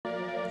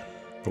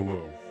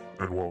Hello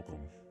and welcome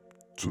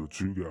to the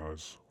Two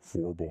Guys,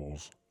 Four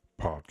Balls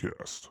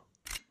podcast.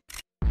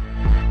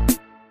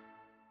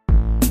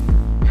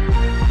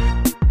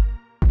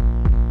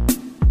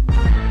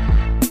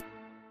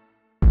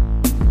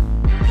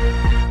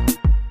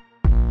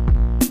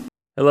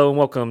 Hello and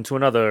welcome to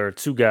another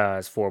Two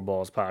Guys, Four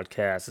Balls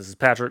podcast. This is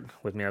Patrick.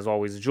 With me, as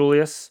always, is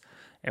Julius.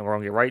 And we're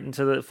going to get right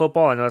into the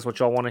football. I know that's what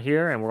y'all want to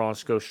hear. And we're going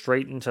to go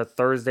straight into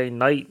Thursday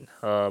night.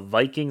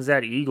 Vikings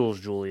at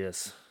Eagles,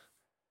 Julius.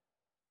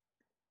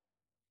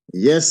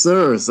 Yes,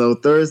 sir. So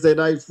Thursday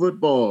night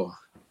football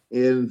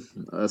in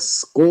a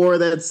score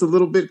that's a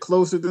little bit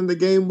closer than the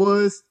game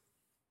was.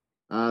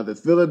 The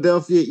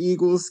Philadelphia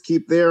Eagles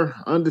keep their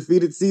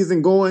undefeated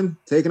season going,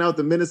 taking out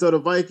the Minnesota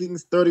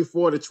Vikings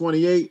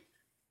 34-28.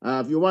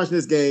 If you're watching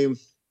this game,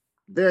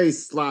 very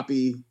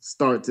sloppy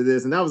start to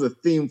this. And that was a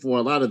theme for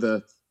a lot of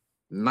the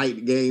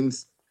night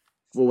games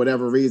for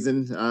whatever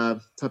reason.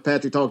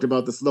 Patrick talked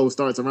about the slow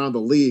starts around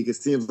the league. It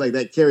seems like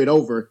that carried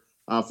over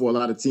for a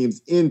lot of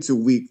teams into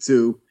week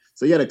 2.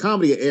 So you had a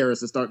comedy of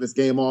errors to start this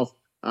game off.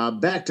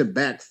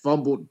 Back-to-back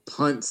fumbled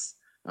punts.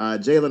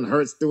 Jalen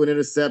Hurts threw an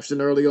interception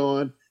early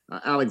on.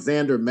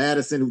 Alexander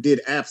Madison, who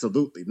did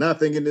absolutely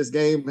nothing in this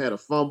game, had a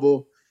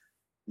fumble.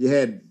 You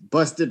had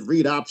busted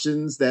read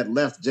options that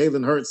left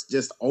Jalen Hurts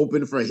just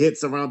open for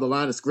hits around the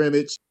line of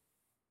scrimmage.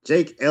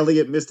 Jake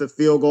Elliott missed a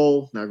field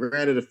goal. Now,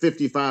 granted, a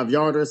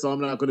 55-yarder, so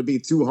I'm not going to be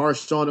too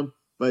harsh on him,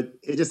 but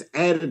it just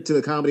added to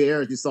the comedy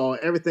errors you saw.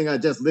 Everything I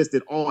just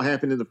listed all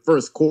happened in the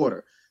first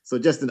quarter. So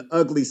just an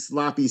ugly,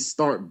 sloppy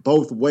start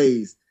both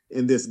ways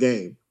in this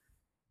game.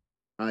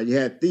 You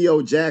had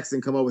Theo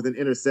Jackson come up with an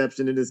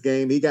interception in this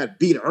game. He got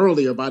beat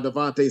earlier by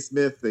Devontae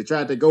Smith. They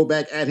tried to go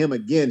back at him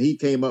again. He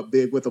came up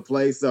big with a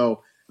play,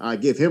 so I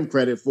give him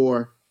credit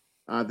for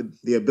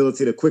the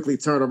ability to quickly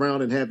turn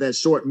around and have that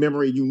short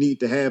memory you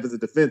need to have as a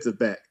defensive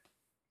back.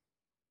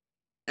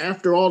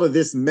 After all of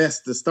this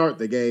mess to start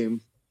the game,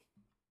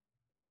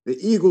 the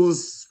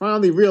Eagles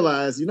finally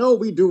realized, you know what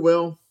we do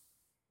well?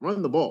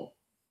 Run the ball.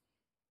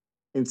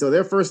 And so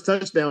their first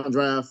touchdown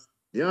drive,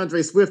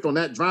 DeAndre Swift on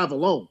that drive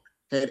alone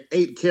had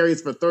 8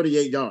 carries for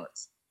 38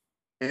 yards.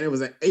 And it was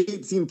an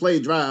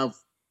 18-play drive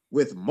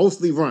with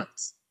mostly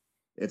runs.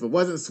 If it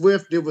wasn't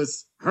Swift, it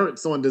was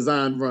Hurts on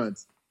design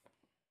runs.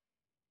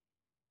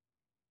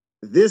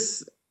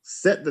 This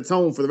set the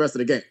tone for the rest of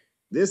the game.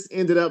 This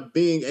ended up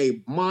being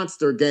a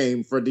monster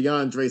game for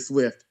DeAndre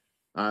Swift.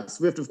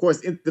 Swift, of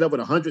course, ended up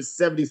with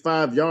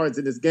 175 yards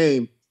in this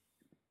game.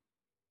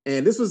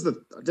 And this was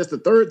just the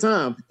third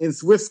time in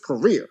Swift's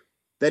career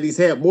that he's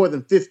had more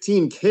than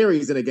 15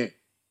 carries in a game.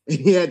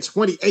 He had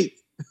 28.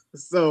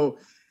 So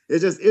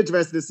it's just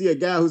interesting to see a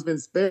guy who's been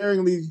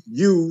sparingly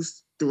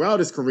used throughout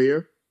his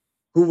career,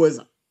 who was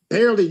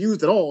barely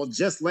used at all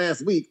just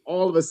last week,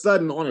 all of a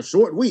sudden on a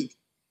short week,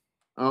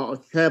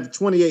 have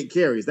 28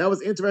 carries. That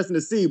was interesting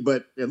to see,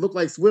 but it looked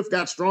like Swift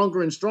got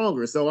stronger and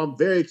stronger. So I'm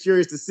very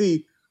curious to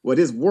see what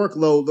his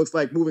workload looks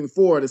like moving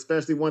forward,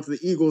 especially once the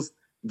Eagles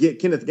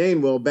get Kenneth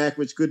Gainwell back,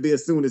 which could be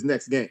as soon as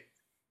next game.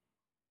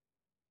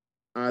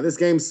 This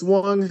game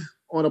swung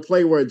on a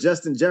play where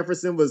Justin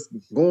Jefferson was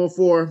going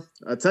for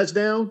a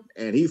touchdown,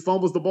 and he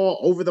fumbles the ball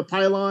over the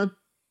pylon.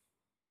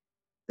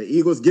 The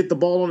Eagles get the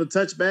ball on a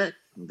touchback.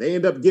 They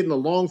end up getting a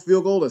long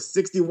field goal, a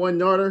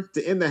 61-yarder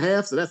to end the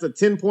half. So that's a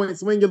 10-point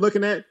swing you're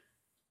looking at.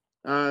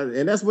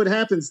 And that's what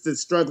happens to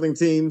struggling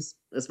teams,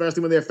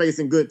 especially when they're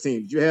facing good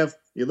teams.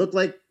 You look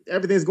like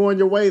everything's going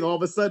your way, and all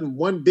of a sudden,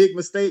 one big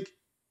mistake,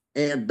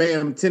 and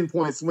bam,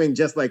 10-point swing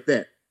just like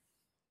that.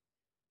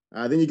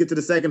 Then you get to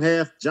the second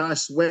half.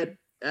 Josh Sweat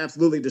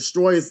absolutely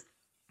destroys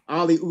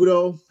Ali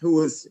Udoh, who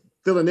was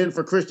filling in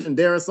for Christian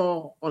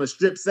Darrisaw on a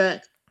strip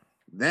sack.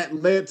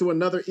 That led to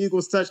another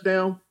Eagles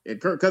touchdown, and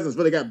Kirk Cousins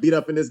really got beat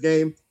up in this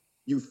game.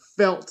 You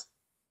felt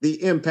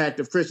the impact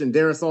of Christian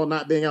Darrisaw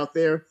not being out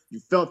there.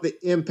 You felt the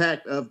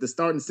impact of the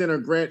starting center,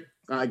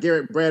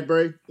 Garrett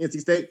Bradbury,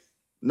 NC State,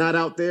 not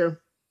out there.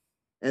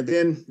 And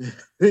then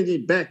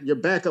your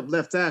backup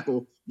left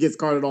tackle gets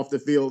carted off the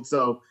field.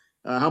 So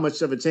how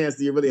much of a chance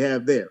do you really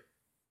have there?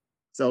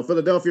 So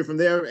Philadelphia from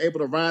there able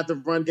to ride the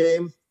run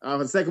game. For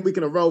the second week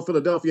in a row,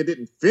 Philadelphia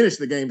didn't finish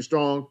the game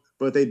strong,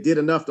 but they did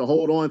enough to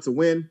hold on to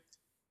win.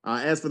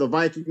 As for the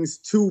Vikings,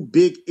 2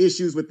 big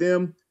issues with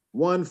them.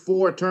 1,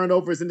 4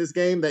 turnovers in this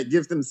game. That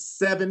gives them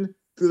 7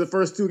 through the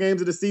first 2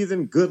 games of the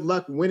season. Good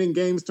luck winning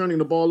games, turning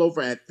the ball over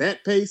at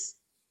that pace.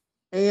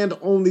 And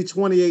only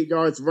 28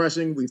 yards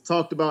rushing. We've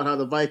talked about how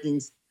the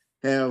Vikings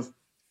have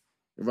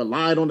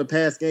relied on the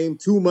pass game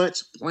too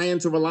much, plan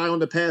to rely on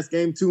the pass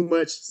game too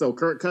much. So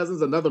Kirk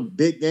Cousins, another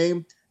big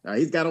game.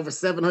 He's got over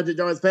 700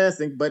 yards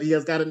passing, but he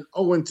has got an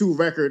 0-2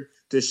 record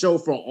to show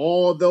for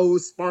all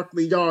those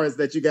sparkly yards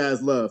that you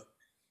guys love.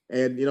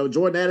 And,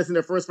 Jordan Addison,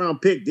 their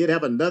first-round pick, did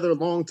have another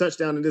long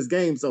touchdown in this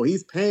game, so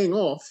he's paying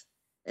off.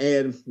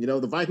 And,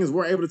 the Vikings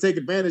were able to take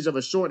advantage of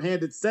a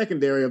shorthanded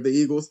secondary of the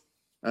Eagles.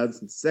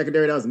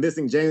 Secondary that was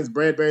missing James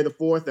Bradbury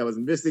IV, that was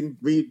missing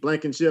Reed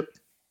Blankenship.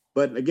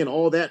 But, again,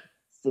 all that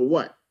for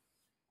what?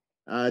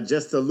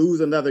 Just to lose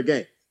another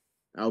game.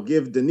 I'll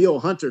give Danielle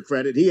Hunter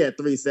credit. He had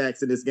 3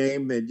 sacks in this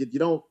game, and you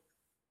don't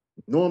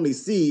normally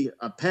see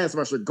a pass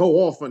rusher go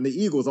off on the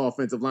Eagles'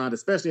 offensive line,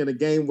 especially in a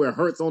game where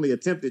Hurts only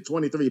attempted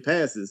 23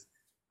 passes.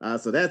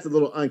 So that's a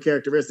little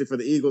uncharacteristic for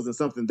the Eagles and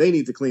something they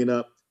need to clean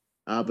up.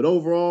 But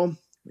overall,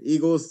 the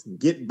Eagles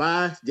get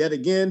by yet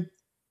again.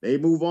 They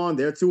move on.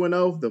 They're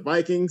 2-0. The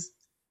Vikings,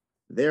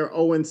 they're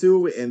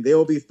 0-2, and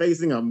they'll be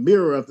facing a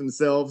mirror of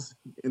themselves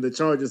in the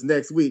Chargers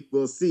next week.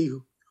 We'll see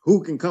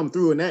who can come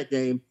through in that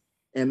game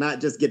and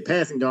not just get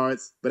passing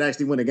yards, but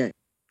actually win a game.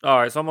 All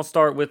right, so I'm going to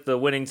start with the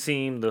winning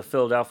team, the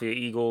Philadelphia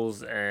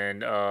Eagles.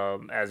 And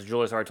as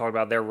Julius already talked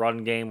about, their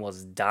run game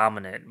was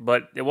dominant.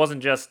 But it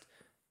wasn't just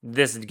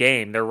this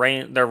game. Their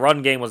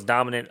run game was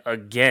dominant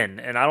again.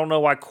 And I don't know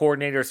why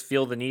coordinators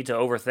feel the need to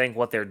overthink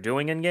what they're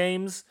doing in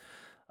games.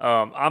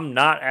 I'm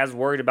not as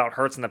worried about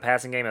Hurts in the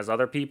passing game as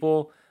other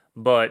people,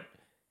 but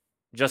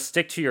just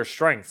stick to your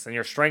strengths. And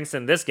your strengths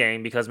in this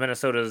game, because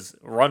Minnesota's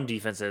run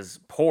defense is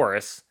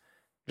porous,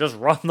 just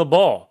run the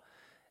ball.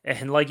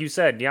 And like you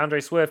said,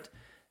 DeAndre Swift,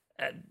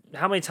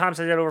 how many times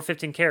has he had over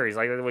 15 carries?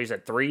 Like what you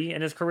said, 3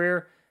 in his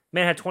career?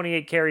 Man had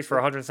 28 carries for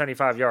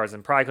 175 yards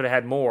and probably could have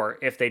had more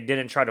if they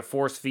didn't try to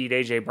force feed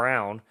A.J.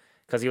 Brown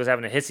because he was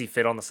having a hissy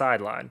fit on the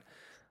sideline.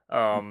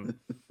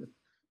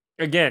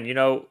 Again,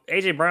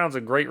 A.J. Brown's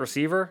a great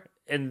receiver,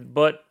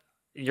 but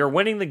you're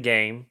winning the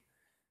game,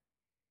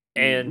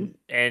 and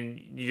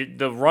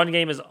the run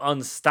game is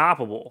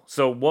unstoppable.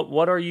 So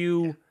what are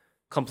you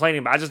complaining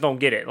about? I just don't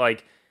get it.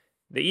 Like,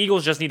 the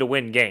Eagles just need to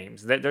win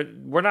games.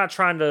 We're not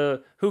trying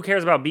to. Who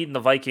cares about beating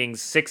the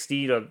Vikings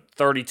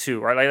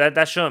 60-32, right? Like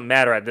that shouldn't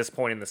matter at this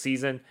point in the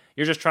season.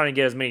 You're just trying to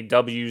get as many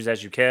W's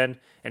as you can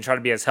and try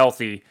to be as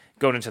healthy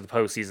going into the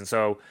postseason.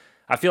 So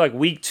I feel like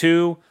week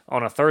 2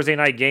 on a Thursday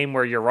night game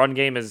where your run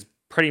game is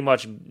pretty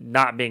much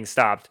not being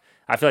stopped,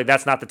 I feel like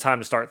that's not the time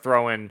to start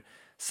throwing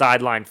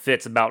sideline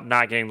fits about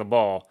not getting the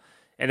ball.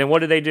 And then what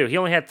did they do? He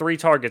only had 3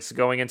 targets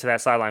going into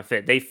that sideline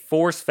fit. They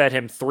force-fed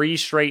him 3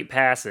 straight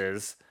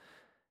passes,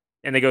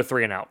 and they go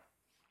 3 and out,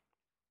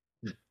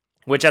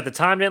 which at the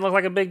time didn't look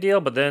like a big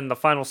deal, but then the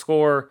final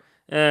score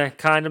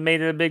kind of made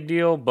it a big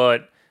deal.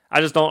 But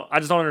I just don't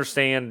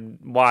understand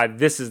why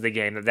this is the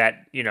game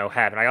that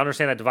happened. I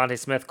understand that Devontae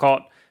Smith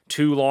caught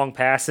 2 long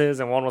passes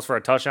and one was for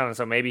a touchdown, and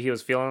so maybe he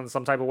was feeling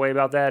some type of way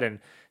about that. And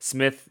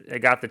Smith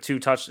got the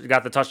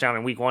touchdown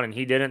in week 1, and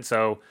he didn't.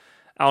 So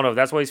I don't know if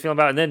that's what he's feeling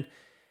about. And then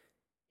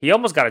he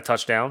almost got a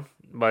touchdown,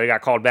 but he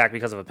got called back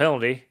because of a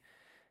penalty.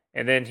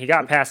 And then he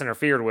got pass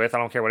interfered with. I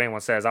don't care what anyone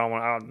says. I don't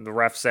want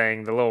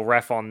the little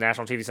ref on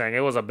national TV saying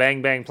it was a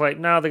bang play.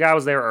 No, the guy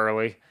was there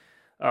early.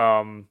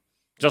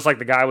 Just like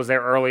the guy was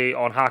there early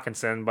on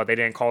Hawkinson, but they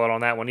didn't call it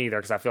on that one either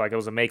because I feel like it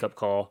was a makeup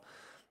call.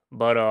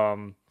 But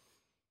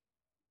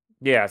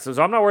yeah, so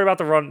I'm not worried about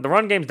the run. The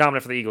run game's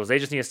dominant for the Eagles. They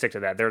just need to stick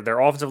to that. Their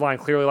offensive line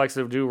clearly likes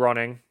to do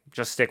running.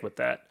 Just stick with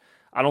that.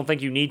 I don't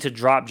think you need to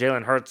drop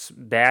Jalen Hurts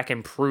back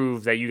and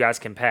prove that you guys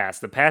can pass.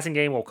 The passing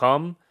game will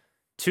come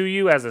to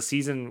you as the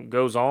season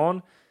goes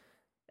on,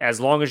 as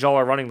long as y'all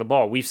are running the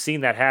ball. We've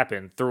seen that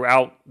happen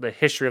throughout the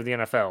history of the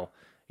NFL.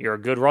 You're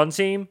a good run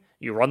team,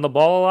 you run the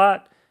ball a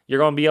lot, you're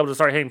going to be able to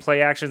start hitting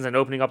play actions and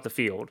opening up the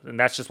field. And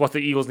that's just what the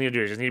Eagles need to do.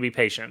 They just need to be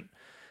patient.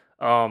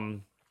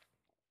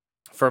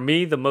 For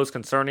me, the most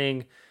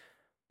concerning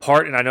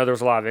part, and I know there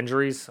was a lot of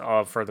injuries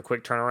for the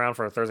quick turnaround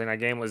for a Thursday night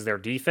game, was their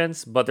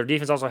defense, but their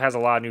defense also has a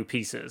lot of new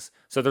pieces.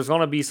 So there's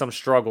going to be some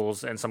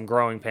struggles and some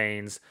growing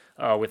pains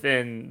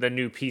within the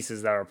new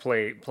pieces that are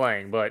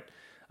playing. But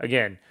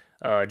again,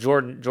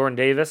 Jordan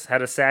Davis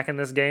had a sack in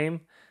this game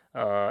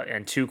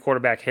and 2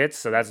 quarterback hits.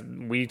 So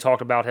we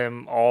talked about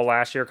him all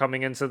last year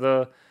coming into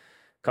the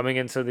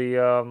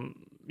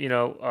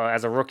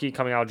as a rookie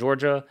coming out of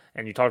Georgia.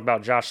 And you talked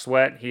about Josh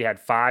Sweat. He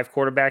had 5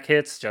 quarterback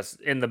hits just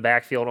in the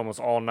backfield almost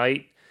all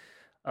night.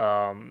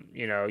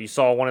 You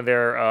saw one of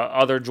their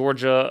other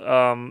Georgia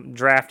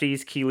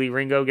draftees, Kelee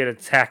Ringo, get a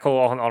tackle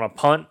on a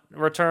punt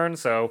return.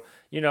 So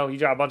you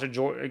got a bunch of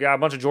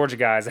Georgia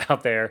guys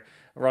out there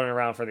running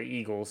around for the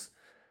Eagles.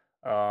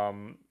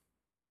 And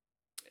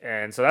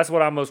so that's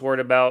what I'm most worried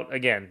about.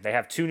 Again, they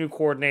have 2 new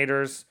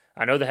coordinators.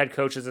 I know the head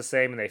coach is the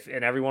same,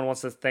 and everyone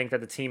wants to think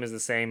that the team is the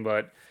same.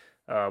 But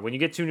when you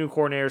get 2 new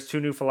coordinators, 2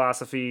 new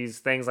philosophies,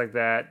 things like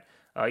that,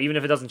 even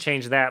if it doesn't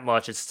change that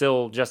much, it's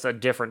still just a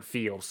different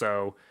feel.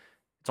 So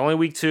it's only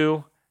week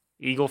 2.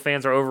 Eagle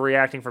fans are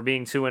overreacting for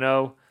being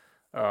 2-0,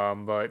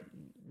 but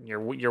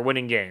you're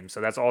winning games,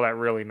 so that's all that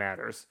really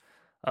matters.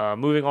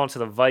 Moving on to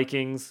the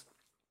Vikings,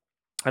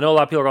 I know a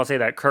lot of people are going to say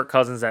that Kirk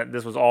Cousins, that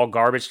this was all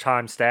garbage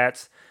time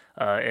stats,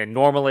 and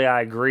normally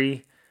I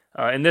agree.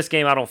 In this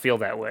game, I don't feel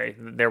that way.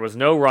 There was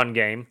no run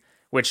game,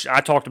 which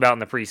I talked about in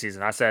the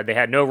preseason. I said they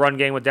had no run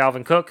game with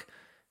Dalvin Cook.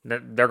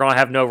 They're going to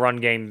have no run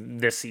game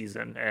this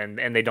season,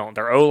 and they don't.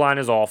 Their O-line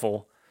is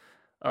awful.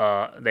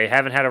 They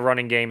haven't had a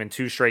running game in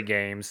 2 straight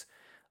games.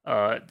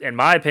 In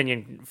my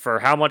opinion, for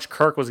how much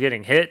Kirk was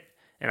getting hit,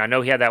 and I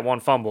know he had that 1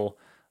 fumble,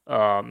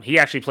 he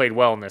actually played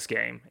well in this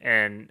game.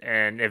 And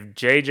if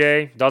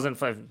Justin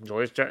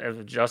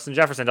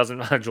Jefferson doesn't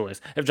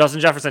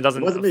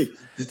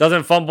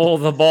doesn't fumble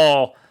the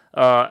ball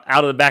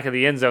out of the back of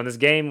the end zone, this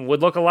game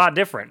would look a lot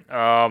different.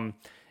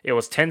 It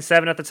was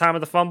 10-7 at the time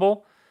of the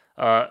fumble.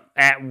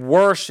 At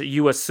worst,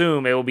 you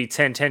assume it will be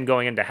 10-10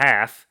 going into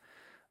half.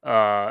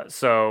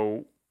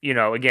 So,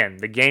 again,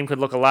 the game could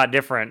look a lot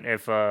different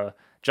if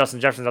Justin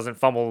Jefferson doesn't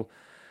fumble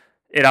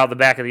it out the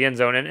back of the end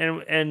zone.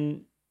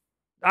 And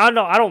I don't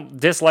know, I don't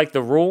dislike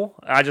the rule.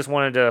 I just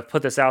wanted to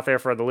put this out there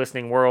for the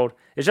listening world.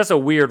 It's just a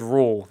weird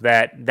rule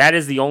that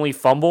is the only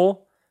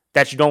fumble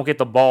that you don't get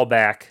the ball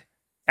back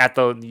at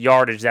the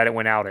yardage that it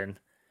went out in.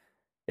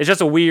 It's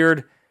just a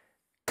weird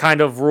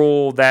kind of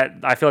rule that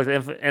I feel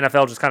like the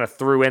NFL just kind of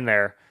threw in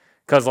there.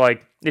 Because,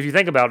 if you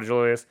think about it,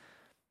 Julius,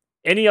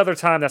 any other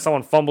time that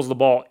someone fumbles the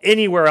ball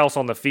anywhere else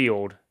on the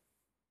field,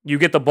 you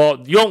get the ball.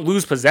 You don't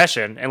lose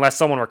possession unless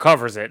someone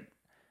recovers it.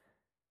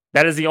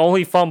 That is the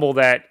only fumble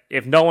that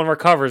if no one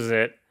recovers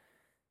it,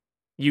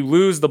 you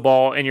lose the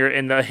ball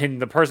and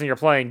the person you're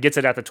playing gets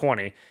it at the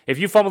 20. If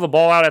you fumble the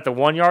ball out at the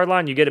 1 yard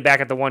line, you get it back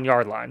at the 1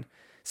 yard line.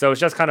 So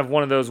it's just kind of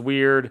one of those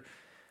weird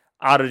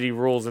oddity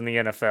rules in the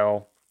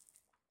NFL.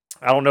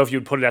 I don't know if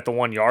you'd put it at the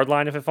 1 yard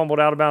line if it fumbled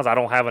out of bounds.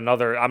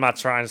 I'm not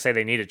trying to say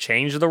they need to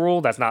change the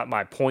rule. That's not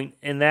my point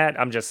in that.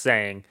 I'm just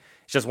saying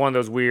it's just one of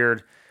those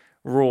weird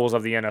rules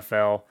of the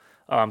NFL.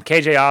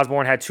 KJ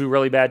Osborne had 2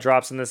 really bad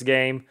drops in this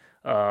game.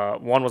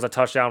 One was a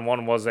touchdown,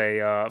 one was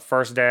a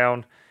first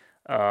down.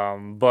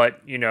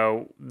 But,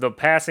 the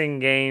passing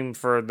game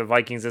for the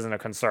Vikings isn't a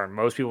concern.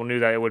 Most people knew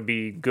that it would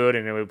be good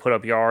and it would put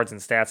up yards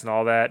and stats and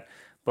all that.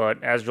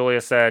 But as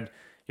Julia said,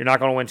 you're not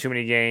going to win too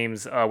many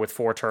games with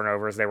 4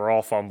 turnovers. They were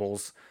all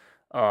fumbles.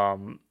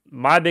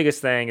 My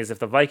biggest thing is if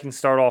the Vikings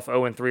start off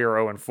 0-3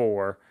 or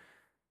 0-4,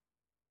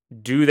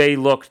 do they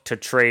look to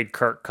trade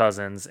Kirk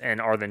Cousins, and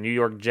are the New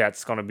York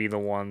Jets going to be the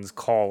ones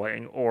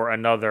calling, or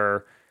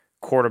another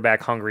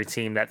quarterback-hungry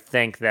team that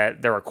think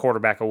that they're a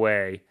quarterback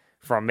away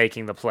from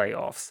making the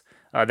playoffs?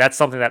 That's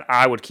something that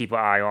I would keep an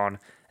eye on,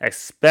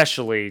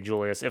 especially,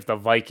 Julius, if the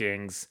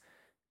Vikings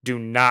do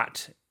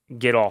not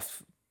get a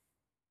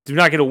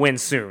win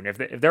soon. If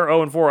they're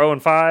 0-4,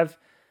 0-5,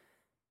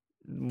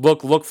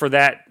 look for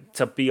that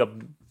to be a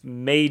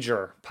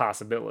major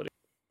possibility.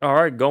 All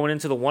right, going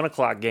into the 1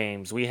 o'clock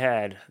games, we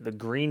had the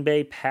Green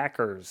Bay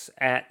Packers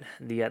at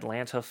the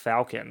Atlanta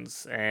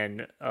Falcons.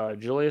 And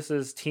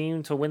Julius's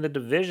team to win the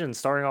division,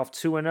 starting off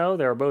 2-0.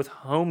 They were both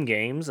home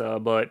games,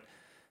 but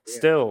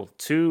still,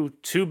 two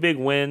big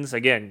wins.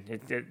 Again,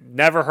 it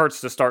never hurts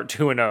to start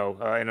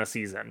 2-0 in a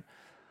season.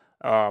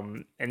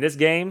 And this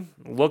game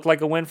looked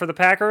like a win for the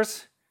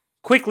Packers.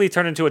 Quickly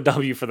turned into a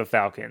W for the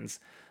Falcons.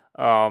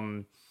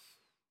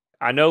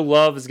 I know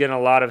Love is getting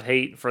a lot of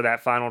hate for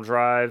that final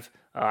drive.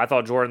 I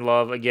thought Jordan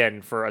Love,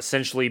 again, for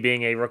essentially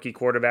being a rookie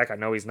quarterback, I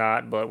know he's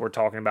not, but we're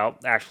talking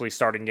about actually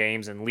starting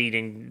games and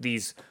leading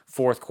these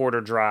fourth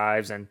quarter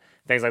drives and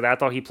things like that. I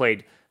thought he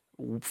played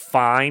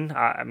fine.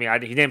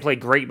 He didn't play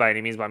great by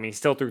any means, but he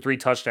still threw 3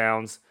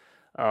 touchdowns.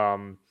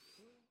 The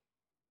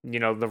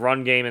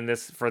run game in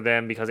this for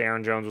them, because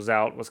Aaron Jones was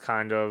out, was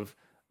kind of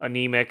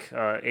anemic.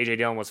 A.J.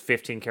 Dillon was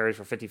 15 carries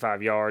for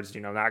 55 yards,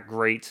 not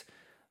great.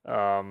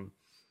 Didn't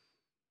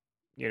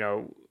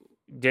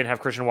have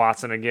Christian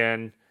Watson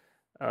again.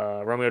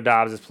 Romeo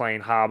Doubs is playing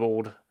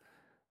hobbled.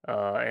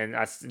 And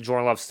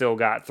Jordan Love still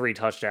got 3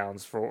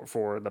 touchdowns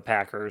for the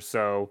Packers.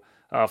 So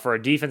for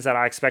a defense that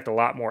I expect a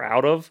lot more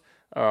out of,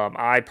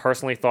 I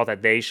personally thought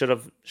that they should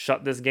have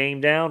shut this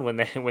game down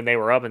when they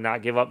were up and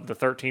not give up the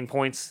 13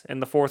 points in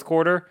the fourth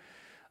quarter.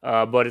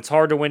 But it's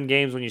hard to win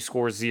games when you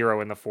score 0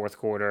 in the fourth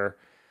quarter.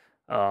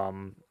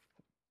 And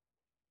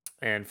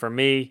for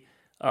me,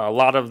 a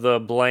lot of the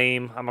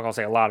blame, I'm not going to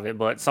say a lot of it,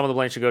 but some of the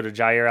blame should go to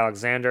Jair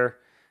Alexander.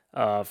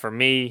 For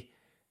me,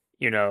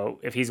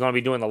 if he's going to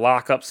be doing the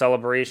lockup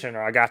celebration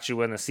or I got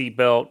you in the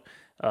seatbelt,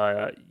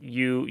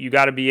 you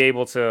got to be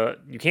able to,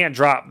 you can't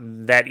drop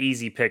that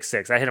easy pick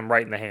 6. I hit him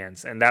right in the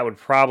hands, and that would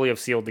probably have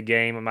sealed the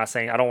game. I'm not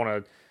saying, I don't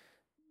want to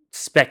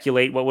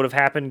speculate what would have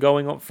happened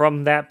going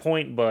from that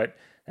point, but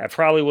that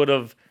probably would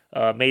have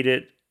made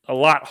it a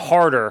lot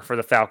harder for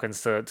the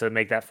Falcons to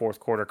make that fourth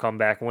quarter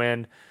comeback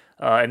win.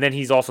 And then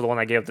he's also the one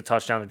that gave up the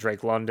touchdown to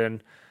Drake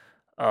London.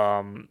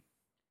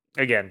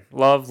 Again,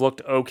 Love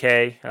looked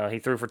okay. He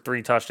threw for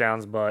 3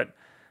 touchdowns, but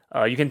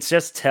you can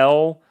just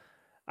tell.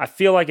 I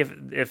feel like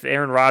if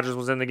Aaron Rodgers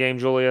was in the game,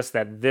 Julius,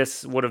 that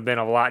this would have been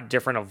a lot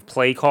different of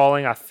play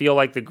calling. I feel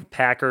like the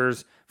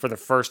Packers for the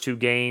first 2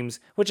 games,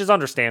 which is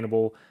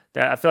understandable,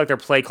 that I feel like their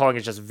play calling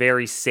is just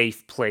very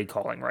safe play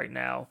calling right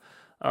now.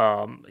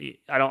 I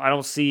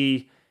don't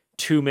see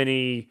too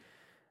many.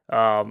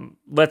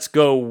 Let's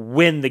go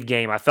win the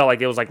game. I felt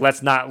like it was like,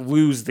 let's not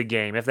lose the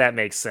game, if that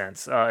makes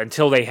sense,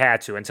 until they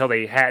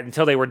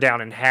were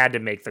down and had to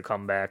make the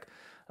comeback.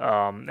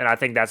 And I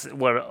think that's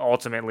what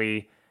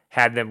ultimately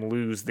had them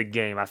lose the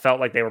game. I felt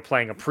like they were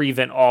playing a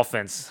prevent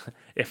offense,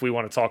 if we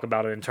want to talk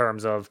about it in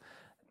terms of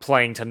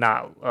playing to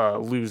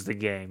not lose the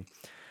game.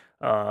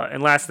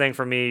 And last thing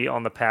for me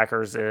on the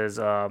Packers is,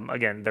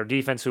 again, their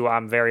defense, who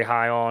I'm very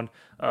high on.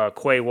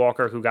 Quay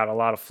Walker, who got a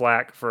lot of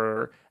flack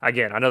for,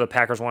 again, I know the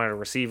Packers wanted a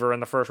receiver in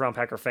the first round,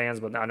 Packer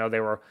fans, but I know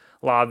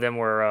a lot of them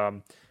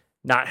were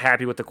not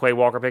happy with the Quay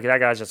Walker pick. That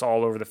guy's just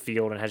all over the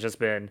field and has just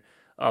been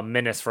a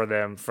menace for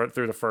them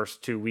through the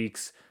first 2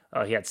 weeks.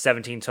 He had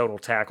 17 total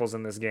tackles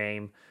in this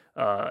game.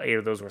 8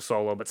 of those were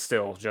solo, but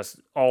still just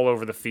all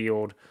over the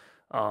field,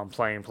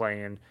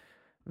 playing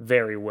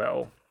very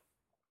well.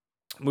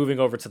 Moving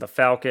over to the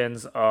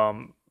Falcons,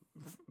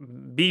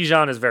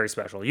 Bijan is very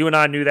special. You and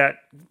I knew that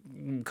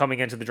coming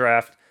into the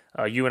draft.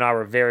 You and I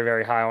were very,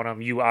 very high on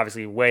him. You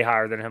obviously way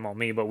higher than him on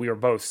me, but we were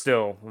both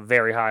still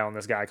very high on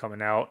this guy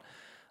coming out.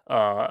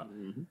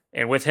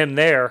 And with him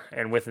there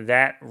and with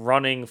that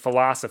running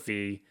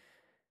philosophy,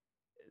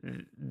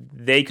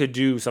 they could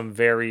do some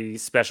very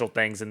special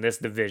things in this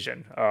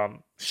division.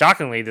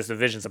 Shockingly, this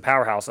division's a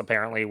powerhouse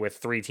apparently with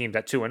 3 teams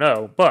at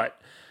 2-0, but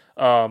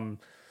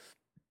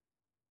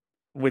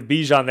with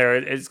Bijan there,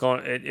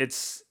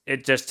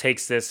 it just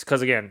takes this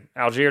because again,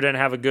 Algier didn't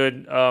have a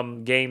good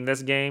game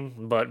this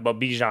game, but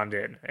Bijan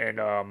did,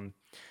 and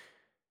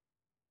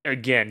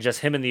again, just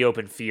him in the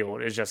open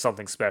field is just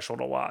something special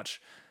to watch.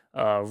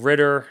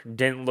 Ritter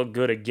didn't look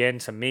good again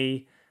to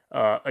me.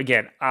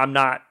 Again, I'm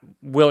not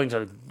willing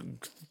to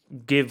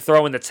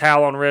throw in the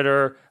towel on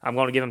Ritter. I'm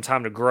going to give him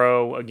time to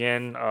grow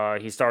again.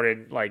 He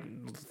started like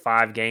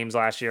 5 games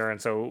last year,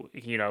 and so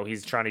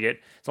he's trying to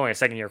it's only a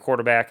second-year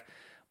quarterback,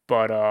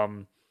 but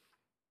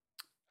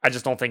I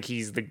just don't think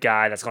he's the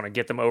guy that's going to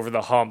get them over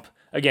the hump.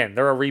 Again,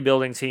 they're a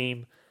rebuilding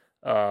team.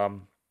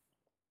 2-0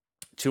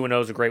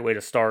 is a great way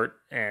to start,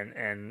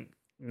 and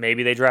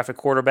maybe they draft a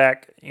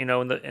quarterback, in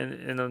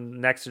the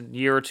next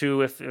year or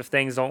two if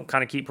things don't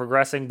kind of keep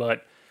progressing.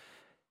 But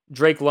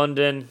Drake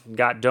London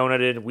got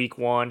donated week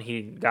 1.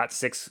 He got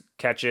 6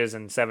 catches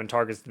and 7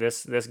 targets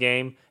this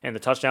game and the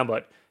touchdown.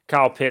 But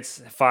Kyle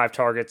Pitts, 5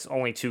 targets,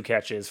 only 2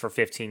 catches for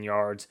 15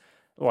 yards.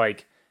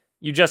 Like,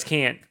 you just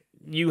can't.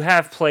 You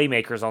have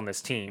playmakers on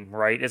this team,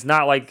 right? It's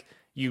not like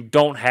you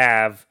don't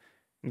have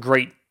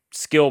great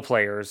skill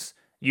players.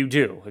 You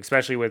do,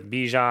 especially with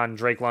Bijan,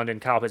 Drake London,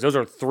 Kyle Pitts. Those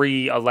are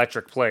 3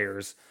 electric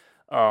players.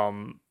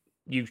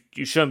 You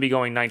shouldn't be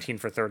going 19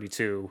 for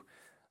 32.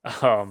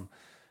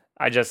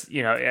 I just,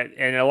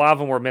 and a lot of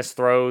them were missed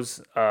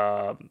throws.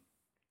 I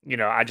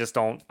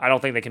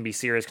don't think they can be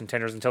serious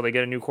contenders until they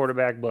get a new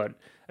quarterback. But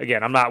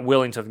again, I'm not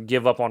willing to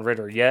give up on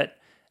Ritter yet.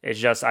 It's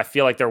just, I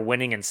feel like they're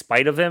winning in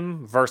spite of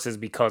him versus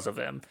because of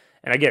him.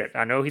 And I get it.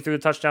 I know he threw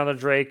the touchdown to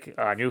Drake.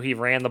 I knew he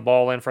ran the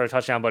ball in for a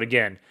touchdown. But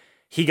again,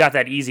 he got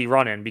that easy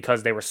run in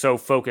because they were so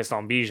focused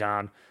on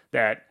Bijan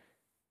that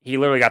he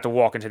literally got to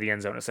walk into the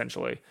end zone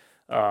essentially.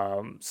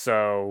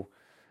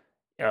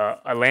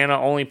 Atlanta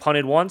only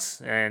punted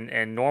once,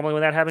 and normally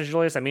when that happens,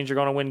 Julius, that means you're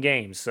going to win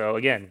games. So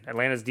again,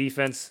 Atlanta's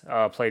defense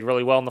played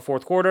really well in the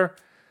fourth quarter.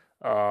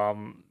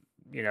 The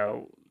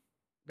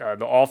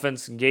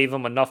offense gave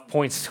them enough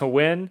points to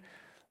win,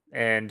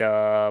 and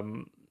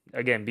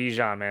again,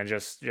 Bijan, man,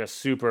 just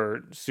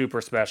super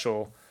super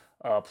special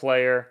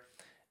player.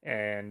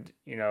 And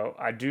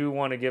I do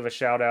want to give a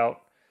shout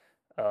out,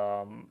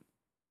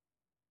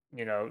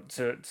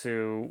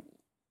 to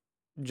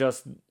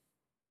just.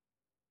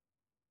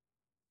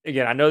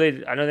 Again, I know they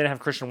didn't have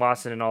Christian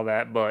Watson and all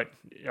that, but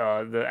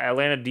the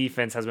Atlanta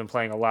defense has been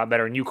playing a lot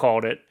better, and you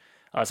called it.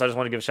 So I just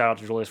want to give a shout out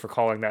to Julius for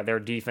calling that their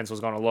defense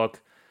was going to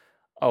look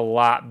a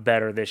lot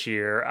better this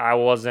year. I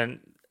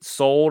wasn't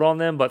sold on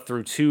them, but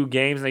through 2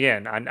 games, and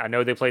again, I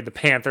know they played the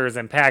Panthers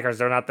and Packers.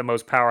 They're not the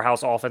most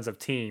powerhouse offensive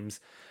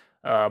teams,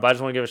 but I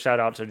just want to give a shout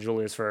out to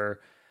Julius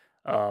for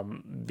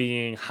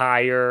being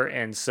higher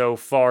and so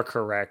far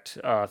correct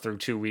through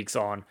 2 weeks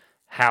on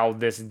how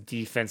this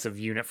defensive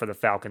unit for the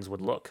Falcons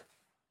would look.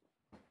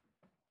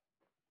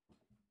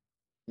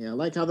 Yeah, I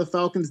like how the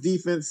Falcons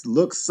defense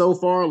looks so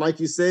far,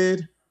 like you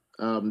said.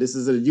 This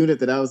is a unit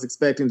that I was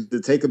expecting to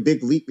take a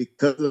big leap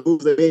because of the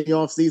moves they made in the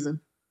offseason.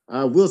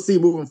 We'll see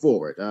moving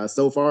forward.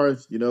 So far,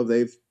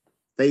 they've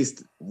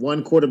faced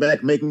one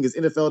quarterback making his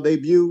NFL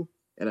debut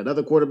and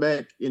another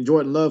quarterback in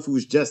Jordan Love,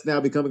 who's just now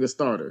becoming a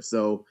starter.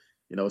 So,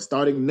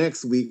 starting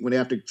next week when they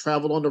have to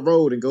travel on the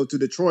road and go to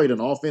Detroit,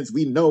 an offense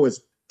we know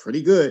is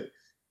pretty good,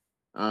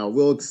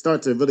 we'll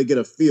start to really get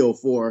a feel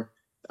for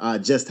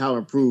just how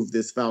improved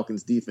this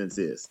Falcons defense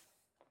is.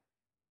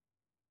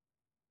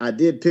 I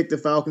did pick the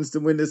Falcons to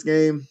win this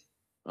game.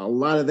 A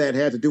lot of that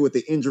had to do with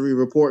the injury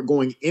report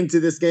going into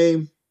this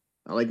game.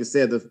 Like I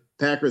said, the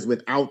Packers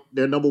without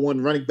their number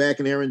 1 running back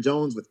in Aaron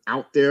Jones,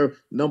 without their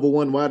number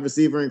 1 wide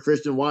receiver in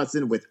Christian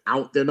Watson,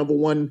 without their number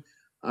 1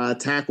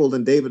 tackle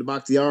in David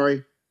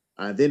Bakhtiari.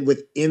 Then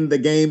within the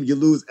game, you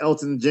lose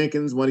Elton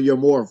Jenkins, one of your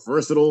more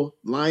versatile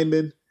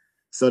linemen.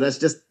 So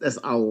that's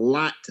a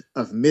lot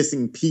of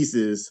missing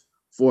pieces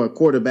for a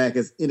quarterback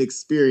as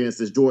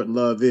inexperienced as Jordan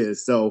Love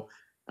is. So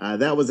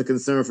that was a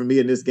concern for me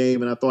in this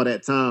game. And I thought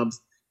at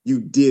times you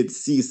did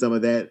see some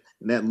of that,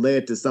 and that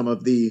led to some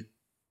of the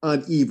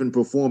uneven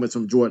performance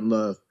from Jordan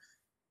Love.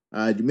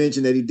 You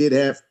mentioned that he did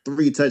have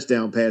 3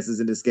 touchdown passes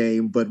in this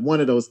game, but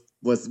one of those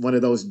was one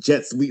of those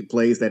jet sweep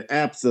plays that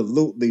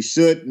absolutely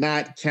should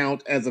not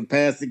count as a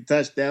passing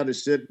touchdown. It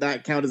should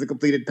not count as a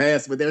completed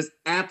pass, but there's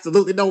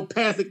absolutely no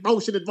passing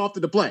motion involved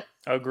in the play.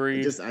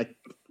 Agreed.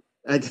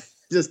 I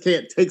just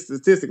can't take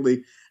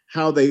statistically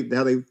how they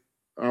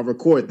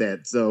record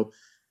that. So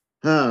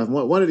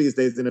one of these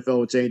days the NFL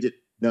will change it.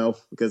 No,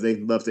 because they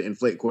love to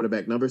inflate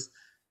quarterback numbers.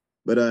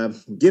 But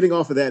getting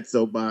off of that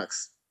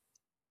soapbox,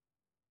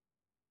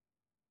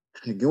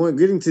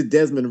 getting to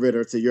Desmond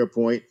Ridder, to your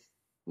point,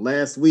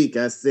 last week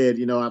I said,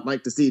 I'd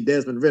like to see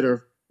Desmond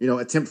Ridder,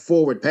 attempt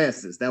forward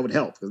passes. That would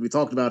help, because we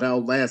talked about how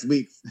last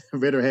week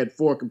Ridder had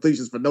 4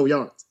 completions for no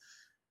yards.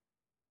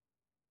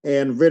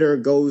 And Ridder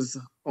goes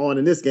on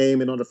in this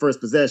game, and on the first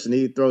possession,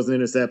 he throws an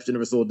interception to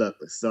Rasul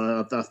Douglas.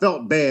 So I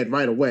felt bad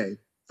right away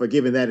for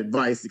giving that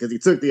advice, because he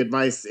took the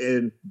advice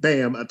and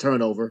bam, a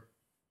turnover.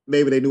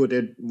 Maybe they knew what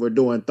they were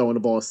doing, throwing the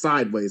ball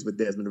sideways with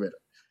Desmond Ridder.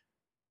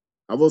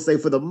 I will say,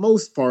 for the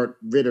most part,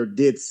 Ridder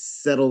did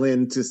settle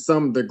in to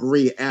some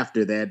degree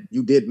after that.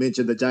 You did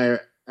mention the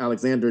Jaire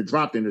Alexander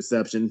dropped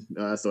interception,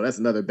 so that's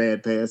another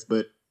bad pass.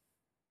 But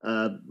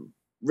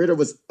Ridder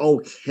was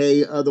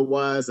okay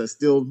otherwise. I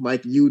still,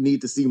 like you,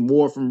 need to see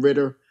more from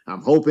Ridder.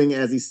 I'm hoping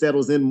as he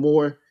settles in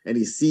more and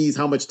he sees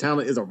how much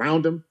talent is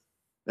around him,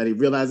 that he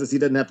realizes he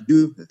doesn't have to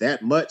do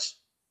that much.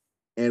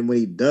 And when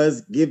he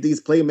does give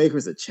these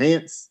playmakers a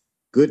chance,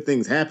 good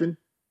things happen.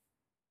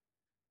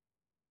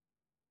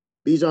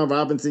 Bijan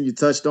Robinson, you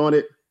touched on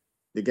it.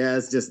 The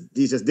guy's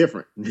he's just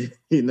different,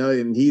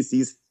 and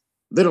he's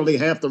literally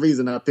half the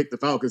reason I picked the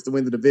Falcons to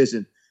win the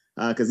division,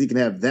 because he can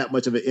have that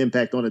much of an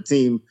impact on a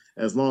team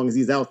as long as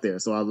he's out there.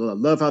 So I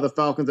love how the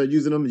Falcons are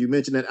using him. You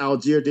mentioned that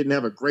Algier didn't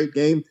have a great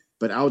game,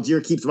 but Algier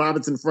keeps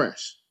Robinson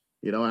fresh.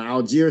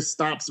 Algier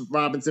stops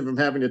Robinson from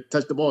having to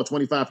touch the ball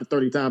 25 to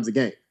 30 times a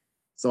game.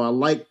 So I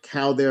like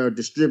how they're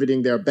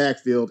distributing their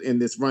backfield in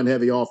this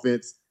run-heavy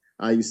offense.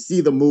 You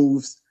see the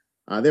moves.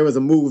 There was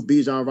a move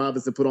Bijan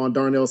Robinson put on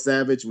Darnell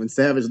Savage when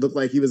Savage looked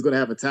like he was going to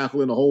have a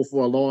tackle in the hole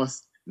for a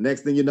loss.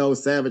 Next thing you know,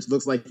 Savage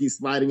looks like he's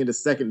sliding into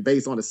second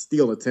base on a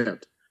steal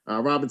attempt.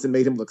 Robinson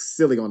made him look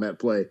silly on that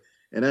play.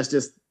 And that's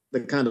just the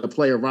kind of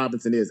player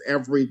Robinson is.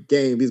 Every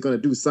game, he's going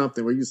to do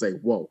something where you say,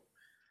 whoa.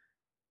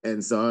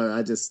 And so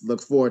I just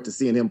look forward to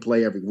seeing him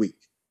play every week.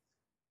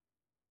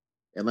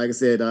 And like I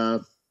said,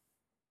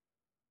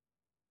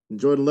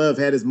 Jordan Love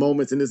had his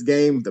moments in this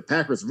game. The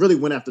Packers really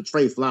went after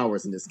Trey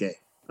Flowers in this game.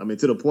 I mean,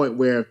 to the point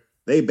where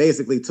they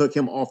basically took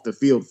him off the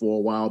field for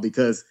a while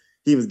because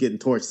he was getting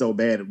torched so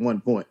bad at one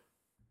point.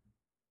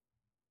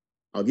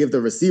 I'll give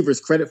the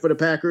receivers credit for the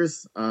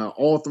Packers.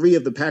 All 3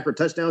 of the Packer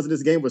touchdowns in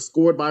this game were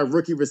scored by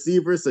rookie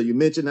receivers. So you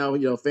mentioned how,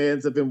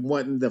 fans have been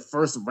wanting the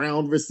first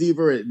round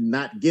receiver and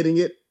not getting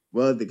it.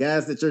 Well, the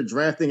guys that you're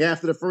drafting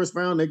after the first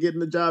round, they're getting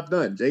the job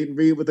done. Jaden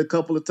Reed with a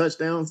couple of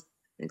touchdowns,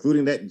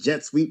 including that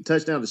jet sweep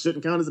touchdown that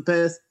shouldn't count as a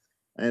pass.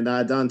 And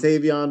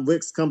Dontavion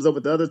Wicks comes up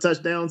with the other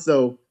touchdown.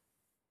 So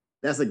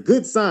that's a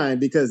good sign,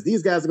 because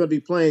these guys are going to be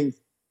playing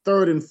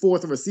 3rd and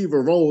 4th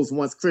receiver roles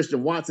once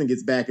Christian Watson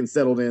gets back and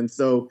settled in.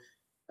 So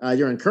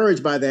you're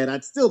encouraged by that.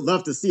 I'd still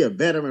love to see a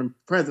veteran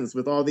presence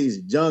with all these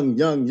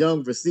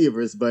young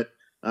receivers, but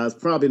it's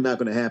probably not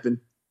going to happen.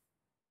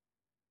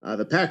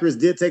 The Packers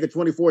did take a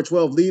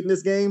 24-12 lead in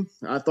this game.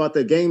 I thought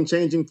the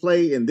game-changing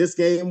play in this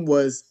game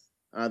was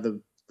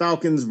the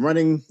Falcons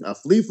running a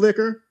flea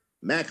flicker.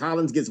 Mac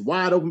Hollins gets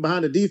wide open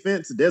behind the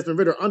defense. Desmond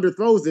Ridder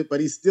underthrows it,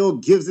 but he still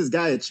gives his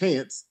guy a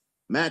chance.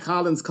 Mac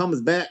Hollins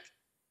comes back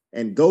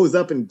and goes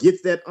up and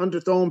gets that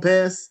underthrown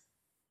pass.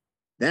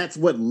 That's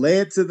what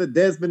led to the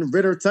Desmond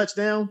Ridder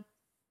touchdown.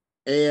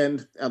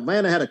 And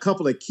Atlanta had a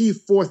couple of key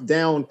 4th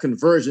down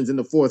conversions in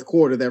the 4th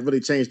quarter that really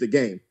changed the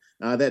game.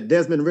 That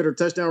Desmond Ridder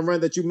touchdown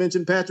run that you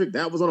mentioned, Patrick,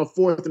 that was on a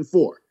 4th and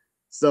 4.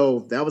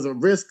 So that was a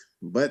risk,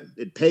 but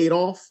it paid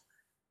off.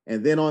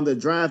 And then on the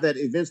drive that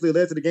eventually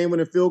led to the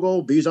game-winning field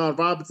goal, Bijan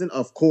Robinson,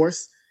 of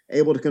course,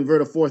 able to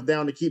convert a 4th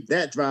down to keep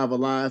that drive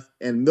alive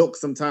and milk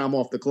some time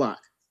off the clock.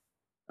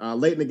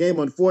 Late in the game,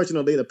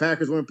 unfortunately, the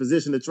Packers were in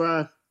position to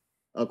try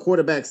a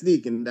quarterback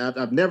sneak, and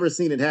I've never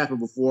seen it happen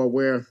before,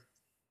 where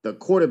the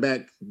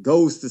quarterback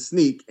goes to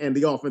sneak and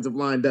the offensive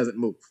line doesn't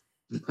move.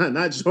 I'm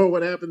not sure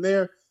what happened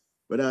there,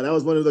 but that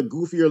was one of the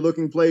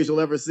goofier-looking plays you'll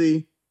ever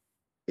see.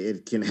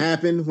 It can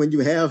happen when you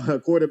have a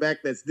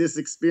quarterback that's this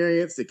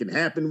experienced. It can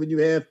happen when you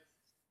have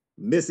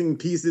missing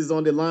pieces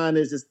on the line.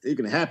 It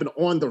can happen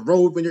on the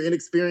road when you're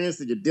inexperienced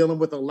and you're dealing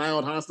with a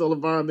loud, hostile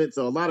environment.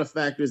 So a lot of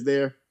factors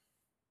there.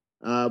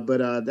 But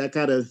that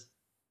kind of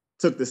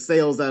took the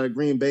sails out of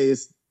Green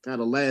Bay's kind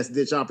of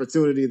last-ditch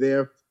opportunity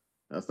there.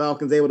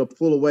 Falcons able to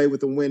pull away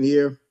with the win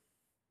here.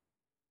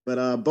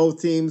 But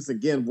both teams,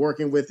 again,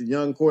 working with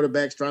young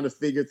quarterbacks, trying to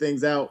figure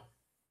things out.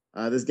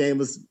 This game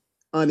was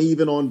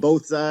uneven on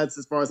both sides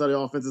as far as how the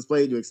offense is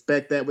played. You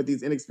expect that with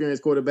these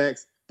inexperienced quarterbacks.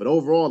 But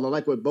overall, I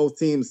like what both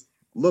teams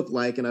look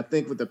like. And I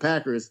think with the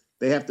Packers,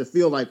 they have to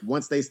feel like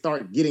once they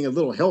start getting a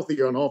little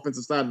healthier on the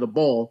offensive side of the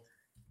ball,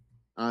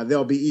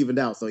 they'll be evened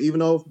out. So even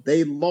though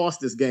they lost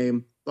this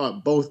game,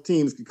 thought both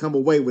teams could come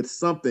away with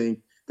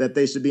something that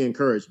they should be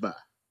encouraged by.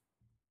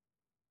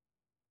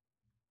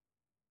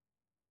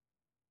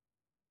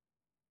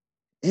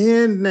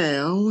 And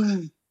now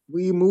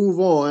we move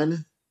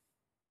on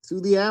to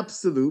the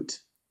absolute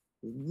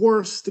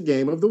worst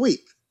game of the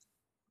week.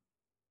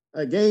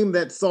 A game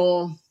that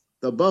saw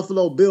the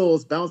Buffalo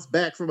Bills bounced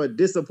back from a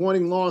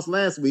disappointing loss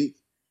last week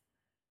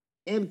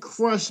and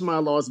crushed my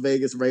Las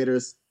Vegas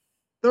Raiders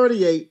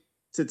 38-10.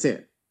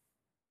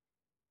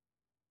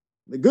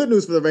 The good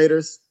news for the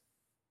Raiders,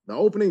 the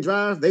opening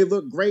drive, they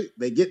look great.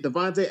 They get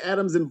Davante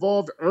Adams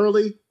involved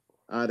early.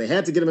 They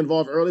had to get him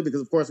involved early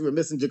because, of course, we were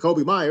missing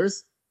Jacoby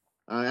Myers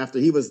after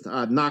he was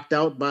knocked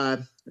out by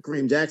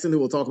Kareem Jackson, who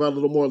we'll talk about a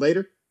little more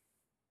later.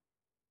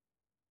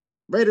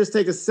 Raiders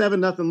take a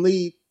 7-0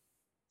 lead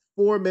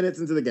 4 minutes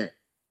into the game.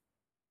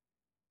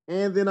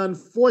 And then,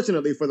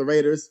 unfortunately for the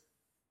Raiders,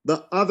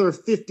 the other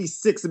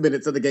 56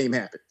 minutes of the game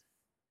happened.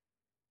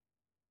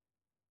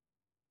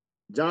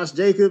 Josh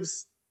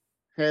Jacobs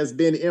has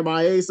been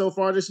MIA so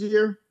far this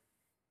year.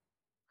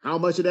 How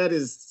much of that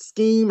is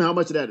scheme? How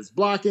much of that is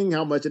blocking?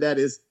 How much of that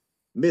is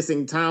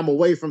missing time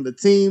away from the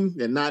team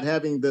and not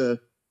having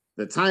the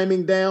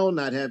timing down,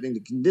 not having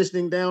the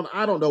conditioning down?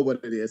 I don't know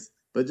what it is.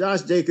 But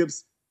Josh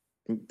Jacobs,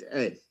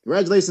 hey,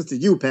 congratulations to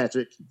you,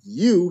 Patrick.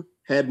 You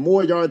had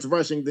more yards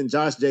rushing than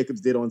Josh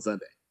Jacobs did on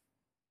Sunday.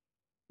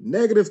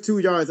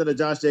 -2 yards out of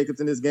Josh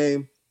Jacobs in this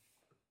game.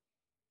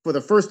 For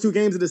the first 2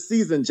 games of the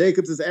season,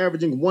 Jacobs is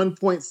averaging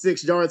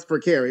 1.6 yards per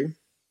carry.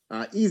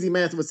 Easy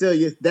math will tell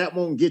you that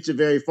won't get you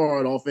very far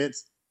on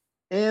offense.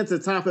 And to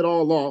top it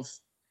all off,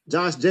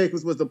 Josh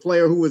Jacobs was the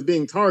player who was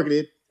being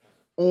targeted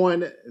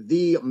on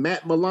the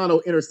Matt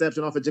Milano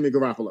interception off of Jimmy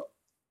Garoppolo.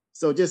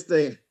 So just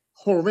a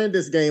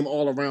horrendous game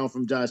all around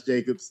from Josh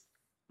Jacobs.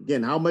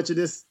 Again, how much of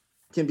this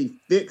can be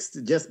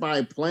fixed just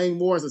by playing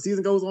more as the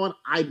season goes on?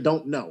 I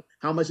don't know.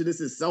 How much of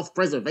this is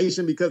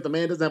self-preservation because the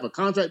man doesn't have a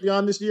contract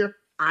beyond this year?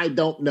 I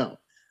don't know.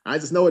 I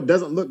just know it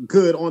doesn't look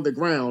good on the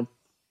ground.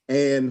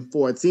 And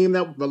for a team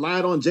that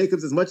relied on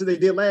Jacobs as much as they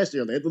did last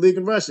year, they led the league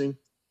in rushing,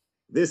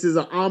 this is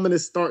an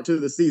ominous start to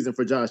the season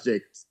for Josh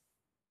Jacobs.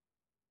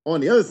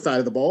 On the other side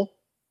of the ball,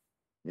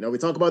 we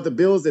talk about the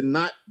Bills and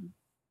not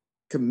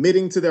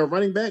committing to their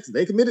running backs.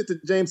 They committed to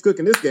James Cook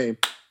in this game.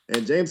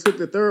 And James Cook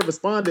III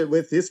responded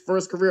with his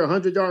first career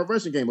 100-yard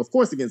rushing game, of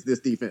course, against this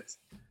defense.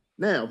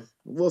 Now,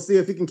 we'll see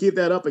if he can keep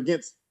that up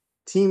against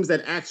teams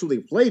that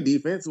actually play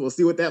defense. We'll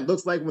see what that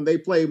looks like when they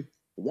play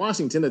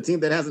Washington, a team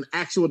that has an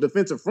actual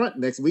defensive front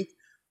next week.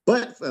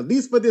 But at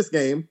least for this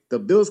game, the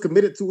Bills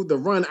committed to the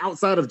run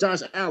outside of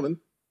Josh Allen,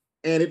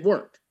 and it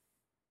worked.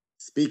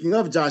 Speaking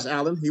of Josh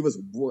Allen, he was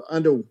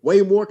under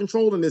way more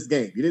control in this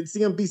game. You didn't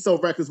see him be so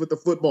reckless with the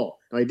football.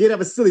 Now, he did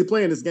have a silly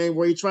play in this game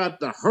where he tried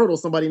to hurdle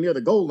somebody near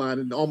the goal line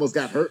and almost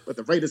got hurt, but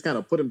the Raiders kind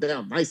of put him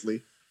down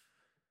nicely.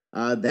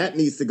 That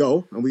needs to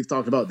go, and we've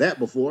talked about that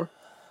before.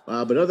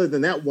 But other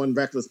than that one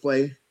reckless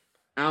play,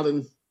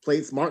 Allen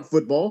played smart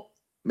football,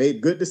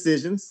 made good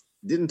decisions,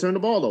 didn't turn the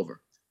ball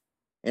over.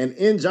 And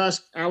in Josh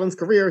Allen's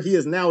career, he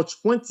is now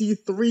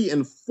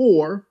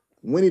 23-4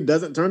 when he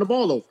doesn't turn the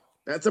ball over.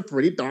 That's a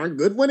pretty darn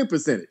good winning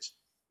percentage.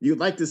 You'd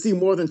like to see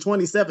more than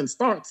 27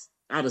 starts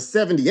out of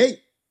 78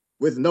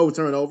 with no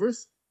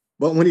turnovers.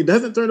 But when he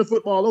doesn't turn the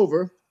football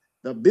over,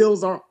 the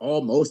Bills are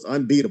almost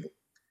unbeatable.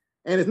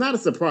 And it's not a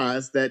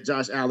surprise that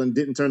Josh Allen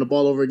didn't turn the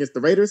ball over against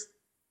the Raiders.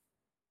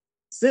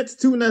 Since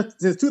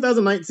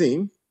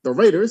 2019, the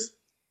Raiders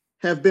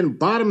have been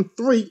bottom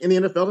 3 in the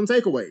NFL in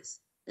takeaways.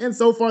 And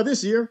so far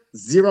this year,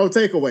 0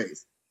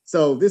 takeaways.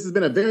 So this has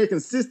been a very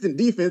consistent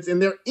defense in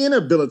their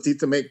inability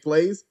to make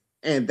plays.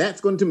 And that's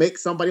going to make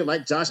somebody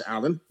like Josh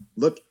Allen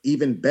look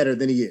even better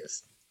than he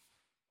is.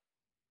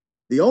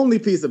 The only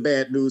piece of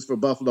bad news for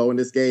Buffalo in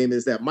this game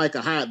is that Micah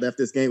Hyde left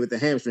this game with a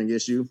hamstring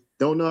issue.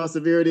 Don't know how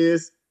severe it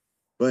is,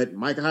 but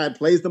Micah Hyde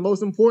plays the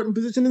most important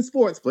position in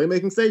sports,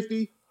 playmaking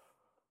safety.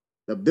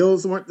 The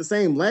Bills weren't the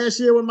same last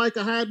year when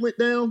Micah Hyde went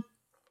down,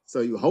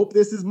 so you hope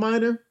this is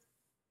minor.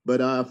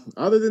 But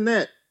other than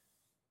that,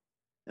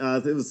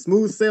 it was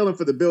smooth sailing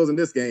for the Bills in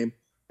this game.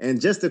 And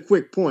just a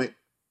quick point,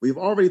 we've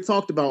already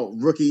talked about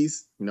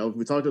rookies.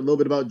 We talked a little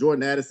bit about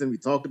Jordan Addison. We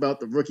talked about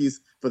the rookies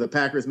for the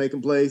Packers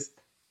making plays.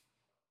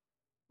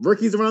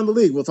 Rookies around the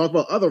league. We'll talk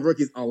about other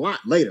rookies a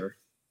lot later.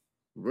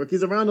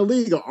 Rookies around the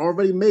league are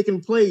already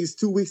making plays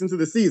 2 weeks into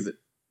the season.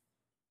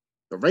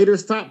 The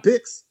Raiders' top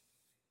picks,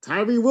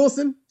 Tyree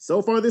Wilson,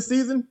 so far this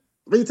season,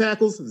 3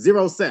 tackles,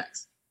 0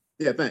 sacks.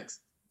 Yeah, thanks.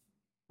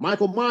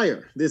 Michael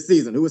Mayer this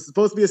season, who was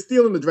supposed to be a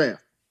steal in the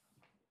draft,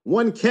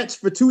 1 catch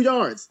for 2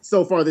 yards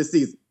so far this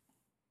season.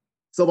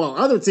 So while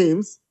other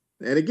teams,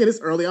 and again, it's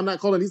early, I'm not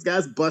calling these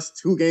guys bust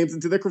 2 games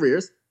into their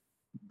careers,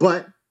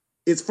 but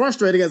it's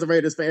frustrating as a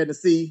Raiders fan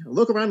to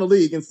look around the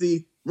league and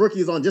see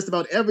rookies on just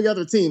about every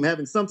other team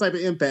having some type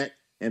of impact.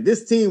 And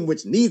this team,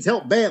 which needs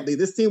help badly,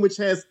 this team which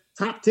has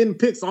top 10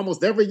 picks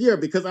almost every year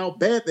because of how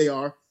bad they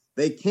are,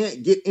 they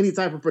can't get any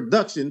type of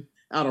production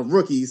out of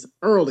rookies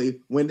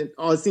early when it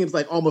seems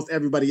like almost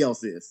everybody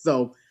else is.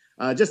 So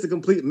just a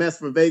complete mess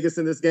for Vegas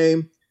in this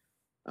game.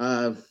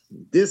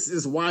 This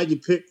is why you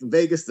picked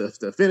Vegas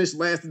to finish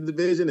last in the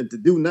division and to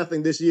do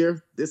nothing this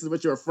year. This is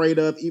what you're afraid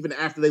of, even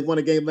after they won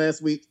a game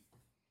last week.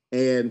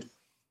 And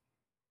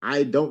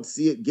I don't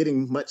see it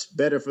getting much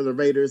better for the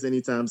Raiders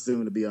anytime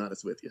soon, to be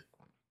honest with you.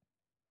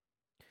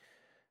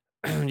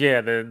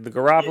 Yeah, the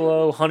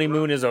Garoppolo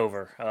honeymoon is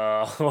over.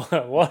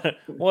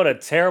 What a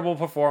terrible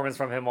performance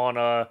from him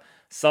on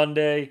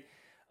Sunday.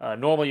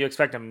 Normally you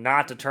expect him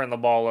not to turn the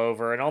ball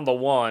over, and on the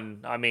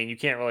one, I mean, you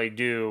can't really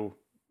do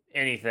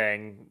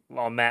anything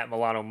on Matt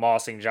Milano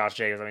mossing Josh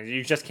Jacobs. I mean,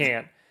 you just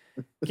can't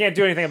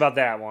do anything about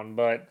that one.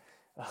 But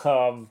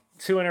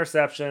two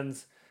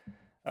interceptions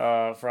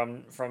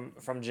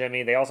from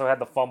Jimmy. They also had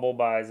the fumble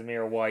by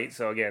Zamir White.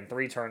 So again,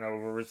 three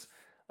turnovers.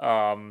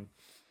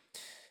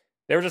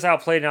 They were just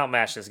outplayed and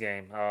outmatched this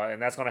game,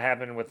 and that's going to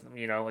happen with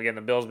again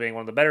the Bills being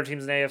one of the better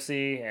teams in the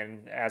AFC,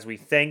 and as we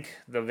think,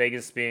 the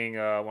Vegas being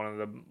one of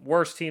the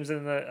worst teams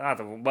in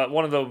but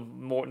one of the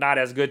more not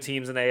as good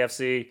teams in the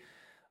AFC.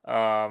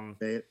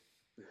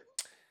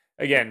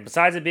 Again,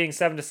 besides it being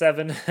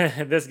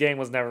 7-7, this game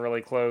was never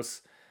really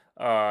close.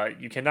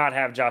 You cannot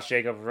have Josh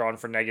Jacobs run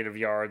for negative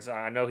yards.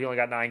 I know he only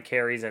got 9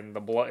 carries, and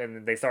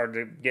and they started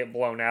to get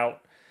blown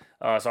out.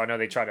 So I know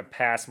they tried to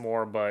pass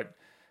more, but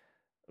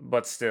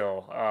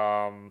still,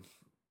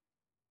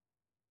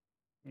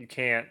 you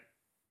can't.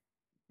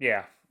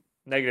 Yeah,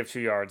 negative 2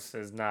 yards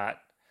is not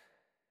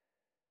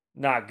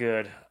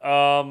good.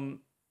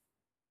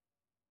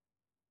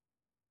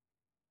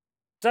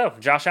 So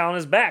Josh Allen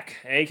is back,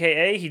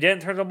 aka he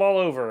didn't turn the ball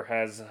over,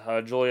 as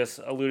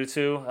Julius alluded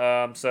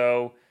to.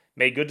 So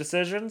made good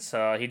decisions.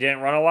 He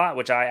didn't run a lot,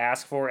 which I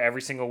ask for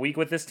every single week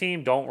with this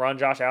team. Don't run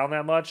Josh Allen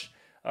that much.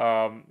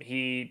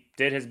 He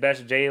did his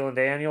best, Jalen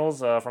Daniels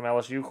from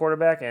LSU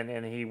quarterback,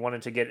 and he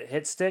wanted to get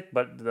hit stick,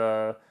 but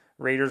the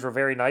Raiders were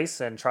very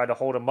nice and tried to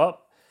hold him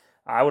up.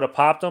 I would have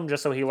popped him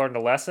just so he learned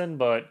a lesson,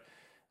 but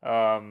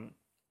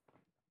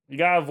you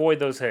gotta avoid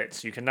those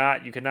hits. You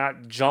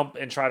cannot jump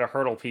and try to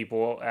hurdle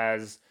people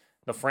as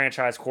the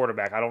franchise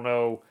quarterback. I don't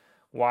know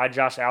why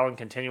Josh Allen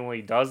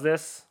continually does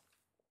this.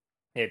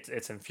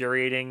 It's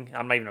infuriating.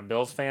 I'm not even a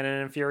Bills fan, and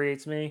it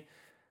infuriates me.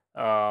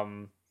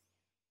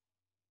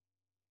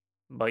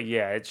 But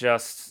yeah, it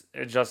just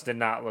did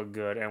not look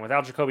good. And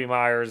without Jacoby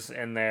Myers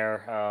in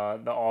there,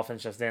 the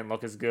offense just didn't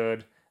look as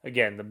good.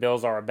 Again, the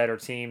Bills are a better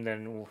team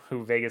than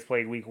who Vegas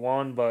played week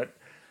 1, but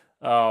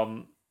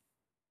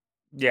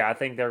yeah, I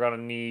think they're going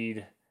to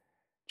need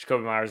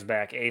Jacoby Myers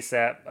back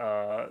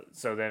ASAP.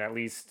 So then at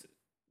least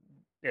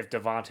if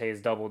Devontae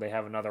is double, they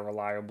have another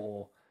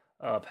reliable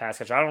pass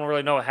catcher. I don't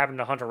really know what happened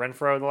to Hunter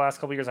Renfrow the last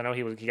couple years. I know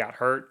he got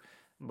hurt,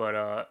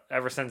 but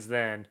ever since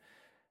then,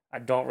 I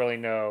don't really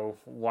know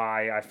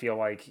why I feel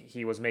like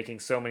he was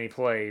making so many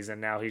plays and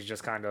now he's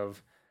just kind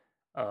of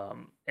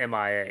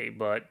MIA.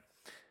 But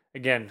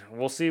again,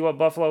 we'll see what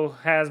Buffalo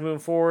has moving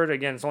forward.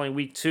 Again, it's only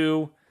week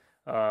 2.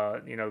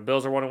 The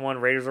Bills are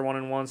 1-1, Raiders are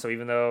 1-1. So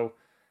even though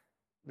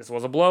this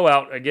was a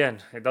blowout, again,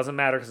 it doesn't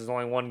matter because there's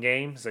only one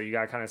game. So you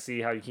got to kind of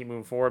see how you keep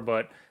moving forward.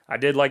 But I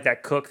did like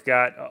that Cook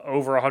got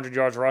over 100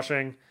 yards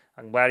rushing.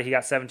 I'm glad he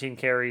got 17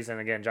 carries. And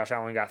again, Josh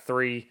Allen got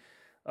 3.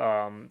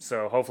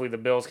 So hopefully the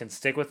Bills can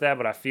stick with that,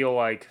 but I feel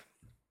like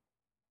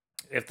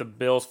if the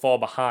Bills fall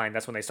behind,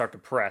 that's when they start to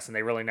press, and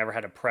they really never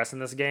had to press in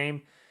this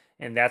game,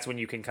 and that's when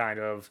you can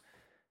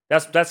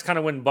that's kind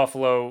of when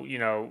Buffalo,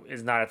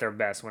 is not at their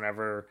best,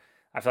 whenever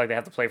I feel like they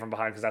have to play from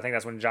behind, because I think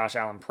that's when Josh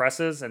Allen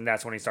presses, and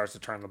that's when he starts to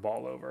turn the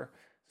ball over.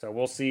 So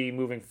we'll see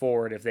moving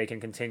forward if they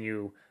can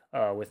continue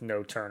with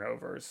no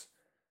turnovers.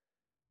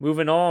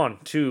 Moving on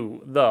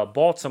to the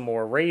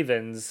Baltimore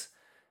Ravens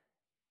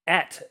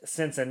at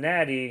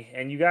Cincinnati,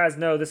 and you guys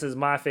know this is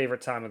my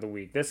favorite time of the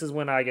week. This is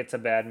when I get to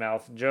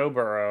badmouth Joe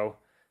Burrow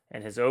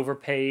and his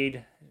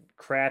overpaid,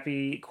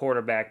 crappy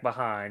quarterback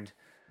behind.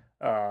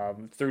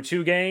 Through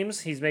 2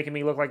 games, he's making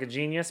me look like a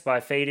genius by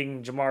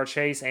fading Jamar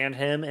Chase and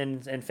him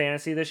in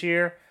fantasy this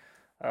year.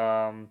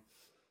 I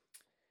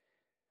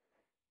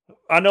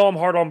know I'm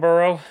hard on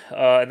Burrow,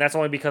 and that's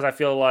only because I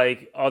feel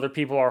like other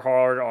people are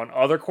hard on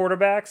other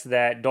quarterbacks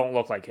that don't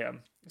look like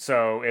him.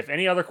 So if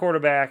any other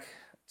quarterback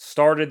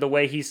started the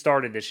way he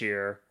started this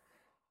year,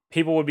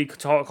 people would be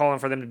calling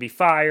for them to be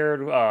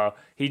fired.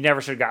 He never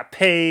should have got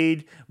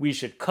paid. We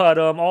should cut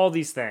him. All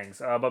these things.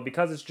 But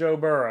because it's Joe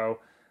Burrow,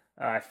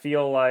 I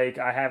feel like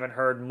I haven't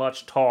heard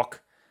much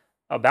talk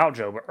about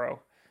Joe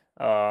Burrow.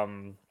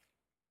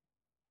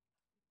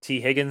 T.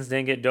 Higgins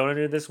didn't get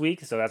donated this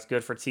week, so that's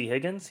good for T.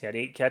 Higgins. He had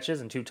 8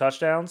 catches and 2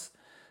 touchdowns.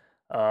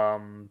 A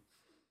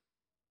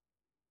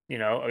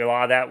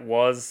lot of that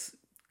was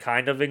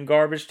kind of in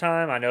garbage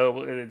time. I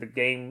know the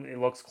game, it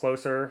looks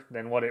closer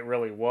than what it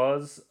really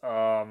was.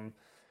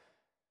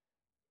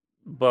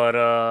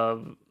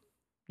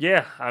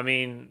 Yeah, I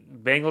mean,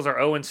 Bengals are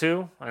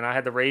 0-2, and I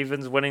had the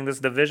Ravens winning this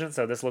division,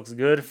 so this looks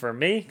good for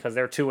me because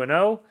they're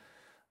 2-0.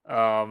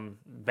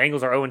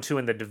 Bengals are 0-2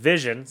 in the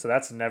division, so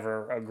that's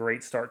never a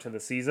great start to the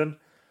season.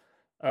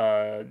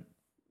 Their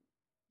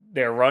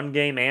run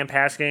game and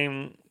pass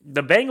game,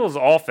 the Bengals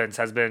offense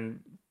has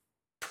been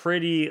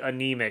pretty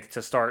anemic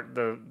to start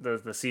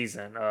the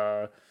season.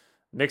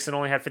 Mixon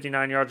only had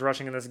 59 yards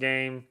rushing in this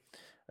game.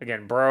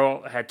 Again,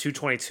 Burrow had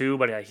 222,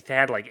 but he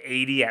had like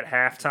 80 at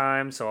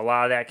halftime, so a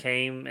lot of that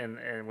came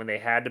and when they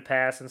had to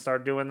pass and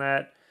start doing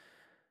that.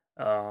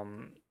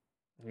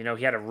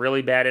 He had a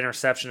really bad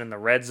interception in the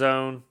red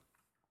zone.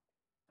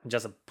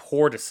 Just a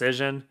poor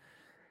decision.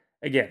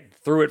 Again,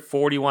 threw it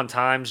 41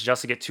 times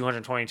just to get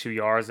 222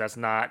 yards. That's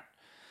not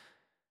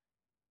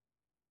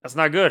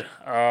good.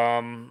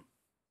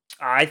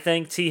 I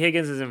think T.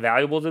 Higgins is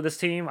invaluable to this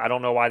team. I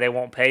don't know why they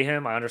won't pay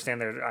him. I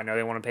understand I know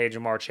they want to pay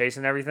Jamar Chase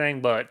and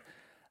everything, but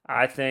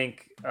I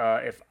think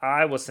if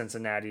I was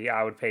Cincinnati,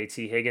 I would pay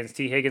T. Higgins.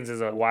 T. Higgins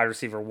is a wide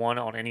receiver 1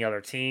 on any other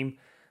team.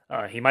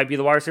 He might be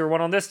the wide receiver 1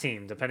 on this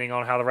team, depending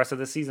on how the rest of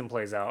the season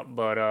plays out.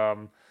 But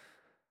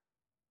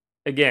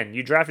again,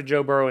 you drafted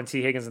Joe Burrow and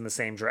T. Higgins in the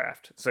same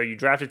draft. So you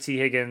drafted T.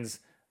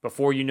 Higgins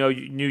before you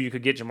knew you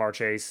could get Jamar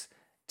Chase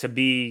to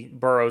be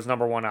Burrow's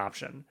number 1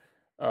 option.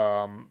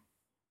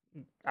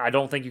 I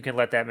don't think you can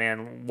let that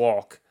man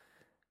walk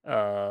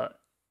and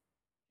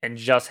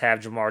just have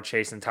Jamar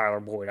Chase and Tyler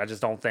Boyd. I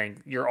just don't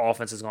think your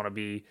offense is going to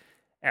be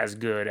as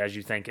good as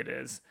you think it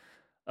is.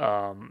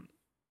 Again,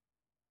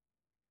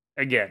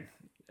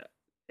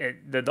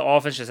 the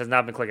offense just has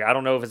not been clicking. I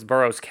don't know if it's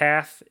Burrow's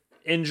calf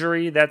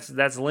injury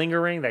that's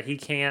lingering, that he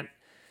can't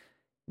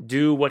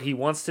do what he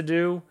wants to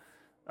do.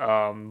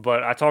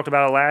 But I talked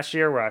about it last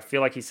year where I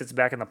feel like he sits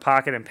back in the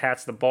pocket and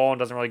pats the ball and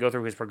doesn't really go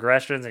through his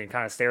progressions, and he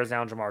kind of stares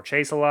down Jamar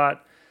Chase a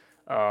lot.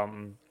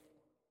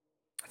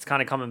 It's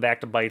kind of coming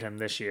back to bite him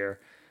this year.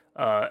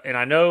 And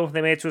I know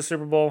they made it to a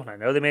Super Bowl, and I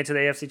know they made it to the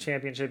AFC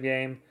Championship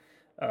game,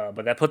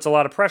 but that puts a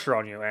lot of pressure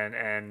on you.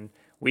 And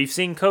we've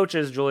seen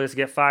coaches, Julius,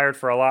 get fired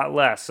for a lot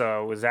less.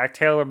 So Zach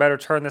Taylor better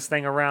turn this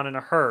thing around in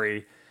a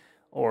hurry,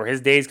 or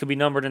his days could be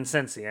numbered in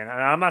Cincy. And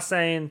I'm not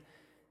saying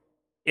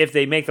if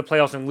they make the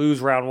playoffs and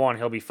lose round 1,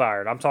 he'll be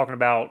fired. I'm talking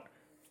about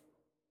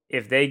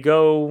if they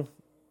go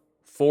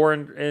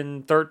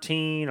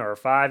 4-13 or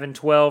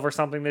 5-12 or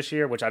something this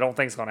year, which I don't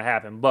think is going to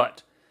happen.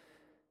 But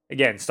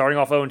again, starting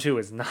off 0-2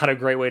 is not a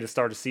great way to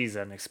start a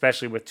season,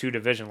 especially with 2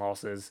 division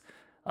losses.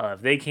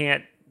 If they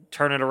can't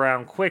turn it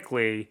around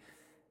quickly,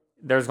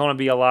 there's going to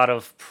be a lot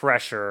of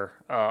pressure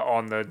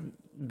on the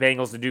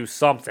Bengals to do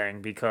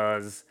something,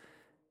 because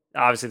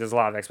obviously there's a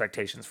lot of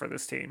expectations for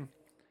this team.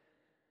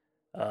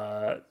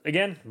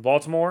 Again,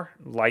 Baltimore,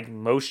 like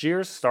most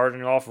years,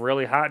 starting off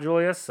really hot,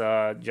 Julius.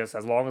 Just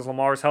as long as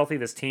Lamar is healthy,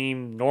 this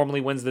team normally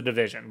wins the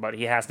division, but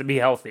he has to be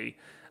healthy.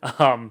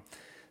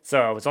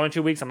 So it's only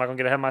 2 weeks. I'm not going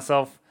to get ahead of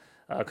myself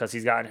because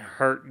he's gotten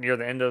hurt near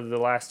the end of the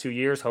last 2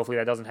 years. Hopefully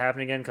that doesn't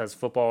happen again, because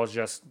football is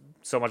just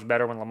so much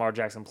better when Lamar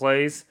Jackson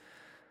plays.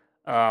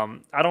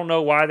 I don't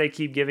know why they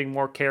keep giving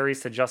more carries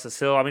to Justice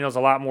Hill. I mean, it was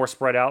a lot more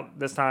spread out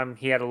this time.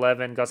 He had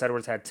 11. Gus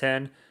Edwards had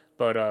 10.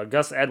 But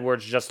Gus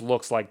Edwards just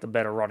looks like the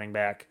better running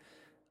back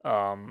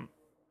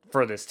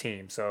for this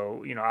team.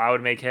 So, I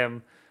would make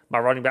him my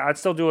running back. I'd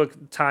still do a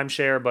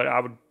timeshare, but I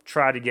would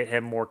try to get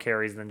him more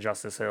carries than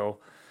Justice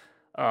Hill.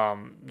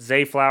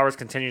 Zay Flowers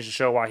continues to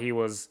show why he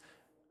was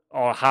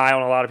high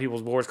on a lot of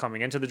people's boards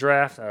coming into the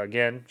draft.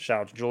 Again,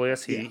 shout out to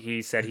Julius.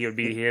 He said he would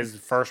be his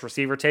first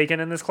receiver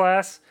taken in this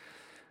class.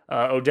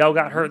 Odell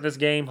got hurt in this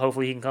game.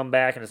 Hopefully he can come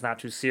back and it's not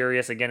too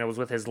serious. Again, it was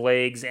with his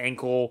legs,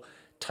 ankle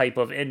type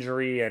of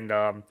injury, and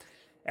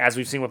as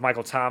we've seen with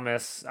Michael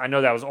Thomas, I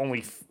know that was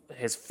only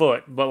his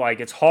foot, but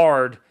it's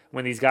hard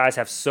when these guys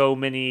have so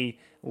many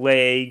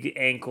leg,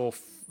 ankle,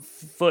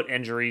 foot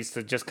injuries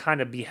to just kind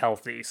of be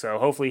healthy. So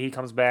hopefully he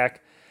comes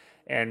back.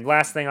 And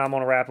last thing, I'm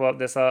going to wrap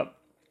this up.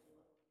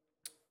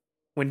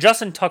 When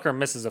Justin Tucker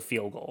misses a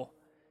field goal,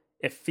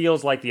 it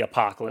feels like the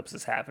apocalypse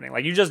is happening.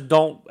 You just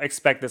don't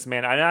expect this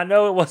man. I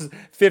know it was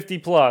 50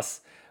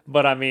 plus,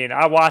 but I mean,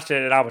 I watched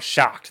it and I was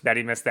shocked that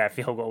he missed that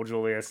field goal,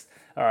 Julius.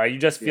 You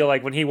just feel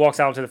like when he walks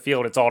out into the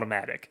field, it's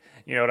automatic.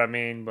 You know what I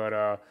mean?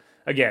 But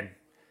again,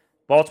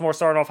 Baltimore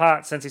started off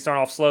hot. Since he started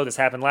off slow, this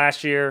happened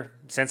last year.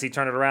 Since he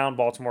turned it around,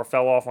 Baltimore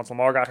fell off once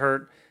Lamar got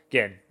hurt.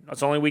 Again,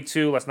 it's only week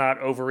 2. Let's not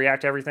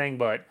overreact to everything.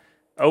 But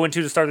 0-2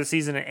 to start the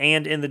season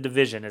and in the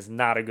division is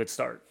not a good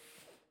start.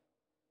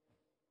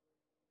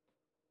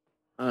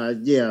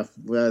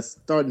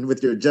 Starting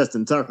with your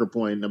Justin Tucker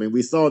point, I mean,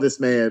 we saw this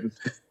man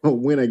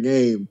win a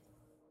game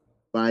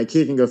by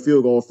kicking a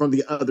field goal from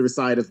the other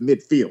side of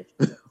midfield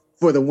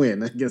for the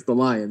win against the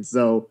Lions.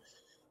 So,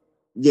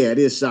 yeah, it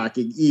is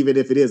shocking. Even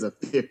if it is a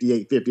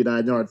 58,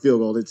 59-yard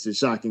field goal, it's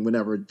just shocking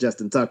whenever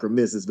Justin Tucker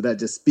misses. But that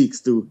just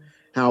speaks to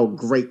how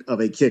great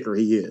of a kicker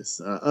he is.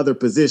 Other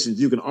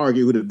positions, you can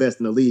argue who the best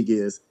in the league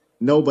is.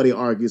 Nobody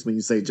argues when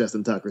you say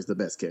Justin Tucker is the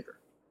best kicker.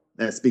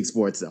 That speaks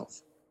for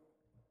itself.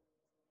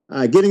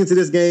 Getting into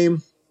this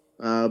game,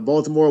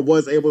 Baltimore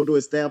was able to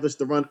establish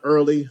the run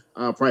early,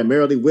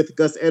 primarily with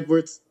Gus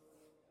Edwards.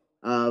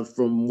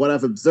 From what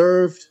I've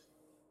observed,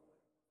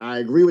 I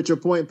agree with your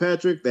point,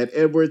 Patrick, that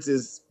Edwards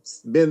has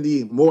been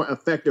the more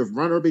effective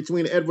runner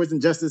between Edwards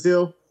and Justice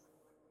Hill.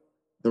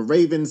 The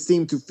Ravens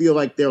seem to feel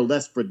like they're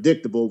less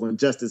predictable when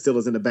Justice Hill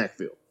is in the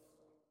backfield.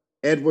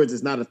 Edwards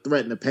is not a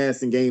threat in the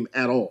passing game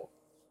at all.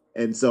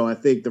 And so I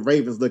think the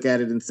Ravens look at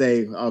it and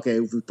say, okay,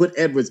 if we put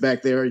Edwards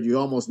back there, you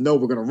almost know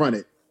we're going to run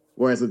it.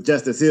 Whereas with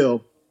Justice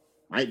Hill,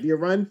 might be a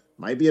run,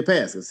 might be a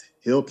pass, because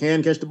Hill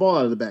can catch the ball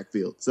out of the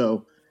backfield.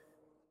 So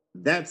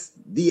that's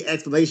the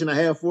explanation I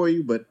have for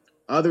you. But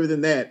other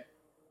than that,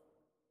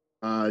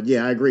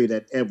 Yeah, I agree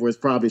that Edwards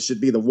probably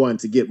should be the one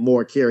to get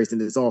more carries in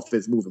this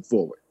offense moving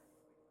forward.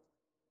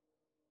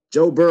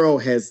 Joe Burrow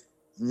has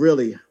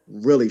really,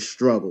 really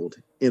struggled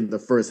in the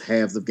first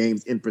halves of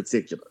games in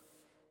particular.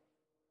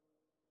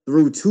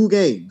 Through 2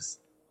 games,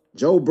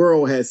 Joe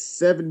Burrow has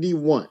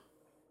 71.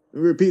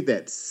 Let me repeat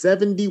that,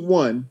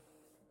 71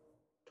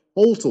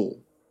 total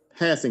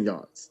passing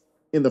yards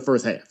in the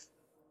first half.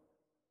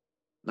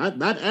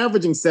 Not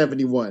averaging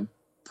 71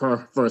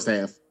 per first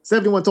half,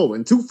 71 total.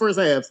 In 2 first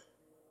halves,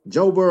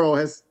 Joe Burrow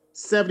has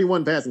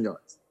 71 passing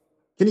yards.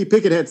 Kenny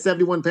Pickett had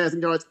 71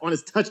 passing yards on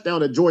his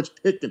touchdown to George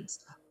Pickens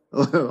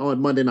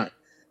on Monday night.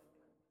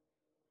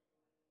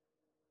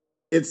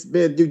 It's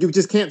been, you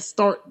just can't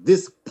start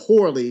this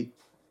poorly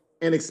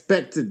and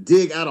expect to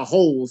dig out of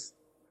holes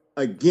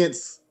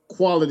against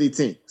quality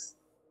teams.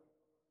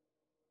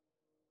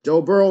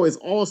 Joe Burrow is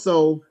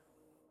also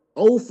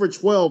 0 for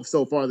 12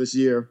 so far this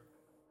year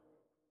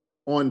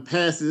on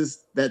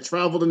passes that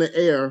traveled in the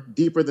air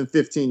deeper than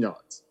 15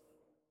 yards.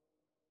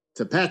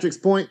 To Patrick's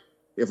point,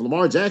 if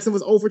Lamar Jackson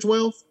was 0 for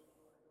 12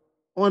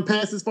 on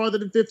passes farther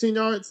than 15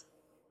 yards,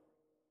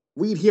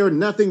 we'd hear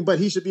nothing but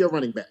he should be a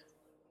running back.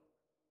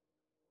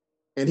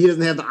 And he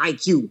doesn't have the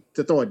IQ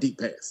to throw a deep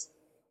pass.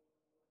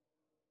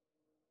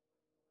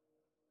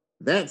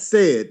 That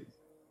said,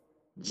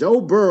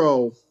 Joe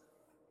Burrow,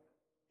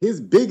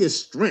 his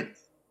biggest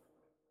strength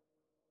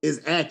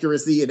is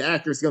accuracy and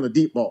accuracy on the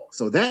deep ball.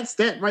 So that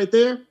stat right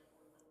there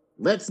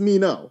lets me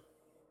know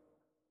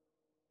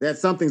that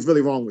something's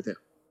really wrong with him.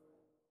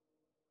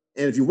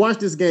 And if you watch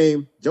this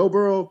game, Joe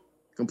Burrow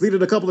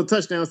completed a couple of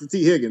touchdowns to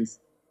T. Higgins.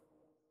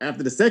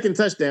 After the second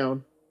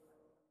touchdown,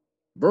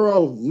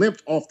 Burrow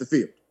limped off the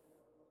field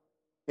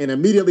and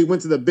immediately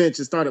went to the bench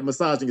and started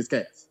massaging his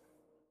calf.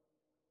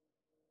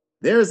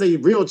 There's a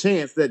real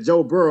chance that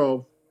Joe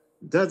Burrow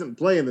doesn't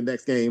play in the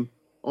next game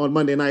on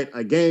Monday night,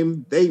 a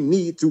game they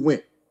need to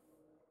win.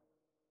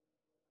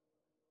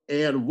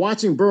 And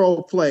watching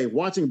Burrow play,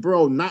 watching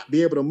Burrow not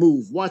be able to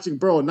move, watching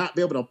Burrow not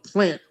be able to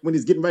plant when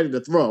he's getting ready to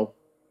throw,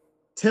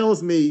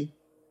 tells me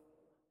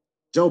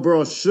Joe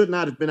Burrow should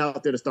not have been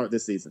out there to start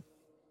this season.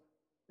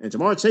 And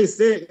Ja'Marr Chase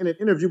said in an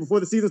interview before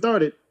the season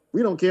started,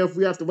 we don't care if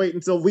we have to wait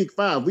until week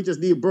 5. We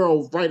just need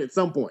Burrow right at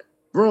some point.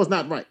 Burrow's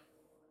not right.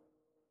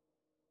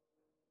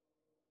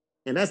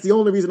 And that's the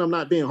only reason I'm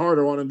not being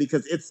harder on him,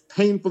 because it's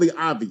painfully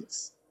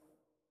obvious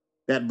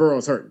that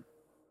Burrow's hurting.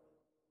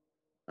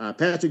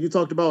 Patrick, you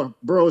talked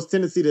about Burrow's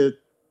tendency to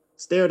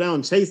stare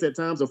down Chase at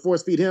times or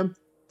force feed him.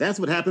 That's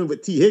what happened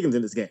with T. Higgins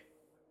in this game.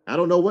 I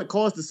don't know what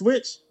caused the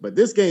switch, but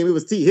this game it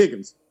was T.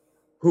 Higgins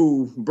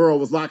who Burrow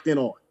was locked in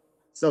on.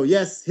 So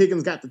yes,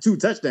 Higgins got the 2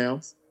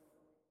 touchdowns,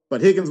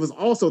 but Higgins was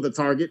also the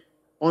target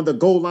on the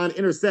goal line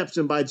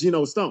interception by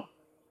Geno Stone.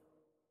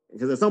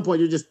 Because at some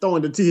point, you're just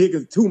throwing to T.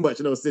 Higgins too much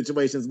in those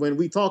situations. When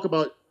we talk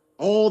about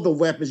all the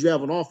weapons you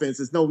have on offense,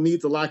 there's no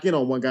need to lock in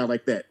on one guy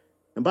like that.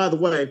 And by the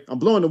way, I'm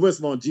blowing the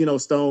whistle on Geno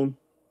Stone.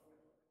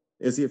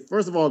 Is he,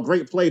 first of all, a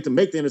great play to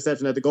make the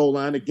interception at the goal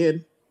line.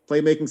 Again,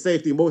 playmaking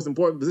safety, most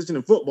important position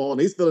in football. And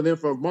he's filling in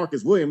for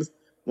Marcus Williams,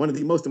 one of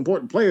the most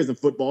important players in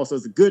football. So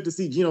it's good to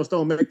see Geno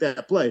Stone make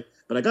that play.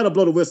 But I got to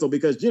blow the whistle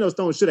because Geno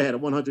Stone should have had a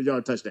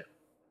 100-yard touchdown.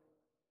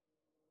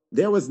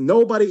 There was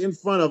nobody in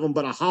front of him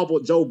but a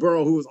hobbled Joe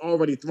Burrow who was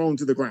already thrown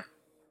to the ground.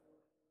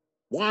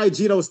 Why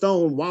Geno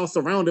Stone, while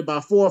surrounded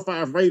by 4 or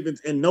 5 Ravens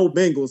and no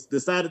Bengals,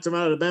 decided to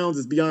run out of bounds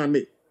is beyond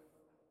me.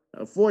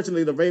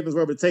 Fortunately, the Ravens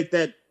were able to take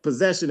that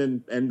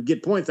possession and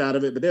get points out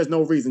of it, but there's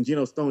no reason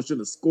Geno Stone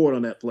shouldn't have scored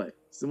on that play.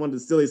 It's one of the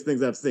silliest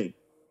things I've seen.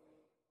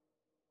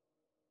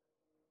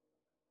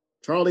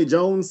 Charlie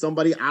Jones,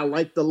 somebody I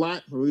liked a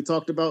lot when we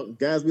talked about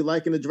guys we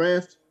like in the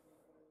draft.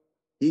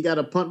 He got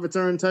a punt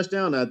return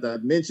touchdown. I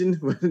mentioned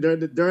during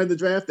the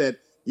draft that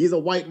he's a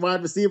white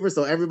wide receiver,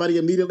 so everybody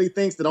immediately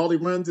thinks that all he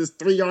runs is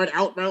 3-yard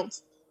out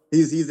routes.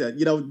 He's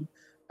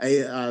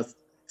a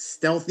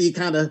stealthy,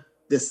 kind of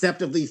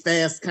deceptively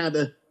fast, kind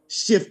of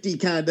shifty,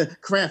 kind of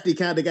crafty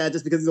kind of guy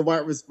just because he's a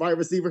wide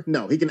receiver.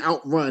 No, he can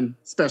outrun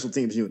special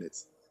teams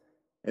units.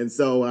 And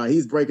so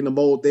he's breaking the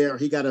mold there.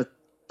 He got a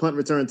punt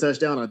return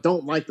touchdown. I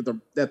don't like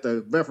that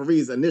the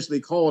referees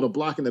initially called a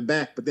block in the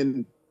back, but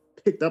then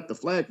picked up the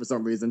flag for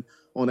some reason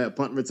on that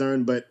punt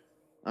return. But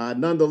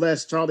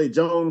nonetheless, Charlie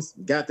Jones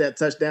got that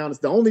touchdown. It's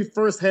the only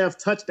first half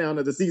touchdown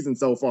of the season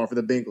so far for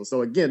the Bengals.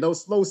 So again,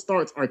 those slow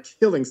starts are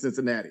killing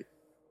Cincinnati.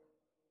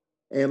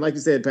 And like you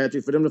said,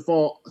 Patrick, for them to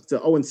fall to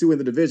 0-2 in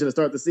the division to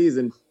start the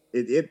season,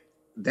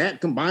 that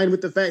combined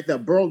with the fact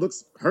that Burrow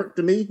looks hurt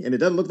to me, and it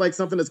doesn't look like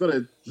something that's going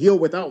to heal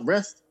without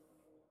rest,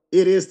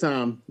 it is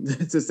time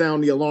to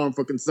sound the alarm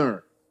for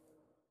concern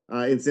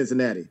in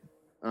Cincinnati.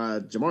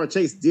 Ja'Marr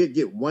Chase did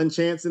get one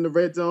chance in the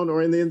red zone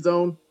or in the end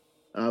zone.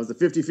 It was a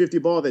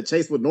 50-50 ball that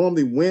Chase would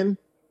normally win.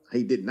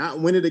 He did not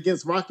win it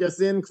against Rock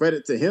Ya-Sin.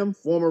 Credit to him,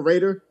 former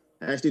Raider,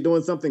 actually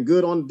doing something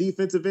good on the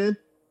defensive end.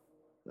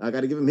 I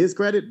got to give him his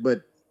credit,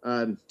 but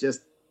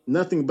just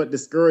nothing but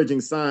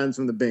discouraging signs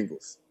from the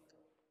Bengals.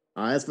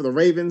 As for the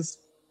Ravens,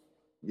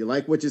 You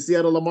like what you see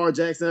out of Lamar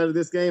Jackson out of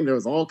this game? There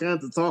was all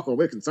kinds of talk, or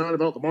we're concerned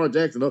about Lamar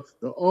Jackson. Oh,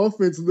 the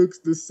offense looks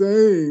the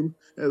same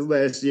as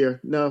last year.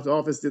 No, the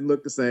offense didn't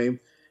look the same.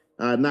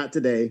 Not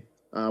today.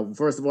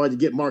 First of all, you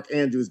get Mark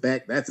Andrews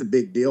back. That's a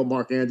big deal.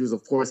 Mark Andrews,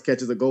 of course,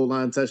 catches a goal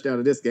line touchdown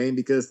in this game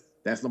because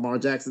that's Lamar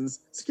Jackson's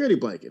security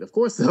blanket. Of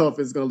course, the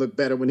offense is going to look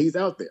better when he's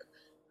out there.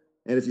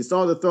 And if you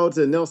saw the throw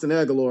to Nelson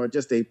Aguilar,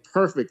 just a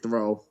perfect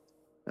throw.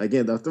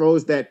 Again, the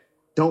throws that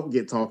don't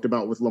get talked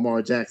about with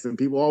Lamar Jackson.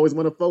 People always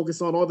want to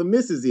focus on all the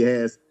misses he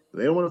has, but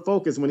they don't want to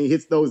focus when he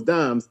hits those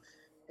dimes.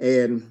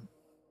 And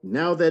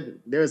now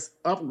that there's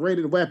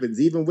upgraded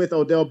weapons, even with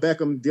Odell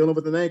Beckham dealing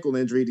with an ankle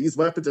injury, these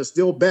weapons are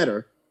still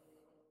better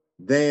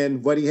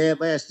than what he had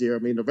last year. I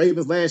mean, the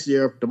Ravens last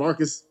year,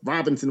 Demarcus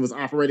Robinson was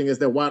operating as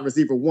their wide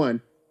receiver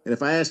one. And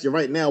if I asked you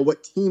right now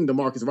what team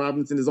Demarcus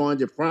Robinson is on,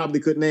 you probably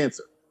couldn't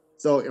answer.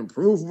 So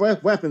improved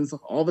weapons,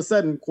 all of a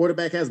sudden,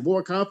 quarterback has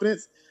more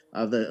confidence.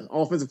 The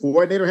offensive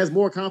coordinator has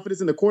more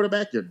confidence in the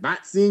quarterback. You're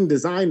not seeing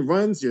design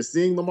runs. You're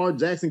seeing Lamar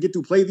Jackson get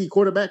to play the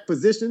quarterback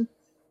position,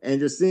 and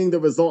you're seeing the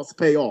results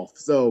pay off.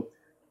 So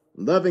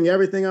loving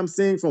everything I'm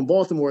seeing from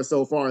Baltimore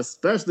so far,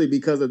 especially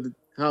because of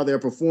how they're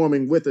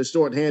performing with a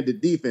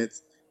shorthanded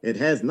defense. It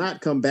has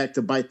not come back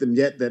to bite them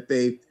yet, that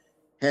they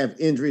have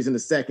injuries in the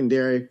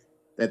secondary,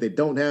 that they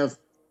don't have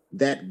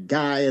that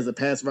guy as a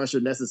pass rusher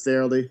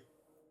necessarily.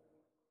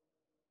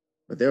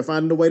 But they're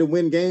finding a way to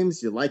win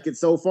games. You like it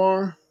so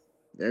far.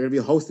 They're going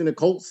to be hosting the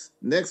Colts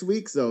next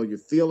week, so you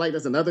feel like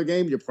that's another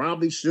game you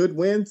probably should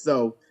win.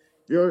 So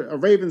if you're a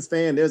Ravens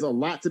fan, there's a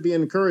lot to be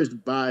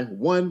encouraged by.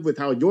 One, with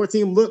how your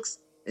team looks,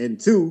 and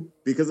two,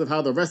 because of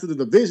how the rest of the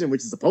division,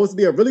 which is supposed to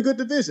be a really good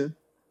division,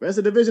 the rest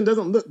of the division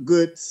doesn't look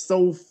good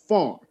so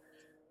far.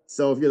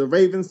 So if you're the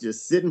Ravens, you're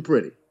sitting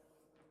pretty.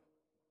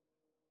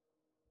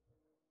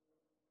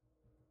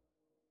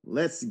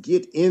 Let's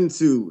get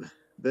into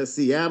the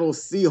Seattle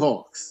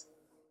Seahawks,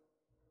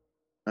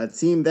 a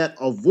team that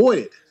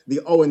avoided the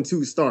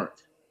 0-2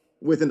 start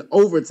with an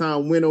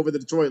overtime win over the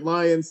Detroit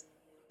Lions,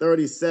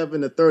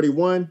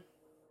 37-31.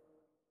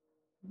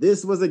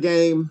 This was a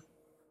game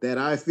that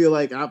I feel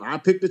like I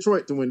picked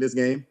Detroit to win this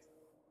game.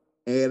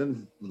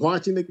 And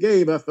watching the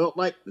game, I felt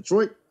like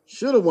Detroit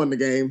should have won the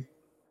game.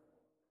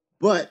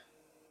 But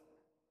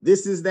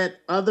this is that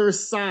other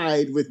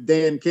side with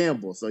Dan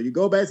Campbell. So you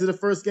go back to the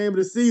first game of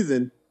the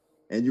season,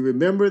 and you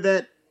remember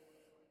that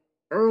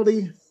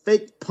early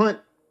fake punt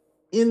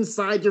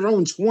inside your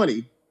own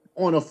 20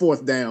 on a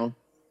fourth down.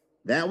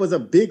 That was a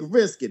big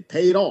risk. It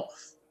paid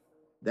off.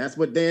 That's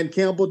what Dan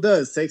Campbell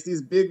does, takes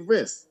these big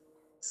risks.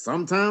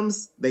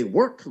 Sometimes they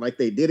work like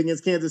they did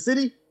against Kansas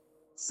City.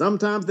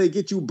 Sometimes they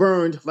get you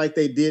burned like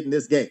they did in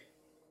this game.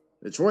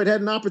 Detroit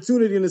had an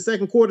opportunity in the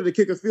second quarter to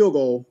kick a field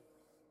goal.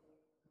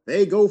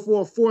 They go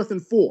for a 4th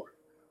and 4.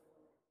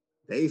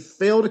 They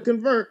fail to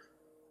convert.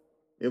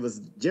 It was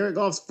Jared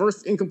Goff's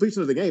first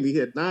incompletion of the game. He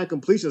had 9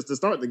 completions to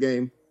start the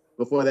game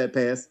before that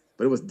pass.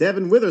 But it was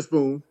Devin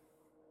Witherspoon,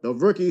 the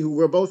rookie who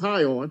we're both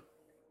high on,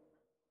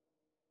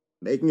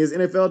 making his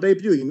NFL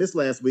debut. He missed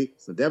last week.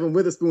 So Devin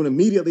Witherspoon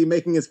immediately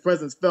making his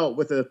presence felt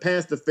with a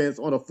pass defense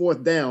on a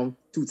 4th down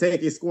to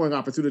take a scoring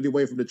opportunity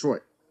away from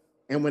Detroit.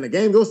 And when the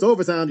game goes to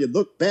overtime, you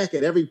look back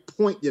at every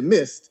point you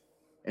missed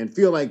and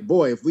feel like,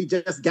 boy, if we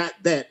just got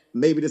that,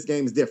 maybe this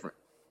game's different.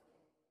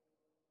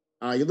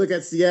 You look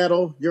at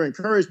Seattle, you're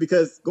encouraged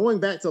because going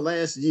back to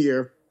last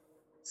year,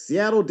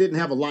 Seattle didn't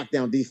have a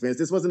lockdown defense.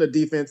 This wasn't a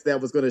defense that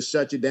was going to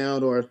shut you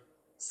down or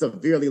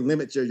severely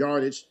limit your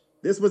yardage.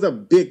 This was a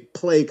big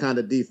play kind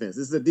of defense.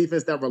 This is a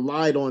defense that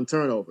relied on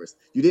turnovers.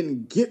 You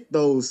didn't get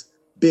those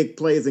big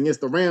plays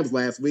against the Rams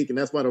last week, and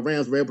that's why the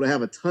Rams were able to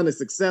have a ton of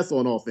success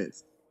on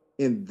offense.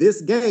 In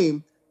this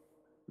game,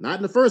 not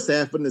in the first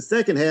half, but in the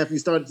second half, you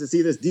started to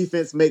see this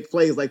defense make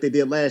plays like they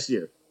did last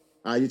year.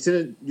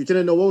 Uchenna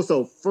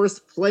Nwosu,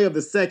 first play of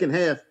the second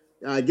half,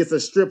 gets a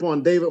strip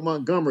on David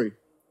Montgomery.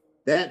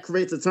 That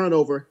creates a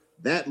turnover.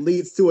 That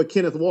leads to a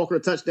Kenneth Walker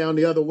touchdown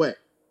the other way.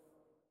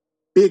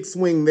 Big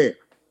swing there.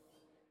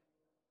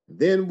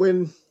 Then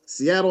when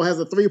Seattle has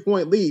a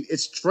 3-point lead,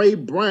 it's Trey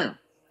Brown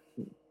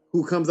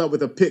who comes up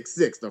with a pick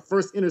 6. The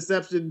first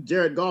interception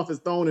Jared Goff has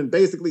thrown in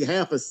basically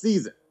half a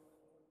season.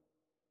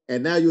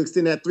 And now you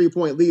extend that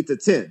 3-point lead to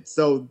 10.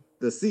 So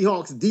the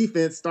Seahawks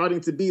defense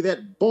starting to be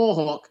that ball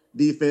hawk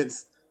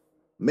defense,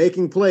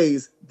 making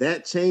plays,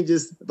 that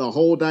changes the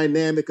whole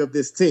dynamic of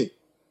this team.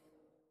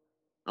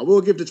 I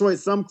will give Detroit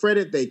some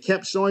credit. They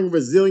kept showing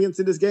resilience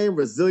in this game,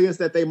 resilience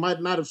that they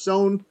might not have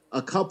shown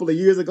a couple of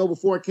years ago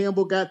before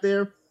Campbell got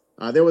there.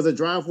 There was a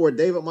drive where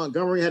David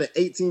Montgomery had an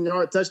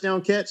 18-yard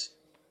touchdown catch.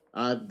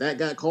 That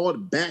got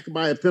called back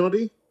by a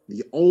penalty.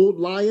 The old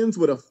Lions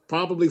would have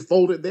probably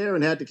folded there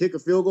and had to kick a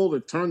field goal to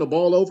turn the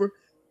ball over.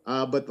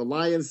 But the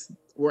Lions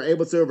were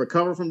able to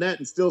recover from that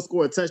and still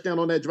score a touchdown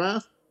on that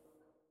drive.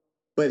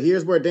 But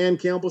here's where Dan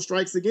Campbell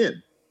strikes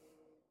again.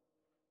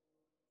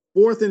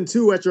 4th and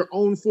 2 at your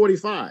own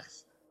 45.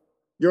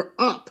 You're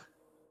up.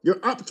 You're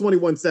up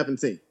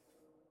 21-17.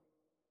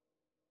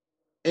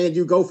 And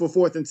you go for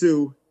 4th and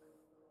 2,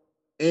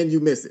 and you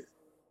miss it.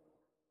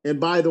 And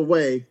by the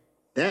way,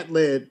 that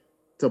led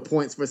to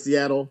points for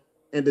Seattle,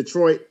 and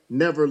Detroit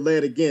never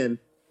led again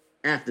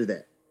after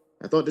that.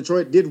 I thought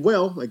Detroit did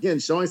well, again,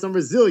 showing some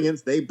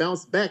resilience. They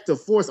bounced back to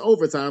force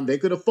overtime. They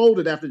could have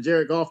folded after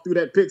Jared Goff threw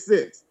that pick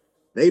six.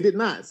 They did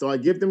not, so I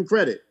give them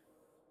credit.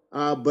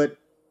 But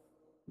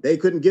they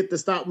couldn't get the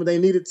stop when they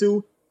needed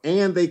to,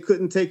 and they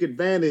couldn't take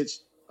advantage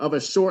of a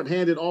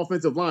short-handed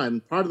offensive line.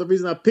 Part of the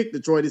reason I picked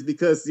Detroit is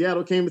because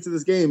Seattle came into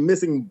this game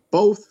missing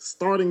both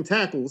starting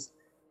tackles,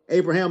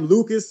 Abraham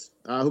Lucas,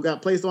 who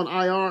got placed on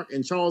IR,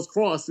 and Charles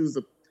Cross, who's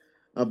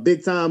a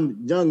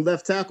big-time young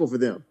left tackle for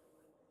them.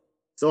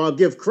 So I'll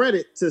give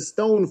credit to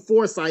Stone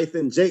Forsythe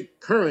and Jake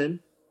Curran,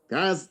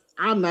 guys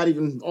I'm not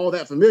even all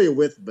that familiar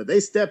with, but they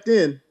stepped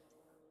in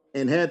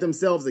and had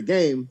themselves a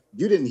game.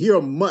 You didn't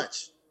hear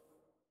much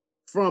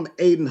from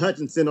Aiden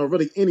Hutchinson or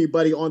really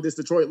anybody on this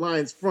Detroit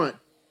Lions front,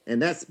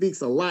 and that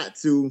speaks a lot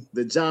to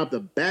the job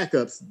the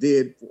backups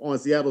did on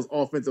Seattle's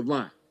offensive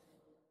line.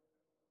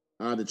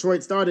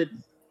 Detroit started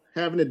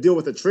having to deal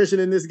with attrition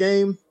in this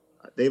game.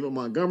 David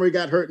Montgomery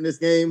got hurt in this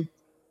game.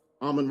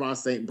 Amon-Ra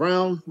St.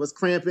 Brown was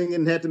cramping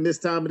and had to miss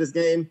time in this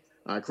game.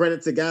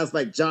 Credit to guys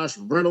like Josh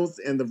Reynolds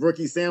and the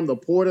rookie Sam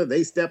Laporta.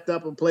 They stepped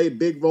up and played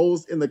big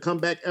roles in the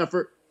comeback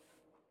effort.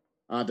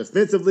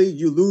 Defensively,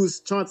 you lose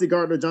Chauncey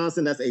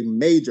Gardner-Johnson. That's a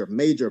major,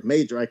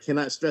 I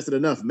cannot stress it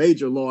enough,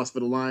 major loss for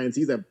the Lions.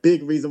 He's a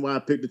big reason why I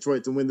picked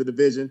Detroit to win the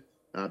division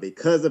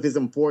because of his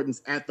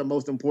importance at the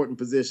most important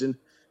position.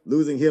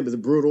 Losing him is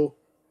brutal.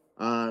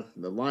 The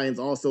Lions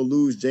also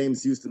lose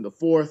James Houston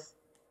IV.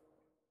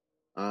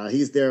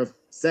 He's their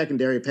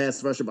secondary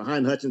pass rusher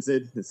behind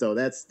Hutchinson, and so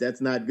that's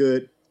not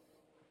good.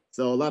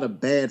 So a lot of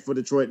bad for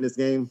Detroit in this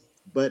game.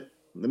 But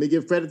let me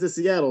give credit to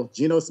Seattle.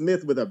 Geno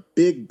Smith with a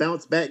big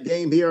bounce-back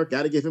game here.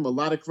 Got to give him a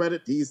lot of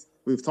credit.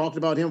 We've talked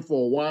about him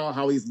for a while,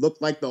 how he's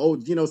looked like the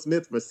old Geno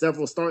Smith for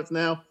several starts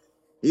now.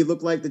 He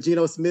looked like the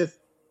Geno Smith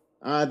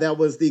that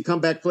was the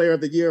comeback player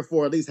of the year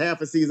for at least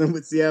half a season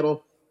with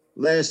Seattle.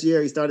 Last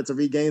year, he started to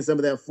regain some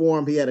of that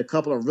form. He had a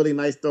couple of really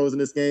nice throws in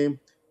this game.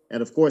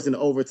 And, of course, in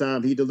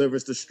overtime, he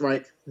delivers the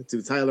strike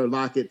to Tyler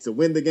Lockett to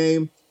win the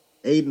game.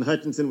 Aiden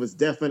Hutchinson was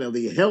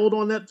definitely held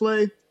on that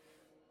play.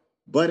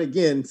 But,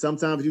 again,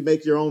 sometimes you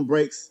make your own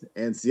breaks.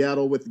 And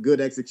Seattle, with good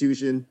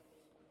execution,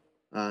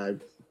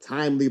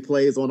 timely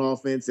plays on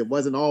offense. It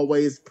wasn't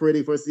always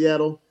pretty for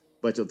Seattle,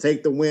 but you'll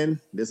take the win.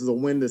 This is a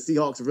win the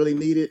Seahawks really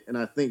needed. And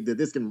I think that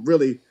this can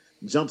really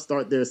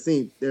jumpstart their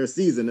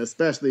season,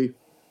 especially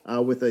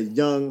with a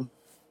young,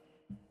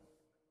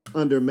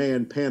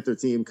 undermanned Panther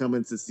team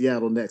coming to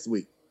Seattle next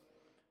week.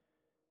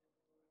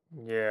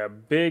 Yeah,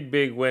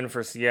 big win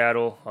for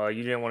Seattle.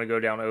 You didn't want to go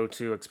down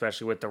 0-2,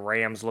 especially with the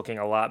Rams looking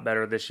a lot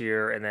better this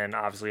year, and then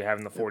obviously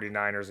having the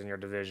 49ers in your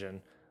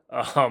division.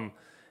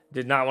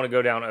 Did not want to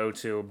go down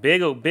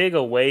 0-2. Big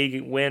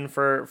away win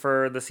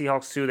for the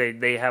Seahawks too.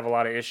 They have a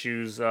lot of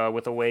issues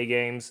with away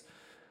games.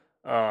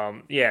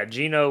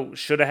 Geno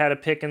should have had a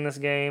pick in this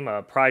game.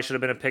 Probably should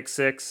have been a pick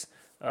six,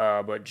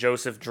 but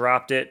Joseph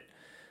dropped it.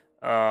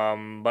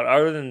 But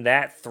other than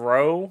that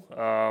throw,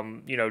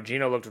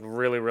 Geno looked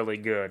really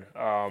good.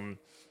 And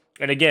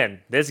again,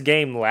 this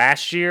game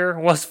last year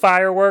was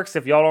fireworks.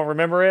 If y'all don't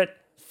remember it,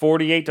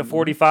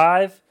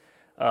 48-45.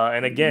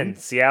 And again,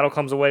 Seattle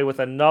comes away with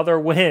another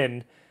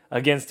win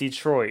against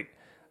Detroit.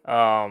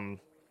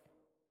 Again,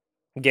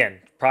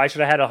 probably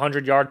should have had a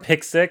 100-yard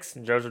pick six,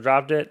 and Joseph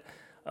dropped it.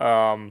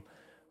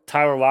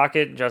 Tyler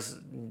Lockett just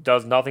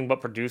does nothing but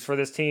produce for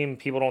this team.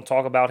 People don't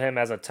talk about him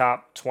as a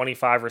top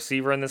 25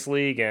 receiver in this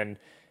league, and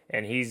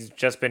he's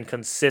just been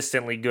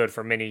consistently good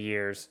for many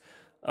years.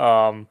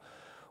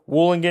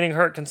 Woolen getting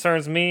hurt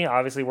concerns me.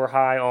 Obviously, we're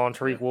high on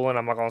Tariq Woolen.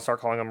 I'm not going to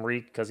start calling him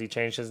Reek because he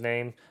changed his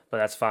name, but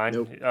that's fine.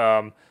 Nope.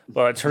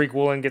 But Tariq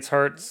Woolen gets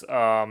hurt.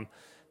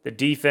 The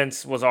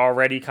defense was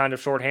already kind of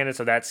shorthanded,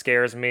 so that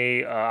scares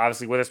me.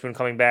 Obviously, Witherspoon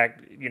coming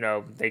back,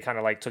 they kind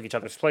of took each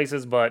other's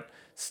places, but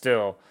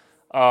still.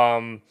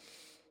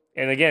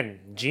 And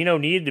again, Geno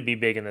needed to be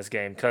big in this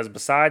game because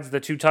besides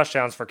the 2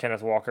 touchdowns for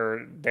Kenneth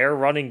Walker, their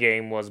running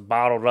game was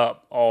bottled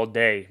up all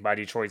day by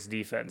Detroit's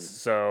defense.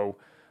 So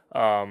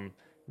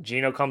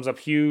Geno comes up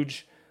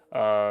huge.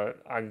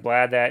 I'm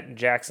glad that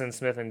Jackson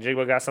Smith and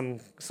Jigba got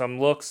some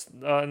looks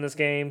in this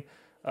game.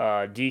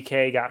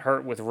 DK got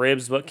hurt with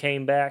ribs but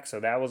came back, so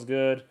that was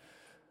good.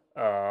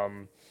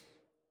 Took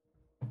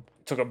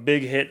a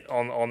big hit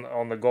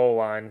on the goal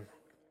line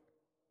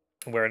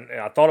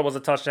where I thought it was a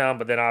touchdown,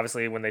 but then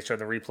obviously when they showed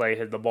the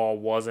replay, the ball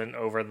wasn't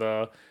over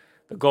the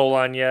goal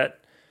line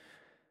yet.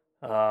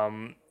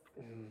 So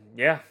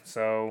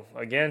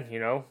again,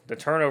 the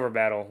turnover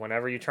battle,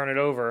 whenever you turn it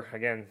over,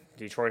 again,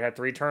 Detroit had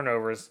 3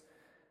 turnovers.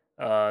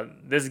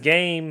 This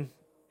game,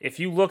 if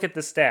you look at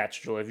the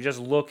stats, Julie, if you just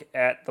look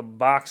at the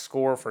box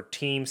score for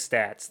team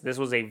stats, this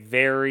was a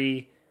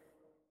very,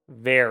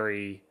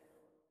 very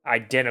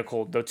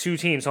identical. The 2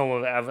 teams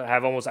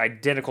have almost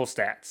identical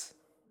stats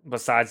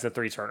besides the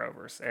 3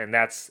 turnovers, and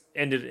that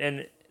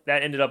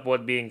ended up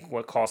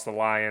what cost the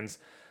Lions.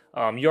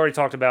 You already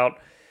talked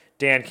about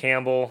Dan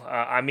Campbell.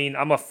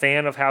 I'm a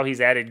fan of how he's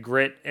added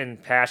grit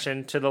and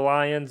passion to the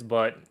Lions,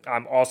 but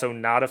I'm also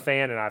not a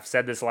fan, and I've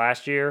said this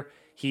last year,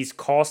 he's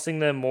costing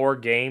them more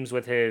games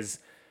with his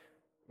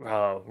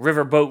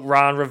riverboat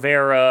Ron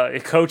Rivera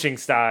coaching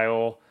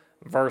style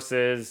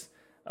versus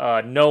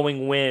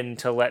knowing when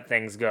to let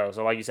things go.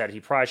 So like you said, he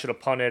probably should have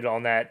punted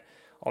on that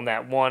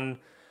 1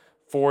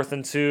 4th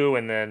and 2,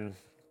 and then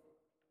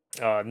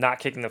not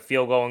kicking the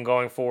field goal and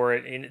going for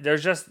it. And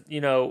there's just,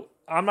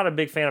 I'm not a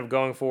big fan of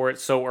going for it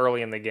so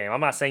early in the game. I'm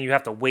not saying you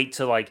have to wait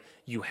till like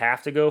you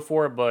have to go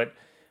for it, but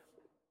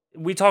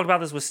we talked about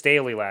this with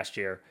Staley last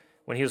year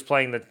when he was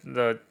playing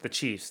the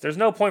Chiefs. There's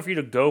no point for you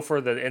to go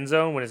for the end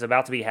zone when it's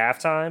about to be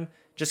halftime.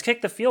 Just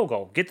kick the field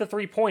goal, get the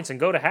 3 points, and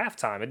go to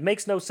halftime. It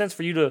makes no sense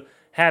for you to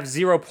have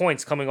 0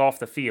 points coming off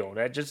the field.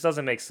 That just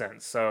doesn't make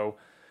sense. So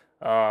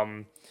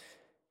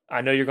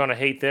I know you're going to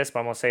hate this, but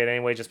I'm going to say it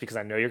anyway just because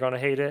I know you're going to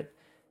hate it.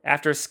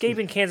 After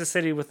escaping Kansas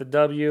City with the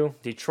W,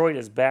 Detroit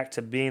is back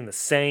to being the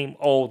same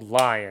old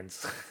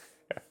Lions.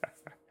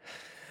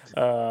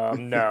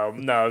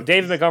 No.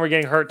 David Montgomery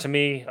getting hurt to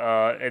me,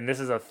 and this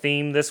is a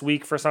theme this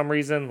week for some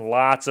reason.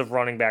 Lots of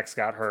running backs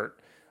got hurt.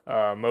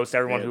 Most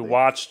everyone who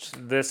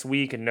watched this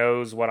week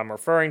knows what I'm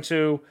referring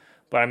to,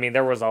 but I mean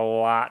there was a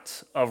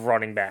lot of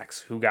running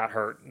backs who got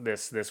hurt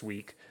this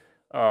week.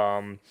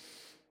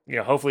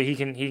 Hopefully he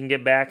can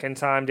get back in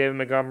time, David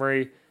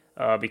Montgomery,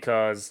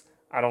 because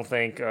I don't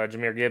think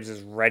Jahmyr Gibbs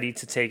is ready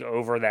to take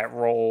over that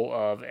role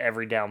of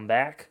every down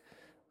back.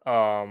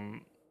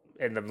 And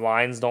the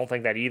Lions don't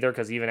think that either,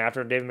 because even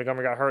after David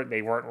Montgomery got hurt,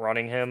 they weren't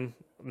running him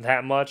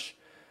that much.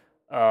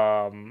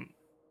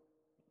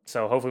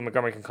 So hopefully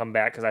Montgomery can come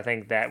back, because I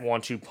think that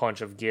 1-2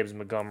 punch of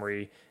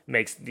Gibbs-Montgomery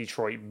makes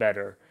Detroit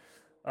better.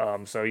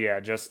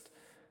 Just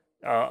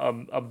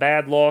a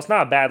bad loss.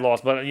 Not a bad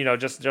loss, but,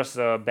 just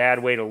a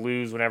bad way to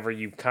lose whenever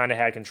you kind of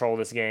had control of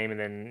this game, and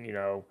then,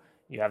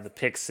 you have the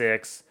pick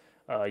six.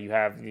 You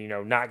have,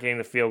 not getting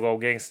the field goal,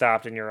 getting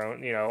stopped in your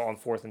own, on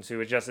 4th and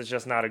 2. It's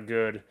just not a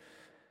good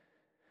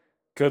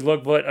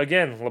look. But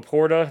again,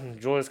 Laporta,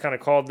 Julius kind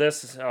of called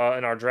this in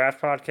our draft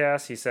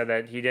podcast. He said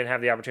that he didn't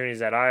have the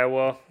opportunities at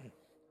Iowa.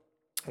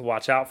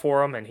 Watch out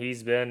for him, and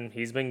he's been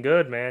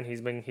good, man.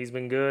 He's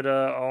been good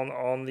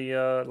on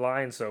the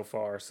line so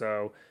far.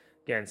 So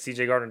again,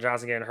 C.J.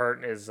 Gardner-Johnson getting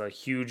hurt is a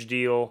huge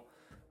deal.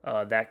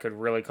 That could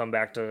really come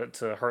back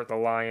to hurt the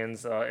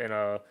Lions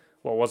in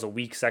what was a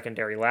weak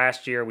secondary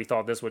last year. We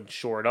thought this would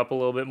shore it up a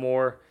little bit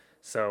more.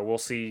 So we'll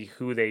see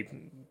who they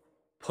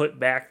put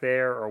back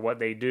there or what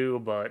they do.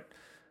 But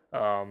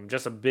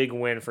just a big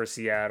win for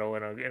Seattle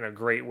in a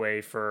great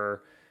way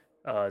for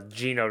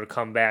Geno to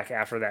come back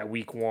after that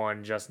week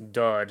 1 just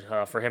dud,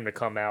 for him to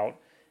come out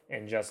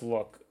and just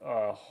look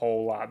a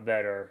whole lot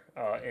better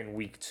in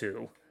week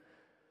 2.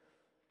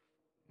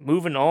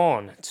 Moving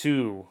on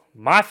to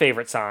my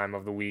favorite time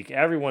of the week.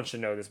 Everyone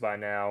should know this by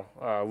now,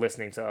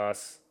 listening to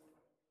us.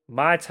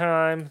 My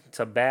time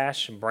to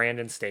bash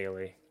Brandon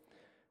Staley.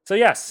 So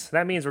yes,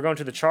 that means we're going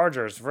to the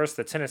Chargers versus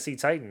the Tennessee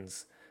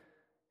Titans.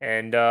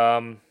 And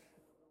I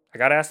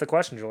got to ask the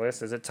question,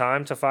 Julius. Is it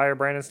time to fire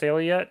Brandon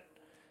Staley yet?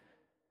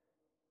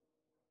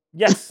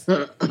 Yes.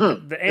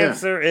 The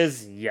answer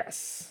is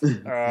yes.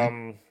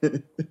 I'm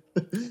going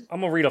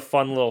to read a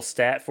fun little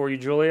stat for you,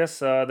 Julius.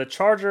 The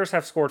Chargers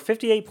have scored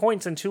 58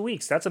 points in 2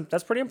 weeks.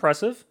 That's pretty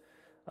impressive.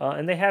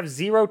 And they have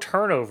 0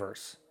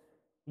 turnovers.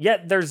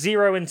 Yet they're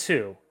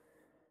 0-2.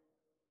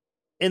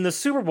 In the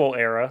Super Bowl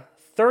era,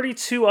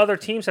 32 other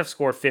teams have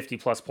scored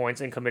 50-plus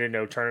points and committed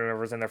no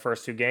turnovers in their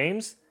first 2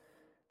 games.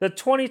 The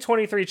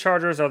 2023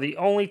 Chargers are the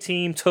only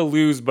team to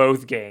lose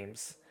both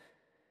games.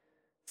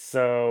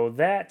 So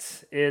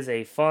that is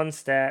a fun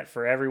stat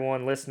for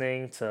everyone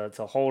listening to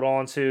hold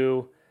on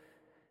to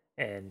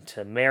and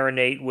to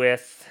marinate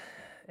with.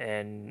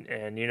 And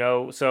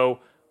so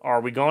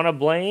are we going to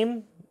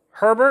blame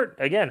Herbert?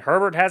 Again,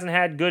 Herbert hasn't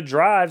had good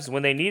drives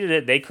when they needed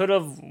it. They could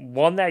have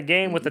won that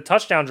game with the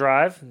touchdown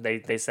drive.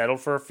 They settled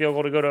for a field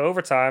goal to go to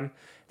overtime.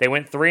 They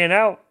went 3 and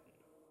out,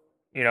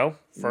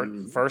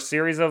 first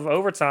series of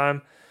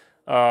overtime.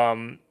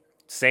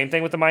 Same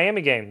thing with the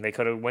Miami game. They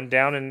could have went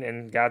down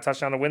and got a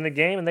touchdown to win the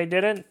game, and they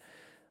didn't.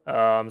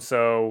 And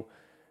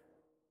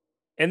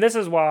this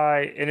is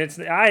why, and it's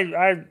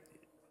I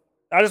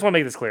just want to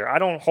make this clear. I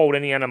don't hold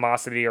any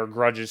animosity or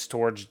grudges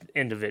towards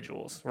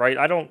individuals, right?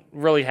 I don't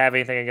really have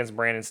anything against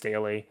Brandon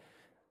Staley.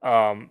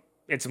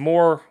 It's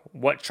more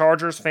what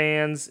Chargers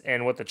fans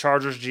and what the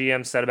Chargers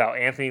GM said about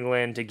Anthony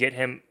Lynn to get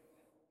him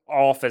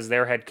off as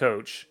their head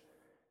coach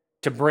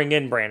to bring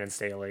in Brandon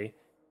Staley,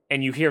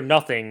 and you hear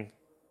nothing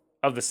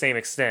of the same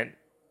extent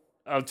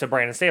to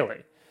Brandon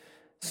Staley.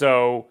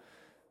 So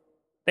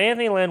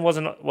Anthony Lynn was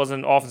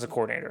an offensive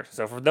coordinator.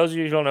 So for those of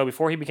you who don't know,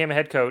 before he became a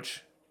head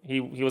coach,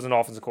 he was an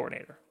offensive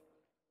coordinator.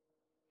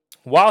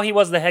 While he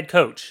was the head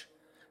coach,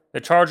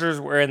 the Chargers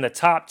were in the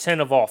top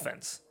 10 of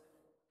offense.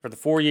 For the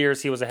 4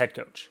 years he was a head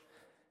coach.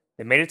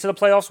 They made it to the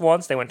playoffs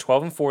once. They went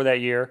 12-4 that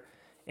year,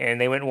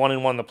 and they went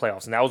 1-1 in the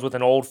playoffs, and that was with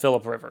an old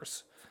Phillip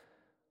Rivers.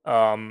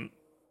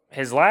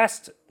 His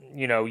last,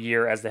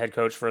 year as the head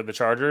coach for the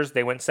Chargers,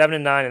 they went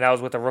 7-9, and that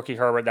was with the rookie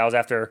Herbert. That was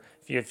after,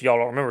 if y'all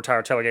don't remember,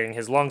 Tyler Taylor getting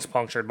his lungs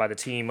punctured by the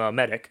team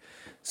medic.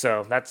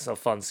 So that's a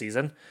fun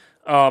season.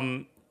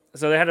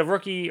 So they had a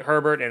rookie,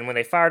 Herbert, and when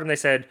they fired him, they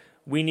said,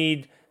 we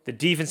need the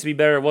defense to be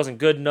better. It wasn't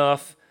good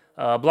enough.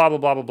 Blah, blah, blah,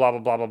 blah, blah, blah,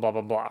 blah, blah, blah,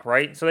 blah, blah,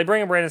 right? So they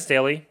bring in Brandon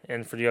Staley,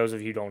 and for those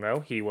of you who don't know,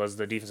 he was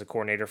the defensive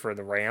coordinator for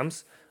the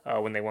Rams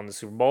when they won the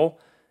Super Bowl.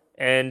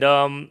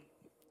 And,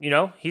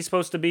 he's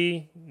supposed to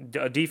be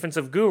a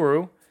defensive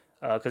guru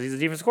because he's a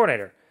defensive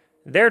coordinator.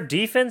 Their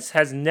defense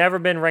has never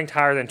been ranked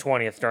higher than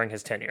 20th during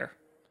his tenure.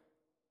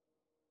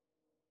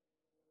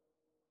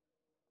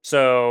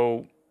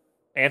 So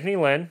Anthony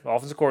Lynn,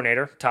 offensive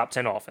coordinator, top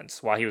 10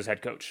 offense while he was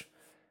head coach.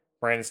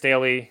 Brandon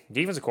Staley,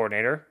 defensive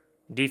coordinator,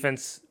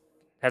 defense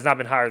has not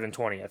been higher than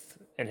 20th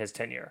in his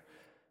tenure.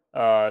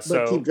 But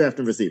keep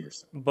drafting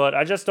receivers. But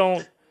I just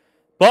don't.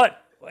 But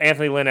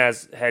Anthony Lynn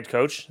as head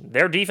coach,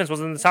 their defense was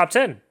in the top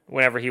 10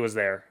 whenever he was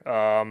there.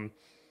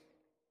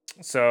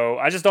 So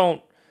I just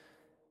don't.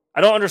 I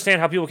don't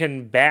understand how people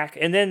can back.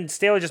 And then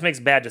Staley just makes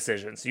bad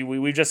decisions.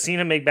 We've just seen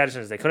him make bad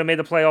decisions. They could have made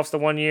the playoffs the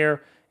one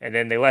year, and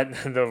then they let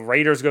the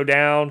Raiders go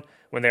down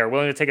when they were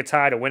willing to take a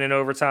tie to win in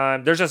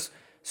overtime. There's just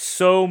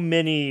so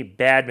many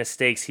bad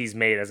mistakes he's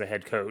made as a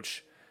head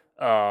coach.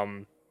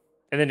 And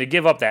then to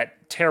give up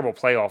that terrible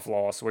playoff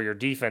loss where your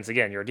defense,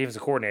 again, you're a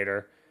defensive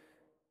coordinator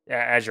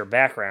as your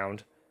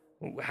background,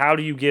 how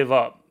do you give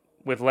up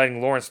with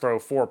letting Lawrence throw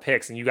 4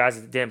 picks and you guys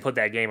didn't put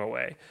that game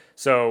away?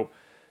 So,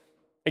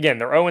 again,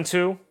 they're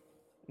 0-2.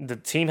 The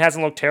team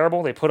hasn't looked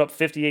terrible. They put up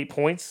 58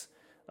 points.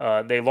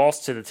 They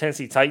lost to the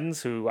Tennessee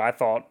Titans, who I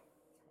thought,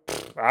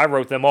 I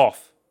wrote them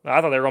off. I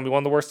thought they were going to be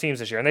one of the worst teams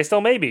this year, and they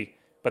still may be,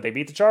 but they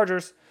beat the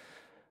Chargers.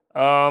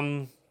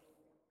 Again,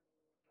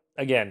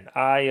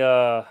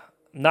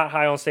 not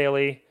high on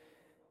Staley.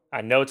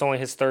 I know it's only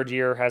his 3rd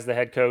year as the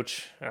head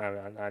coach.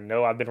 I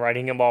know I've been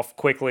writing him off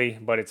quickly,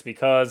 but it's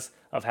because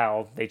of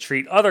how they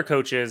treat other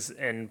coaches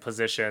in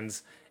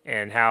positions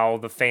and how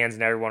the fans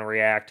and everyone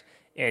react.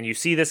 And you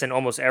see this in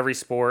almost every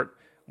sport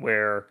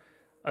where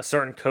a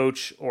certain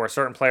coach or a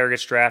certain player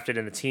gets drafted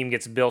and the team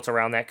gets built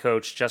around that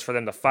coach just for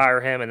them to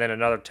fire him, and then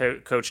another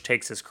coach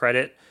takes his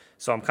credit.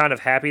 So I'm kind of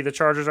happy the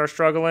Chargers are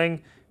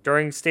struggling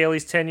during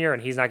Staley's tenure,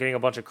 and he's not getting a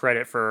bunch of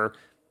credit for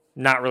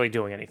not really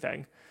doing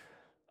anything.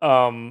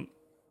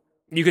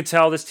 You could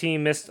tell this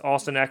team missed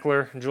Austin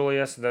Eckler,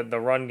 Julius. The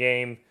run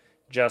game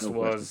just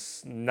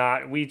was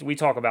not. We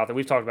talk about that.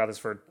 We've talked about this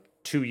for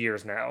 2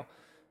 years now.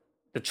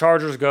 The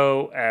Chargers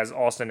go as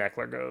Austin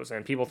Eckler goes,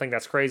 and people think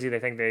that's crazy. They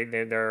think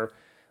they're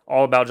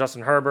all about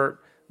Justin Herbert,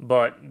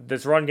 but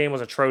this run game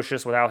was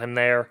atrocious without him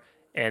there,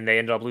 and they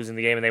ended up losing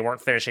the game, and they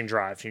weren't finishing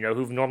drives. You know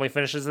who normally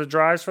finishes the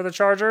drives for the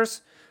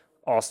Chargers?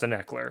 Austin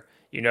Eckler.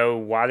 You know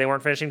why they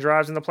weren't finishing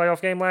drives in the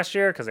playoff game last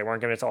year? Because they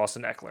weren't giving it to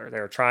Austin Eckler. They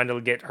were trying to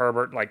get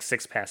Herbert like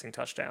 6 passing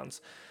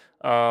touchdowns.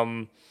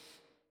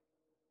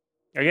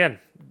 Again,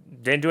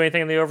 didn't do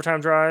anything in the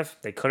overtime drive.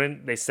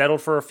 They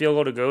settled for a field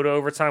goal to go to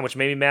overtime, which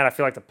made me mad. I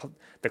feel like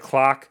the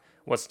clock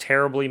was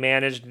terribly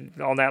managed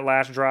on that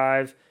last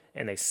drive,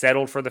 and they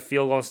settled for the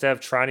field goal instead of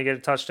trying to get a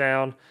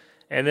touchdown.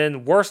 And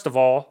then, worst of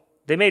all,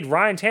 they made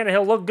Ryan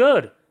Tannehill look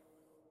good.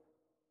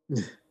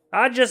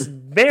 I just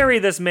bury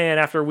this man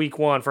after week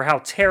 1 for how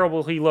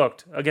terrible he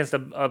looked against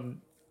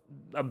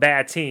a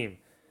bad team.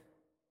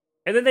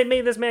 And then they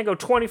made this man go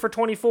 20 for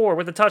 24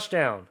 with a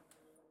touchdown.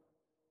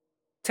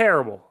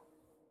 Terrible.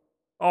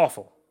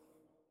 Awful.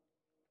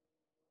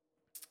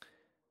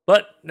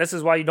 But this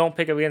is why you don't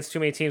pick up against too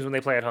many teams when they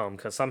play at home,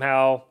 because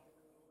somehow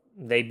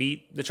they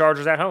beat the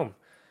Chargers at home.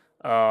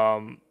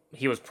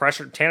 He was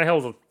pressured.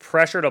 Tannehill was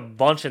pressured a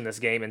bunch in this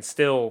game and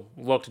still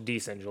looked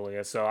decent,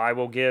 Julia. So I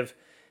will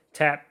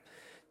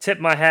tip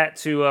my hat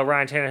to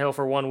Ryan Tannehill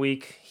for 1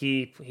 week.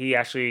 He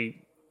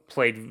actually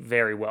played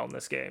very well in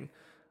this game.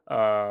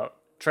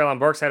 Treylon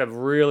Burks had a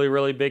really,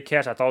 really big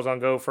catch. I thought he was going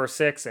to go for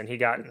 6, and he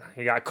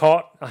got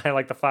caught at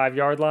like the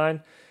 5-yard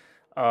line.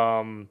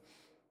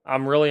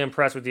 I'm really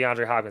impressed with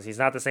DeAndre Hopkins. He's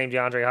not the same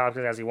DeAndre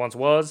Hopkins as he once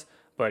was,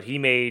 but he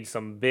made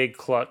some big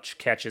clutch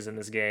catches in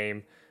this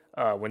game.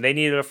 When they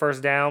needed a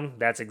first down,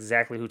 that's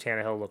exactly who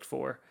Tannehill looked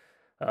for.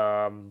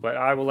 But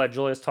I will let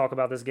Julius talk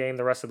about this game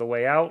the rest of the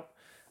way out.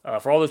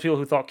 For all those people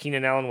who thought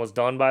Keenan Allen was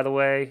done, by the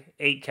way,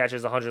 8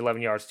 catches, 111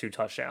 yards, 2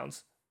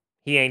 touchdowns.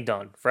 He ain't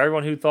done. For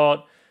everyone who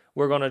thought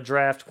we're going to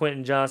draft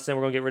Quentin Johnston,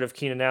 we're going to get rid of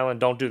Keenan Allen,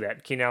 don't do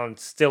that. Keenan Allen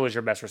still is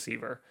your best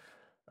receiver.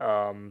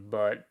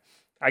 But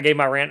I gave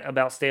my rant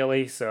about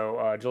Staley,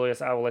 so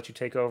Julius, I will let you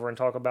take over and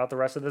talk about the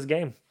rest of this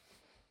game.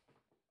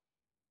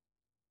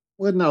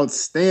 What an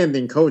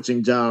outstanding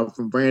coaching job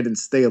from Brandon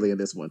Staley in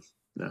this one.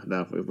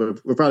 No,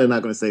 we're probably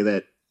not going to say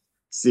that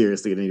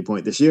seriously at any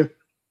point this year.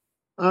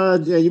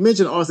 You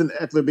mentioned Austin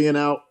Eckler being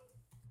out.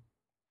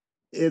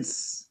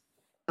 It's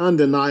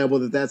undeniable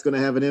that that's going to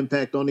have an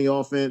impact on the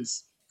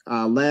offense.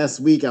 Last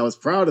week, I was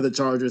proud of the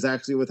Chargers,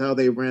 actually, with how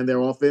they ran their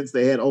offense.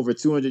 They had over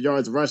 200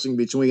 yards rushing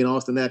between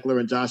Austin Eckler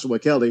and Joshua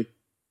Kelly.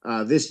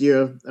 This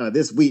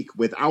week,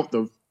 without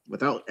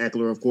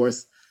Eckler, of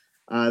course,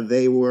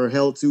 they were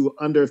held to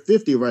under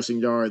 50 rushing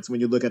yards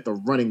when you look at the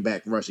running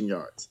back rushing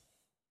yards.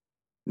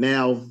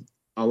 Now,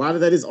 a lot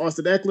of that is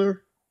Austin Eckler,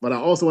 but I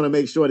also want to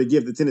make sure to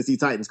give the Tennessee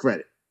Titans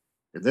credit.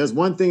 If there's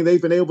one thing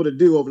they've been able to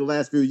do over the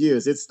last few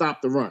years, it's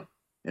stop the run.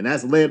 And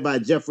that's led by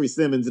Jeffrey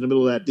Simmons in the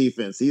middle of that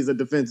defense. He's a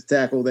defensive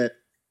tackle that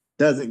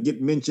doesn't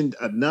get mentioned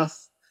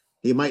enough.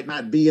 He might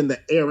not be in the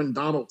Aaron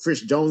Donald,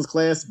 Chris Jones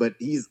class, but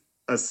he's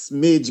a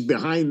smidge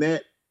behind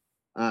that.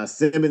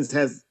 Simmons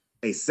has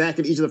a sack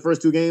in each of the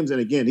first 2 games.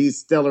 And again, he's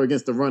stellar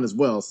against the run as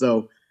well.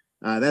 So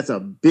that's a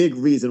big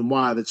reason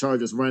why the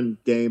Chargers run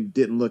game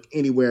didn't look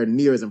anywhere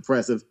near as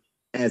impressive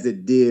as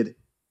it did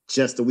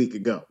just a week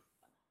ago.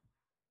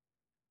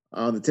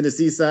 On the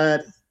Tennessee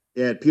side,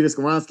 you had Peter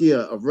Skoronski,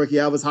 a rookie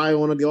I was high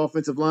on the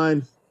offensive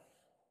line.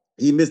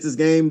 He missed his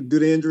game due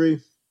to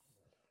injury,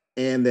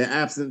 and the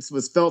absence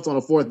was felt on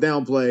a 4th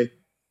down play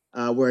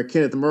where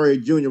Kenneth Murray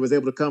Jr. was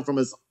able to come from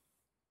his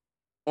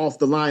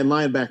off-the-line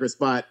linebacker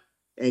spot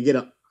and get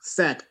a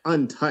sack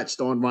untouched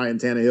on Ryan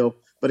Tannehill.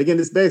 But again,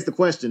 this begs the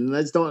question,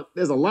 and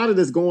there's a lot of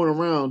this going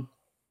around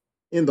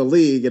in the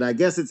league, and I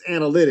guess it's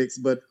analytics,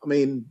 but I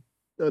mean,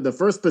 the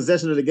first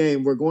possession of the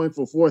game, we're going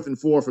for 4th and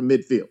 4 from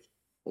midfield.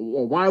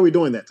 Well, why are we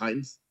doing that,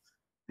 Titans?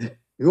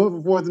 You're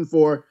going for 4th and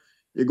 4.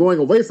 You're going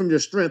away from your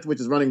strength, which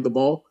is running the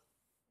ball,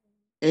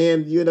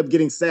 and you end up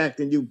getting sacked,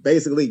 and you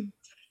basically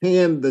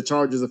hand the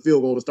Chargers a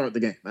field goal to start the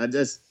game.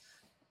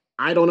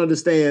 I don't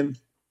understand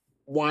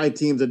why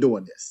teams are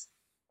doing this.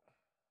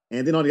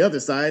 And then on the other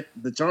side,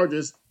 the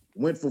Chargers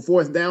went for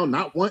 4th down,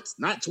 not once,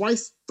 not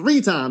twice,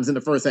 3 times in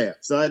the first half.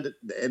 So,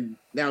 and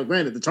now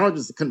granted, the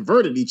Chargers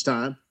converted each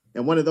time,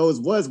 and one of those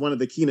was one of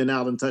the Keenan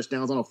Allen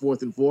touchdowns on a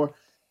 4th and 4.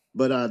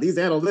 But these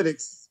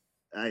analytics,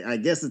 I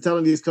guess, are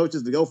telling these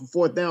coaches to go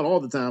for 4th down all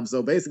the time.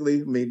 So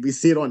basically, I mean, we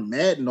see it on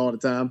Madden all the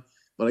time.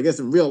 But I guess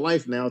in real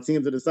life now,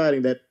 teams are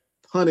deciding that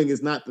punting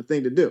is not the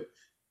thing to do,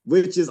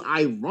 which is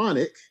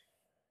ironic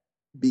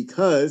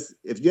because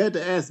if you had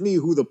to ask me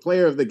who the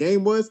player of the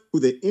game was, who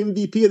the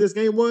MVP of this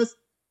game was,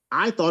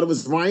 I thought it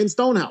was Ryan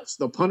Stonehouse,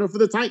 the punter for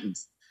the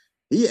Titans.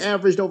 He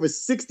averaged over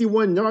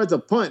 61 yards a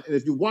punt. And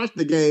if you watch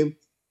the game,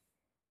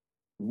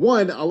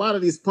 a lot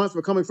of these punts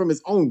were coming from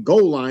his own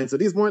goal line. So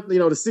these weren't, the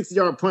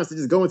 60-yard punts that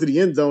just go into the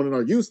end zone and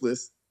are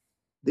useless.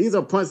 These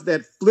are punts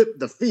that flip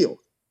the field.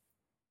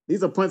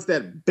 These are punts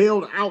that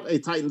bailed out a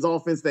Titans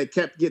offense that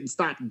kept getting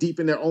stopped deep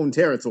in their own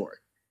territory.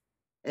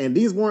 And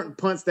these weren't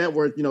punts that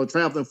were,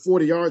 traveling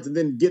 40 yards and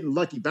then getting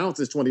lucky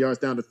bounces 20 yards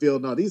down the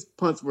field. No, these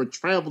punts were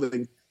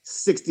traveling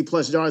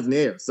 60-plus yards in the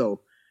air.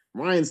 So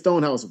Ryan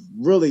Stonehouse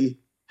really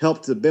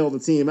helped to bail the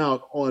team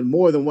out on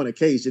more than one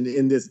occasion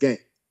in this game.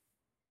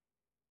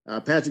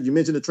 Patrick, you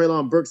mentioned the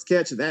Treylon Burks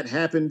catch. That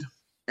happened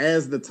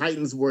as the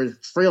Titans were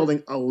trailing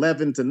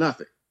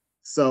 11-0.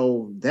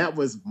 So that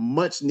was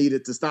much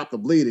needed to stop the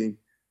bleeding.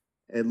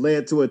 It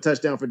led to a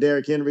touchdown for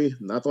Derrick Henry.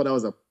 And I thought that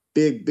was a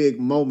big,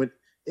 big moment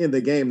in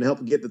the game to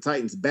help get the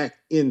Titans back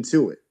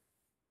into it.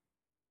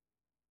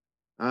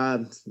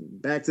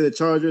 Back to the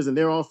Chargers and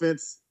their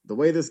offense. The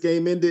way this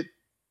game ended,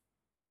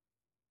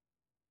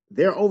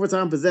 their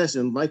overtime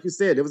possession, like you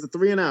said, it was a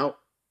 3-and-out,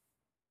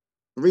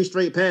 3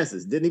 straight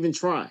passes. Didn't even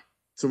try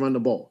to run the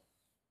ball.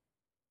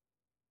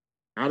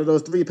 Out of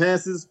those 3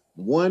 passes,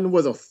 1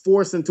 was a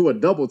force into a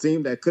double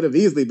team that could have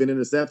easily been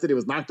intercepted. It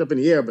was knocked up in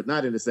the air, but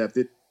not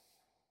intercepted.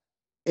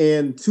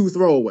 And 2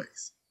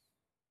 throwaways.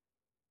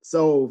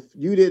 So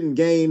you didn't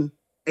gain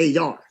a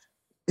yard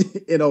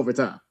in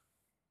overtime.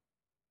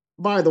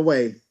 By the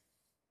way,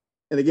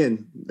 and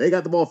again, they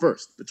got the ball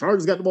first. The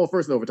Chargers got the ball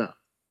first in overtime.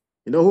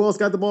 You know who else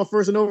got the ball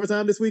first in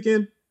overtime this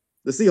weekend?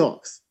 The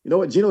Seahawks. You know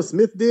what Geno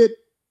Smith did?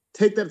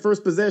 Take that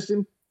first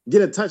possession,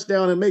 get a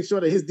touchdown, and make sure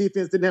that his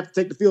defense didn't have to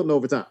take the field in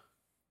overtime.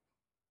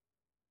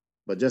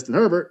 But Justin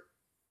Herbert,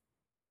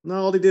 no,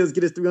 all he did is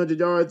get his 300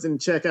 yards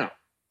and check out.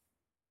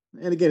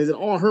 And again, is it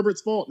all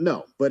Herbert's fault?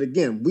 No. But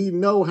again, we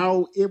know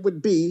how it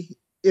would be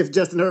if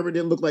Justin Herbert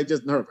didn't look like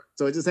Justin Herbert.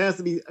 So it just has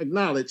to be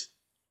acknowledged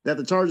that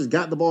the Chargers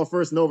got the ball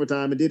first in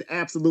overtime and did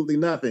absolutely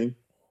nothing.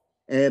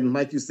 And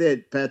like you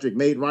said, Patrick,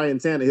 made Ryan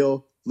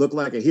Tannehill look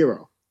like a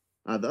hero.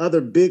 The other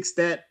big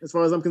stat, as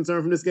far as I'm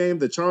concerned from this game,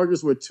 the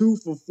Chargers were 2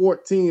 for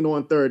 14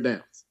 on 3rd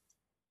downs.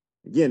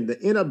 Again, the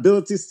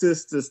inability to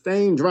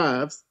sustain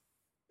drives,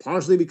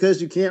 partially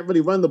because you can't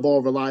really run the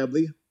ball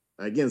reliably.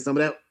 Again, some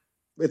of that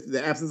with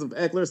the absence of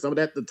Eckler, some of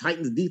that the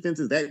Titans defense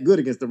is that good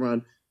against the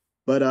run.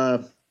 But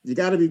you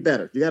got to be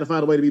better. You got to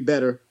find a way to be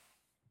better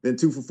than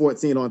 2 for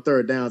 14 on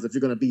 3rd downs if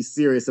you're going to be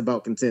serious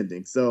about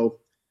contending. So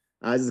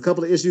there's a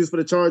couple of issues for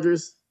the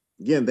Chargers.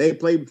 Again, they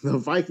play the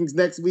Vikings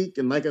next week.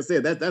 And like I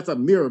said, that's a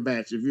mirror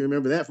match, if you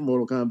remember that from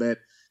Mortal Kombat.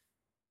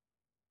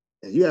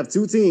 And you have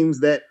 2 teams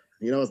that,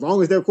 as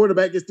long as their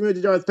quarterback gets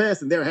 300 yards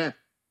passing, they're happy.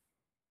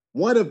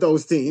 One of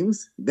those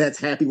teams that's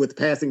happy with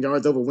passing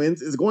yards over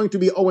wins is going to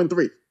be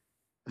 0-3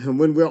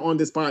 when we're on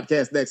this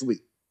podcast next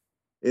week.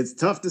 It's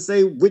tough to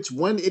say which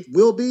one it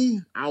will be.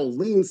 I'll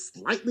lean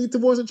slightly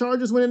towards the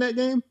Chargers winning that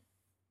game.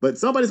 But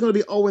somebody's going to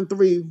be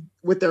 0-3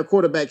 with their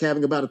quarterback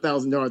having about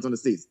 1,000 yards on the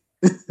season.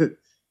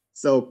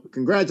 So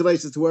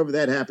congratulations to whoever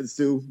that happens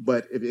to.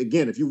 But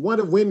if you want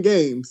to win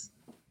games,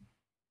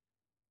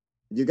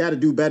 you got to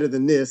do better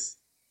than this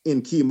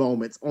in key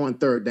moments on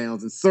 3rd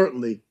downs and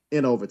certainly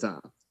in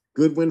overtime.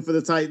 Good win for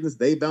the Titans.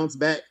 They bounce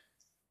back.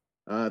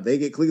 They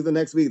get Cleveland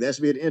next week. That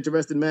should be an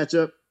interesting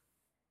matchup.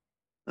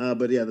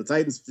 But yeah, the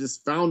Titans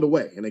just found a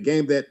way in a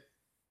game that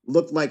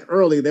looked like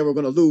early they were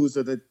going to lose,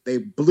 or that they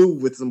blew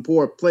with some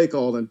poor play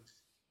calling.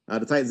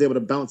 The Titans able to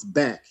bounce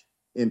back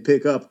and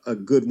pick up a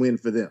good win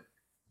for them.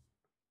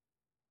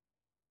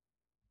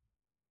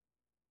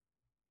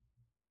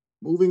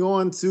 Moving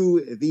on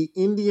to the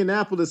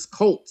Indianapolis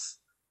Colts.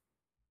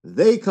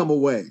 They come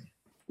away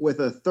with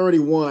a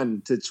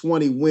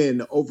 31-20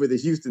 win over the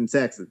Houston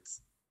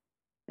Texans.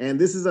 And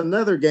this is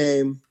another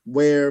game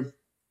where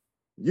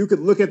you could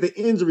look at the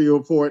injury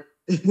report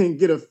and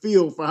get a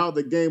feel for how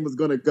the game was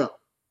going to go.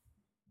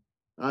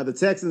 The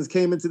Texans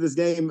came into this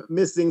game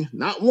missing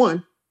not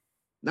one,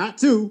 not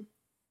two,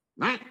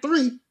 not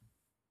three,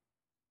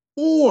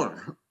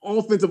 four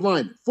offensive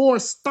linemen, four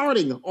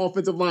starting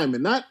offensive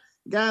linemen, not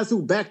guys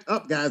who backed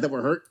up guys that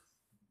were hurt.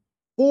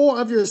 Four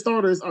of your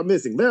starters are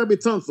missing.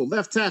 Laremy Tunsil,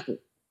 left tackle,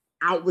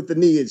 out with the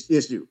knee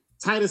issue.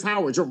 Titus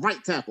Howard, your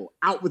right tackle,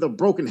 out with a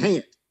broken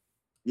hand.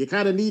 You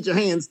kind of need your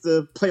hands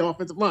to play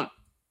offensive line.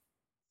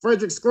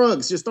 Frederick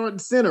Scruggs, your starting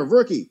center,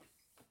 rookie.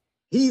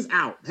 He's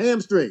out,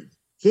 hamstring.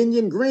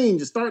 Kenyon Green,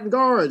 your starting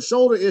guard,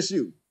 shoulder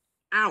issue,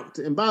 out.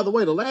 And by the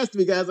way, the last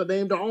three guys I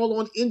named are all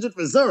on injured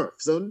reserve.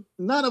 So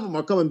none of them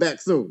are coming back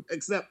soon,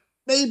 except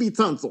maybe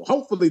Tunsil,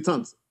 hopefully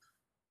Tunsil.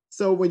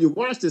 So when you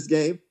watch this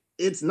game,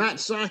 it's not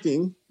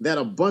shocking that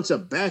a bunch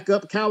of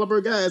backup caliber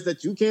guys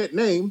that you can't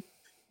name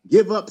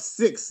give up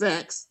 6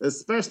 sacks,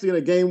 especially in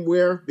a game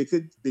where,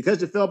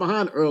 because you fell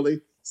behind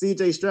early,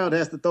 C.J. Stroud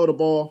has to throw the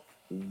ball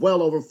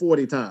well over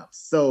 40 times.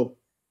 So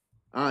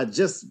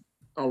just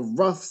a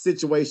rough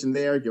situation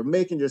there. You're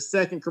making your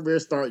second career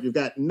start. You've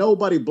got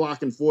nobody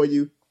blocking for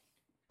you,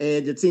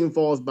 and your team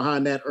falls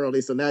behind that early.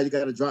 So now you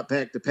got to drop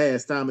back to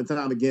pass time and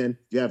time again.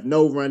 You have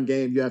no run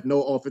game. You have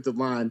no offensive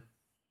line.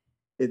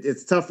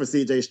 It's tough for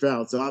C.J.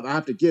 Stroud. So I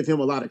have to give him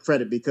a lot of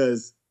credit,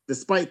 because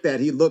despite that,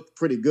 he looked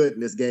pretty good in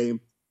this game.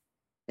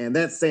 And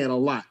that's saying a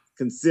lot,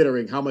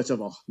 considering how much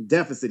of a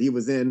deficit he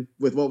was in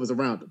with what was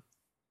around him.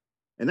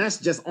 And that's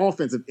just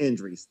offensive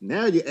injuries.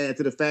 Now you add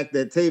to the fact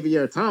that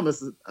Tavier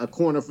Thomas, a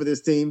corner for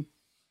this team,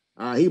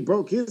 he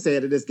broke his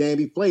head in this game.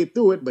 He played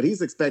through it, but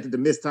he's expected to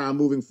miss time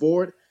moving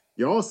forward.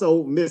 You're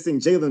also missing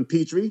Jalen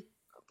Petrie,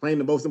 playing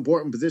the most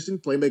important position,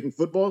 playmaking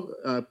football,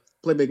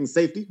 playmaking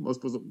safety,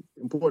 most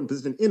important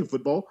position in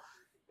football.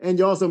 And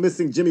you're also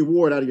missing Jimmy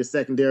Ward out of your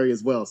secondary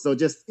as well. So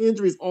just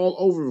injuries all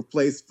over the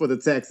place for the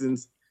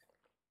Texans.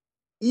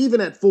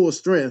 Even at full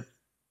strength,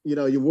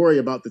 you worry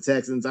about the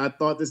Texans. I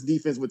thought this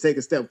defense would take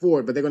a step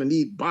forward, but they're going to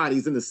need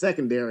bodies in the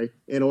secondary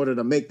in order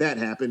to make that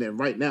happen. And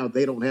right now,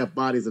 they don't have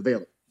bodies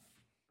available.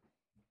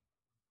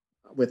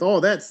 With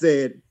all that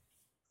said,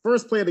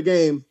 first play of the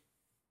game,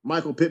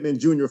 Michael Pittman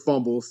Jr.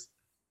 fumbles,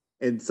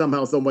 and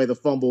somehow, some way, the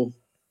fumble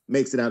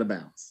makes it out of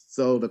bounds.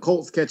 So the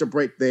Colts catch a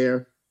break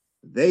there.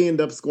 They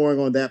end up scoring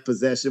on that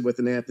possession with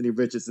an Anthony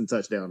Richardson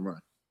touchdown run.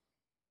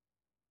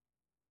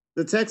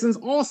 The Texans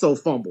also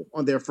fumble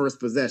on their first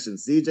possession.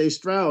 C.J.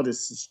 Stroud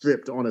is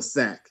stripped on a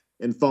sack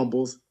and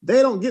fumbles.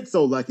 They don't get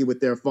so lucky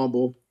with their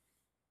fumble.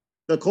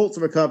 The Colts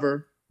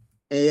recover,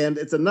 and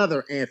it's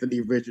another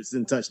Anthony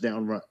Richardson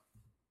touchdown run.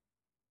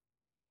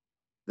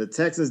 The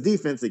Texans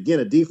defense, again,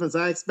 a defense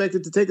I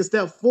expected to take a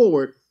step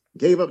forward,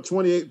 gave up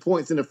 28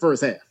 points in the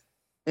first half.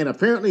 And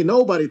apparently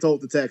nobody told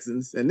the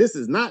Texans, and this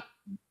is not,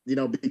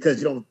 because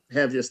you don't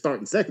have your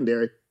starting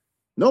secondary,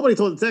 nobody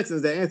told the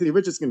Texans that Anthony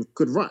Richardson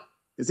could run.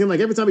 It seemed like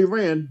every time he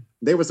ran,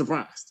 they were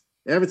surprised.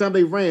 Every time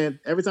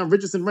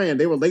Richardson ran,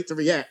 they were late to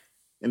react,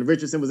 and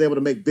Richardson was able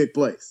to make big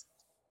plays.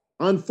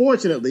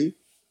 Unfortunately,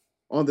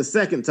 on the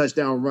second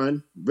touchdown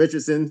run,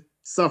 Richardson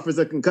suffers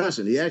a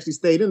concussion. He actually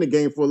stayed in the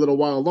game for a little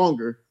while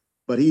longer,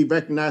 but he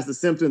recognized the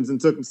symptoms and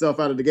took himself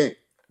out of the game.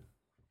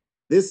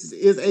 This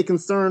is a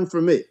concern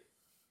for me.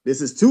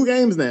 This is 2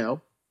 games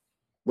now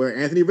where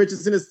Anthony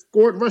Richardson has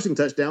scored rushing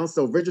touchdowns,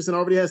 so Richardson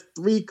already has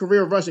 3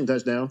 career rushing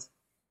touchdowns.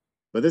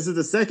 But this is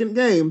the second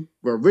game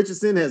where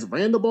Richardson has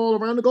ran the ball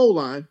around the goal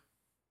line,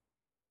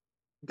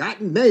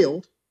 gotten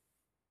nailed,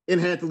 and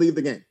had to leave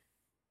the game.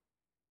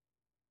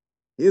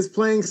 His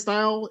playing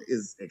style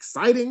is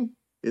exciting.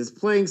 His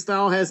playing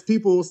style has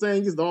people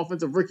saying he's the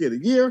offensive rookie of the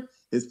year.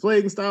 His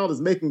playing style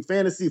is making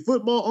fantasy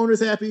football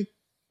owners happy,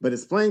 but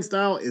his playing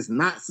style is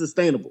not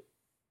sustainable.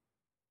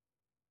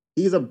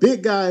 He's a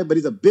big guy, but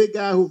he's a big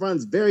guy who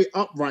runs very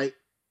upright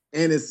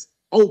and is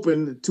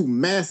open to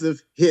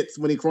massive hits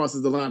when he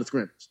crosses the line of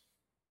scrimmage.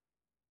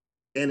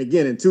 And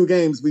again, in 2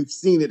 games, we've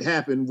seen it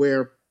happen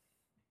where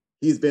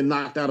he's been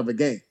knocked out of a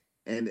game.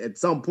 And at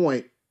some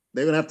point,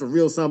 they're going to have to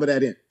reel some of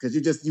that in, because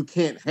you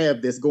can't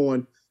have this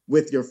going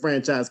with your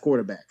franchise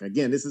quarterback.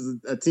 Again, this is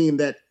a team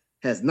that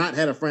has not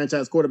had a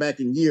franchise quarterback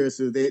in years,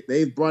 so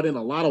they've brought in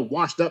a lot of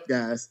washed-up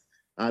guys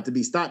to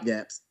be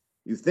stopgaps.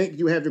 You think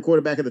you have your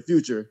quarterback of the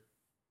future,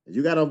 and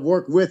you got to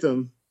work with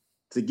him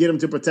to get him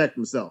to protect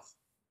himself.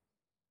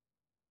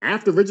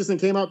 After Richardson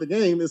came out the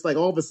game, it's like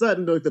all of a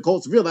sudden the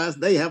Colts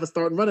realized they have a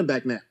starting running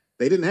back now.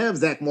 They didn't have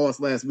Zach Moss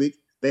last week.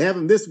 They have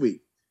him this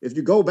week. If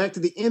you go back to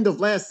the end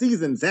of last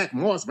season, Zach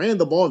Moss ran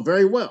the ball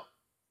very well.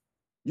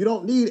 You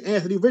don't need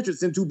Anthony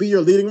Richardson to be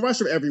your leading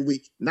rusher every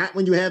week. Not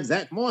when you have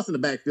Zach Moss in the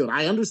backfield.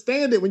 I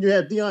understand it when you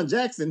have Deion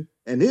Jackson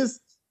and his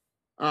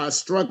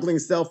struggling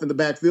self in the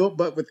backfield,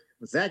 but with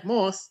Zach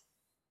Moss,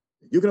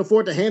 you can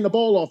afford to hand the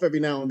ball off every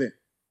now and then.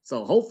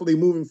 So hopefully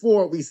moving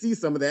forward, we see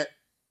some of that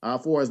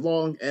for as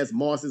long as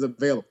Moss is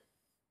available.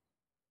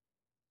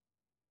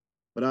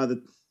 But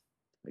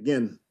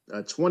again,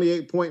 a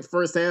 28-point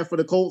first half for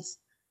the Colts.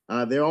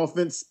 Their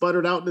offense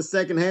sputtered out in the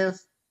second half.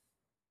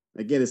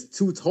 Again, it's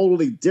two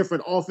totally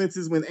different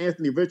offenses when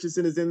Anthony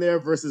Richardson is in there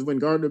versus when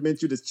Gardner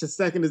Minshew the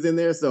second is in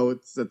there. So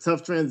it's a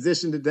tough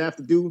transition to have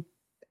to do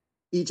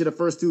each of the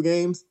first two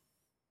games.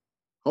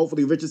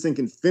 Hopefully Richardson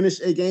can finish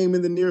a game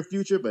in the near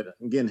future, but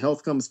again,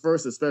 health comes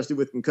first, especially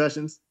with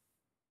concussions.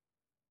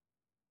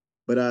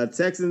 But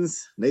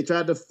Texans, they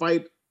tried to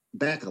fight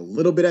back a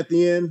little bit at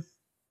the end.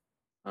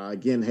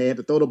 Again, had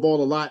to throw the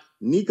ball a lot.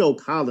 Nico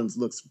Collins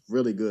looks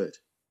really good.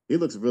 He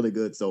looks really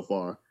good so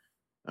far.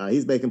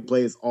 He's making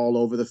plays all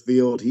over the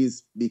field.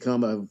 He's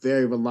become a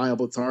very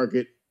reliable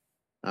target.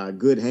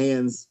 Good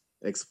hands,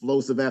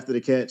 explosive after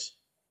the catch.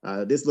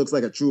 This looks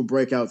like a true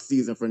breakout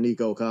season for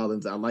Nico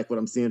Collins. I like what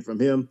I'm seeing from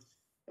him.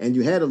 And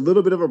you had a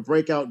little bit of a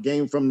breakout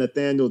game from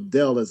Nathaniel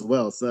Dell as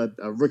well. So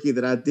a rookie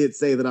that I did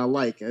say that I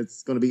like.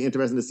 It's going to be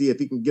interesting to see if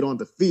he can get on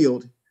the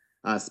field.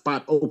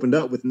 Spot opened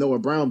up with Noah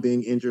Brown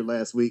being injured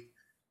last week.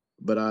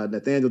 But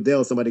Nathaniel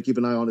Dell is somebody to keep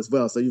an eye on as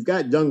well. So you've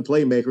got young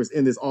playmakers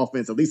in this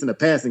offense, at least in the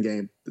passing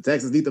game. The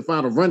Texans need to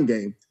find a run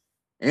game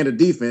and a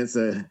defense,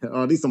 or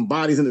at least some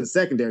bodies in the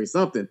secondary,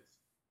 something.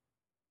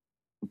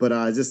 But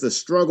just a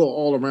struggle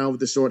all around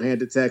with the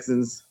shorthanded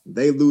Texans.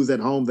 They lose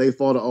at home. They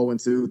fall to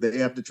 0-2. They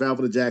have to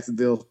travel to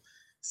Jacksonville.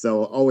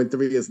 So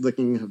 0-3 is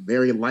looking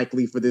very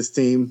likely for this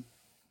team.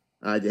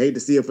 You hate to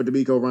see it for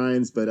DeMeco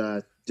Ryans,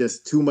 but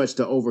just too much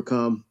to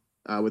overcome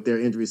with their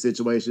injury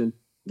situation.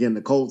 Again,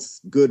 the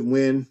Colts, good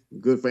win.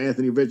 Good for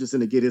Anthony Richardson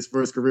to get his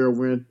first career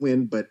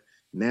win. But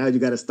now you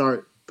got to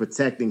start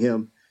protecting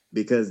him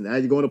because now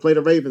you're going to play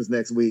the Ravens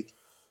next week.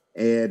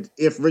 And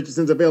if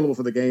Richardson's available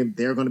for the game,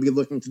 they're going to be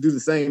looking to do the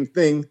same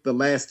thing the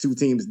last two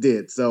teams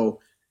did. So,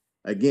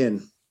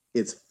 again,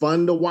 it's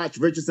fun to watch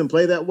Richardson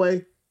play that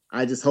way.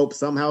 I just hope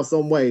somehow,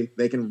 some way,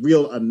 they can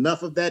reel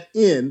enough of that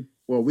in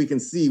where we can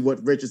see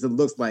what Richardson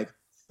looks like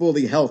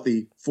fully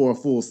healthy for a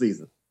full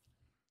season.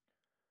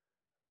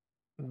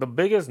 The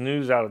biggest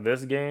news out of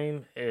this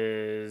game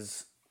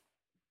is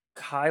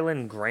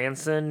Kylen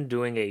Granson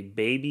doing a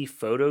baby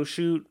photo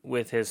shoot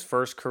with his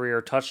first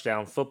career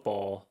touchdown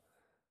football.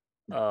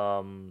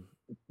 I don't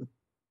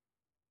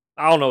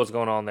know what's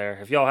going on there.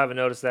 If y'all haven't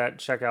noticed that,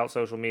 check out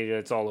social media.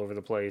 It's all over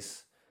the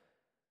place.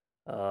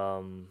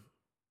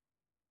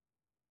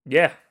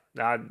 Yeah,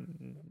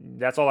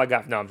 that's all I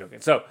got. No, I'm joking.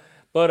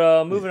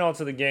 But moving on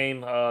to the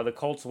game, the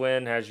Colts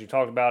win, as you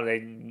talked about. They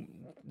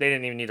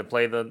didn't even need to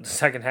play the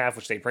second half,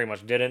 which they pretty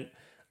much didn't.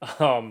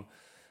 CJ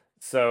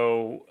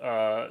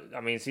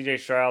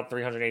Stroud,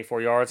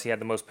 384 yards. He had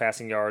the most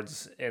passing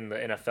yards in the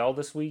NFL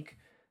this week.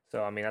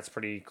 So, that's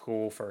pretty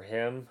cool for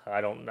him.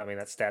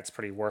 That stat's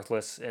pretty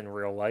worthless in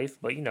real life.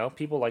 But,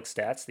 people like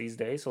stats these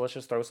days, so let's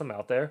just throw some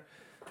out there.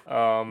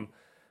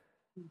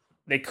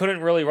 They couldn't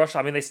really rush.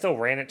 They still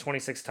ran it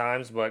 26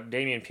 times, but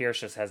Dameon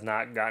Pierce just has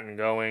not gotten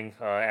going.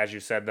 As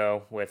you said,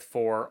 though, with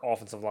 4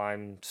 offensive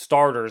line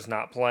starters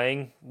not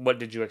playing, what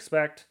did you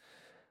expect?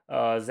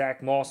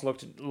 Zach Moss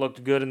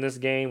looked good in this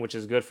game, which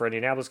is good for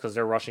Indianapolis because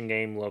their rushing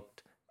game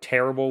looked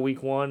terrible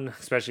week 1,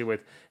 especially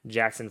with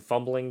Jackson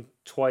fumbling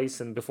twice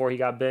and before he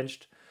got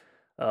benched.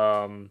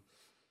 Minshew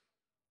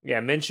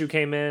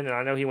came in, and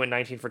I know he went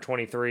 19 for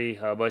 23,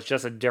 but it's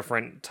just a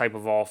different type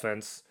of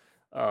offense.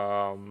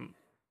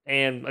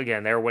 And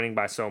again, they were winning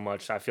by so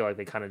much. I feel like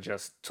they kind of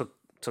just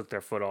took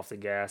their foot off the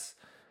gas.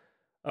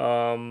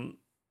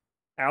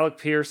 Alec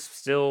Pierce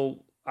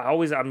still,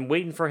 I'm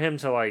waiting for him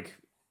to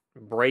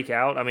break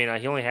out.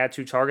 He only had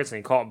 2 targets and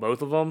he caught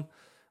both of them,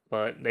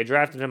 but they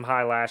drafted him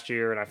high last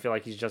year, and I feel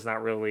like he's just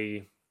not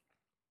really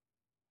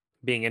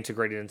being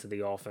integrated into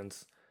the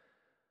offense.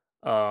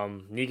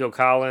 Nico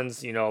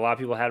Collins, a lot of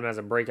people had him as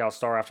a breakout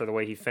star after the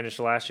way he finished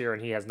last year,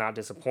 and he has not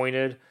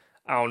disappointed.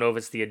 I don't know if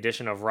it's the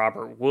addition of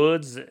Robert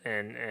Woods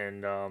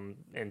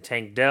and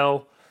Tank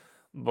Dell,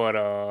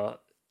 but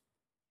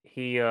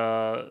he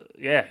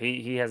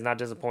has not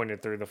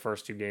disappointed through the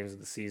first 2 games of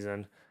the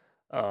season.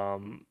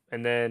 And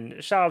then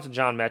shout out to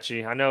John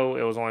Mechie. I know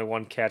it was only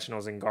 1 catch and it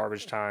was in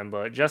garbage time,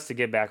 but just to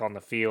get back on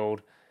the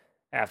field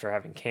after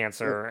having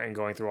cancer and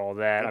going through all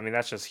that,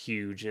 that's just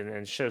huge.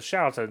 And shout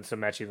out to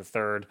Mechie the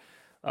third.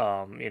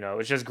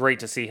 It's just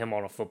great to see him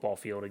on a football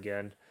field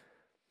again.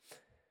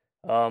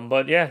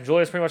 But yeah,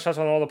 Julius pretty much touched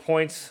on all the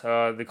points.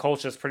 The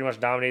Colts just pretty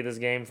much dominated this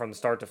game from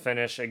start to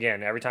finish.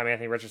 Again, every time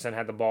Anthony Richardson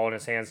had the ball in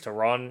his hands to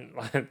run,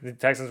 the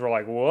Texans were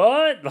like,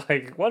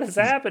 what? What is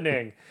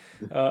happening?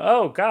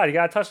 Oh, God, he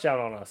got a touchdown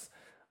on us.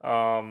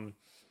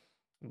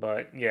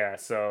 But yeah,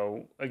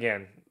 so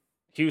again,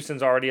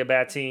 Houston's already a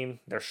bad team.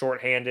 They're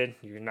shorthanded.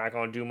 You're not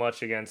going to do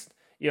much against,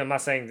 I'm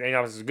not saying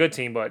it's a good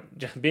team, but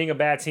just being a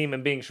bad team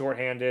and being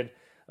shorthanded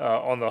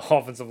on the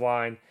offensive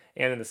line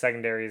and in the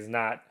secondary is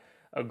not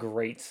a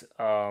great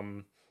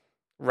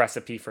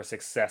recipe for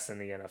success in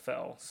the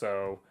NFL.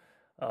 So,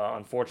 No.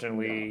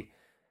 unfortunately,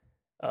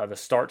 the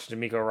start to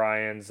D'Amico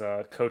Ryan's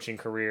coaching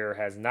career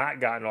has not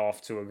gotten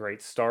off to a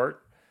great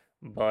start,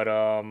 but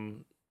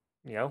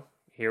you know,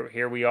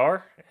 here we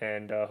are,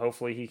 and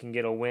hopefully he can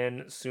get a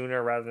win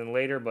sooner rather than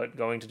later. But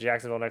going to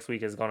Jacksonville next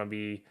week is going to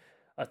be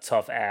a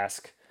tough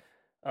ask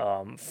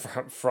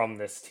from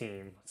this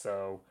team.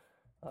 So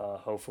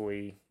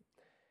hopefully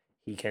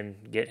he can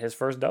get his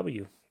first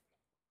W.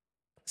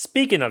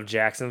 Speaking of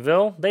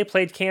Jacksonville, they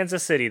played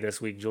Kansas City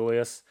this week,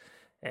 Julius,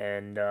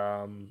 and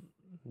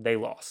they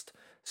lost.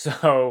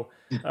 So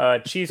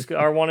Chiefs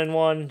are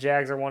 1-1,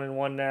 Jags are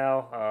 1-1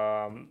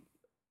 now.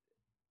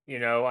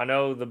 I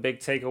know the big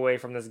takeaway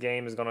from this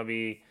game is going to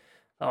be,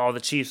 oh, the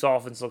Chiefs'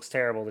 offense looks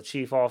terrible. The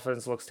Chiefs'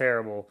 offense looks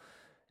terrible.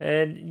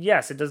 And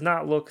yes, it does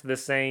not look the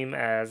same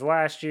as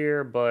last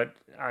year, but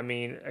I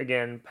mean,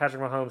 again,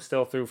 Patrick Mahomes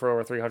still threw for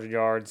over 300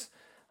 yards.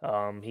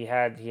 He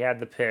had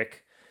the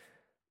pick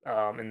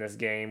in this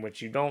game,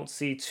 which you don't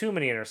see too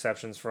many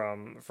interceptions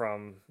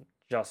from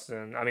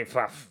Justin. I mean,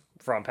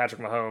 from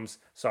Patrick Mahomes.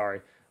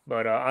 Sorry,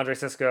 but Andre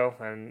Cisco,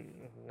 and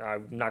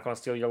I'm not going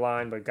to steal your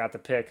line, but got the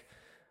pick.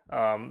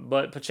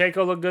 But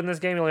Pacheco looked good in this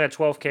game. He only had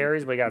 12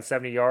 carries, but he got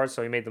 70 yards,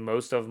 so he made the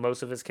most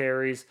of his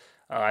carries.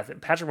 I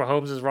think Patrick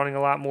Mahomes is running a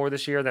lot more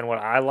this year than what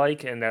I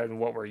like and than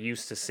what we're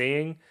used to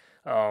seeing.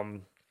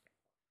 Um,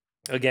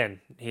 Again,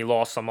 he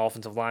lost some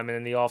offensive linemen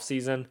in the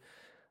offseason.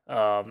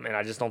 And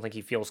I just don't think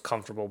he feels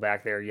comfortable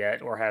back there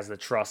yet or has the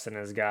trust in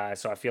his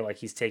guys. So I feel like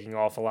he's taking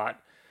off a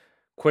lot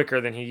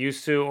quicker than he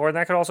used to. Or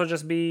that could also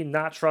just be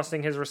not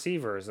trusting his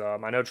receivers.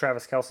 I know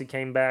Travis Kelce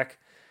came back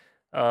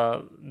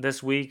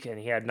this week and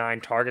he had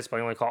 9 targets, but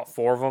he only caught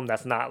 4 of them.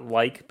 That's not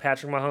like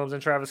Patrick Mahomes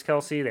and Travis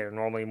Kelce. They're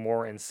normally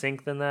more in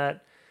sync than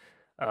that.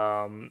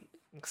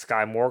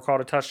 Sky Moore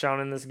caught a touchdown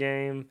in this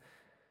game.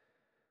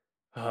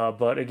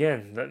 But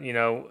again,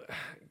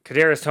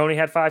 Kadarius Toney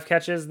had 5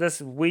 catches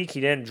this week.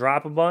 He didn't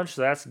drop a bunch,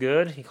 so that's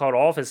good. He caught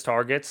all of his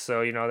targets,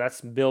 so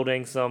that's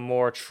building some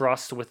more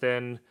trust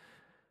within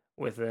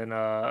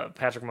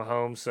Patrick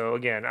Mahomes. So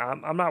again,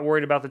 I'm not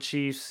worried about the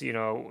Chiefs.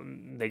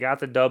 They got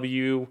the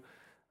W.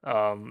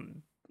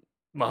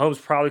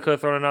 Mahomes probably could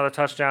have thrown another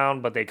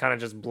touchdown, but they kind of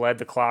just bled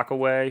the clock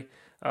away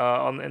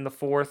in the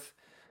fourth.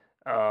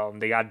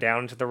 They got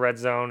down into the red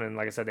zone, and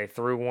like I said, they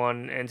threw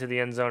one into the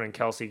end zone, and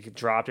Kelce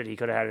dropped it. He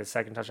could have had his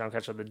second touchdown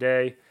catch of the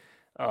day.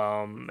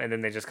 And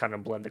then they just kind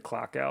of bled the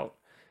clock out.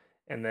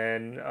 And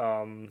then,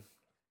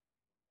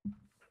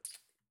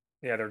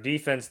 their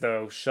defense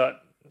though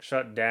shut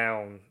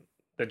down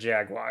the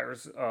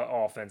Jaguars'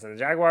 offense, and the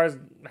Jaguars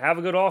have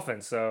a good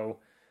offense. So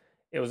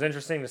it was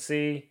interesting to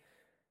see.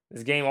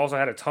 This game also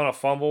had a ton of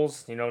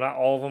fumbles. Not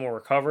all of them were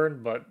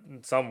recovered, but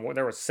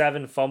there were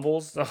 7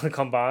 fumbles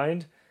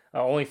combined.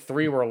 Only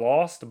 3 were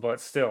lost, but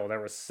still, there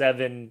were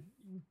 7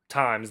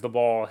 times the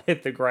ball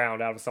hit the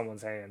ground out of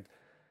someone's hand.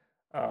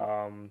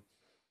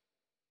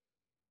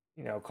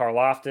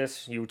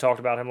 Karlaftis, you talked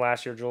about him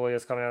last year,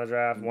 Julius, coming out of the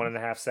draft,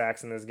 1.5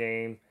 sacks in this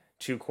game,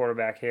 2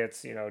 quarterback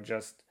hits,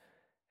 just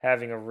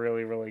having a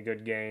really, really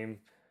good game.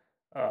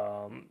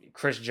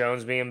 Chris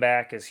Jones being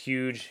back is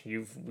huge.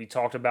 We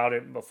talked about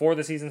it before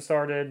the season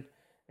started,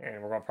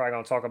 and we're probably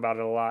going to talk about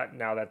it a lot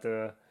now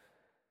that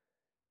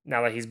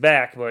he's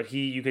back, but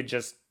you could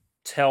just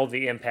tell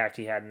the impact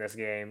he had in this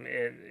game.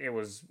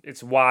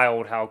 It's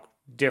wild how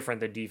different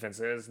the defense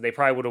is. They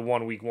probably would have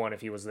won week 1 if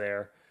he was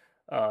there.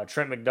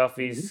 Trent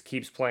McDuffie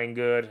keeps playing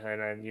good,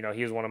 and then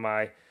he was one of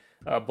my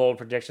bold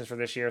predictions for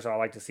this year, so I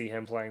like to see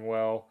him playing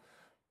well.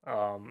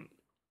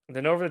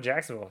 Then over to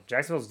Jacksonville.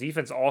 Jacksonville's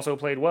defense also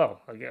played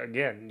well.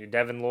 Again,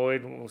 Devin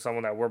Lloyd was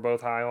someone that we're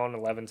both high on,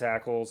 11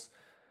 tackles.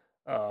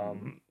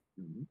 Their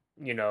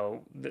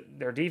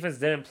defense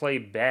didn't play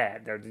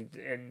bad.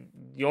 And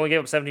you only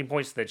gave up 17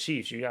 points to the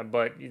Chiefs.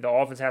 But the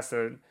offense has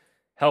to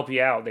help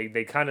you out.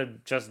 They kind of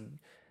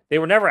they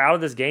were never out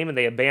of this game, and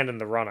they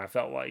abandoned the run, I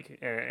felt like.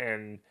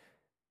 And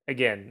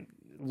again,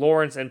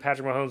 Lawrence and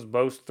Patrick Mahomes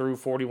both threw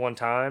 41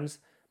 times.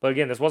 But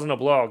again, this wasn't a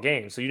blowout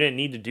game, so you didn't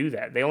need to do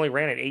that. They only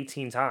ran it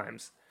 18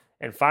 times,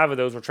 and 5 of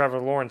those were Trevor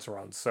Lawrence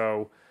runs.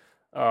 So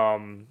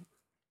don't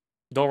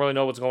really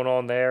know what's going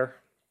on there.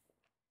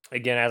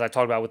 Again, as I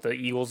talked about with the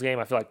Eagles game,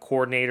 I feel like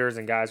coordinators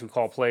and guys who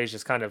call plays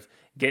just kind of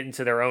get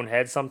into their own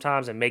heads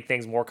sometimes and make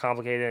things more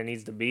complicated than it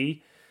needs to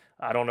be.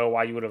 I don't know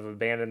why you would have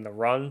abandoned the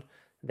run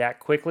that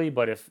quickly,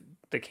 but if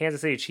the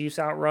Kansas City Chiefs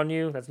outrun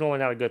you, that's normally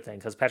not a good thing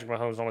because Patrick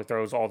Mahomes only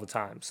throws all the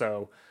time.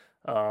 So,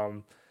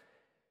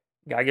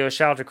 gotta give a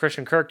shout out to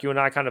Christian Kirk. You and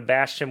I kind of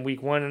bashed him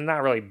week 1, and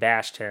not really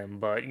bashed him,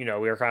 but we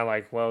were kind of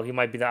like, well, he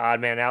might be the odd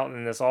man out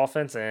in this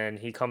offense, and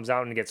he comes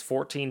out and gets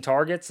 14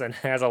 targets and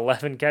has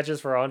 11 catches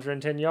for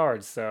 110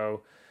 yards.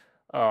 So,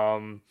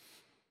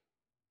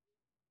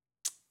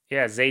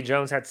 Zay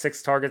Jones had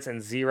 6 targets and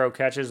 0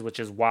 catches, which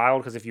is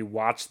wild because if you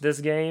watch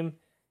this game,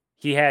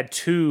 he had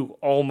 2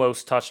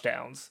 almost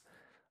touchdowns.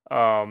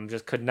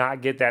 Just could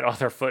not get that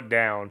other foot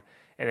down.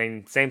 And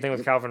then same thing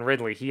with Calvin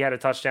Ridley. He had a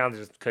touchdown,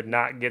 just could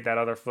not get that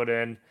other foot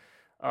in.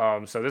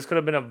 So this could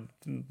have been a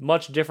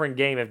much different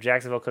game if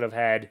Jacksonville could have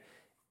had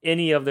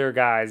any of their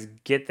guys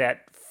get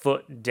that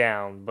foot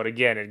down. But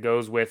again, it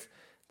goes with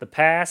the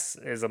pass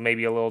is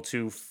maybe a little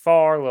too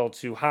far, a little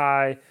too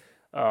high.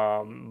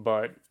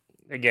 But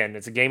again,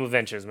 it's a game of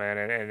inches, man.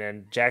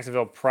 And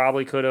Jacksonville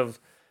probably could have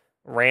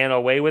ran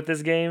away with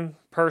this game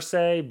per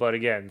se. But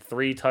again,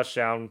 3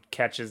 touchdown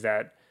catches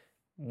that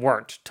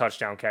weren't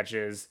touchdown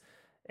catches.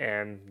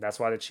 And that's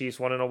why the Chiefs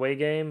won an away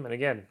game. And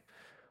again,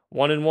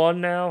 1-1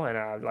 now.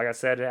 And like I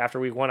said, after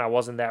week 1, I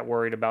wasn't that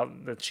worried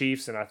about the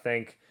Chiefs. And I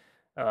think,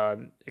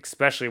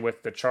 especially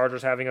with the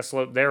Chargers having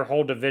their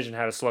whole division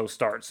had a slow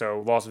start.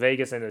 So Las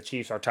Vegas and the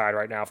Chiefs are tied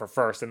right now for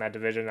first in that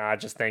division. And I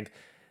just think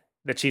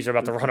the Chiefs are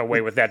about to run away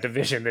with that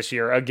division this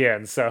year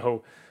again.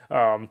 So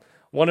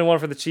 1-1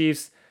 for the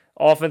Chiefs.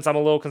 Offense, I'm a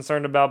little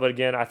concerned about. But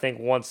again, I think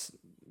once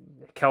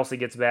Kelsey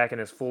gets back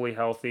and is fully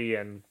healthy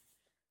and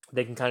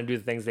they can kind of do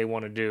the things they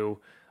want to do,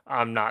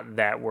 I'm not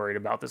that worried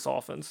about this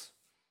offense.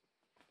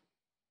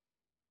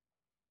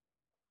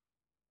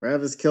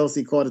 Travis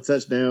Kelce caught a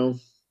touchdown.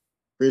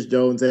 Chris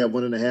Jones had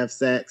 1.5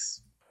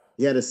 sacks.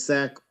 He had a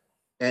sack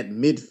at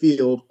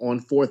midfield on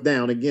 4th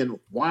down. Again,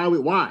 why are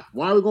we going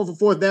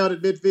for 4th down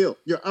at midfield?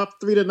 You're up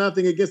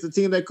 3-0 against a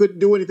team that couldn't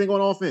do anything on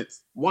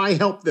offense. Why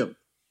help them?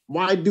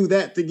 Why do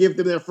that to give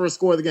them their first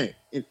score of the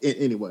game?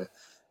 Anyway,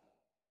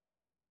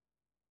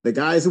 the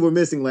guys who were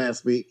missing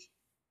last week,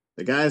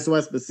 the guys who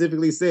I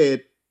specifically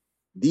said,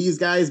 these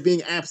guys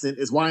being absent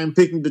is why I'm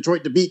picking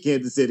Detroit to beat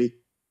Kansas City.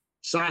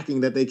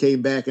 Shocking that they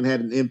came back and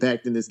had an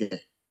impact in this game.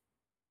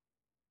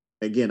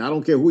 Again, I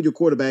don't care who your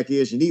quarterback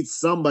is. You need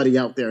somebody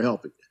out there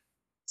helping.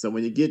 So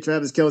when you get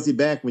Travis Kelce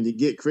back, when you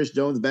get Chris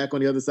Jones back on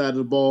the other side of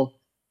the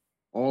ball,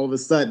 all of a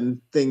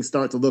sudden, things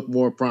start to look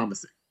more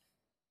promising.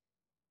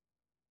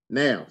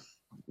 Now,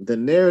 the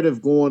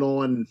narrative going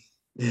on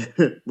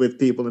with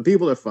people, and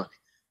people are funny.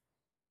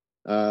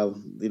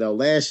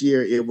 Last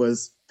year it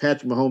was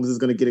Patrick Mahomes is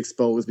going to get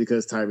exposed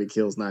because Tyreek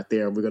Hill's not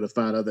there. We're going to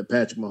find out that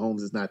Patrick Mahomes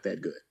is not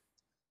that good.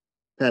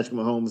 Patrick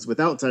Mahomes,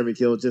 without Tyreek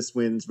Hill, just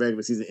wins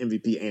regular season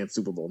MVP and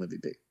Super Bowl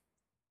MVP.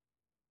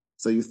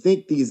 So you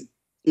think these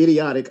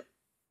idiotic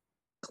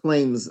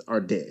claims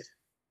are dead.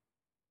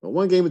 But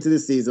one game into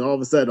this season, all of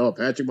a sudden,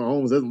 Patrick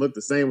Mahomes doesn't look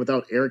the same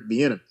without Eric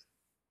Bieniemy.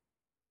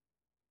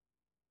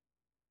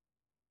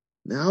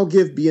 Now, I'll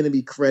give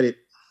Bieniemy credit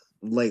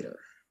later.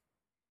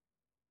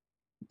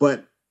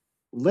 But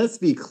let's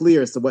be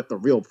clear as to what the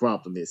real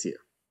problem is here.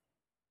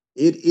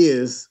 It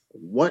is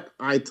what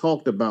I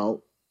talked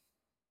about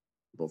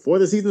before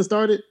the season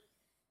started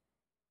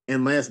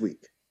and last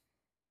week.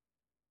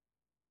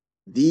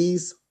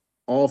 These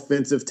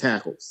offensive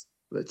tackles.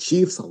 The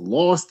Chiefs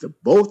lost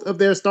both of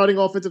their starting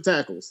offensive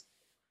tackles,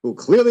 who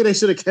clearly they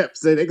should have kept.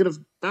 So they could have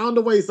found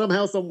a way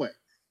somehow, some way.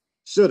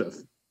 Should have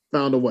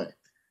found a way.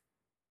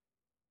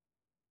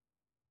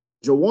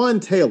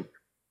 Jawaan Taylor,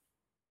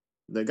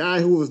 the guy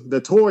who was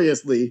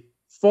notoriously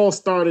false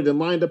started and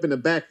lined up in the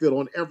backfield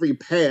on every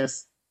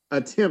pass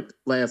attempt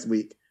last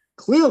week,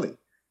 clearly,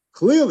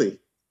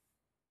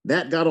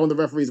 that got on the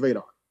referee's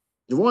radar.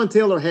 Jawaan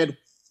Taylor had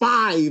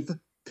 5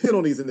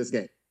 penalties in this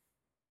game.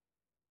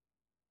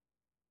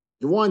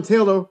 Jawaan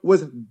Taylor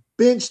was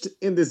benched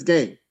in this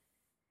game.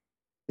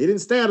 He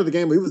didn't stay out of the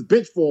game, but he was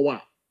benched for a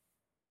while.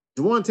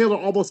 Jawaan Taylor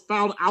almost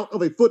fouled out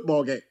of a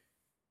football game.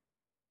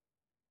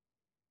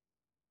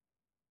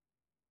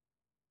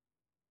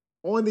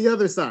 On the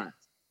other side,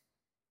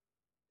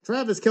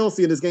 Travis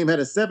Kelce in this game had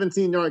a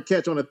 17-yard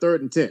catch on a 3rd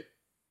and 10.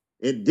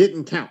 It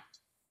didn't count.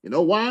 You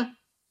know why?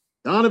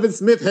 Donovan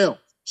Smith held.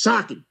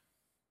 Shocking.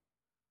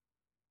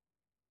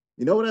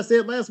 You know what I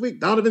said last week?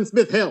 Donovan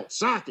Smith held.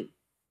 Shocking.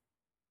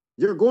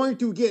 You're going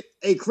to get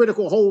a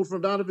critical hold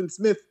from Donovan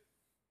Smith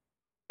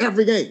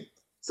every game.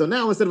 So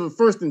now instead of a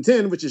 1st and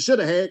 10, which you should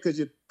have had because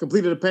you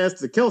completed a pass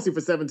to Kelce for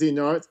 17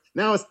 yards,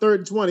 now it's 3rd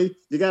and 20.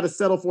 You got to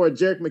settle for a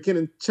Jerick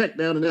McKinnon check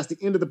down, and that's the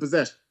end of the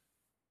possession.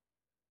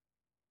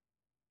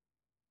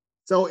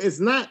 So it's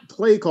not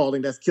play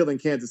calling that's killing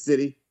Kansas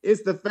City.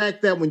 It's the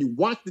fact that when you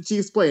watch the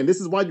Chiefs play, and this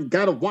is why you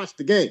got to watch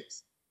the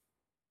games.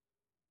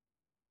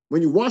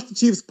 When you watch the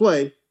Chiefs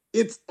play,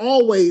 it's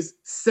always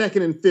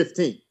 2nd and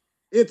 15.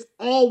 It's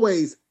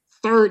always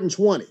 3rd and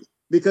 20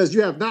 because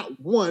you have not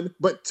one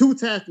but 2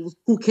 tackles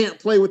who can't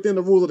play within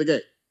the rules of the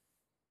game.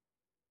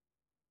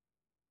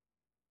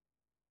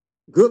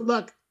 Good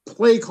luck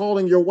play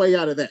calling your way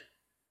out of that.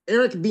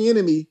 Eric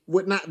Bieniemy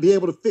would not be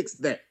able to fix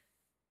that.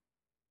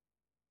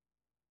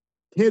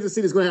 Kansas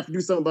City is going to have to do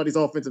something about these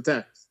offensive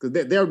tackles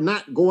because they're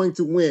not going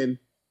to win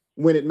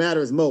when it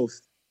matters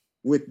most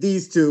with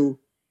these 2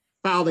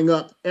 fouling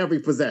up every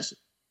possession.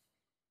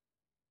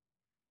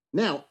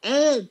 Now,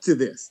 add to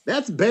this.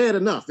 That's bad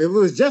enough. If it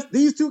was just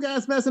these 2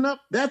 guys messing up,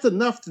 that's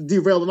enough to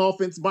derail an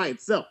offense by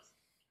itself.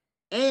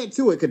 Add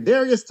to it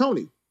Kadarius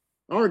Toney,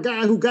 our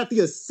guy who got the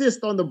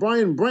assist on the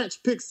Brian Branch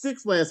pick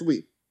 6 last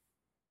week.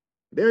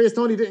 Kadarius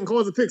Toney didn't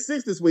cause a pick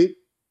 6 this week,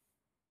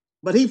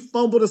 but he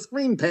fumbled a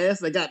screen pass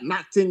that got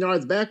knocked 10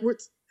 yards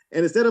backwards.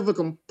 And instead of a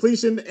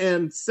completion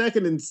and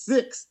 2nd and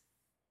 6,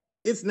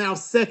 it's now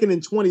 2nd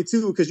and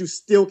 22 because you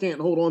still can't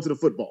hold on to the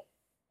football.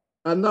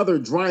 another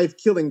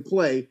drive-killing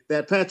play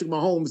that Patrick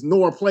Mahomes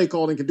nor play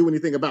calling can do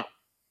anything about.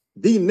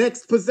 The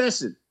next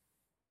possession,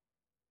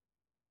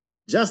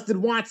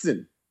 Justin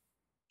Watson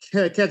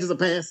catches a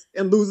pass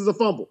and loses a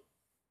fumble.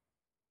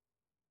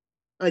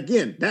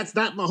 Again, that's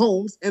not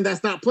Mahomes, and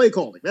that's not play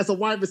calling. That's a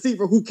wide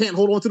receiver who can't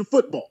hold on to the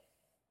football.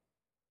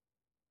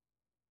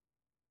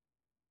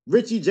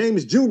 Richie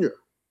James Jr.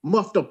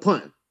 muffed a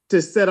punt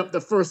to set up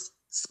the first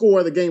score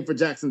of the game for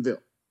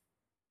Jacksonville.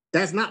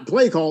 That's not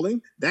play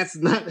calling. That's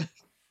not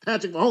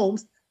Patrick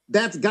Mahomes.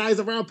 That's guys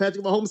around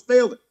Patrick Mahomes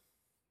failing.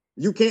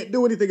 You can't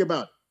do anything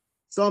about it.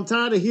 So I'm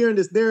tired of hearing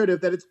this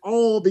narrative that it's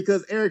all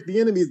because Eric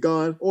Bieniemy's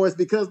gone or it's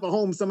because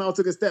Mahomes somehow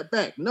took a step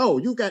back. No,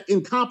 you got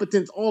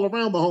incompetence all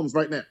around Mahomes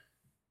right now.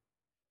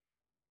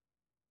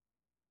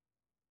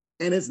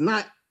 And it's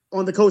not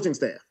on the coaching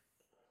staff.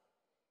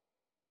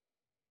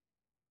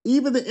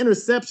 Even the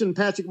interception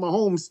Patrick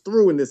Mahomes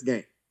threw in this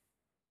game,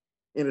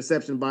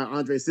 interception by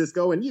Andre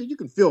Cisco, and you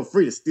can feel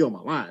free to steal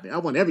my line. I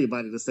want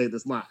everybody to say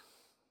this line.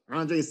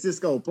 Andre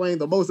Cisco playing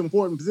the most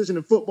important position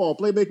in football,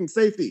 playmaking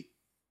safety,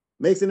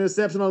 makes an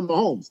interception on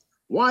Mahomes.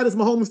 Why does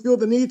Mahomes feel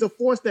the need to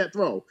force that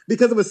throw?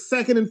 Because it was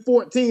 2nd and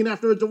 14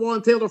 after a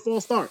Jawan Taylor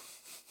false start.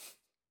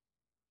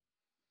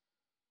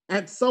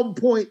 At some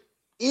point,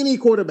 any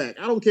quarterback,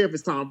 I don't care if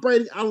it's Tom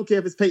Brady, I don't care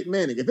if it's Peyton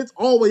Manning, if it's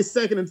always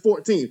 2nd and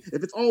 14,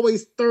 if it's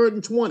always 3rd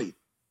and 20,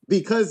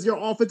 because your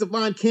offensive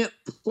line can't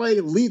play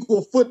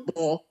legal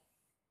football,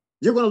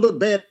 you're going to look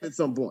bad at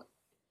some point.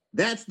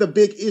 That's the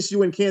big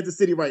issue in Kansas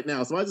City right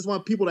now. So I just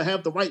want people to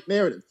have the right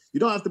narrative. You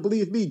don't have to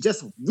believe me.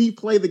 Just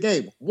replay the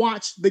game.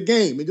 Watch the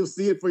game, and you'll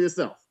see it for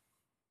yourself.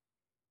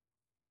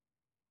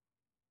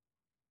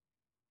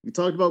 You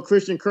talked about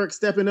Christian Kirk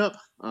stepping up.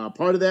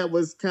 Part of that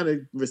was kind of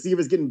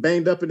receivers getting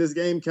banged up in this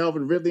game.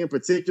 Calvin Ridley in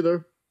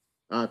particular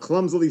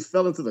clumsily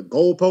fell into the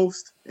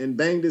goalpost and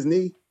banged his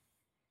knee.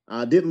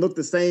 Didn't look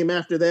the same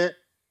after that.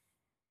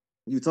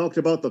 You talked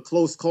about the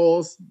close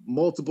calls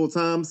multiple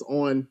times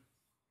on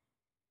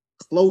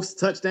close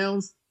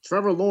touchdowns.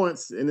 Trevor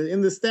Lawrence,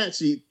 in the stat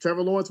sheet,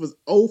 Trevor Lawrence was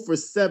 0 for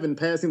 7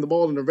 passing the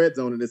ball in the red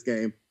zone in this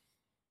game.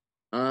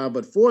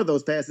 But 4 of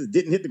those passes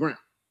didn't hit the ground.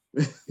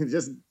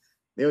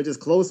 They were just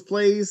close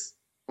plays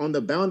on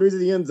the boundaries of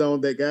the end zone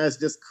that guys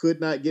just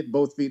could not get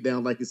both feet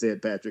down, like you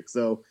said, Patrick.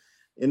 So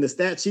in the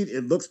stat sheet,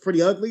 it looks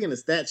pretty ugly. In the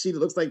stat sheet, it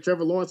looks like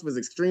Trevor Lawrence was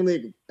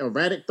extremely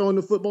erratic throwing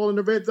the football in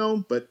the red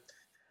zone. But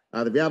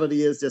the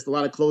reality is just a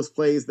lot of close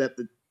plays that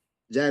the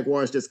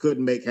Jaguars just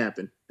couldn't make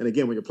happen. And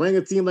again, when you're playing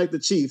a team like the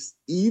Chiefs,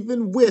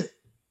 even with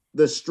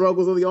the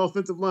struggles of the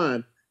offensive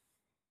line,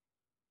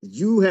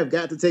 you have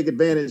got to take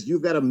advantage.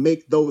 You've got to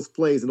make those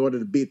plays in order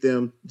to beat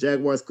them.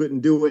 Jaguars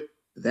couldn't do it.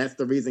 That's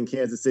the reason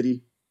Kansas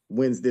City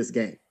wins this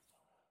game.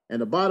 And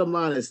the bottom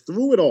line is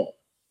through all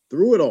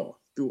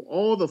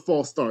the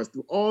false starts,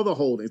 through all the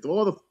holdings, through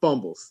all the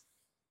fumbles,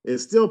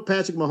 it's still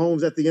Patrick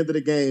Mahomes at the end of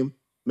the game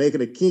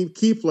making a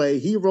key play.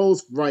 He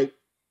rolls right,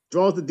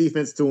 draws the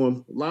defense to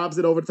him, lobs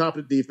it over the top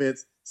of the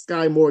defense.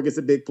 Sky Moore gets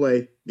a big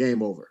play,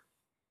 game over.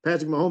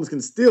 Patrick Mahomes can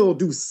still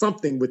do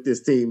something with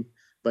this team,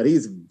 but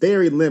he's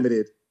very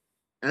limited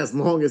as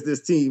long as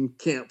this team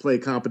can't play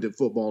competent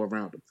football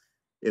around him.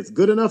 It's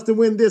good enough to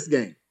win this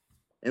game.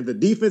 And the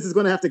defense is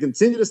going to have to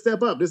continue to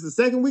step up. This is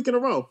the 2nd week in a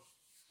row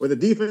where the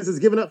defense has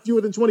given up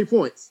fewer than 20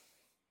 points.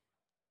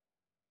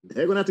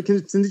 They're going to have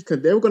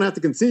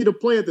to continue to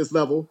play at this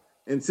level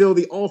until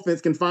the offense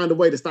can find a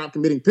way to stop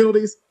committing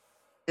penalties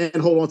and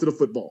hold on to the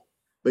football.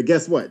 But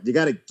guess what? You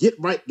got a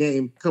get-right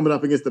game coming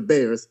up against the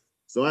Bears.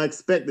 So I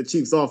expect the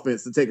Chiefs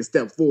offense to take a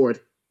step forward,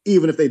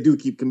 even if they do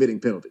keep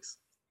committing penalties.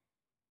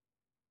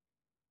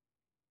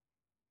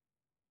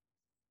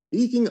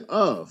 Speaking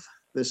of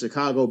the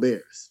Chicago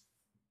Bears,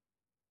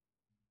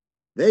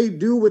 they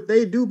do what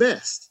they do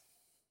best,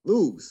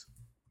 lose.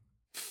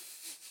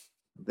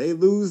 They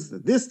lose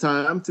this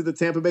time to the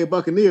Tampa Bay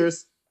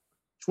Buccaneers,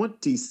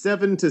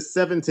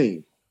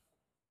 27-17.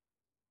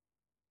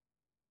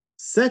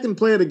 Second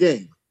play of the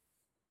game,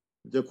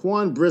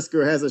 Jaquan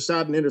Brisker has a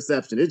shot and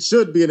interception. It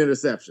should be an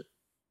interception.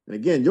 And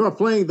again, you're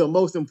playing the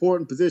most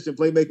important position,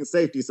 playmaking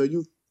safety, so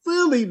you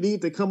really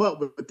need to come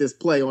up with this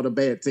play on a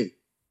bad team.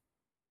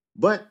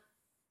 But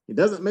he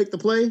doesn't make the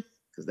play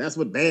because that's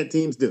what bad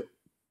teams do.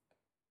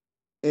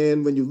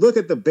 And when you look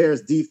at the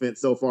Bears defense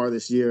so far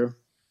this year,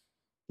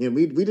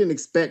 we didn't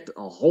expect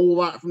a whole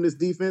lot from this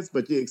defense,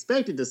 but you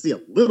expected to see a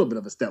little bit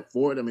of a step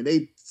forward. I mean,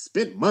 they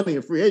spent money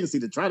in free agency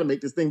to try to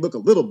make this thing look a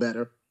little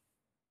better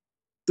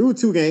through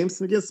 2 games,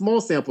 again,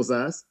 small sample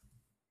size.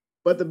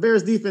 But the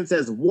Bears defense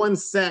has 1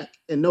 sack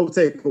and no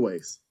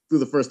takeaways through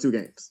the first 2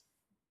 games.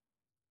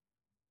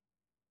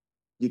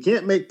 You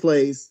can't make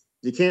plays.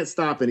 You can't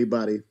stop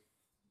anybody.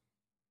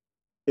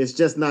 It's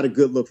just not a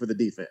good look for the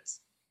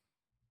defense.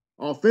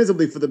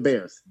 Offensively for the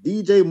Bears,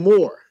 DJ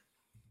Moore,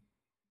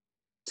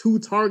 2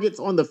 targets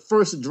on the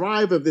first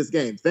drive of this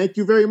game. Thank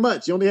you very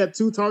much. You only had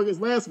 2 targets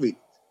last week.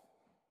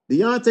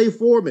 Deontay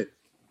Foreman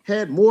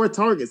had more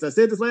targets. I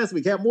said this last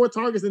week, had more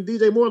targets than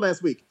DJ Moore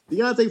last week.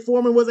 Deontay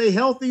Foreman was a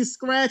healthy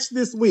scratch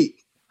this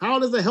week. How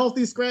does a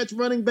healthy scratch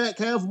running back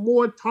have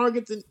more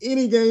targets in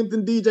any game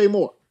than DJ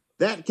Moore?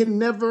 That can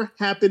never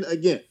happen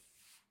again.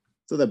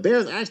 So the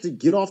Bears actually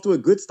get off to a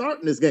good start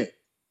in this game.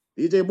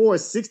 DJ Moore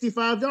is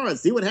 65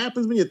 yards. See what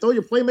happens when you throw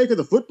your playmaker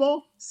the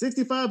football?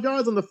 65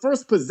 yards on the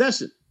first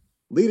possession,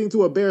 leading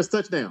to a Bears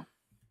touchdown.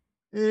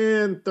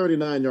 And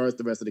 39 yards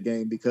the rest of the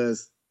game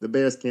because the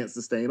Bears can't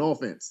sustain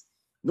offense,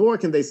 nor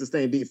can they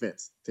sustain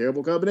defense.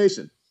 Terrible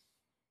combination.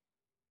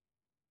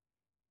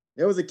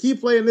 There was a key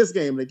play in this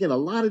game. And again, a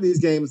lot of these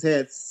games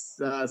had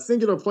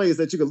singular plays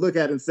that you could look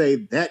at and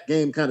say that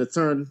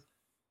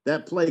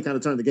play kind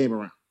of turned the game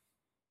around.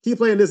 Key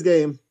play in this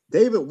game,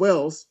 David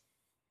Wells,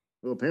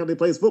 who apparently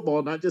plays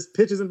football, not just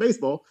pitches in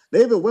baseball.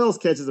 David Wells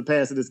catches a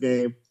pass in this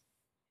game.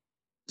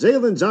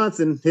 Jalen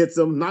Johnson hits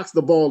him, knocks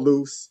the ball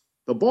loose.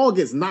 The ball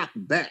gets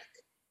knocked back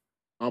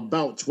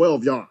about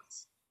 12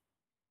 yards.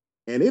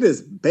 And it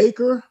is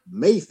Baker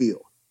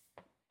Mayfield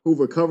who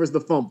recovers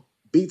the fumble,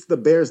 beats the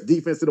Bears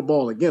defense to the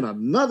ball. Again,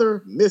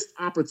 another missed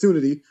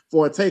opportunity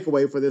for a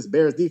takeaway for this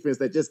Bears defense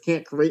that just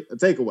can't create a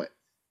takeaway.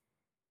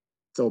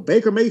 So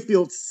Baker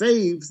Mayfield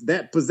saves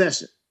that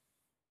possession.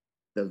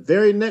 The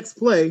very next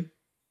play,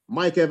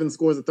 Mike Evans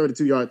scores a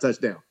 32-yard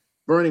touchdown,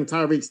 burning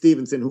Tyreek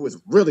Stevenson, who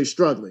is really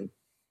struggling,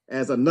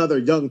 as another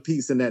young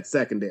piece in that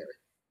secondary.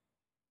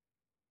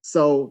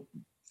 So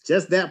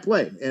just that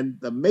play. And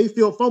the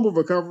Mayfield fumble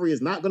recovery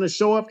is not going to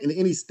show up in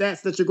any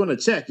stats that you're going to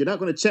check. You're not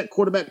going to check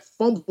quarterback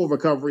fumble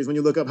recoveries when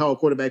you look up how a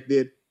quarterback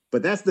did.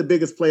 But that's the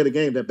biggest play of the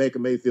game that Baker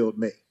Mayfield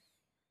made.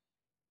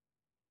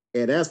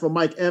 And as for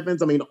Mike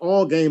Evans,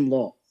 all game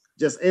long,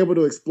 just able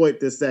to exploit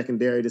this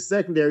secondary. The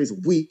secondary is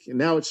weak, and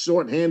now it's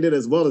shorthanded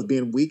as well as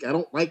being weak. I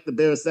don't like the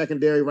Bears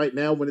secondary right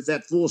now when it's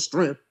at full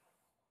strength.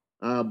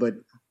 But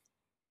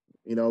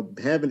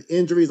having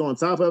injuries on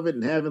top of it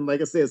and having, like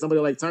I said, somebody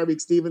like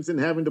Tyreek Stevenson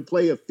having to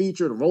play a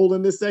featured role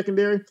in this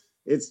secondary,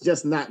 it's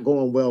just not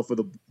going well for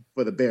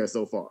the Bears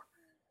so far.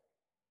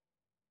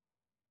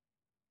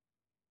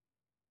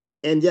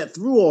 And yet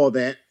through all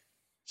that,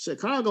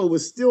 Chicago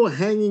was still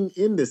hanging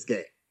in this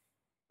game.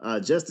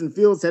 Justin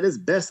Fields had his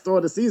best throw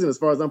of the season as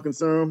far as I'm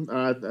concerned.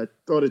 A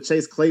throw to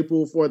Chase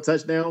Claypool for a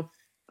touchdown.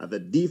 The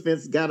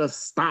defense got to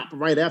stop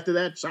right after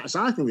that.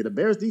 Shockingly, the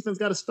Bears defense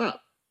got to stop.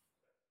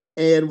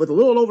 And with a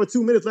little over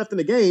 2 minutes left in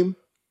the game,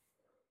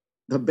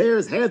 the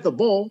Bears had the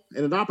ball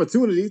and an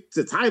opportunity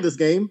to tie this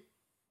game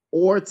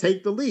or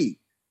take the lead.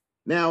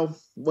 Now,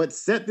 what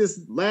set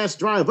this last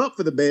drive up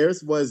for the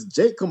Bears was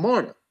Jake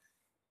Camarda.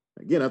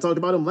 Again, I talked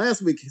about him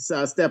last week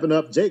stepping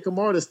up. Jake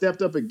Camarda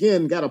stepped up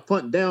again, got a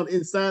punt down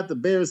inside the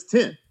Bears'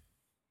 10.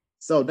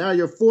 So now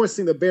you're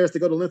forcing the Bears to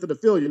go the length of the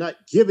field. You're not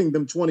giving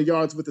them 20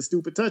 yards with a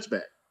stupid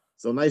touchback.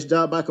 So nice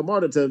job by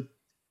Camarda to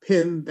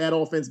pin that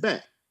offense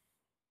back.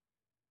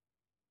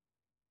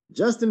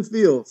 Justin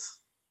Fields,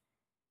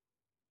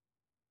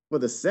 for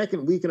the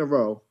second week in a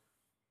row,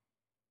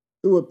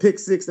 threw a pick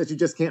six that you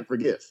just can't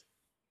forgive.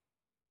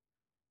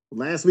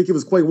 Last week it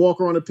was Quay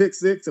Walker on a pick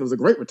six, and it was a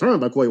great return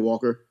by Quay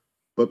Walker.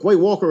 But Quay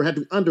Walker had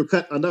to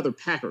undercut another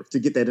Packer to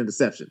get that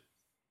interception.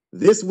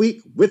 This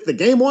week, with the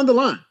game on the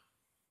line,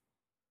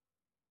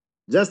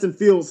 Justin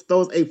Fields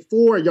throws a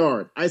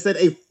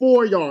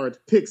 4-yard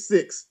pick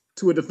six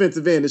to a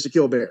defensive end to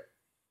Shaquille Barrett.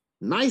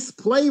 Nice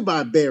play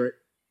by Barrett,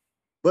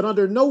 but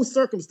under no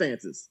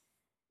circumstances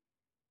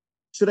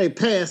should a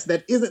pass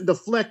that isn't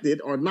deflected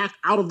or knocked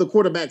out of the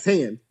quarterback's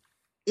hand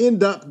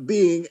end up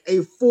being a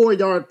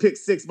 4-yard pick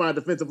six by a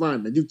defensive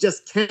lineman. You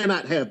just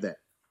cannot have that.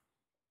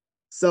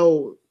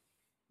 So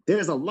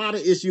there's a lot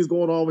of issues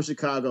going on with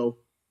Chicago.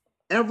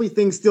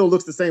 Everything still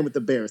looks the same with the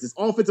Bears. This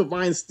offensive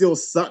line still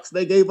sucks.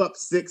 They gave up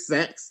 6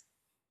 sacks.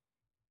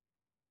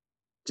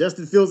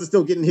 Justin Fields is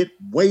still getting hit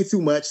way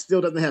too much, still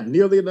doesn't have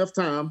nearly enough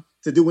time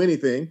to do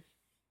anything.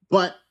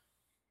 But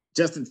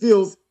Justin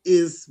Fields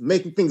is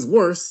making things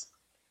worse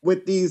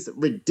with these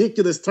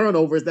ridiculous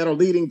turnovers that are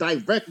leading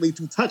directly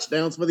to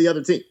touchdowns for the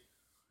other team.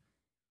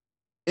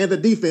 And the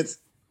defense,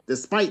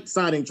 despite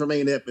signing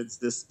Tremaine Edmonds,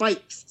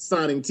 despite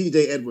signing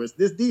TJ Edwards,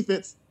 this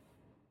defense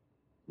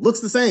looks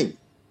the same.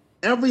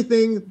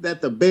 Everything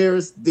that the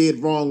Bears did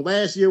wrong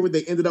last year when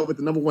they ended up with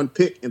the number 1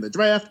 pick in the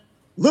draft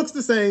looks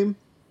the same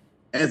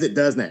as it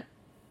does now.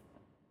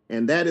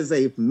 And that is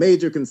a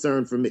major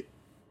concern for me.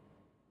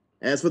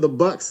 As for the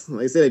Bucs,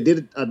 like I said, they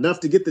did enough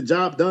to get the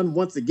job done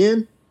once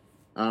again.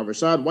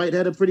 Rachaad White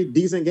had a pretty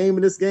decent game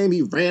in this game.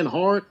 He ran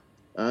hard.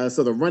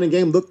 So the running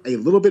game looked a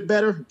little bit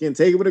better. Again,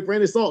 take it with a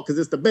grain of salt because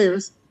it's the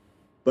Bears.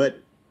 But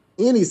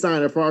any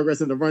sign of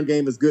progress in the run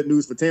game is good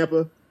news for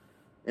Tampa.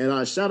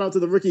 And shout out to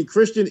the rookie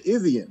Christian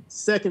Izien.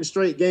 Second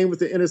straight game with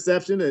the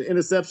interception. An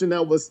interception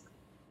that was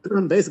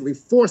basically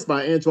forced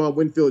by Antoine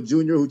Winfield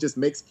Jr., who just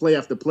makes play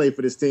after play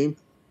for this team,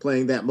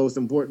 playing that most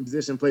important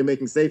position,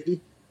 playmaking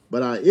safety.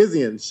 But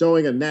Izien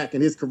showing a knack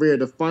in his career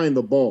to find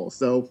the ball.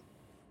 So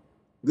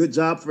good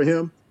job for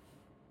him.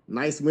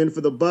 Nice win for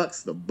the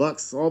Bucs. The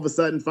Bucs all of a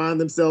sudden find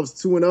themselves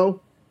 2-0.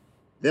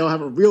 They'll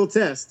have a real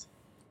test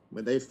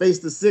when they face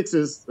the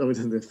Sixers.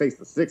 They face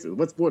the Sixers.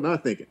 What sport am I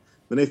thinking?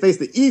 When they face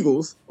the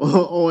Eagles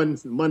on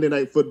Monday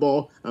Night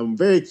Football. I'm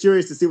very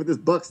curious to see what this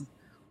Bucs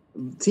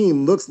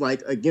team looks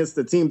like against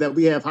the team that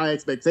we have high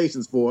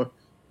expectations for.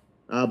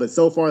 But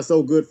so far,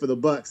 so good for the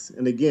Bucks.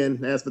 And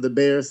again, as for the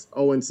Bears,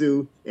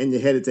 0-2, and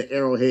you're headed to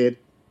Arrowhead.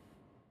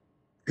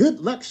 Good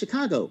luck,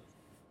 Chicago.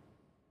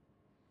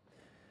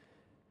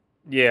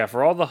 Yeah,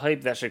 for all the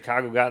hype that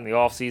Chicago got in the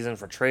offseason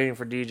for trading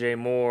for DJ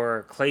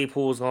Moore,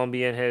 Claypool's going to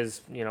be in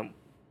his,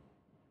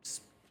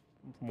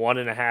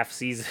 1.5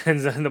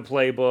 seasons in the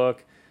playbook.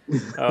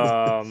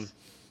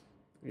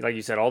 Like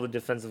you said, all the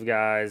defensive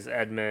guys,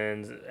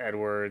 Edmonds,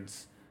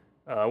 Edwards,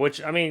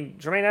 which, I mean,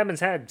 Jermaine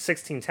Edmonds had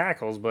 16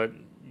 tackles, but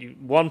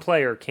one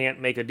player can't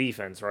make a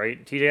defense,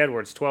 right? TJ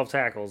Edwards, 12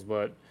 tackles,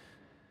 but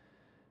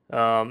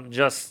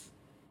just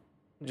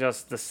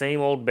the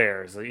same old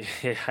Bears.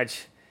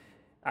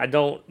 I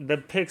don't. The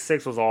pick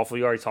six was awful.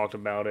 You already talked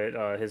about it.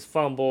 His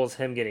fumbles,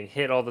 him getting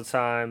hit all the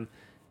time.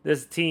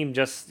 This team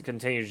just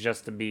continues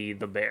just to be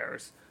the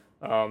Bears.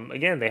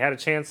 Again, they had a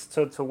chance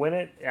to win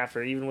it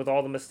after even with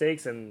all the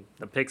mistakes, and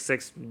the pick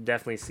six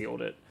definitely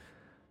sealed it.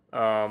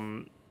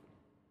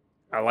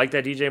 I like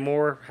that DJ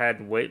Moore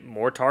had way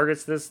more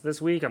targets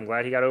this week. I'm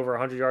glad he got over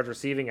 100 yards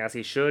receiving, as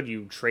he should.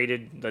 You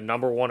traded the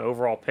number one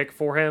overall pick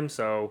for him,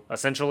 so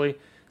essentially,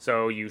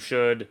 you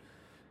should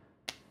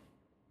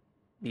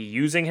be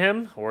using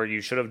him, or you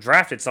should have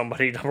drafted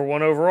somebody number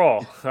one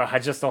overall. I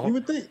just don't. You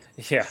would think.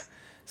 Yeah.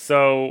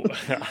 So,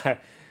 I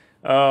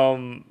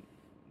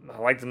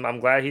like them. I'm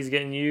glad he's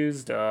getting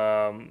used.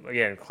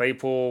 Again,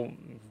 Claypool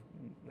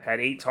had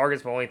 8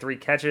 targets but only 3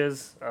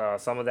 catches.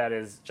 Some of that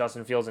is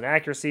Justin Fields'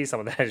 inaccuracy. Some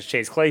of that is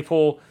Chase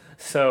Claypool.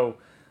 So,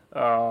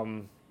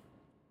 I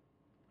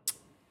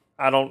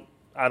don't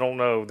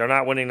know. They're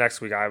not winning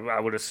next week, I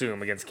would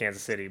assume, against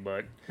Kansas City,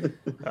 but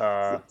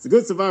it's a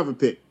good survivor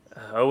pick.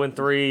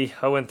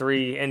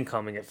 0-3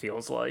 incoming, it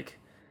feels like.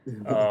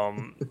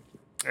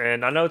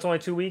 And I know it's only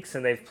 2 weeks,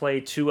 and they've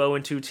played 2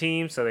 0-2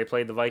 teams, so they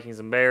played the Vikings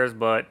and Bears,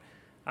 but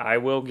I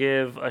will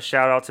give a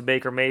shout-out to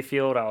Baker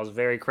Mayfield. I was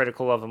very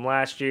critical of him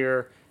last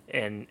year,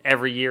 and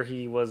every year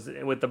he was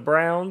with the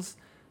Browns.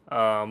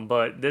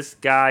 But this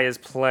guy is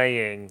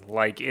playing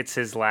like it's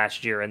his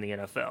last year in the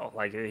NFL.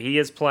 Like, he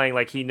is playing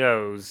like he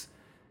knows,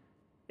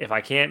 if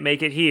I can't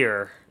make it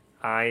here,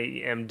 I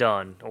am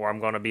done, or I'm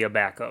going to be a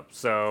backup.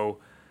 So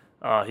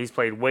he's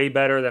played way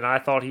better than I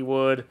thought he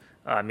would.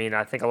 I mean,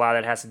 I think a lot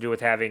of that has to do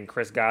with having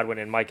Chris Godwin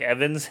and Mike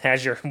Evans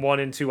as your 1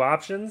 and 2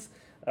 options.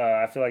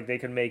 I feel like they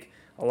can make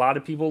a lot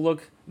of people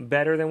look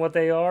better than what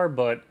they are,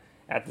 but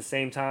at the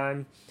same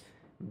time,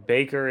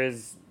 Baker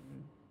is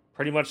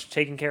pretty much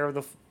taking care of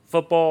the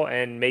football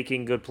and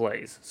making good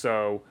plays.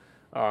 So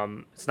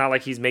it's not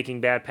like he's making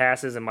bad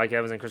passes and Mike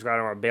Evans and Chris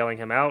Godwin are bailing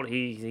him out.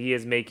 He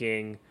is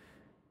making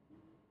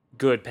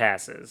good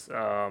passes.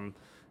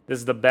 This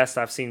is the best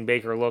I've seen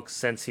Baker look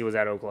since he was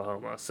at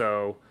Oklahoma.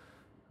 So,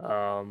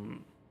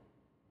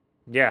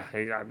 yeah,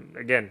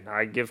 again,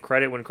 I give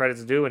credit when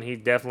credit's due, and he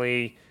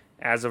definitely,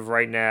 as of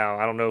right now,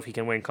 I don't know if he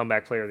can win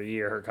Comeback Player of the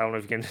Year. I don't know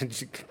if he can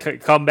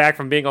come back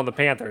from being on the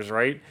Panthers,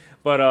 right?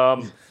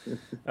 But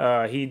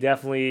he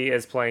definitely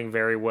is playing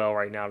very well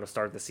right now to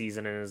start the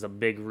season, and is a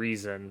big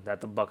reason that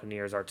the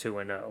Buccaneers are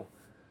 2-0.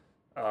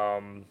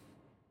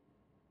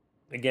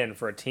 Again,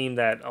 for a team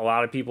that a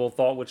lot of people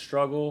thought would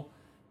struggle,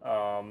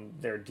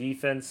 their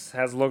defense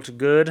has looked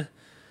good.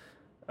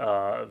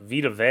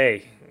 Vita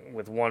Vea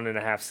with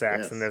 1.5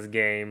 sacks in this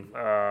game.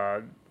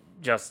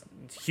 Just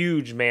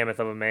huge mammoth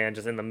of a man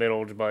just in the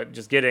middle, but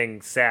just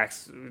getting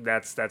sacks,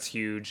 that's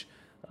huge.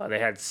 They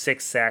had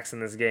 6 sacks in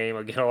this game.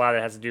 Again, a lot of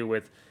it has to do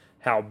with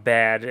how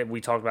bad,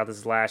 we talked about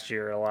this last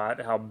year a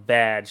lot, how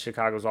bad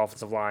Chicago's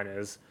offensive line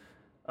is.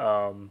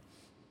 And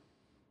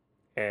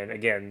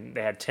again,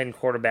 they had 10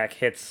 quarterback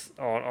hits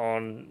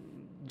on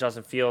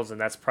Justin Fields,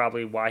 and that's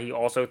probably why he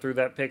also threw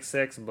that pick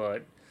 6,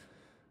 but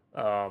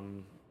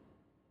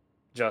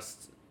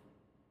just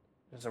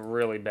a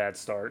really bad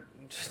start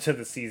to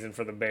the season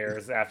for the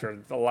Bears after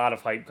a lot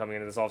of hype coming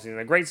into this offseason.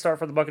 A great start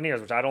for the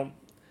Buccaneers, which I don't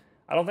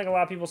think a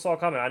lot of people saw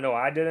coming. I know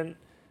I didn't.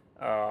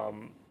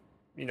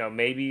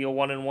 Maybe a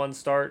 1-1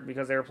 start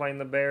because they were playing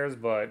the Bears,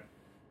 but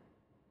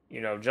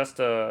just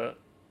a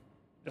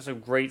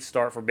great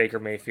start for Baker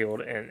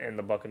Mayfield and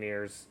the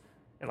Buccaneers.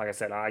 And like I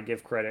said, I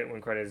give credit when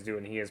credit is due,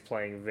 and he is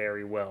playing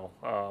very well.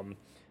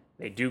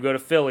 They do go to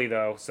Philly,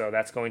 though, so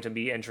that's going to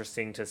be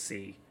interesting to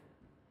see.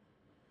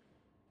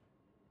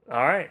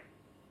 All right.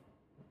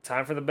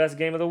 Time for the best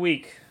game of the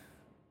week.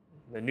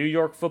 The New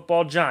York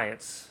Football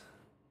Giants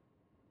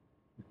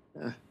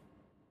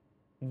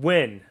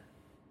win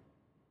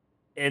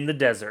in the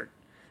desert.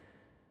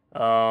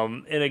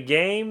 In a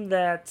game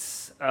that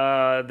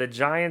the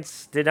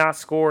Giants did not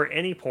score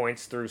any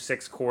points through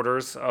 6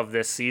 quarters of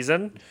this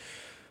season.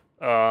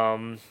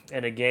 In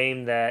a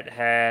game that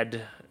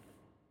had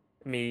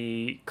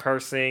me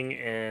cursing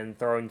and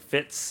throwing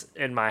fits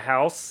in my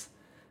house.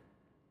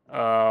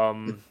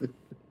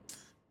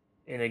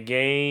 In a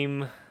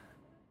game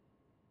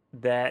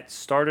that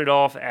started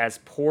off as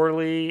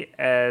poorly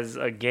as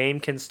a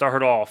game can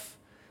start off.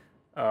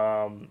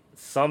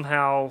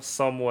 Somehow,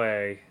 some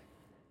way,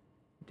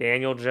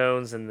 Daniel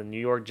Jones and the New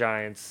York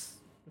Giants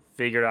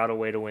figured out a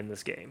way to win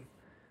this game.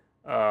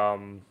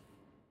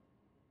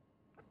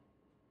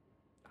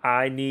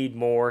 I need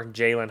more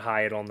Jalen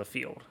Hyatt on the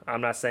field.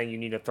 I'm not saying you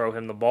need to throw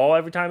him the ball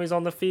every time he's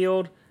on the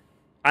field.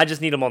 I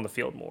just need him on the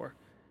field more.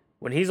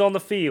 When he's on the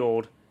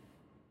field,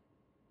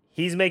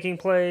 he's making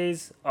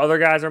plays. Other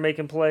guys are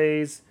making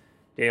plays.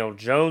 Daniel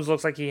Jones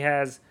looks like he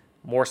has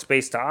more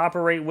space to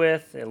operate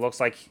with. It looks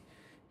like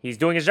he's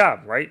doing his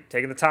job, right?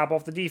 Taking the top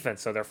off the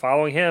defense. So they're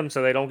following him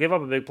so they don't give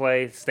up a big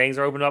play. Things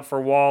are opened up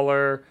for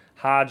Waller,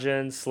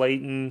 Hodgins,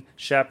 Slayton,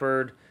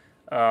 Shepard.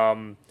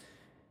 I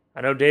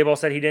know Daboll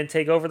said he didn't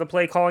take over the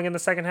play calling in the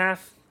second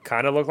half.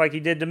 Kind of looked like he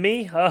did to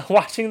me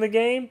watching the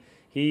game.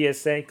 He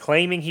is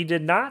claiming he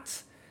did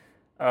not.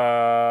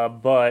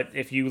 But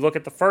if you look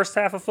at the first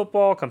half of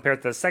football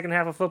compared to the second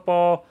half of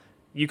football,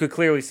 you could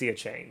clearly see a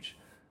change.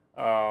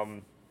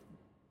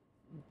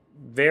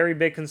 Very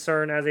big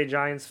concern as a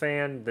Giants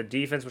fan. The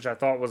defense, which I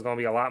thought was going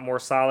to be a lot more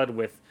solid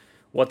with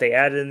what they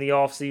added in the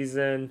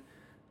offseason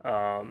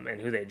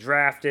and who they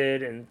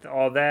drafted and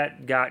all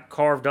that, got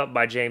carved up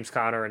by James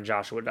Conner and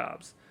Joshua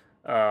Dobbs.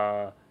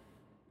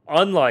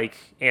 Unlike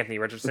Anthony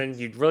Richardson,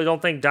 you really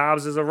don't think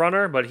Dobbs is a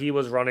runner, but he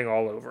was running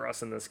all over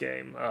us in this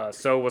game.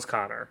 So was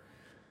Conner.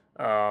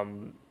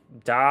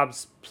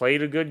 Dobbs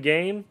played a good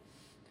game.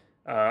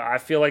 I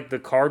feel like the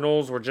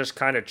Cardinals were just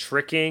kind of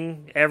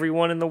tricking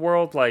everyone in the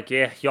world. Like,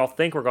 yeah, y'all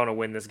think we're going to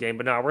win this game,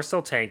 but no, we're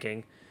still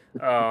tanking.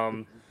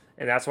 And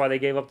that's why they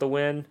gave up the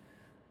win.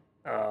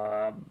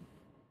 I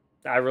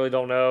really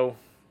don't know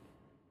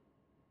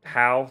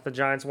how the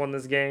Giants won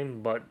this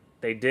game, but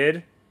they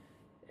did.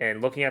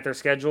 And looking at their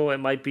schedule, it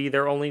might be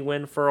their only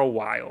win for a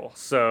while.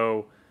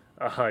 So,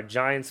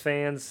 Giants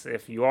fans,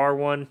 if you are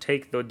one,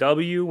 take the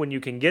W when you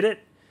can get it.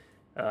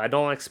 I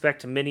don't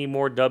expect many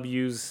more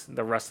W's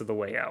the rest of the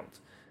way out.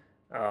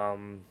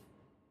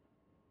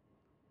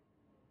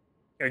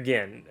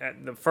 Again,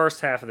 at the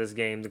first half of this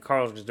game, the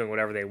Cardinals were just doing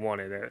whatever they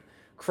wanted. They're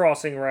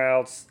crossing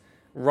routes,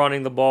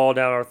 running the ball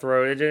down our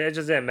throat. It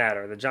just didn't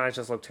matter. The Giants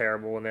just looked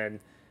terrible. And then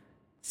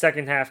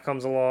second half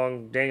comes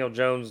along. Daniel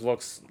Jones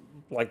looks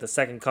like the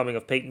second coming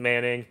of Peyton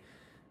Manning.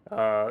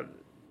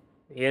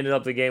 He ended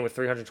up the game with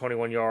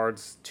 321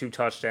 yards, 2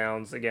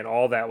 touchdowns. Again,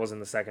 all that was in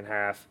the second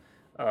half.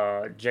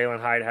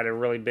 Jalen Hyatt had a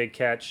really big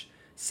catch.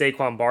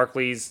 Saquon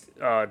Barkley's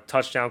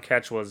touchdown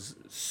catch was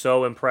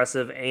so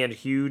impressive and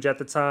huge at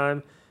the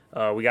time.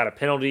 We got a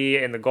penalty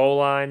in the goal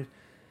line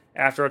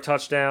after a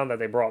touchdown that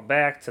they brought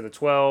back to the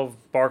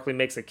 12. Barkley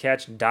makes a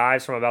catch,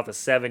 dives from about the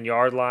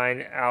 7-yard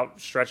line,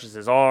 outstretches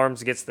his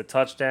arms, gets the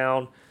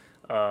touchdown.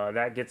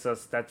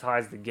 That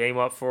ties the game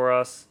up for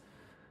us.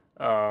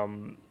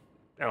 And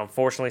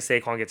unfortunately,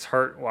 Saquon gets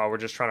hurt while we're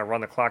just trying to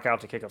run the clock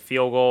out to kick a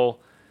field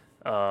goal.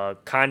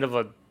 Kind of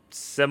a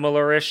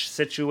similar-ish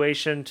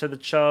situation to the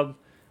Chubb,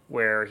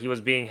 where he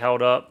was being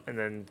held up and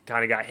then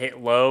kind of got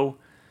hit low.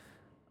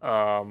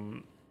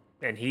 And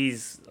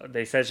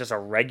they said it's just a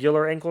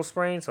regular ankle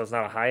sprain, so it's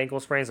not a high ankle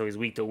sprain, so he's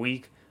week to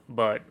week.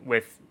 But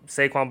with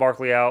Saquon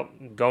Barkley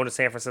out, going to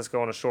San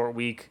Francisco on a short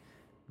week,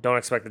 don't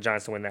expect the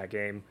Giants to win that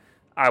game.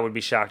 I would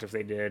be shocked if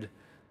they did.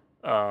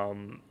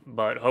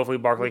 But hopefully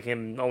Barkley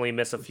can only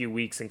miss a few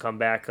weeks and come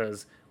back,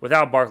 because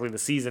without Barkley, the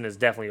season is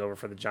definitely over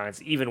for the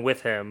Giants. Even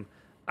with him,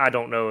 I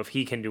don't know if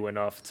he can do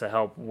enough to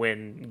help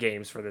win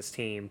games for this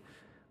team.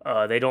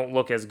 They don't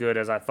look as good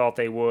as I thought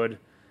they would.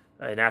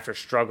 And after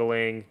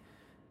struggling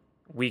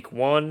week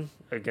 1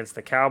 against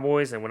the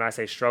Cowboys, and when I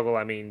say struggle,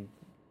 I mean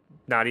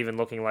not even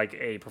looking like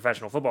a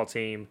professional football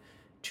team,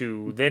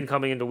 to then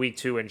coming into week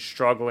 2 and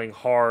struggling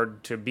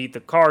hard to beat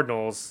the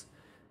Cardinals,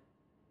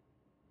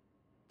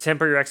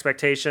 temper your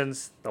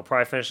expectations. They'll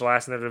probably finish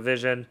last in their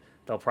division.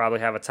 They'll probably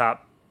have a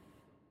top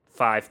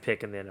 5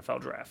 pick in the NFL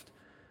draft.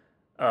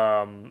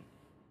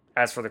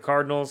 As for the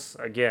Cardinals,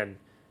 again,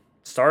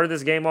 started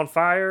this game on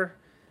fire.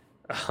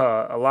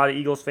 A lot of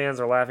Eagles fans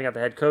are laughing at the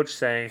head coach,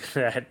 saying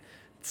that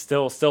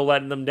still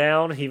letting them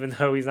down, even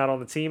though he's not on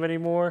the team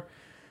anymore.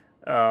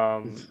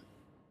 But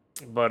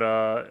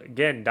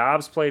again,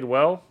 Dobbs played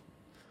well.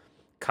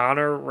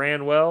 Conner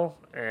ran well,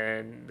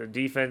 and the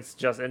defense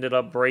just ended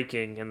up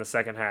breaking in the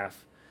second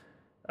half.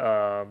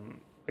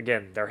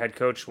 Again, their head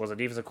coach was a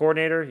defensive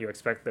coordinator. You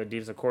expect the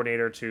defensive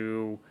coordinator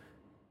to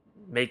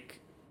make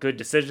good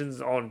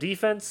decisions on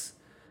defense.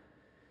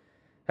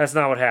 That's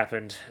not what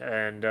happened.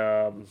 And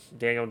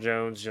Daniel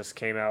Jones just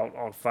came out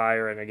on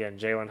fire. And again,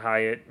 Jalen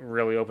Hyatt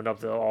really opened up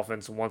the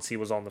offense once he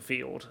was on the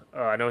field.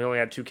 I know he only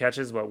had 2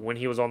 catches, but when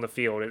he was on the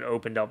field, it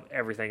opened up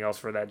everything else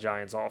for that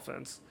Giants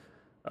offense.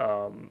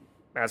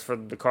 As for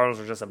the Cardinals,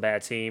 are just a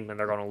bad team, and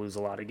they're going to lose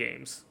a lot of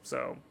games.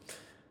 So,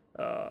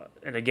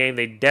 in a game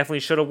they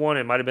definitely should have won,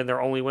 it might have been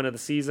their only win of the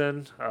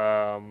season.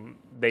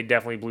 They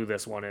definitely blew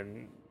this one.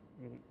 And,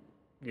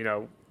 you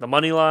know, the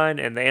money line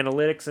and the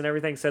analytics and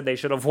everything said they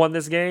should have won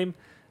this game,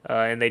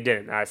 and they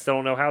didn't. I still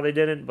don't know how they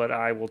didn't, but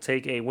I will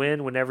take a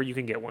win whenever you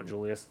can get one,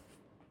 Julius.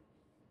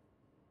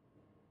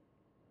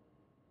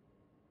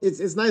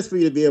 It's nice for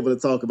you to be able to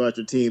talk about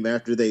your team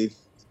after they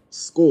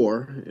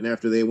score and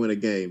after they win a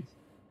game.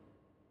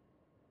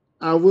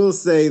 I will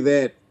say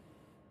that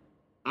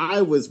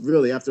I was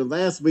really, after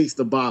last week's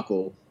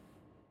debacle,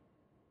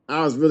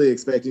 I was really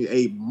expecting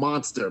a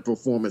monster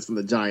performance from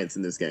the Giants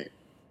in this game.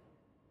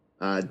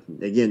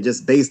 Again,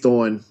 just based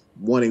on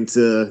wanting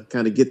to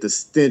kind of get the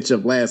stench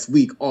of last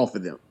week off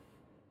of them.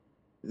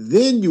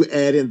 Then you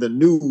add in the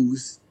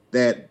news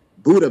that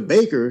Budda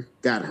Baker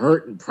got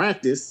hurt in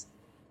practice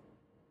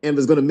and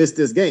was going to miss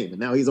this game, and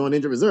now he's on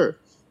injured reserve.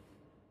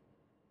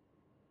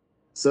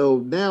 So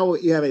now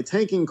you have a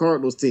tanking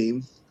Cardinals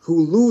team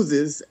who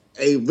loses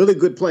a really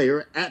good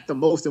player at the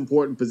most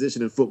important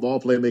position in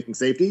football, playmaking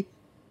safety,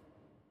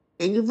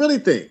 and you really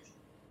think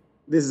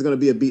this is going to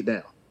be a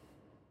beatdown.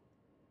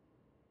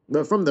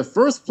 But from the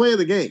first play of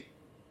the game,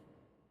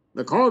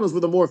 the Cardinals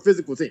were the more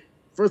physical team.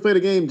 First play of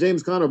the game,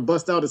 James Conner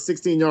bust out a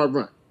 16-yard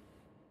run.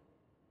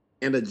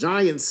 And the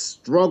Giants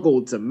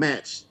struggled to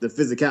match the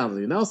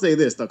physicality. And I'll say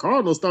this, the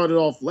Cardinals started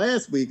off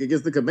last week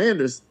against the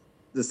Commanders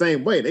the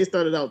same way. They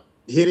started out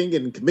hitting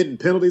and committing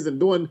penalties and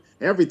doing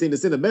everything to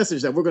send a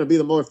message that we're going to be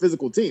the more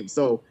physical team.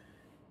 So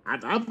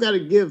I've got to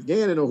give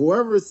Gannon or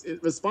whoever is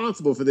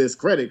responsible for this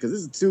credit, because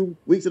this is 2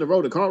 weeks in a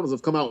row the Cardinals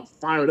have come out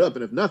fired up,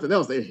 and if nothing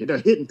else, they're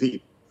hitting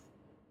people.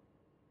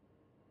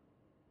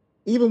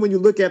 Even when you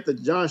look at the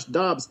Josh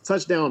Dobbs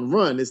touchdown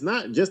run, it's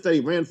not just that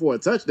he ran for a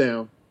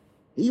touchdown.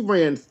 He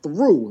ran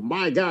through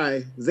my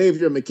guy,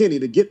 Xavier McKinney,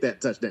 to get that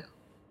touchdown.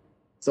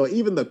 So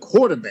even the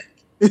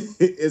quarterback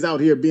is out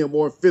here being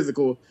more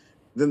physical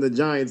than the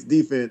Giants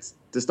defense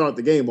to start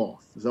the game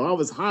off. So I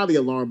was highly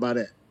alarmed by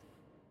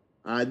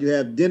that. You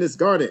have Dennis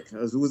Gardeck,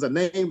 who was a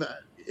name.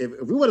 If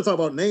we want to talk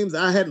about names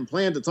I hadn't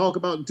planned to talk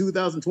about in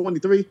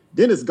 2023,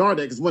 Dennis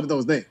Gardeck is one of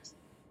those names.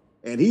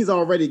 And he's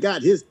already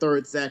got his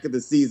third sack of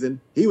the season.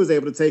 He was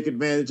able to take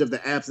advantage of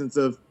the absence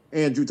of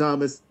Andrew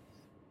Thomas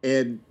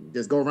and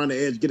just go around the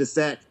edge, get a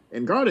sack.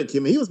 And Gardeck,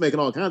 he was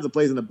making all kinds of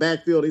plays in the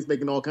backfield. He's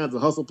making all kinds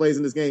of hustle plays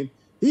in this game.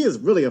 He is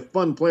really a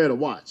fun player to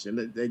watch.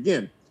 And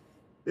again,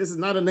 this is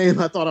not a name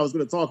I thought I was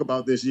going to talk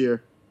about this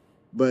year,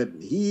 but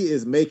he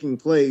is making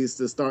plays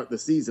to start the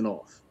season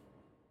off.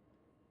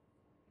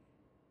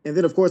 And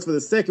then, of course, for the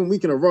second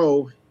week in a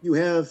row, you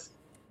have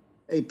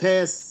a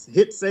pass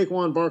hit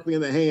Saquon Barkley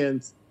in the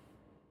hands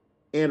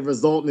and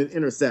result in an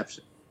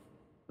interception.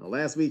 Now,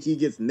 last week, he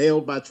gets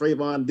nailed by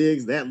Trayvon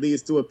Diggs. That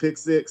leads to a pick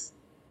six.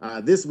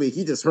 This week,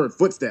 he just heard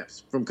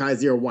footsteps from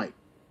Kaiser White.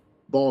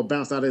 Ball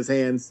bounced out of his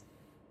hands,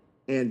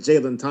 and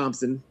Jalen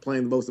Thompson,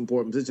 playing the most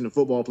important position in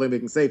football,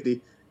 playmaking safety,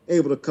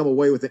 able to come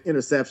away with an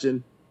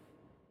interception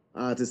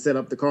to set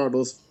up the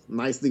Cardinals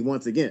nicely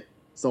once again.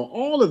 So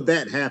all of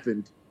that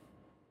happened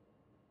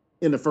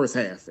in the first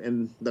half,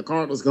 and the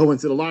Cardinals go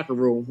into the locker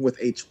room with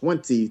a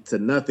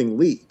 20-0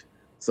 lead.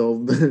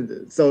 So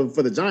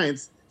for the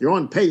Giants, you're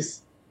on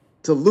pace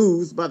to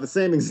lose by the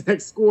same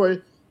exact score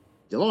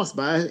you lost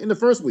by in the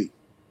first week.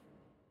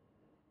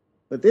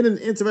 But then an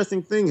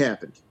interesting thing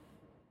happened.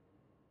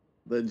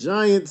 The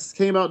Giants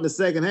came out in the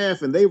second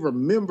half, and they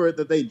remembered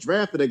that they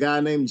drafted a guy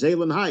named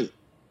Jalen Hyatt.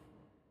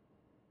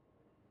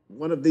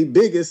 One of the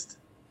biggest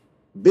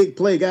big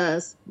play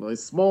guys. Well,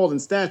 he's small in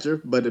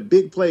stature, but a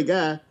big play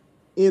guy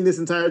in this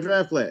entire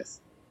draft class.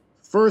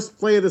 First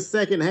play of the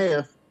second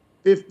half,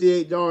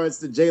 58 yards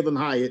to Jalen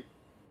Hyatt.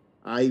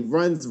 He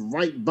runs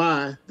right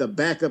by the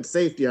backup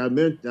safety. I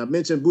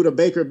mentioned Budda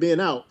Baker being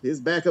out.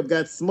 His backup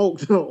got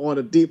smoked on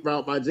a deep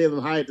route by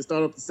Jalen Hyatt to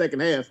start off the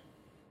second half.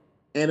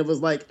 And it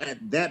was like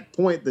at that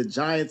point, the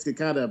Giants could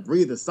kind of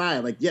breathe a sigh.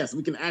 Like, yes,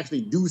 we can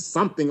actually do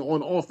something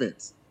on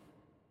offense.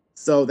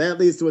 So that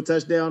leads to a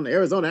touchdown.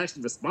 Arizona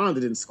actually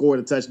responded and scored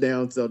a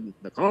touchdown. So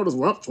the Cardinals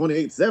were up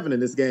 28-7 in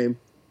this game.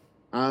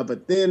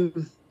 But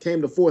then came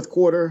the fourth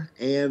quarter,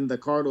 and the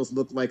Cardinals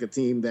looked like a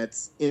team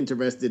that's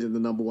interested in the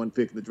number one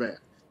pick of the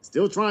draft.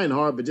 Still trying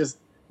hard, but just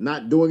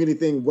not doing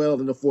anything well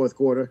in the fourth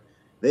quarter.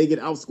 They get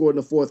outscored in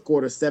the fourth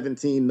quarter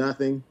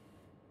 17-0.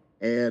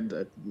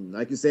 And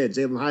like you said,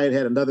 Jalen Hyatt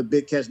had another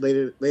big catch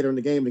later in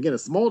the game. Again, a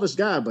smallish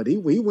guy, but he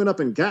went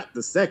up and got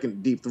the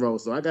second deep throw.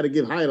 So I got to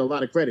give Hyatt a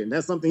lot of credit. And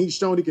that's something he's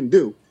shown he can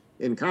do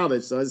in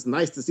college. So it's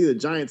nice to see the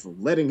Giants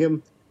letting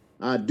him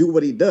do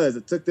what he does.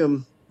 It took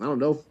them, I don't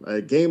know,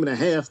 a game and a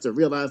half to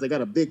realize they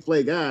got a big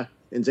play guy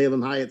in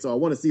Jalen Hyatt. So I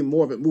want to see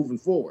more of it moving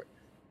forward.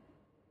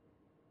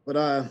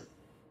 But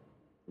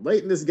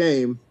late in this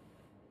game,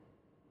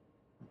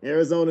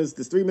 there's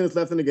 3 minutes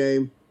left in the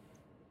game.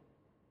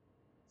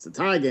 It's a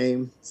tie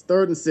game. It's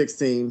 3rd and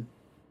 16.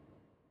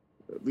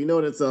 We know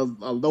that's a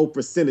low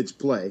percentage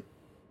play.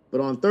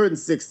 But on 3rd and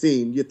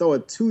 16, you throw a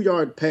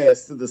 2-yard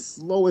pass to the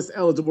slowest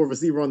eligible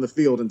receiver on the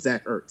field in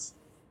Zach Ertz.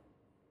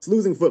 It's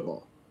losing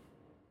football.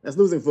 That's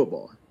losing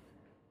football.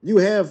 You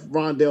have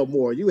Rondale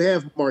Moore. You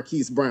have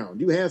Marquise Brown.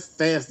 You have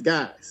fast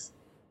guys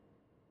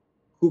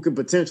who can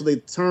potentially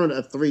turn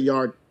a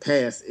 3-yard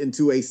pass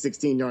into a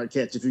 16-yard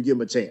catch if you give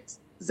him a chance.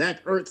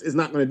 Zach Ertz is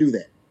not going to do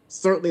that.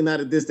 Certainly not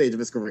at this stage of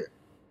his career.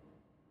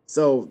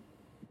 So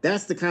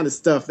that's the kind of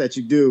stuff that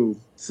you do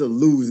to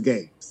lose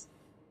games.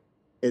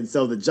 And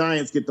so the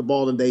Giants get the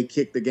ball and they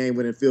kick the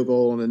game-winning field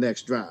goal on the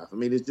next drive. I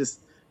mean, it's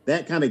just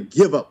that kind of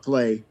give-up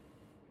play.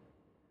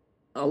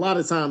 A lot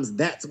of times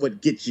that's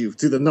what gets you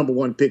to the number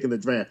one pick in the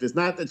draft. It's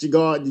not that you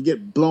go out and you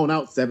get blown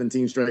out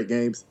 17 straight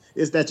games.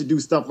 It's that you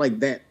do stuff like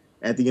that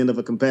at the end of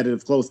a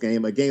competitive close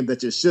game, a game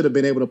that you should have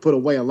been able to put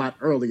away a lot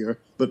earlier,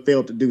 but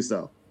failed to do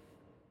so.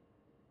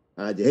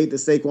 You hate that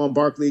Saquon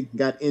Barkley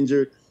got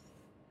injured.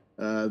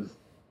 You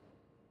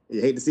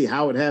hate to see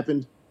how it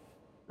happened.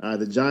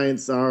 The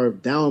Giants are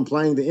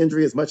downplaying the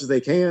injury as much as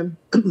they can,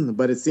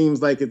 but it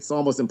seems like it's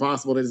almost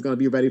impossible that he's going to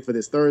be ready for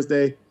this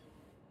Thursday.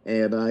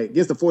 And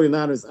against the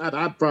 49ers,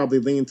 I'd probably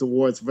lean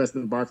towards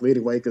resting Barkley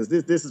anyway, because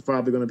this is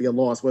probably going to be a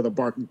loss whether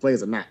Barkley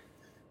plays or not.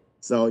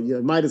 So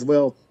you might as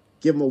well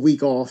give him a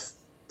week off,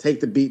 take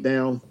the beat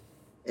down,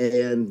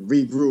 and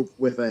regroup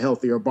with a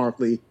healthier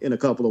Barkley in a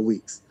couple of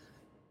weeks.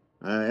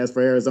 As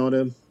for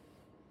Arizona,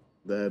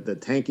 the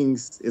tanking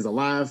is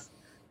alive.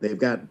 They've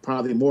got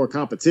probably more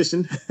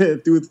competition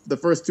through the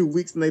first 2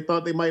 weeks than they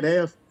thought they might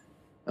have.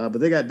 But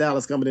they got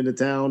Dallas coming into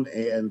town,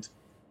 and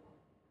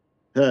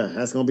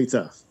that's going to be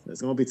tough.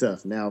 It's going to be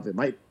tough. Now, it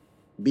might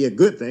be a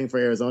good thing for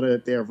Arizona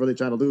if they're really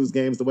trying to lose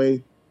games the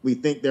way we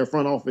think their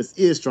front office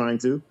is trying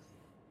to.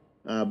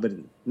 But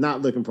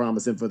not looking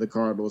promising for the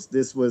Cardinals.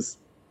 This was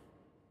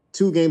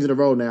 2 games in a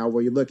row now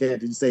where you look at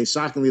it and you say,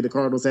 shockingly, the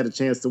Cardinals had a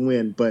chance to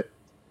win, but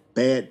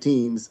bad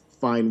teams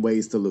find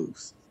ways to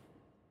lose.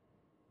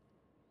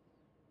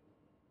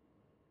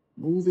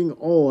 Moving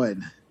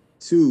on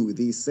to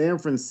the San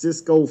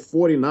Francisco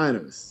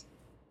 49ers.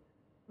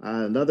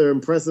 Another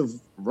impressive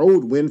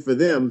road win for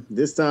them,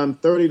 this time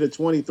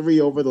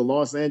 30-23 over the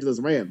Los Angeles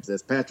Rams.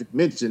 As Patrick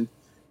mentioned,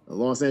 the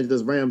Los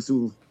Angeles Rams,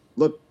 who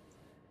looked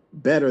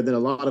better than a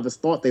lot of us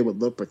thought they would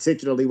look,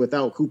 particularly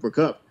without Cooper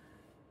Kupp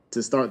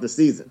to start the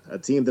season. A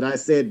team that I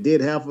said did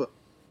have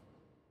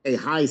a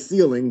high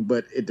ceiling,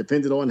 but it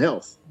depended on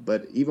health.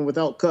 But even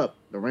without Kupp,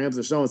 the Rams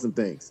are showing some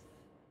things.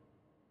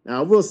 Now,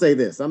 I will say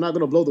this. I'm not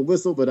going to blow the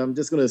whistle, but I'm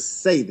just going to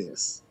say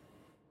this.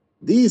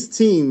 These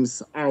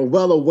teams are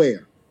well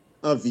aware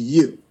of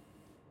you.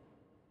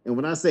 And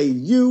when I say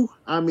you,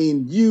 I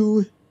mean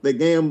you, the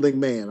gambling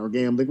man or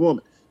gambling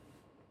woman.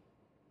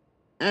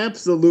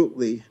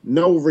 Absolutely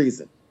no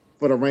reason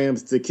for the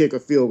Rams to kick a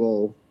field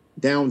goal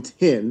down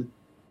 10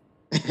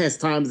 as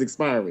time is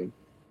expiring,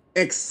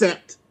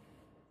 except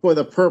for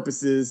the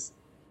purposes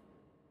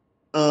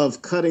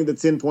of cutting the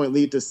 10-point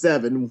lead to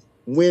 7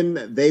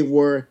 when they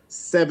were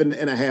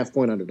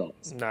 7.5-point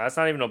underdogs. No, that's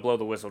not even a blow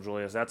the whistle,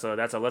 Julius. That's a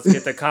let's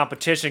get the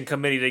competition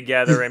committee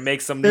together and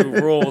make some new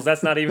rules.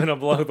 That's not even a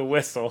blow the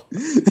whistle.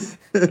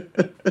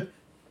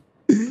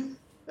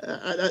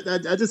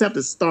 I just have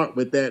to start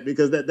with that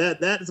because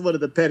that is one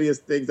of the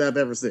pettiest things I've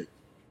ever seen.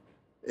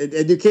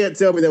 And you can't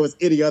tell me there was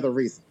any other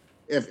reason.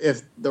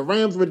 If the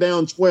Rams were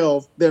down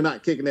 12, they're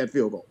not kicking that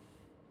field goal.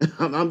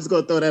 I'm just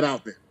going to throw that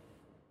out there.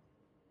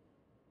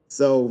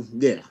 So,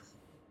 yeah.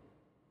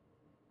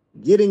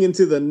 Getting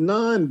into the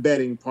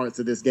non-betting parts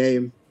of this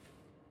game,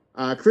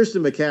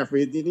 Christian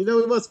McCaffrey, you know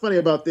what's funny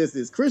about this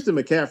is Christian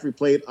McCaffrey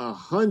played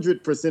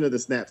 100% of the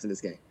snaps in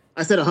this game.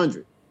 I said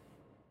 100.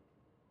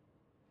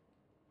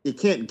 You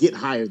can't get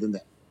higher than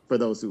that, for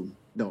those who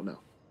don't know.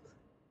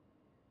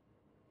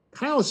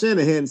 Kyle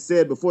Shanahan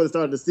said before the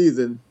start of the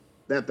season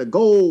that the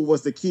goal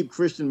was to keep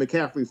Christian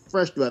McCaffrey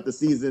fresh throughout the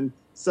season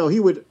so he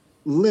would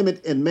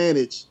limit and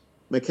manage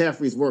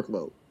McCaffrey's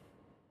workload.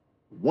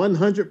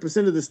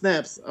 100% of the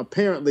snaps,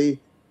 apparently,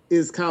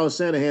 is Kyle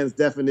Shanahan's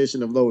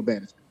definition of load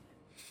management.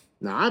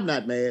 Now, I'm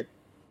not mad.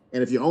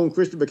 And if you own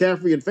Christian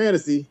McCaffrey in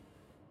fantasy,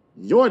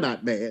 you're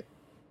not mad.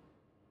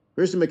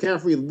 Christian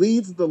McCaffrey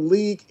leads the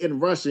league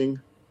in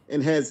rushing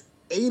and has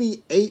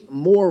 88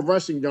 more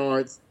rushing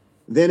yards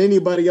than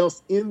anybody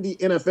else in the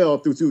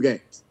NFL through 2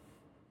 games.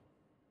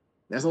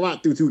 That's a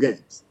lot through 2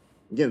 games.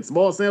 Again,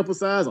 small sample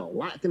size, a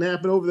lot can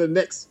happen over the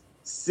next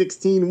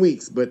 16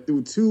 weeks, but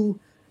through two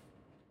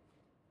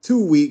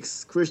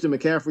weeks, Christian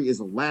McCaffrey is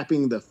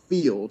lapping the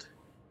field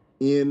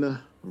in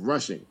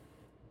rushing.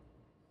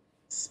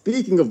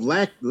 Speaking of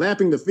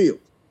lapping the field,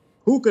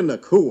 Puka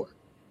Nacua.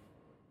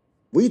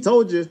 We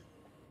told you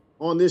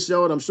on this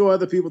show, and I'm sure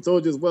other people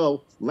told you as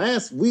well,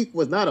 last week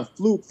was not a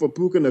fluke for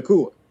Puka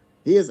Nacua.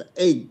 He is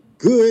a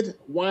good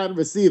wide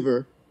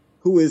receiver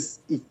who is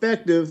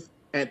effective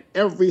at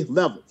every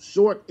level,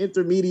 short,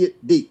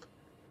 intermediate, deep.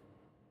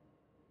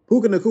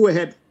 Puka Nacua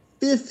had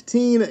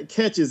 15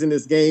 catches in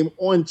this game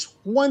on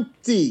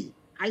 20.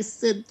 I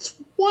said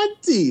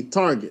 20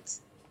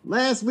 targets.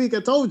 Last week I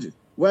told you,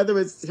 whether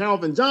it's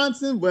Calvin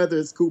Johnson, whether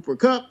it's Cooper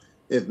Kupp,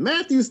 if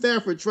Matthew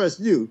Stafford trusts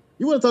you,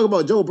 you want to talk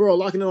about Joe Burrow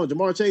locking in on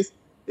Jamar Chase?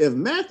 If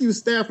Matthew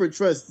Stafford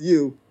trusts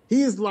you,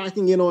 he is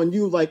locking in on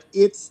you like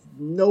it's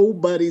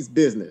nobody's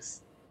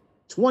business.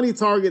 20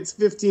 targets,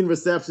 15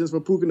 receptions for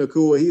Puka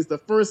Nacua. He's the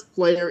first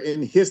player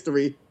in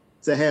history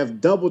to have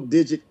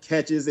double-digit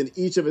catches in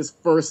each of his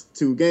first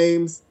 2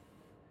 games.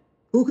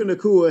 Puka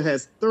Nacua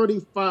has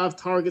 35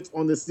 targets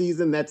on the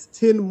season. That's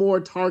 10 more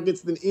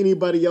targets than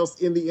anybody else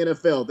in the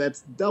NFL.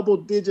 That's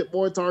double-digit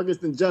more targets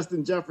than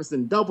Justin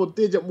Jefferson,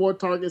 double-digit more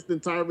targets than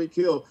Tyreek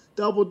Hill,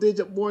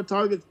 double-digit more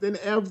targets than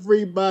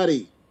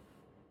everybody.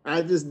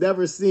 I've just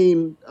never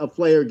seen a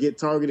player get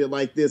targeted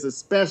like this,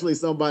 especially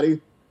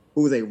somebody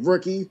who's a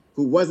rookie,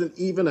 who wasn't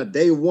even a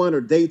day 1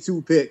 or day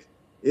 2 pick.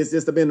 It's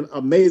just been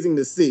amazing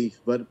to see.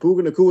 But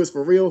Puka Nacua is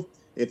for real.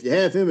 if you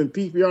have him in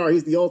PPR,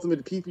 he's the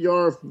ultimate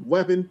PPR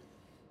weapon.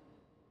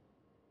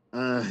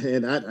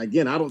 And I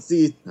don't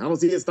see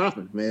it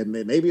stopping, man.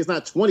 Maybe it's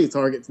not 20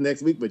 targets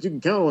next week, but you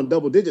can count on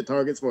double-digit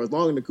targets for as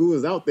long as Nacua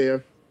is out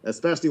there,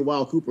 especially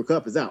while Cooper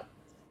Kupp is out.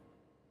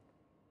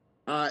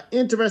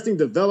 Interesting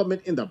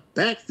development in the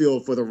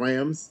backfield for the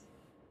Rams.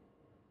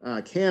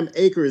 Cam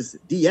Akers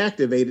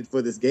deactivated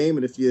for this game,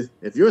 and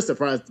if you're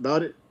surprised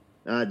about it,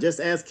 just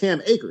ask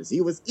Cam Akers.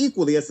 He was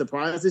equally as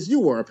surprised as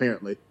you were,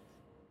 apparently.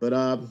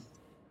 But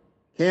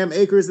Cam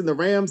Akers and the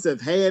Rams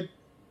have had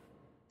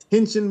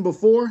tension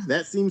before.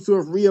 That seems to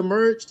have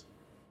reemerged.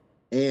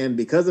 And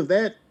because of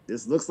that,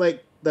 this looks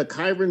like the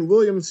Kyren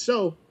Williams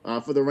show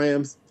for the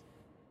Rams.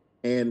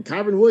 And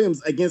Kyren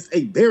Williams against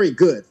a very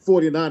good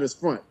 49ers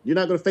front. You're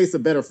not going to face a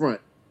better front.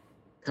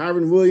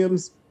 Kyren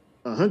Williams,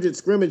 100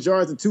 scrimmage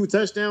yards and 2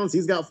 touchdowns.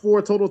 He's got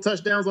 4 total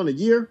touchdowns on the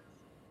year.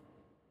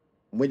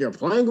 When you're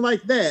playing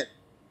like that,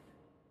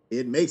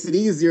 it makes it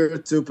easier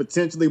to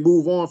potentially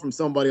move on from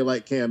somebody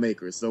like Cam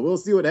Akers. So we'll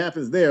see what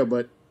happens there.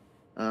 But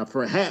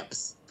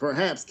perhaps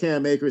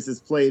Cam Akers has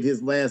played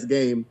his last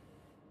game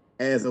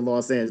as a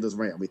Los Angeles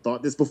Ram. We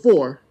thought this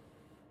before,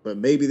 but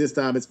maybe this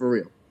time it's for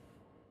real.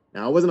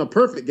 Now, it wasn't a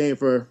perfect game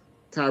for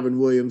Kyren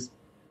Williams.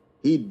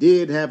 He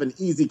did have an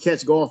easy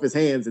catch go off his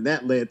hands, and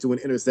that led to an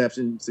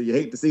interception. So you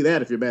hate to see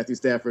that if you're Matthew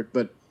Stafford.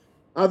 But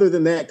other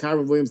than that,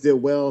 Kyren Williams did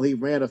well. He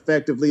ran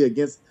effectively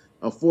against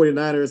a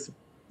 49ers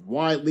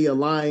widely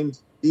aligned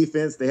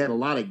defense. They had a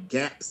lot of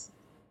gaps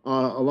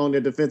along their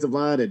defensive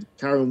line, and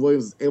Kyren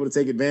Williams was able to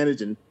take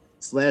advantage and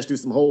slash through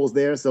some holes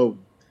there. So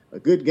a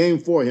good game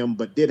for him,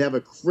 but did have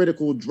a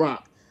critical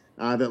drop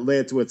that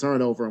led to a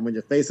turnover. And when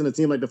you're facing a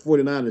team like the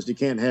 49ers, you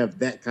can't have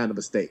that kind of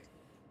mistake.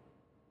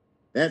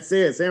 That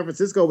said, San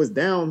Francisco was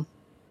down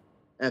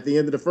at the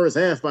end of the first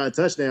half by a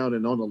touchdown,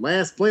 and on the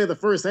last play of the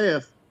first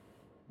half,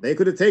 they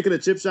could have taken a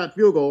chip shot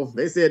field goal.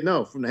 They said,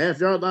 no, from the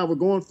half-yard line, we're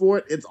going for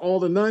it. It's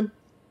all or none.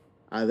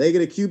 They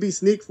get a QB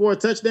sneak for a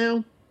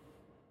touchdown.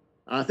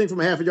 I think from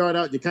a half a yard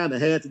out, you kind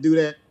of had to do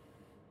that.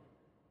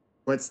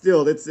 But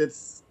still,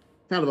 it's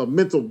kind of a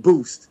mental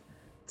boost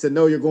to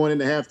know you're going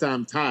into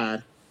halftime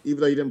tied,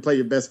 even though you didn't play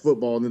your best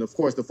football. And then, of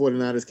course, the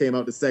 49ers came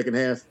out the second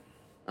half.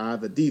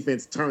 The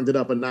defense turned it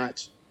up a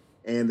notch,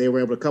 and they were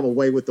able to come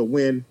away with the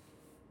win.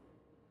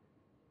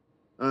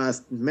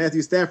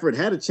 Matthew Stafford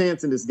had a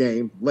chance in this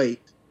game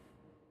late.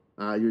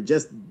 You're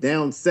just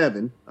down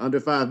 7, under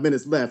 5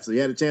 minutes left. So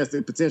you had a chance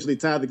to potentially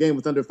tie the game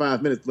with under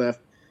 5 minutes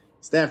left.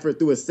 Stafford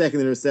threw a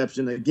second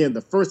interception. Again,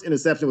 the first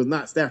interception was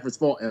not Stafford's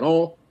fault at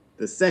all.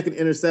 The second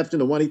interception,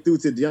 the one he threw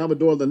to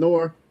Deommodore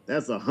Lenoir,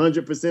 that's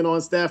 100%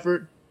 on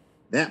Stafford.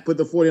 That put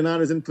the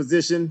 49ers in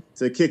position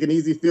to kick an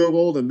easy field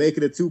goal and make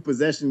it a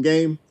 2-possession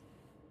game.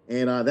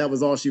 And that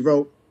was all she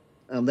wrote,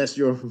 unless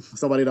you're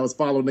somebody that was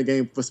following the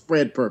game for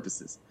spread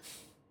purposes.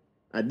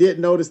 I did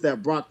notice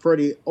that Brock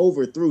Purdy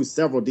overthrew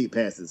several deep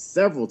passes.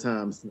 Several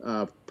times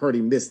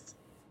Purdy missed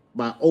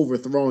by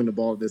overthrowing the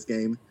ball in this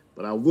game.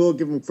 But I will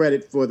give him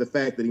credit for the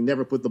fact that he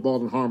never put the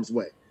ball in harm's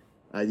way.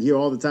 You hear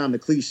all the time the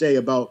cliche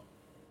about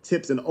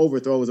tips and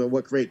overthrows are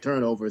what create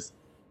turnovers.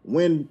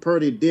 When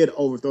Purdy did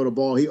overthrow the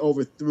ball, he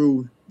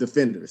overthrew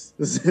defenders.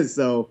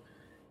 So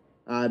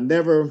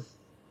never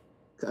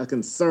a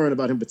concern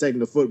about him protecting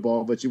the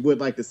football, but you would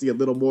like to see a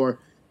little more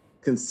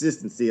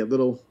consistency, a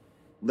little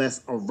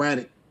less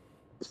erratic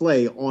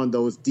play on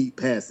those deep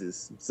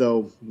passes.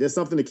 So there's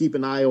something to keep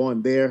an eye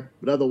on there.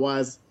 But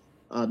otherwise,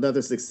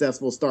 another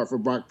successful start for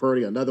Brock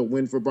Purdy, another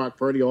win for Brock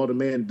Purdy. All the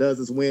man does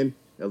is win,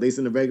 at least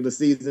in the regular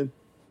season.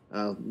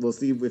 We'll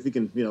see if he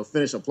can,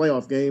 finish a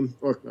playoff game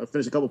or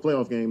finish a couple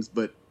playoff games.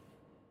 But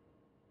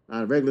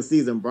regular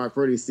season, Brock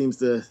Purdy seems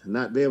to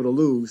not be able to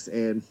lose.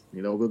 And,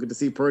 we'll get to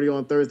see Purdy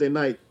on Thursday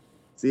night.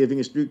 See if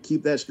he can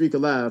keep that streak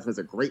alive. There's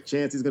a great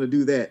chance he's going to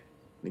do that.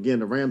 And again,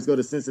 the Rams go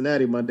to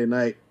Cincinnati Monday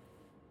night.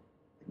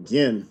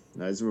 Again,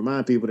 I just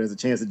remind people there's a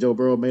chance that Joe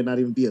Burrow may not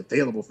even be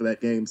available for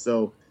that game.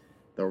 So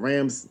the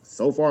Rams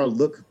so far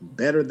look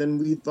better than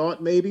we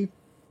thought maybe.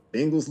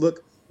 Bengals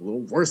look a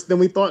little worse than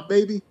we thought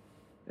maybe.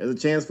 There's a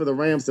chance for the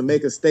Rams to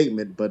make a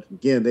statement. But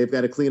again, they've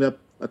got to clean up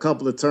a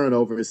couple of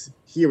turnovers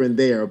here and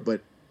there.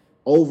 But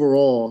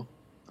overall,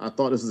 I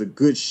thought this was a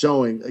good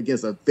showing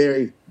against a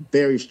very,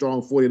 very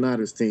strong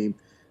 49ers team.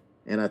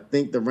 And I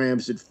think the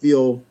Rams should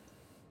feel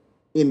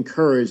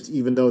encouraged,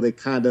 even though they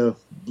kind of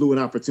blew an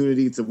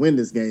opportunity to win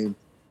this game.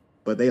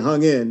 But they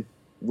hung in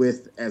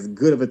with as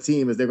good of a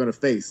team as they're going to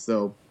face.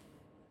 So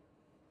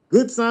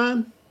good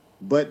sign,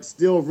 but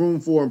still room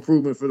for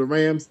improvement for the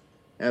Rams.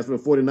 As for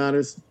the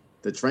 49ers,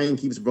 the train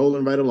keeps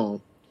rolling right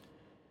along.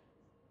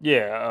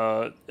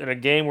 Yeah, in a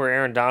game where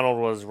Aaron Donald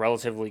was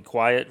relatively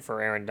quiet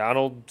for Aaron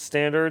Donald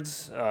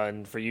standards,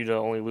 and for you to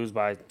only lose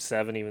by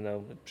 7, even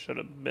though it should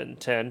have been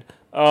 10.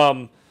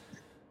 The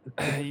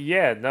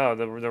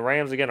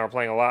Rams again are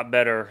playing a lot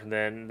better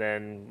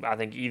than I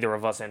think either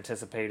of us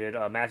anticipated.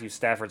 Matthew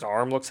Stafford's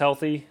arm looks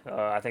healthy.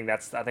 I think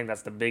that's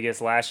the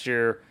biggest last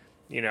year.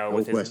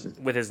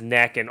 With his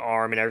neck and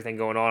arm and everything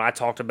going on. I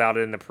talked about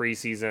it in the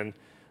preseason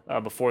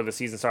before the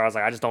season started. I was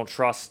like, I just don't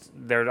trust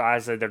I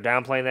said they're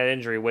downplaying that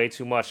injury way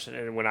too much,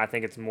 and when I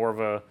think it's more of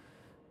a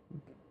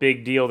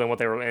big deal than what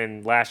they were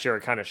in last year.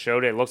 It kind of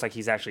showed it. It looks like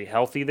he's actually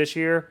healthy this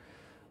year,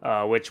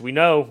 which we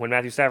know when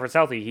Matthew Stafford's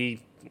healthy,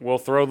 he will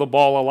throw the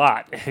ball a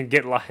lot and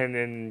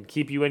and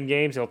keep you in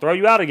games. He'll throw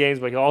you out of games,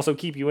 but he'll also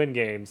keep you in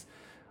games.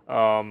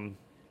 I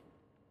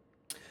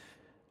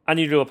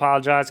need to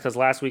apologize because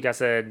last week I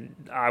said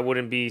I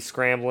wouldn't be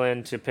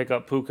scrambling to pick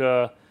up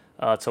Puka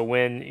to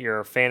win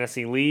your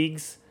fantasy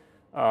leagues.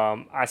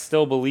 I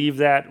still believe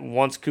that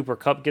once Cooper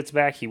Kupp gets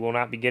back, he will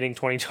not be getting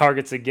 20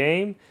 targets a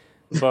game.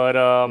 But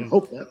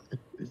Hope not.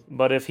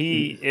 but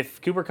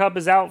if Cooper Kupp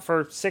is out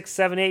for 6,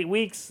 7, 8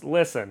 weeks,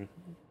 listen,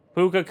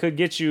 Puka could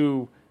get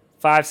you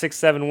 5, 6,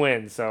 7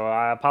 wins. So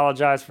I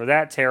apologize for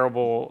that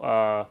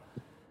terrible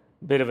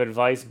bit of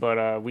advice.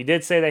 But we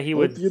did say that he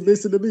would. Hope you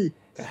listen to me.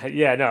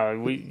 Yeah, no,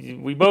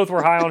 we both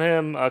were high on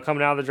him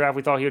coming out of the draft.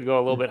 We thought he would go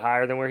a little bit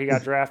higher than where he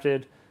got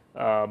drafted.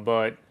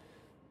 But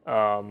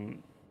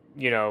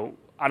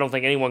I don't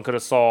think anyone could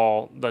have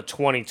saw the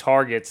 20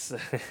 targets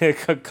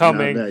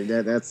coming.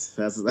 No, that's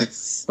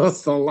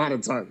a lot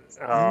of targets.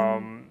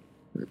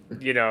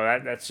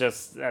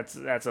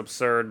 That's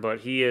absurd. But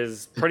he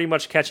is pretty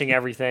much catching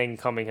everything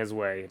coming his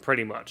way.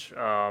 Pretty much.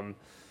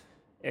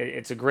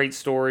 It's a great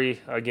story.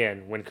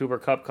 Again, when Cooper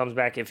Kupp comes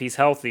back, if he's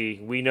healthy,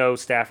 we know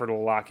Stafford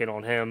will lock in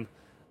on him.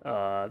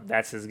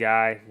 That's his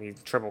guy.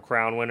 He's Triple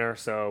Crown winner.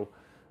 So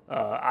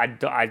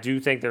I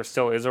do think there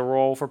still is a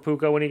role for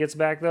Puka when he gets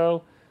back,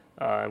 though.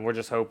 And we're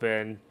just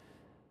hoping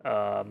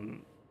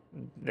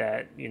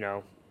that,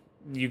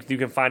 you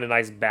can find a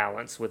nice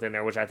balance within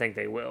there, which I think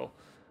they will.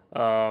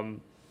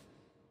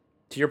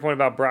 To your point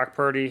about Brock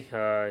Purdy,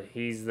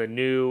 he's the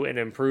new and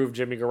improved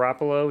Jimmy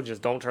Garoppolo.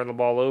 Just don't turn the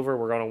ball over.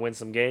 We're going to win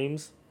some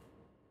games.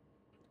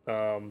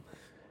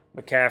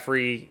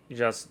 McCaffrey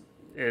just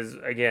is,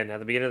 again, at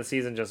the beginning of the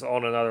season, just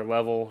on another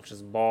level,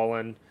 just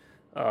balling.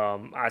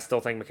 I still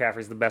think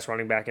McCaffrey's the best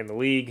running back in the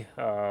league.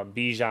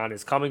 Bijan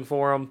is coming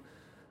for him.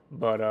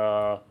 But,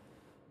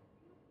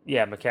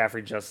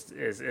 McCaffrey just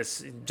is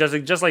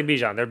just like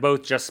Bijan. They're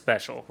both just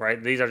special,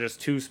 right? These are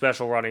just two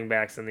special running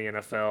backs in the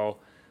NFL.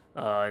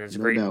 And it's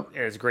great. And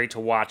it's great to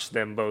watch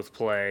them both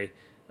play.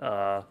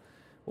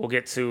 We'll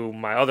get to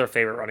my other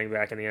favorite running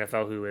back in the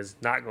NFL, who is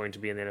not going to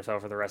be in the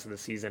NFL for the rest of the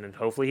season, and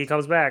hopefully he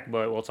comes back.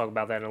 But we'll talk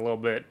about that in a little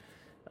bit.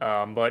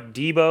 But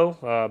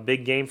Debo,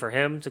 big game for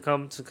him to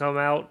come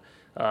out.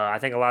 I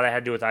think a lot of that had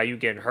to do with Ayuk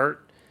getting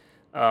hurt.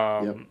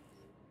 Yep.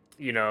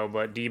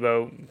 But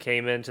Debo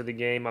came into the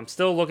game. I'm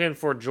still looking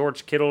for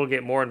George Kittle to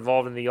get more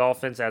involved in the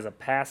offense as a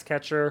pass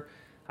catcher.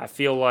 I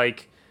feel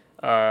like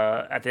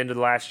at the end of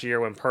the last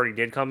year when Purdy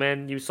did come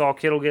in, you saw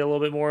Kittle get a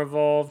little bit more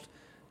involved.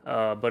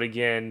 But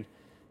again,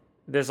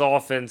 this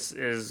offense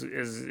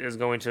is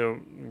going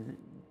to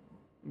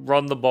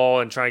run the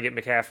ball and try and get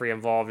McCaffrey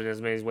involved in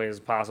as many ways as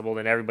possible.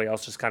 Then everybody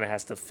else just kind of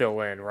has to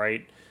fill in,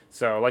 right?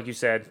 So like you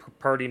said,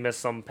 Purdy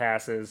missed some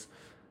passes.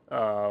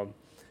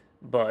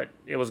 But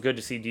it was good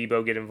to see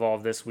Debo get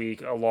involved this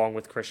week along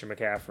with Christian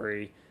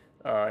McCaffrey.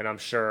 And I'm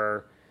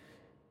sure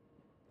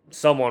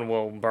someone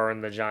will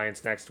burn the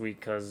Giants next week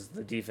because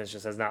the defense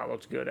just has not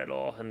looked good at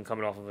all and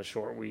coming off of a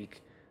short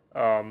week.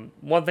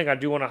 One thing I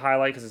do want to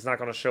highlight, because it's not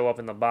going to show up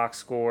in the box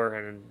score,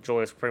 and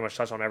Julius pretty much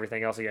touched on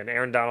everything else again.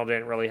 Aaron Donald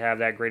didn't really have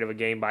that great of a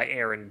game by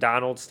Aaron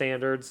Donald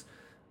standards.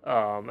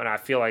 And I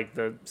feel like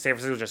the San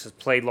Francisco just has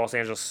played Los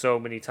Angeles so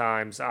many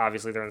times.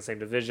 Obviously, they're in the same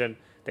division.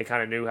 They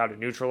kind of knew how to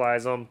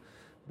neutralize them.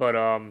 But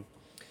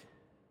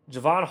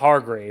Javon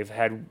Hargrave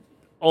had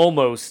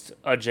almost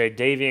a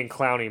Jadeveon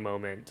Clowney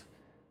moment.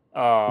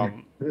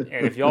 And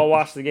if y'all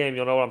watch the game,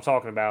 you'll know what I'm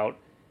talking about.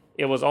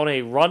 It was on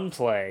a run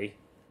play.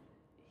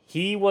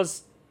 He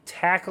was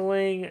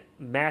tackling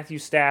Matthew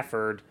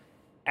Stafford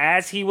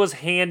as he was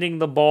handing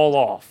the ball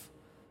off.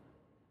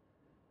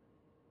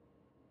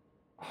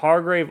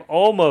 Hargrave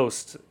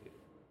almost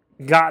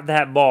got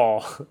that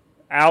ball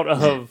out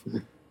of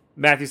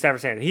Matthew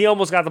Stafford's hand. He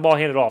almost got the ball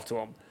handed off to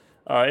him.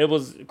 It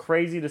was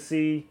crazy to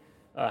see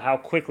how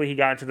quickly he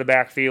got into the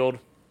backfield.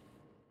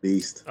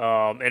 Beast.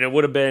 And it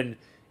would have been,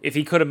 if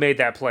he could have made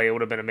that play, it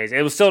would have been amazing.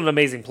 It was still an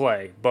amazing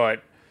play,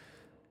 but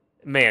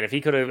man, if he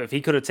could have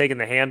taken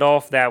the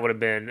handoff, that would have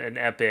been an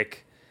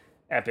epic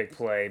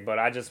play. But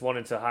I just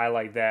wanted to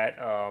highlight that.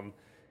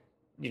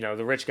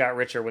 The rich got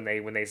richer when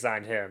they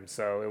signed him.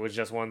 So it was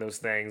just one of those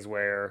things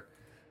where,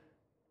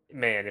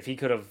 man, if he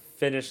could have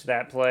finished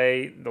that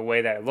play the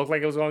way that it looked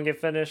like it was going to get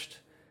finished,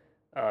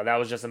 that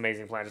was just an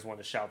amazing play. I just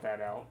wanted to shout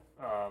that out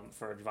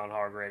for Javon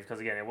Hargrave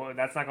because, again,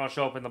 that's not going to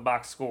show up in the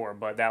box score,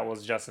 but that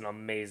was just an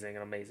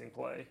amazing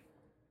play.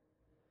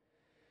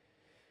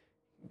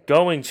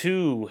 Going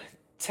to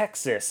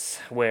Texas,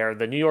 where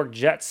the New York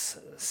Jets,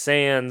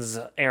 sans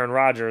Aaron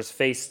Rodgers,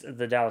 faced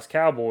the Dallas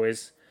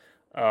Cowboys.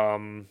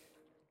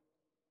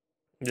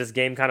 This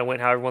game kind of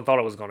went how everyone thought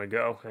it was going to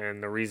go,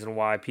 and the reason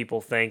why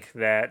people think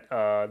that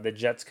the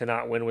Jets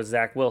cannot win was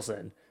Zach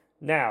Wilson.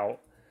 Now,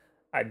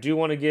 I do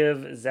want to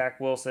give Zach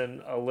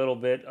Wilson a little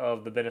bit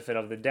of the benefit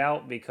of the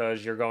doubt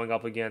because you're going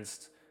up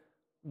against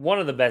one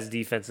of the best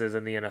defenses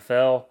in the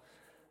NFL.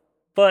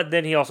 But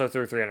then he also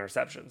threw 3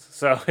 interceptions.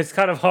 So it's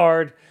kind of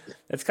hard.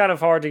 It's kind of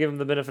hard to give him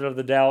the benefit of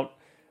the doubt.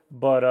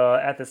 But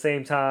at the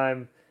same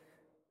time,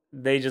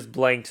 they just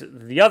blanked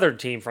the other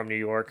team from New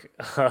York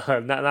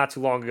not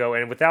too long ago.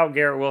 And without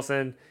Garrett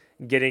Wilson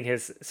getting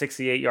his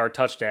 68-yard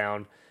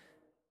touchdown,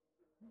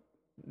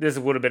 this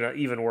would have been an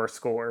even worse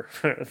score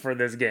for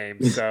this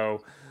game.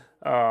 So,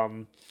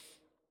 again,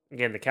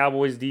 the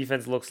Cowboys'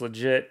 defense looks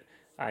legit.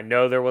 I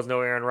know there was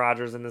no Aaron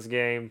Rodgers in this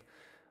game.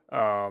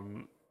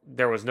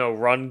 There was no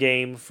run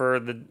game for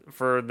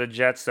the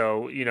Jets.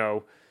 So,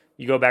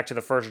 you go back to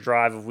the first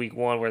drive of week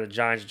 1 where the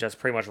Giants just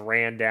pretty much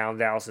ran down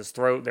Dallas's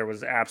throat. There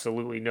was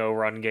absolutely no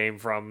run game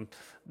from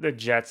the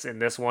Jets in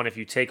this one. If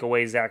you take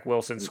away Zach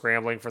Wilson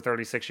scrambling for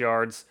 36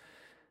 yards,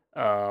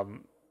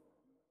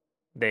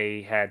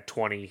 they had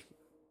 20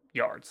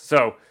 yards.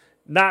 So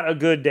not a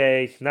good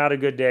day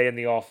in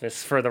the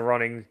office for the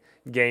running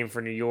game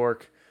for New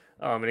York.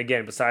 And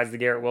again, besides the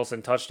Garrett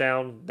Wilson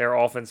touchdown, their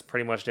offense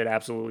pretty much did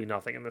absolutely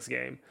nothing in this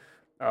game.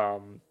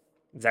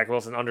 Zach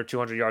Wilson under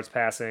 200 yards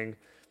passing,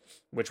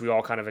 which we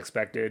all kind of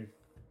expected.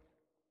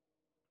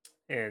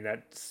 And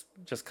that's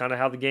just kind of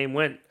how the game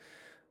went.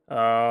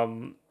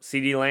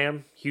 CeeDee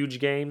Lamb, huge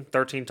game.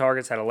 13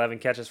 targets, had 11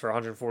 catches for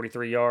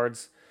 143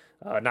 yards.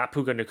 Not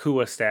Puka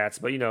Nacua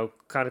stats, but,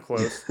 kind of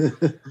close.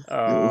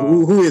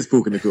 Who is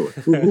Puka Nacua?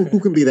 Who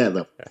can be that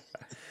level?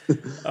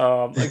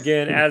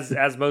 Again,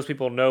 as most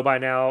people know by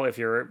now, if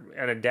you're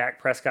in a Dak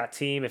Prescott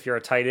team, if you're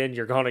a tight end,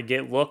 you're going to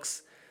get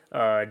looks.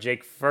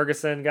 Jake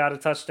Ferguson got a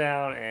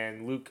touchdown,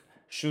 and Luke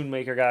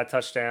Schoonmaker got a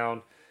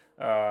touchdown.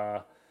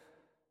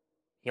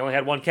 He only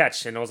had 1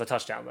 catch, and it was a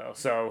touchdown, though.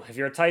 So if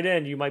you're a tight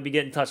end, you might be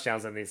getting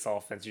touchdowns in this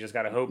offense. You just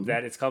got to hope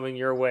that it's coming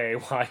your way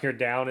while you're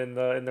down in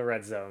the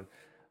red zone.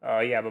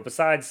 But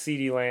besides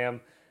CeeDee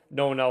Lamb,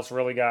 no one else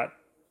really got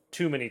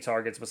too many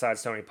targets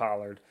besides Tony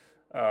Pollard.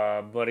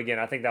 But again,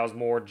 I think that was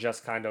more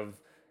just kind of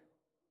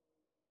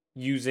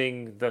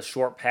using the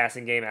short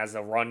passing game as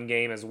a run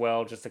game as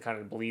well, just to kind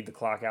of bleed the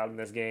clock out in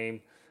this game.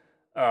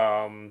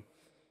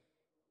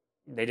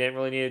 They didn't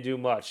really need to do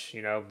much.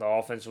 The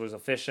offense was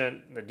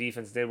efficient. The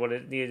defense did what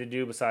it needed to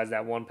do besides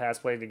that 1 pass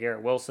play to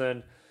Garrett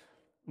Wilson.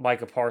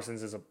 Micah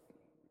Parsons is an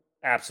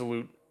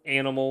absolute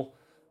animal.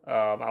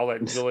 I'll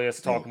let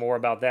Julius talk more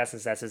about that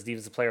since that's his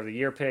Defensive Player of the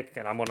Year pick,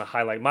 and I'm going to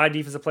highlight my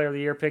Defensive Player of the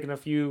Year pick in a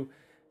few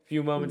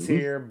moments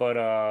here.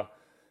 But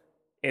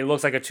it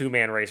looks like a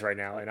 2-man race right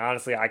now, and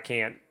honestly, I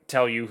can't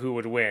tell you who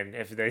would win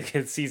if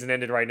the season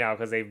ended right now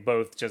because they've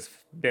both just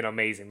been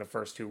amazing the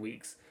first 2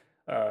 weeks,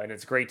 and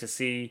it's great to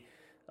see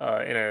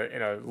in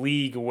a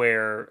league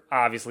where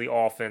obviously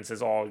offense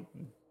is all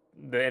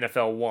the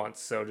NFL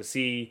wants. So to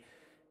see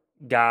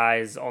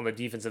guys on the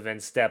defensive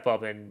end step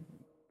up and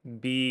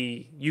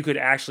you could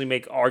actually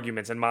make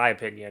arguments, in my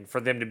opinion,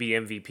 for them to be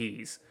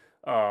MVPs.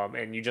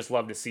 And you just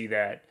love to see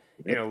that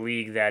in a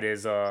league that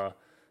is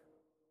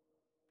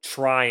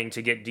trying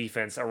to get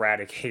defense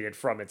eradicated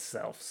from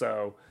itself.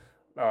 So,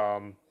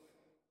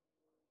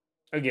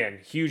 again,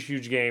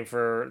 huge game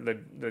for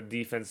the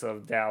defense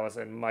of Dallas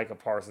and Micah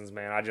Parsons,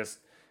 man. I just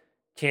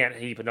can't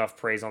heap enough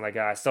praise on that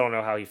guy. I still don't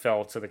know how he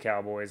fell to the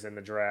Cowboys in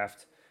the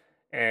draft.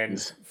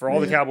 And for all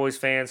the Cowboys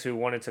fans who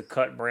wanted to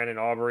cut Brandon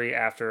Aubrey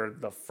after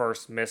the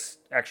first missed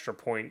extra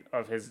point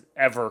of his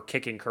ever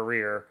kicking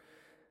career,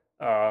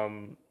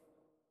 you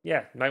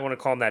might want to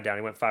calm that down.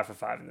 He went 5 for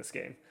 5 in this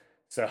game.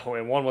 So,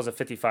 and one was a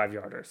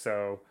 55-yarder.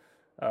 So,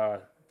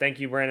 thank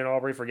you, Brandon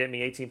Aubrey, for getting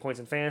me 18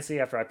 points in fantasy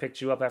after I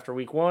picked you up after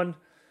week 1.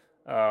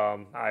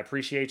 I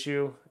appreciate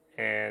you.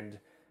 And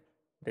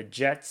the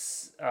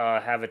Jets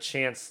have a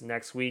chance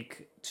next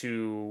week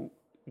to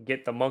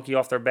get the monkey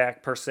off their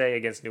back, per se,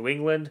 against New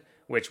England,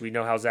 which we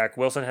know how Zach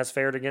Wilson has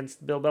fared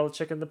against Bill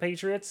Belichick and the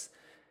Patriots.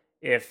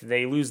 If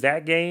they lose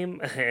that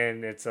game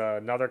and it's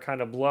another kind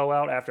of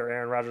blowout after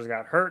Aaron Rodgers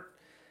got hurt,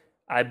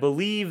 I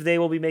believe they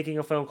will be making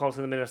a phone call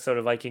to the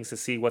Minnesota Vikings to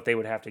see what they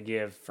would have to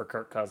give for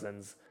Kirk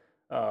Cousins.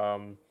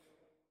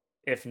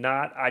 If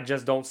not, I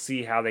just don't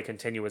see how they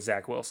continue with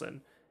Zach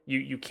Wilson.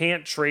 You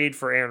can't trade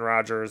for Aaron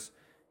Rodgers,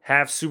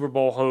 have Super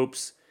Bowl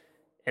hopes,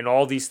 and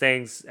all these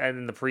things, and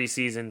in the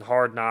preseason,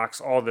 hard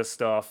knocks, all this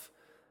stuff,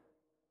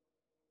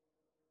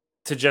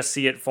 to just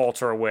see it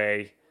falter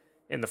away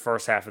in the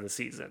first half of the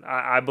season.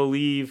 I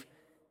believe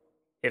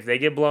if they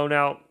get blown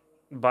out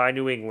by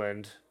New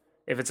England,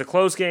 if it's a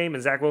close game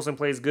and Zach Wilson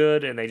plays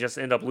good and they just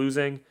end up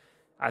losing,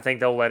 I think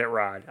they'll let it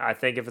ride. I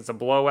think if it's a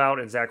blowout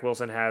and Zach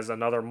Wilson has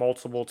another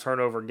multiple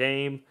turnover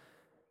game,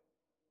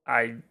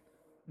 I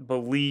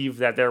believe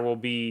that there will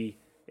be,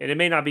 and it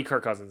may not be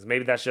Kirk Cousins.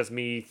 Maybe that's just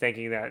me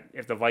thinking that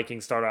if the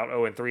Vikings start out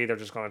 0-3, they're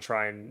just going to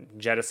try and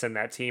jettison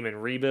that team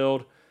and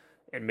rebuild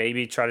and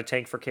maybe try to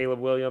tank for Caleb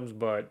Williams.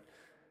 But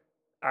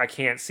I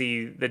can't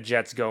see the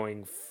Jets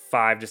going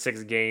 5 to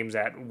 6 games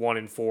at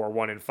 1-4,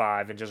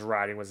 1-5, and just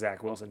riding with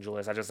Zach Wilson,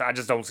 Julius. I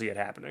just don't see it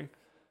happening.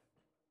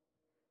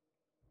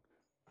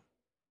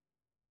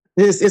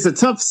 It's a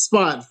tough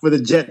spot for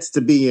the Jets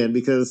to be in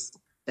because,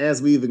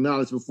 as we've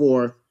acknowledged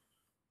before,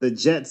 the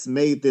Jets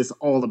made this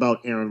all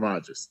about Aaron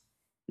Rodgers.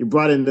 You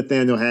brought in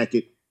Nathaniel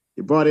Hackett.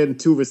 You brought in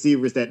two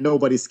receivers that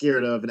nobody's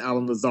scared of, and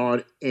Alan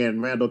Lazard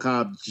and Randall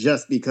Cobb,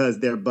 just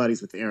because they're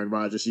buddies with Aaron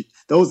Rodgers.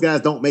 Those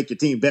guys don't make your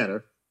team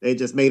better. They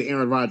just made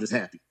Aaron Rodgers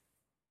happy.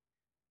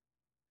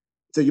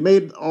 So you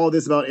made all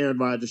this about Aaron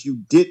Rodgers. You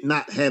did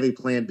not have a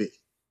plan B.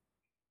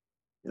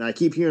 And I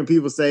keep hearing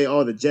people say,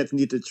 oh, the Jets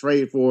need to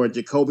trade for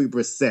Jacoby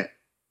Brissett.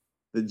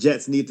 The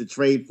Jets need to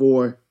trade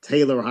for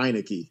Taylor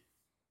Heineke.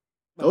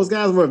 Those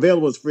guys were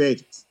available as free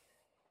agents.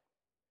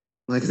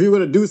 Like, if you were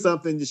going to do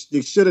something,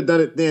 you should have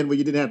done it then where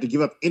you didn't have to give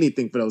up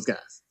anything for those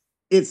guys.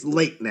 It's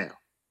late now.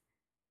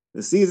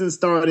 The season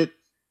started.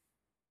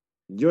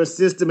 Your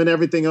system and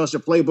everything else,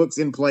 your playbook's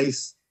in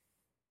place.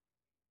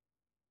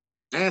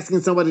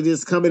 Asking somebody to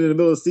just come in the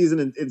middle of the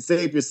season and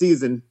save your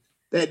season,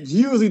 that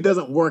usually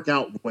doesn't work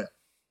out well.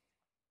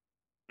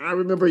 I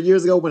remember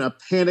years ago when a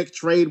panic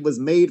trade was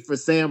made for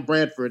Sam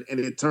Bradford and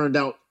it turned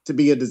out to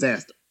be a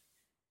disaster.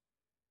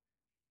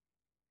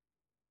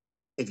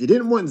 If you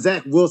didn't want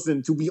Zach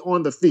Wilson to be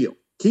on the field,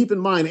 keep in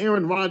mind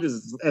Aaron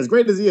Rodgers, as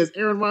great as he is,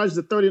 Aaron Rodgers is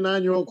a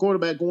 39-year-old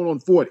quarterback going on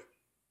 40.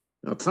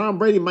 Now, Tom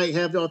Brady might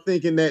have y'all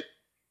thinking that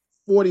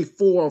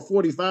 44 or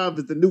 45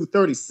 is the new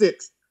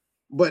 36,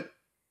 but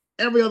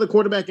every other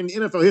quarterback in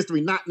NFL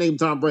history not named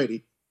Tom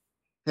Brady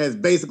has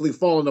basically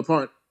fallen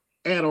apart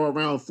at or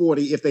around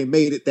 40 if they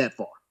made it that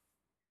far.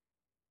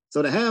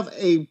 So to have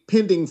a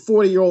pending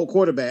 40-year-old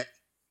quarterback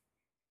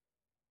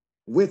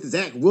with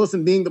Zach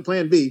Wilson being the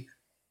plan B,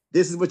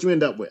 this is what you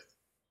end up with.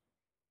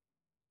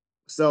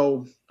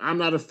 So I'm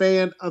not a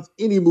fan of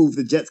any move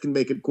the Jets can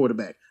make at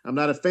quarterback. I'm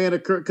not a fan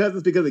of Kirk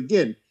Cousins because,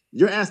 again,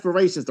 your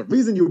aspirations, the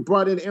reason you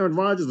brought in Aaron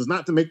Rodgers was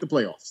not to make the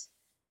playoffs.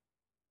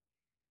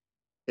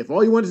 If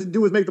all you wanted to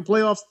do was make the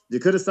playoffs, you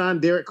could have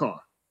signed Derek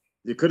Carr.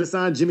 You could have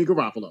signed Jimmy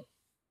Garoppolo.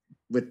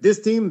 With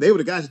this team, they would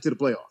have got you to the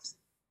playoffs.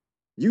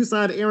 You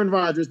signed Aaron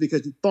Rodgers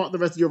because you thought the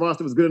rest of your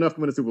roster was good enough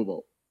to win a Super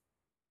Bowl.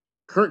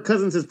 Kirk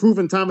Cousins has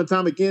proven time and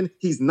time again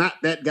he's not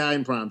that guy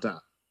in prime time.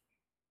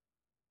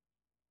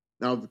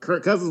 Now,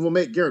 Kirk Cousins will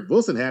make Garrett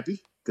Wilson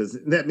happy because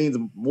that means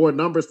more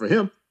numbers for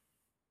him.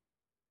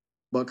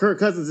 But Kirk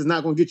Cousins is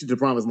not going to get you to the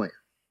promised land.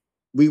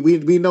 We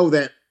know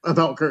that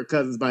about Kirk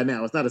Cousins by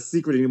now. It's not a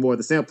secret anymore.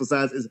 The sample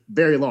size is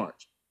very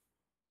large.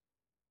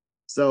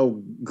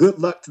 So good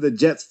luck to the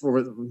Jets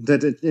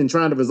in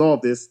trying to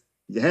resolve this.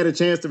 You had a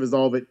chance to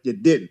resolve it. You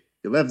didn't.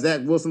 You left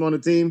Zach Wilson on the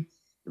team.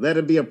 You let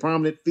him be a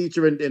prominent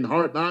feature in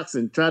Hard Knocks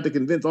and tried to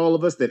convince all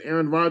of us that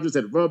Aaron Rodgers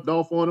had rubbed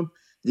off on him.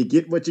 You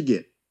get what you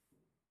get.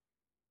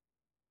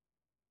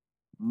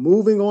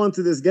 Moving on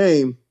to this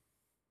game,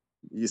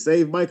 you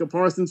save Micah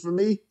Parsons for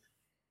me.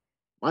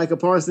 Micah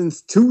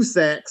Parsons, 2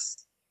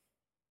 sacks,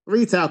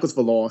 3 tackles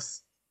for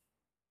loss,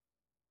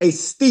 a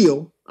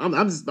steal.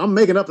 I'm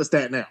making up a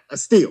stat now. A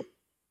steal.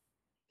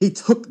 He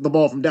took the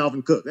ball from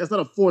Dalvin Cook. That's not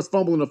a forced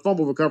fumble and a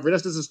fumble recovery.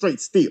 That's just a straight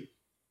steal.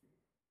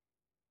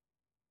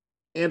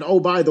 And oh,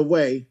 by the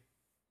way,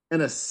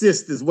 an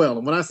assist as well.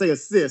 And when I say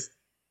assist,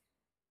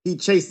 he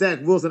chased Zach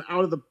Wilson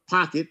out of the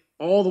pocket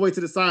all the way to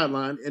the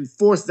sideline and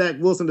forced Zach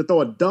Wilson to throw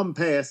a dumb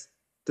pass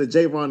to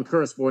Javon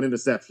Curse for an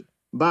interception.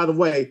 By the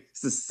way, it's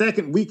the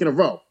second week in a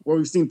row where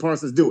we've seen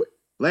Parsons do it.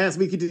 Last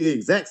week, he did the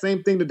exact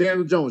same thing to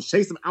Daniel Jones,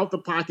 chased him out the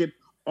pocket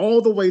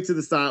all the way to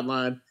the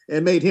sideline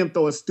and made him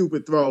throw a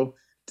stupid throw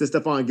to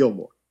Stephon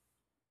Gilmore.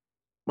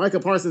 Micah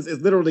Parsons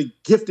is literally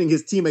gifting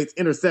his teammates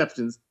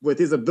interceptions with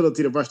his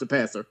ability to rush the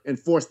passer and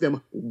force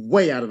them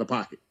way out of the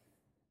pocket.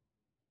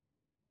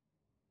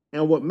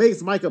 And what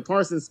makes Micah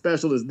Parsons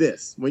special is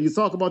this. When you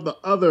talk about the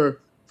other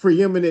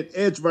preeminent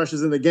edge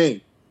rushers in the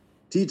game,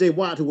 T.J.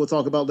 Watt, who we'll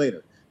talk about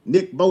later,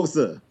 Nick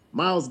Bosa,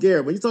 Myles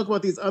Garrett, when you talk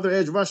about these other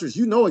edge rushers,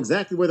 you know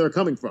exactly where they're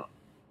coming from.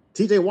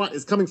 T.J. Watt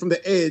is coming from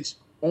the edge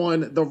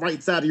on the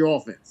right side of your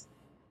offense.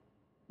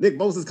 Nick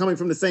Bosa is coming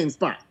from the same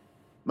spot.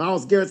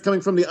 Myles Garrett's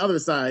coming from the other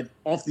side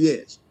off the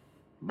edge.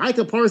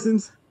 Micah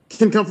Parsons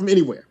can come from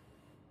anywhere.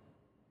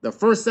 The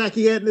first sack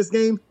he had in this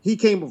game, he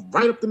came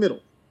right up the middle.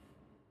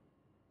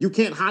 You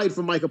can't hide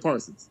from Micah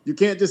Parsons. You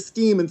can't just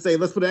scheme and say,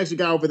 let's put an extra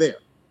guy over there.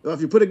 Well,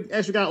 if you put an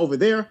extra guy over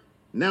there,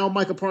 now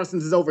Micah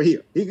Parsons is over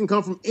here. He can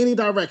come from any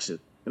direction.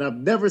 And I've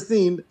never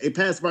seen a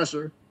pass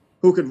rusher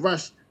who could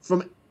rush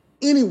from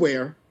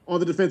anywhere on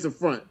the defensive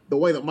front the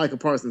way that Micah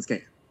Parsons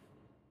can.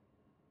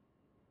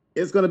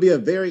 It's going to be a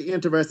very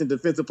interesting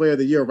Defensive Player of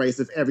the Year race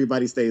if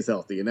everybody stays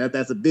healthy. And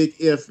that's a big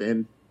if,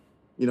 and,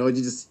 you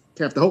just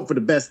have to hope for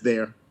the best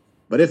there.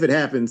 But if it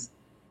happens,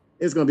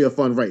 it's going to be a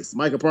fun race.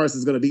 Micah Parsons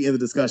is going to be in the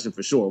discussion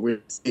for sure.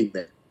 We're seeing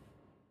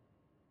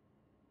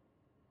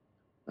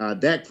that.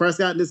 Dak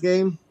Prescott in this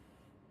game,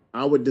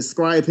 I would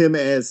describe him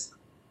as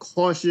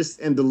cautious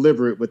and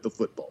deliberate with the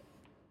football.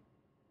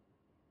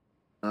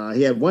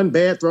 He had one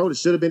bad throw that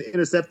should have been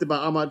intercepted by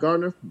Ahmad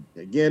Gardner.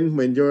 Again,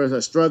 when you're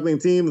a struggling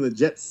team and the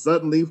Jets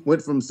suddenly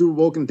went from Super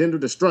Bowl contender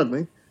to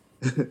struggling,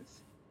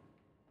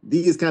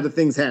 these kind of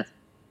things happen.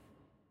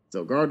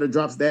 So Gardner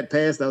drops that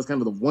pass. That was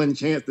kind of the one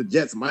chance the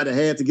Jets might have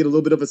had to get a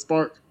little bit of a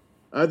spark.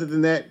 Other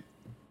than that,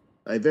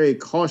 a very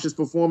cautious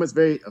performance,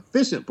 very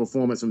efficient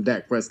performance from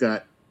Dak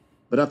Prescott.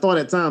 But I thought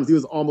at times he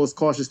was almost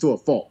cautious to a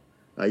fault.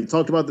 You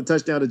talked about the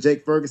touchdown to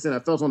Jake Ferguson. I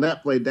felt on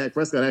that play, Dak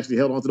Prescott actually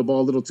held onto the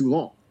ball a little too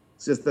long.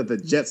 It's just that the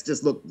Jets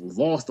just looked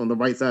lost on the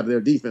right side of their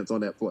defense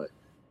on that play.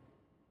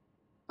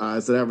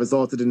 So that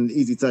resulted in an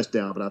easy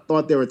touchdown. But I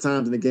thought there were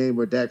times in the game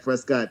where Dak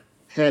Prescott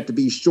had to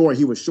be sure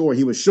he was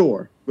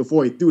sure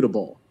before he threw the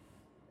ball.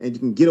 And you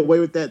can get away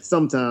with that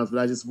sometimes, but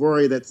I just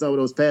worry that some of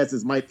those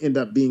passes might end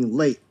up being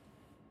late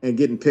and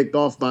getting picked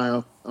off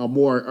by a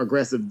more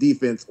aggressive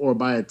defense or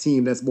by a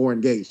team that's more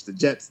engaged. The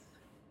Jets,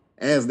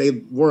 as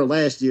they were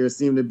last year,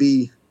 seem to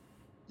be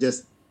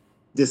just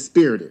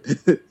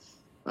dispirited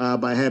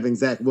by having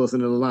Zach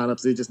Wilson in the lineup.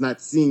 So you're just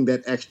not seeing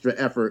that extra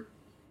effort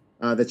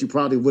that you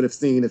probably would have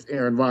seen if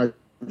Aaron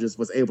Rodgers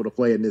was able to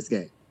play in this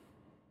game.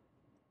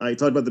 You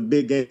talked about the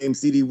big game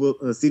CD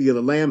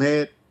the Lamb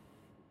had.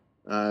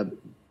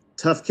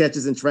 Tough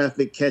catches in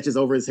traffic, catches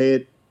over his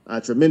head.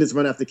 Tremendous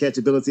run after catch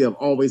ability. I've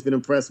always been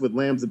impressed with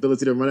Lamb's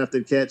ability to run after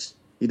the catch.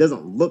 He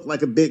doesn't look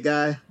like a big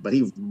guy, but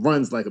he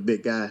runs like a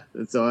big guy.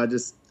 And so I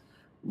just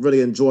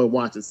really enjoy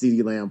watching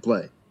CD Lamb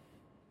play.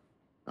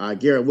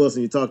 Garrett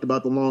Wilson, you talked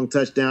about the long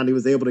touchdown. He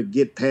was able to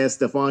get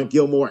past Stephon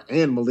Gilmore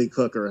and Malik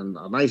Hooker, and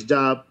a nice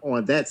job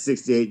on that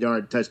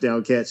 68-yard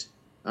touchdown catch.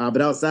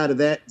 But outside of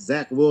that,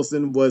 Zach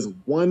Wilson was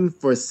 1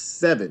 for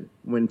 7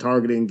 when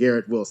targeting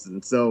Garrett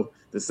Wilson. So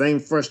the same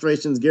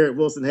frustrations Garrett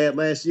Wilson had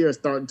last year are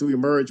starting to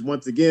emerge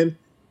once again.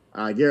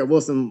 Garrett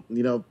Wilson,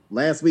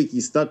 last week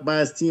he stuck by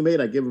his teammate.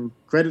 I give him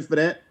credit for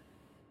that.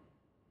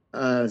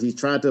 He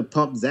tried to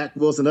pump Zach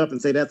Wilson up and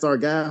say, that's our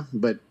guy.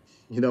 But,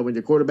 when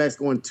your quarterback's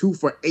going 2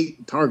 for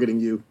 8 targeting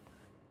you,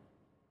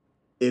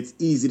 it's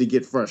easy to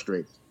get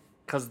frustrated.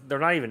 Because they're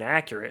not even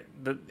accurate.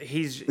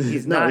 He's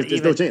no, not there's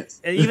even. No chance.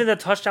 And even the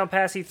touchdown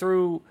pass he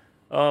threw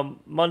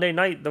Monday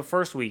night, the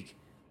first week,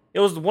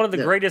 it was one of the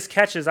greatest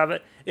catches I've.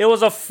 It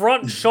was a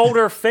front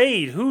shoulder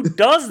fade. Who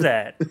does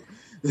that?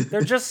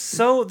 They're just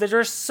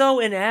so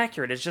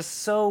inaccurate. It's just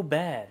so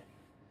bad.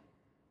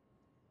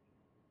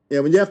 Yeah,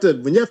 when you have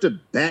to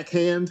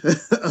backhand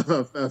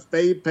a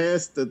fade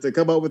pass to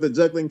come up with a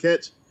juggling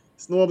catch,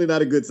 it's normally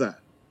not a good sign.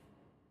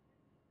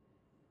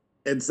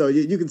 And so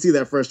you can see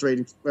that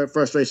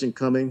frustration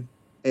coming.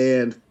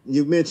 And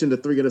you mentioned the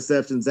 3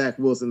 interceptions Zach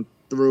Wilson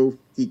threw.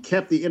 He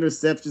kept the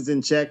interceptions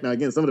in check. Now,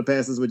 again, some of the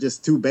passes were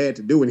just too bad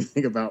to do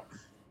anything about.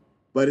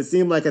 But it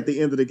seemed like at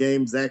the end of the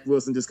game, Zach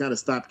Wilson just kind of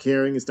stopped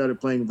caring and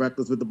started playing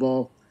reckless with the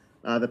ball.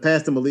 The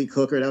pass to Malik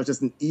Hooker, that was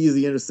just an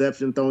easy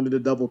interception thrown into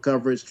double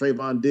coverage.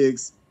 Trayvon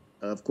Diggs,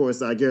 of course,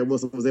 Garrett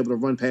Wilson was able to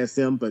run past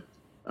him, but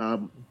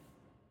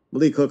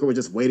Malik Hooker was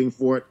just waiting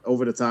for it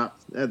over the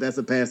top. That's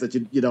a pass that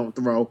you don't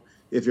throw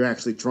if you're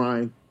actually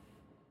trying.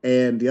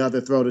 And the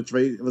other throw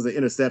to was an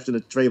interception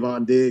to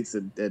Trayvon Diggs.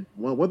 And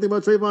one thing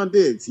about Trayvon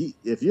Diggs,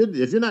 if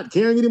you're not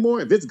caring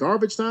anymore, if it's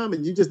garbage time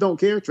and you just don't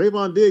care,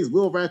 Trayvon Diggs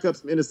will rack up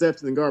some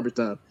interceptions in garbage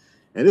time.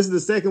 And this is the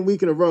second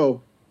week in a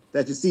row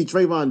that you see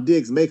Trayvon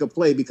Diggs make a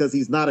play because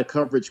he's not a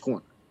coverage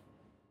corner.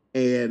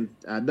 And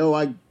I know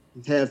I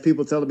have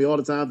people telling me all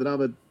the time that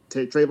I'm a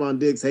Trayvon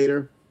Diggs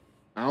hater.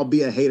 I'll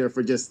be a hater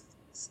for just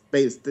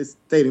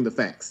stating the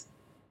facts.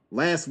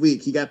 Last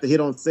week, he got the hit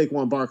on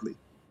Saquon Barkley.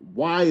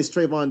 Why is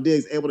Trayvon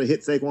Diggs able to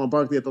hit Saquon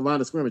Barkley at the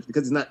line of scrimmage?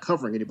 Because he's not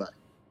covering anybody.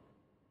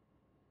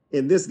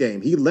 In this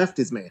game, he left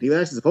his man. He was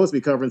actually supposed to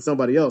be covering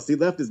somebody else. He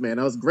left his man.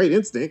 That was great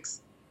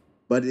instincts,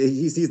 but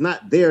he's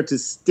not there to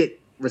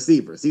stick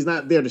receivers. He's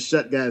not there to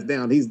shut guys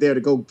down. He's there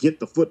to go get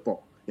the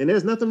football. And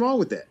there's nothing wrong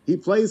with that. He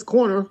plays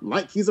corner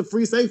like he's a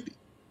free safety.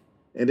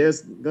 And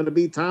there's going to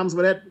be times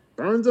where that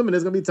burns him, and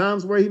there's going to be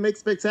times where he makes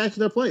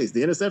spectacular plays.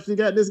 The interception he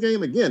got in this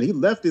game, again, he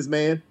left his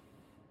man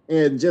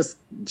and just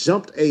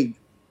jumped a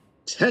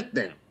check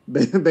down,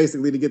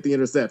 basically, to get the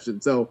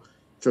interception. So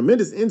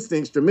tremendous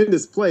instincts,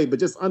 tremendous play, but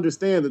just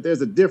understand that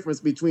there's a difference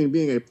between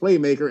being a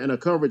playmaker and a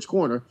coverage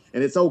corner,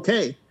 and it's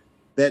okay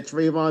that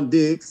Trayvon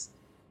Diggs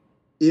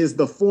is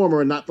the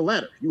former and not the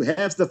latter. You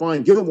have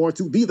Stephon Gilmore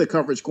to be the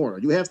coverage corner.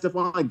 You have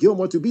Stephon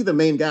Gilmore to be the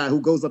main guy who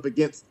goes up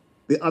against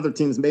the other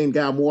team's main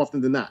guy more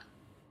often than not.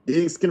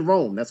 Diggs can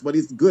roam. That's what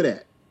he's good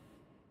at.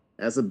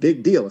 That's a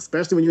big deal,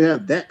 especially when you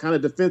have that kind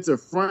of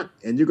defensive front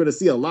and you're going to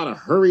see a lot of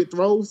hurried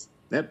throws.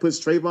 That puts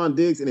Trayvon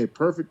Diggs in a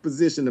perfect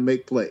position to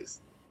make plays.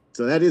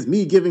 So that is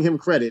me giving him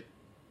credit.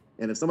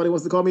 And if somebody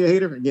wants to call me a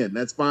hater, again,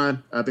 that's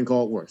fine. I've been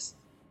called worse.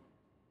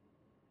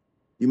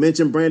 You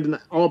mentioned Brandon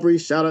Aubrey.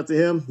 Shout out to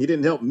him. He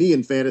didn't help me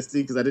in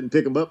fantasy because I didn't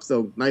pick him up.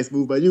 So nice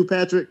move by you,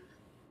 Patrick.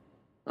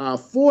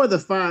 4 of the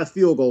 5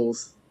 field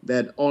goals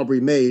that Aubrey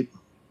made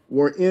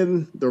were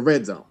in the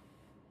red zone.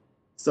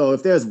 So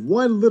if there's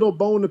one little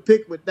bone to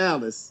pick with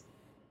Dallas,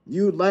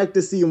 you'd like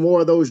to see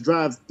more of those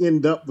drives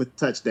end up with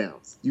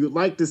touchdowns. You'd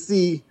like to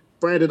see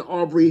Brandon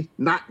Aubrey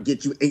not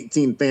get you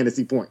 18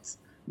 fantasy points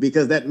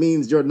because that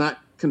means you're not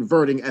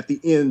converting at the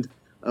end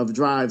of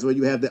drives where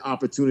you have the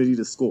opportunity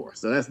to score.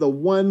 So that's the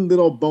one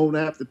little bone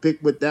I have to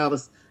pick with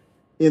Dallas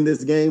in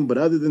this game. But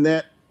other than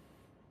that,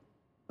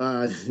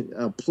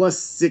 a plus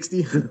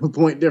 60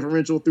 point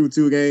differential through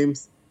 2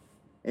 games.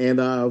 And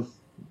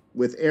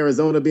with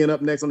Arizona being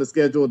up next on the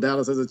schedule,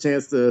 Dallas has a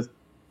chance to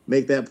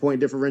make that point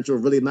differential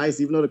really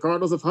nice, even though the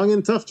Cardinals have hung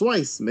in tough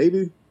twice.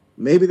 Maybe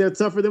maybe they're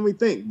tougher than we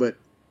think, but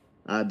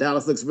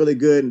Dallas looks really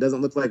good and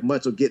doesn't look like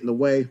much will get in the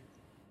way.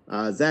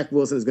 Zach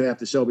Wilson is going to have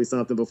to show me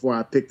something before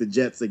I pick the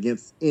Jets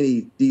against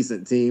any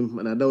decent team.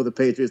 And I know the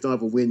Patriots don't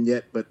have a win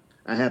yet, but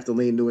I have to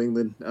lean New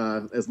England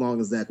as long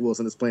as Zach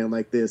Wilson is playing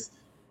like this.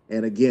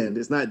 And again,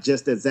 it's not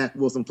just that Zach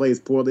Wilson plays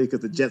poorly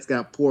because the Jets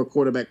got poor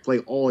quarterback play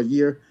all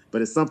year,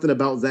 but it's something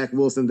about Zach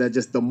Wilson that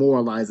just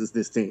demoralizes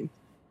this team.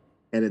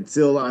 And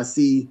until I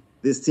see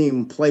this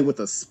team play with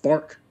a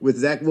spark with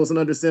Zach Wilson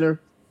under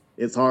center,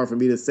 it's hard for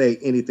me to say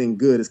anything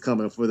good is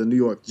coming for the New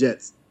York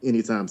Jets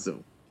anytime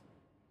soon.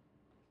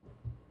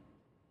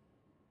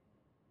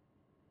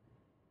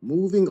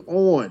 Moving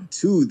on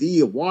to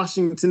the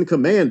Washington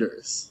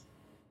Commanders.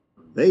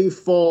 They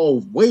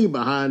fall way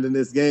behind in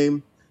this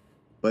game,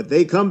 but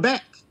they come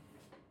back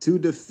to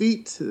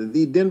defeat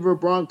the Denver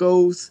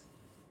Broncos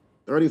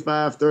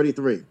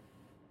 35-33.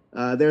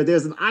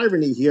 There's an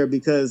irony here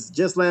because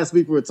just last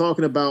week we were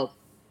talking about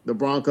the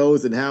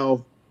Broncos and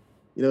how,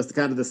 it's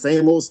kind of the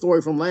same old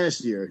story from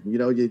last year.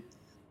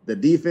 The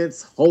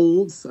defense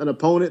holds an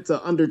opponent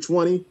to under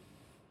 20,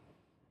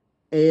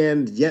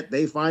 and yet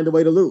they find a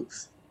way to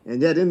lose. And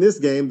yet in this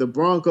game, the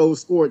Broncos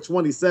scored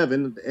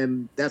 27,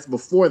 and that's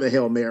before the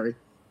Hail Mary.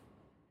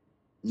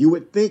 You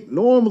would think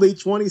normally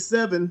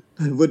 27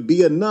 would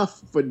be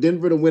enough for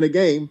Denver to win a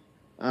game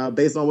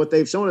based on what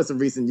they've shown us in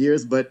recent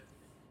years, but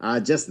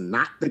just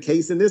not the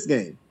case in this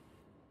game.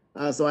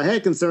 So I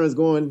had concerns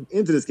going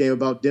into this game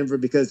about Denver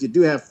because you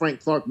do have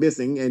Frank Clark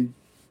missing, and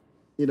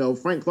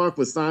Frank Clark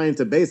was signed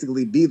to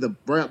basically be the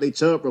Bradley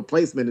Chubb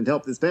replacement and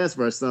help this pass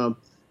rush some.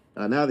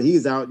 Now that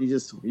he's out, you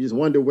just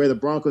wonder where the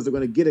Broncos are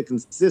going to get a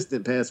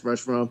consistent pass rush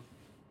from.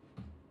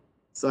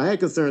 So I had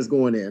concerns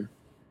going in,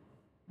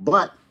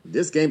 but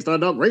this game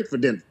started out great for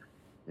Denver,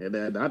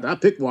 and I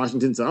picked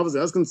Washington, so I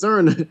was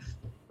concerned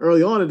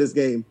early on in this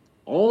game.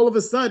 All of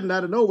a sudden,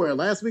 out of nowhere,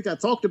 last week I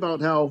talked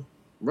about how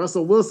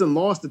Russell Wilson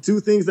lost the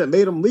two things that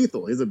made him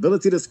lethal: his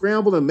ability to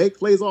scramble and make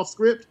plays off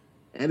script,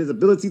 and his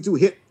ability to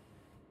hit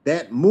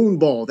that moon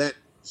ball, that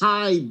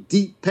high,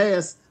 deep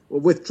pass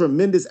with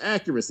tremendous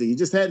accuracy. You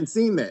just hadn't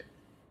seen that.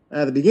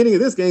 At the beginning of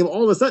this game,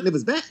 all of a sudden it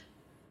was back.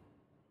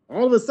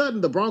 All of a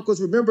sudden, the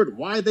Broncos remembered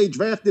why they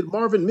drafted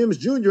Marvin Mims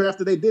Jr.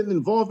 after they didn't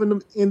involve him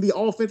in the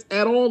offense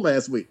at all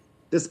last week,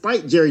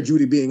 despite Jerry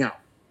Jeudy being out.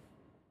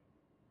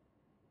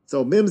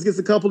 So Mims gets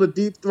a couple of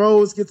deep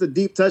throws, gets a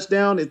deep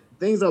touchdown.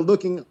 Things are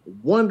looking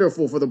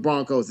wonderful for the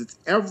Broncos. It's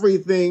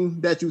everything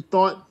that you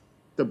thought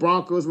the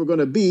Broncos were going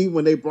to be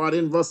when they brought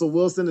in Russell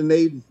Wilson and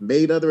they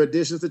made other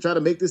additions to try to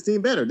make this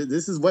team better.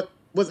 This is what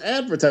was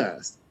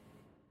advertised.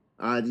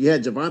 You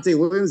had Javonte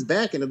Williams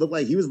back, and it looked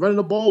like he was running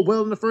the ball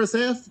well in the first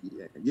half.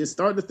 You're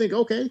starting to think,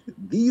 okay,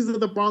 these are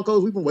the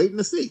Broncos we've been waiting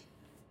to see.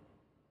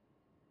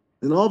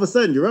 And all of a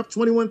sudden, you're up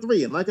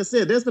 21-3. And like I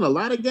said, there's been a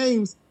lot of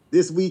games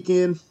this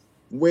weekend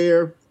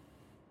where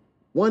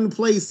one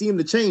play seemed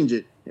to change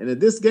it. And in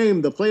this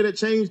game, the play that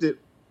changed it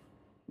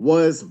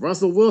was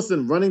Russell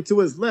Wilson running to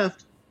his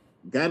left,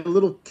 got a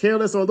little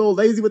careless or a little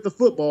lazy with the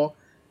football.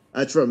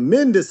 A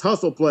tremendous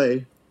hustle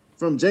play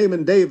from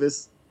Jamin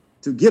Davis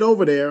to get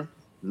over there,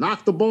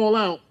 knock the ball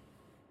out,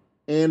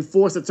 and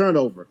force a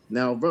turnover.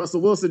 Now,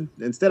 Russell Wilson,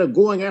 instead of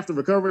going after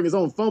recovering his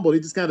own fumble, he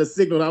just kind of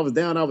signaled, I was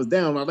down.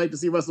 I'd like to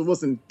see Russell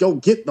Wilson go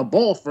get the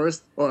ball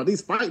first, or at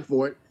least fight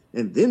for it,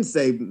 and then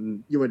say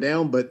you were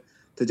down. But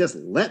to just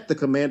let the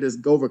Commanders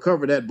go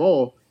recover that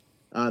ball,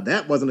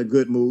 that wasn't a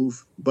good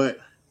move. But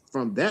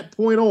from that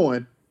point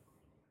on,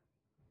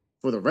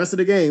 for the rest of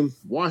the game,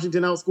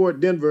 Washington outscored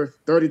Denver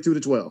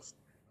 32-12.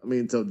 I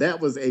mean, so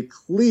that was a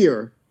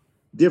clear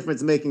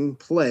difference-making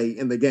play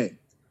in the game.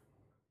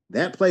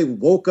 That play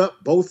woke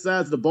up both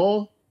sides of the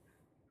ball.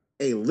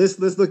 A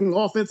listless-looking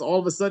offense all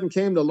of a sudden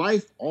came to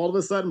life. All of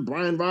a sudden,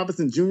 Brian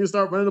Robinson Jr.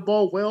 started running the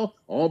ball well.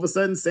 All of a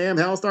sudden, Sam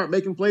Howell started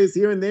making plays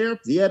here and there.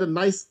 He had a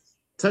nice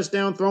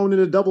touchdown thrown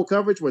into double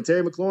coverage where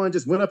Terry McLaurin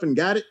just went up and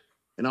got it.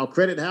 And I'll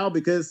credit Howell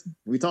because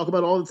we talk about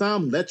it all the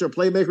time. Let your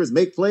playmakers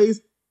make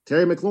plays.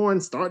 Terry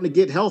McLaurin starting to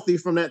get healthy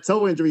from that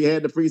toe injury he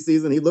had the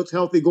preseason. He looked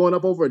healthy going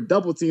up over a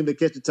double team to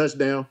catch a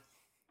touchdown.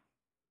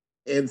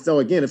 And so,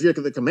 again, if you're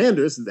the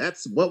Commanders,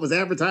 that's what was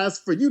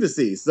advertised for you to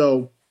see.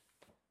 So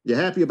you're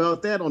happy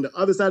about that. On the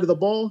other side of the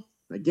ball,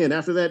 again,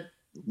 after that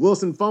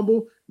Wilson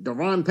fumble,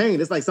 Daron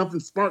Payne, it's like something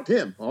sparked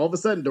him. All of a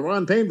sudden,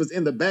 Daron Payne was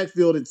in the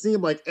backfield, it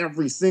seemed like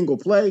every single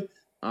play.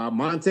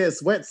 Montez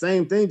Sweat,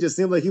 same thing, just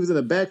seemed like he was in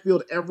the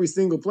backfield every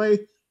single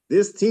play.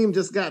 This team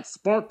just got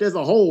sparked as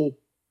a whole.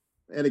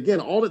 And again,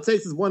 all it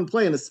takes is one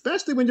play, and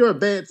especially when you're a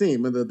bad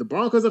team. And the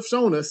Broncos have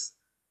shown us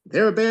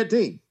they're a bad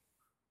team.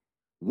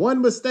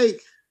 One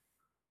mistake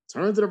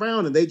turns it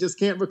around, and they just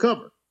can't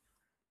recover.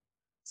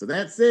 So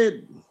that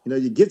said,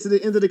 you get to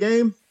the end of the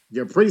game,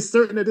 you're pretty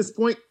certain at this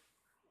point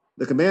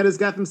the Commanders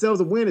got themselves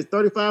a win. It's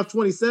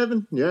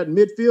 35-27. You're at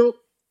midfield.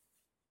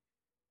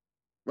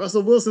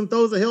 Russell Wilson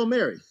throws a Hail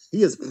Mary.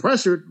 He is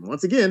pressured,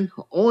 once again,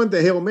 on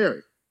the Hail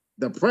Mary.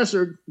 The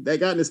pressure that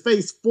got in his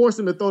face forced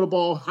him to throw the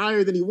ball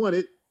higher than he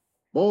wanted.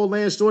 Ball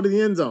lands short of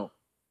the end zone.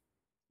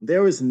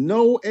 There is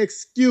no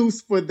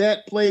excuse for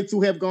that play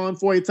to have gone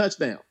for a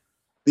touchdown.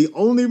 The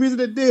only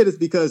reason it did is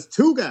because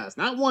two guys,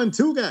 not one,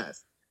 two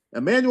guys.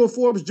 Emmanuel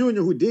Forbes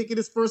Jr., who did get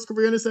his first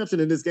career interception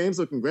in this game,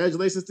 so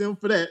congratulations to him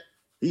for that.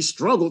 He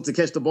struggled to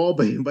catch the ball,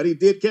 but he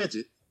did catch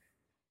it.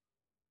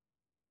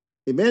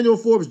 Emmanuel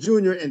Forbes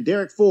Jr. and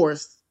Derek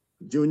Forrest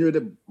Jr.,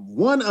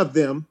 one of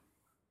them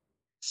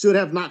should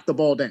have knocked the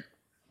ball down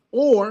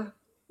or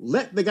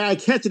let the guy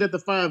catch it at the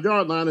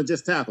 5-yard line and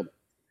just tackle it.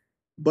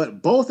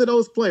 But both of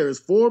those players,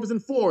 Forbes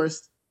and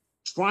Forrest,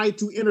 tried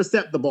to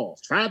intercept the ball,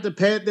 tried to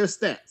pad their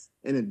stats.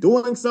 And in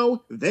doing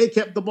so, they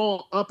kept the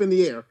ball up in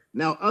the air.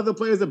 Now, other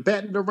players are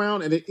batting it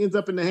around, and it ends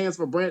up in the hands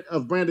of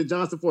Brandon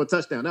Johnson for a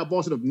touchdown. That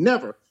ball should have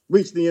never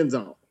reached the end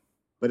zone.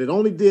 But it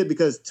only did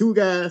because two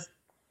guys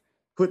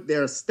put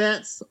their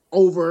stats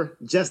over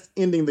just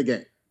ending the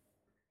game.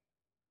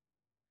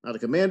 Now, the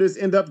Commanders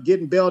end up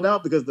getting bailed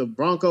out because the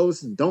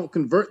Broncos don't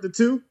convert the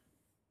two.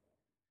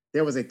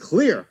 There was a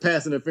clear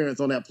pass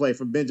interference on that play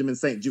from Benjamin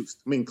St-Juste.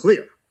 I mean,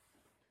 clear.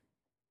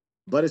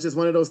 But it's just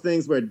one of those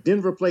things where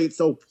Denver played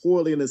so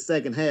poorly in the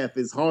second half,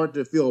 it's hard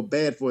to feel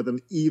bad for them,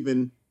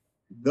 even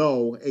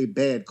though a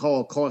bad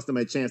call cost them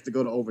a chance to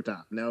go to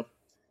overtime. Now,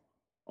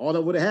 all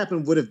that would have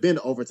happened would have been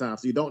overtime.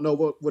 So you don't know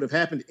what would have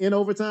happened in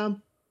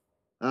overtime,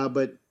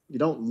 but you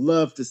don't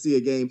love to see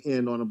a game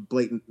end on a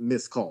blatant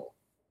missed call.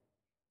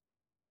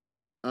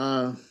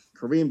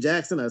 Kareem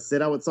Jackson, I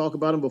said I would talk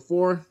about him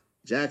before.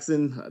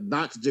 Jackson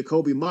knocked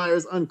Jacoby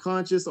Myers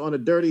unconscious on a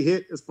dirty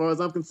hit, as far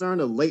as I'm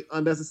concerned, a late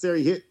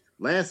unnecessary hit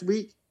last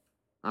week.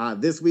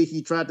 This week,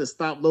 he tried to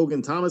stop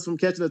Logan Thomas from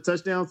catching a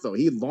touchdown, so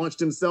he launched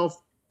himself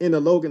into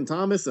Logan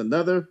Thomas.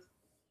 Another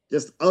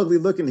just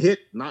ugly-looking hit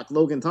knocked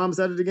Logan Thomas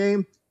out of the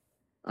game.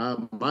 My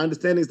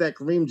understanding is that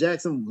Kareem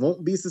Jackson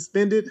won't be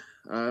suspended.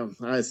 I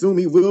assume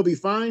he will be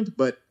fined,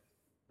 but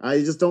I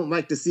just don't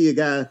like to see a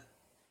guy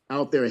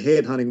out there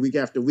headhunting week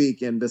after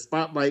week, and the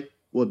spotlight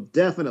will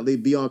definitely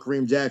be on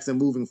Kareem Jackson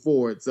moving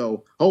forward.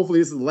 So hopefully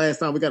this is the last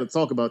time we got to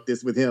talk about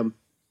this with him.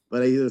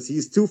 But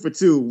he's 2 for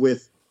 2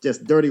 with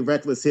just dirty,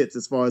 reckless hits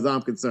as far as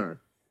I'm concerned.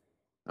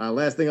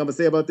 Last thing I'm going to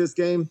say about this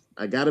game,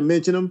 I got to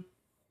mention him,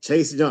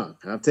 Chase Young.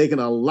 I've taken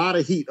a lot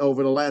of heat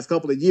over the last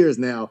couple of years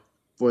now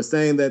for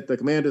saying that the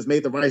Commanders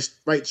made the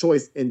right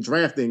choice in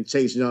drafting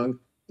Chase Young,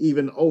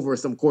 even over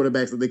some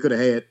quarterbacks that they could have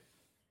had.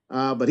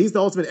 But he's the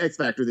ultimate X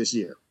factor this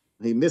year.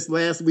 He missed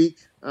last week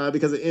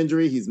because of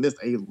injury. He's missed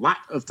a lot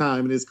of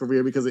time in his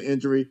career because of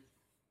injury.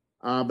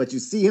 But you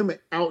see him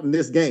out in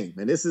this game.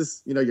 And this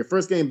is, your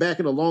first game back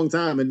in a long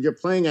time, and you're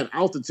playing at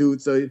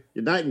altitude, so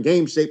you're not in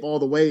game shape all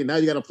the way. And now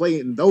you got to play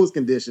in those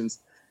conditions.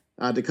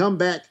 To come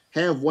back,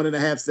 have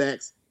 1.5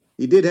 sacks.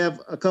 He did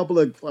have a couple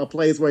of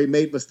plays where he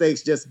made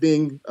mistakes, just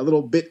being a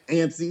little bit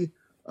antsy,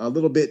 a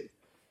little bit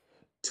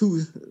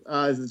too,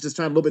 just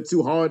trying a little bit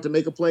too hard to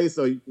make a play.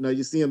 So,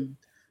 you see him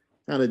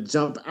kind of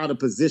jump out of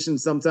position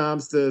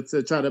sometimes to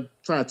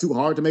try too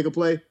hard to make a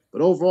play.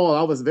 But overall,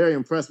 I was very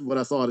impressed with what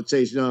I saw to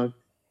Chase Young,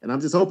 and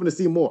I'm just hoping to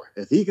see more.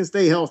 If he can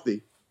stay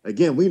healthy,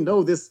 again, we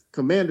know this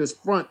Commanders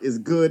front is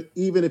good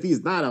even if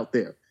he's not out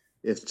there.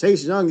 If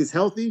Chase Young is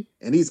healthy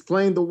and he's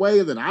playing the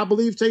way that I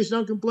believe Chase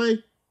Young can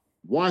play,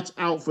 watch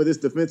out for this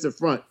defensive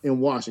front in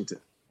Washington.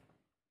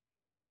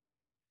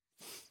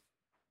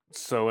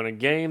 So in a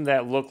game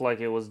that looked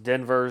like it was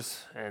Denver's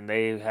and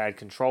they had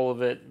control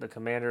of it, the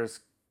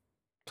Commanders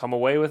come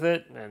away with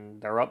it,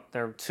 and they're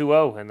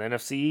 2-0, and the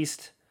NFC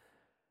East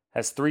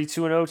has 3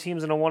 2-0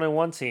 teams and a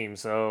 1-1 team.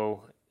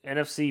 So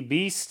NFC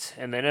Beast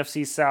and the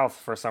NFC South,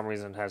 for some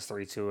reason, has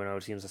 3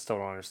 2-0 teams. I still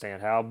don't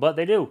understand how, but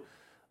they do.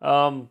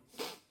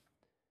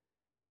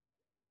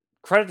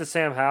 Credit to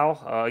Sam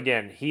Howell.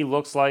 Again, he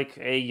looks like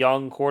a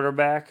young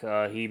quarterback.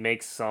 He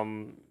makes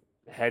some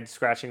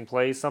head-scratching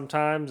plays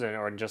sometimes,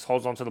 or just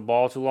holds onto the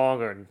ball too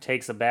long, or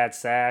takes a bad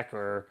sack,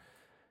 or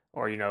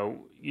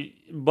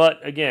but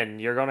again,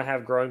 you're going to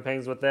have growing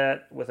pains with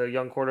that with a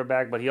young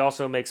quarterback, but he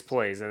also makes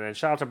plays. And then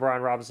shout out to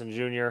Brian Robinson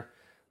Jr.,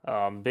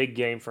 big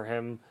game for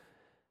him.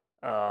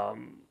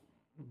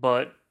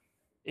 But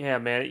yeah,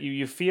 man,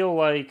 you feel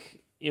like,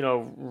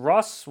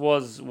 Russ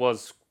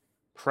was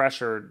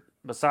pressured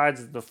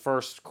besides the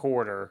first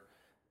quarter.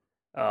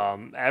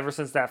 Ever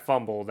since that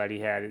fumble that he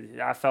had,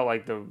 I felt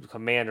like the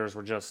Commanders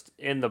were just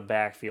in the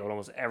backfield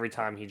almost every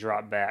time he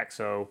dropped back.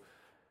 So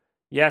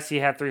yes, he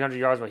had 300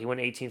 yards, but he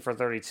went 18 for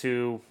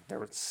 32. There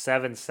were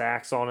 7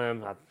 sacks on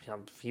him.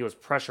 He was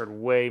pressured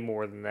way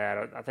more than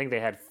that. I think they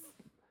had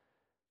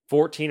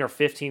 14 or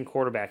 15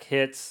 quarterback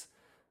hits.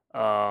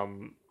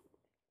 It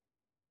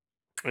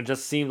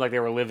just seemed like they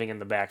were living in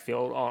the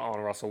backfield on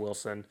Russell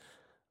Wilson.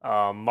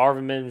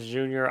 Marvin Mims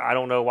Jr., I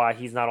don't know why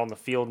he's not on the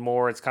field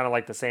more. It's kind of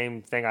like the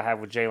same thing I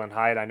have with Jalen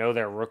Hyatt. I know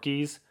they're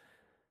rookies,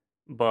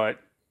 but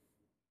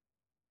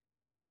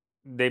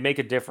they make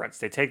a difference.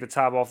 They take the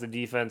top off the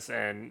defense,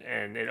 and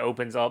it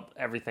opens up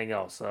everything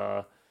else.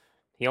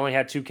 He only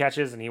had 2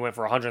 catches, and he went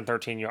for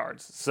 113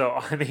 yards. So,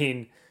 I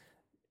mean,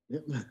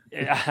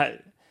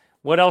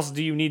 what else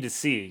do you need to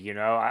see?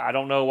 I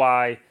don't know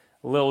why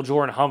Lil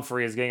Jordan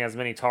Humphrey is getting as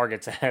many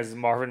targets as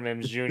Marvin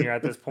Mims Jr.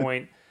 at this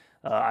point.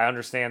 I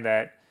understand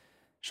that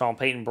Sean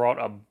Payton brought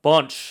a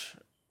bunch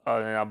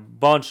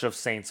of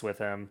Saints with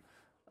him.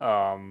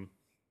 Again,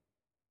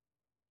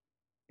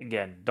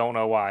 don't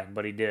know why,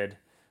 but he did.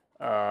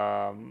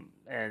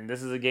 And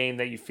this is a game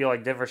that you feel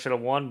like Denver should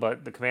have won,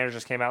 but the Commanders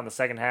just came out in the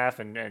second half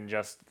and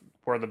just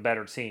were the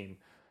better team.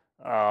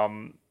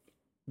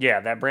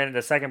 Yeah,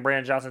 the second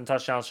Brandon Johnson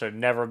touchdown should have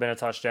never been a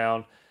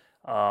touchdown.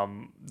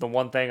 The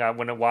one thing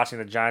when watching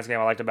the Giants game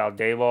I liked about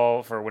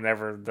Dayball for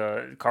whenever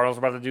the Cardinals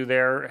were about to do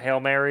their Hail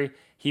Mary,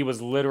 he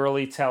was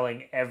literally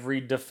telling every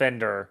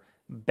defender,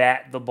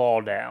 bat the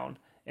ball down.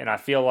 And I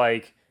feel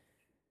like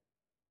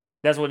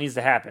that's what needs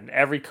to happen.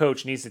 Every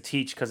coach needs to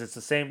teach because it's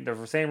the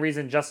same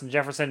reason Justin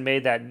Jefferson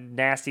made that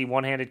nasty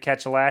one-handed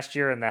catch last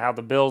year and how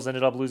the Bills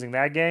ended up losing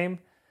that game.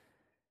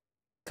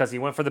 Because he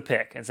went for the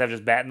pick instead of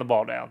just batting the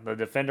ball down. The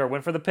defender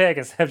went for the pick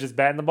instead of just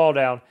batting the ball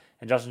down,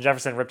 and Justin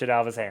Jefferson ripped it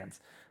out of his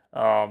hands.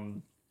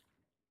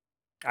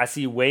 I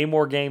see way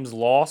more games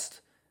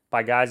lost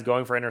by guys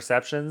going for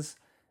interceptions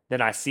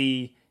than I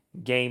see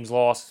games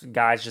lost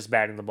guys just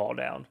batting the ball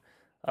down.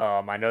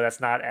 I know that's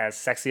not as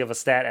sexy of a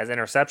stat as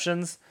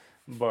interceptions,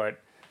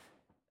 but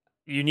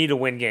you need to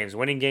win games.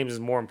 Winning games is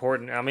more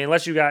important. I mean,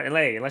 unless you're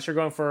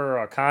going for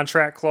a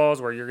contract clause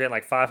where you're getting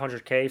like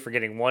 $500K for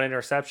getting one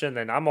interception,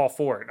 then I'm all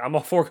for it. I'm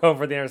all for going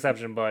for the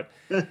interception. But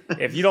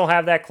if you don't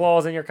have that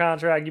clause in your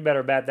contract, you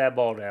better bat that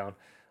ball down.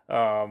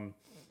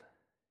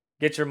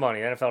 Get your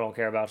money. The NFL don't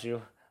care about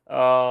you.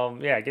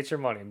 Yeah, get your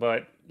money.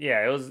 But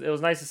yeah, it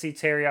was nice to see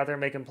Terry out there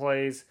making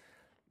plays.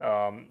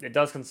 It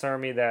does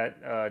concern me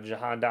that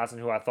Jahan Dotson,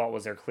 who I thought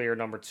was their clear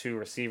number 2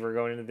 receiver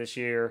going into this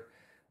year,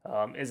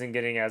 isn't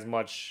getting as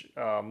much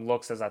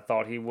looks as I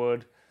thought he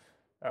would.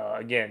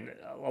 Again,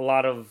 a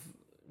lot of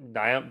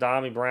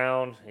Dami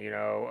Brown,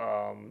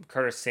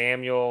 Curtis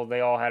Samuel, they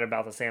all had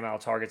about the same amount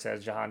of targets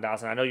as Jahan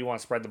Dotson. I know you want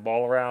to spread the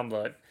ball around,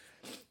 but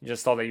you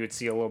just thought that you would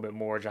see a little bit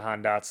more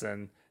Jahan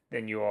Dotson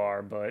than you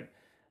are. But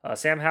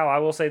Sam Howell, I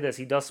will say this,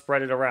 he does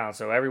spread it around,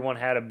 so everyone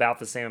had about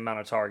the same amount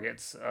of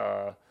targets.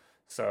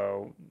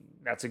 So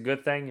that's a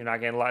good thing. You're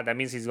not getting a lot. That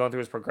means he's going through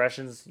his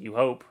progressions, you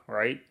hope,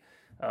 right?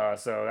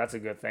 So that's a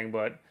good thing.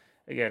 But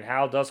again,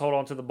 Howell does hold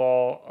on to the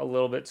ball a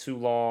little bit too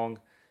long,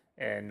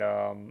 and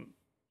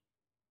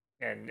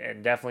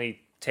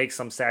definitely take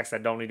some sacks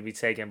that don't need to be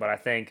taken. But I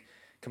think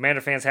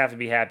Commander fans have to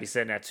be happy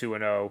sitting at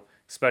 2-0,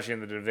 especially in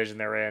the division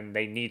they're in.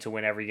 They need to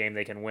win every game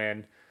they can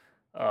win.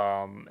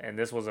 And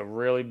this was a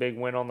really big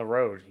win on the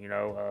road.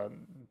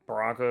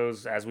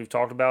 Broncos, as we've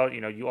talked about,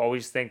 you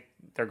always think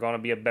they're going to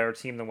be a better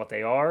team than what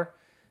they are.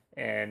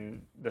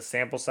 And the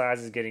sample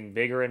size is getting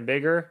bigger and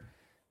bigger,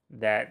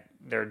 that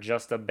they're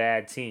just a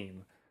bad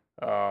team.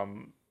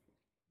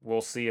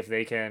 We'll see if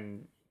they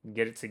can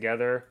get it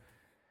together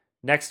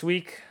next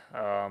week.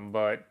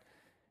 But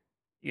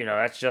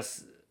that's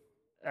just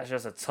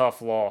a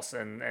tough loss.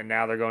 And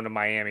now they're going to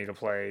Miami to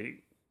play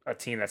a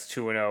team that's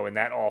 2-0, and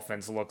that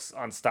offense looks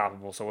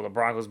unstoppable. So will the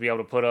Broncos be able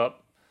to put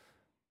up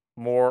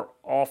more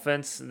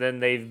offense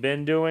than they've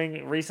been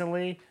doing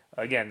recently?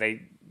 Again,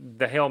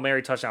 the Hail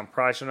Mary touchdown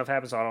probably shouldn't have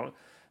happened, so I don't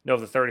know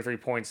if the 33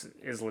 points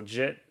is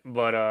legit.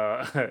 But,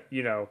 and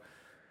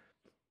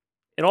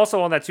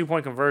also on that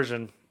 2-point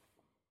conversion,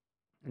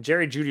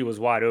 Jerry Jeudy was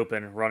wide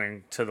open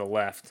running to the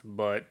left,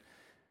 but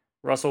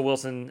Russell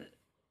Wilson,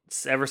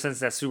 ever since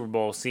that Super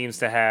Bowl, seems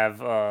to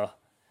have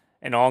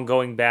an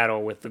ongoing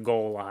battle with the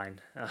goal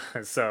line.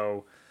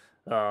 So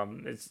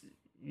it's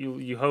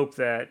you hope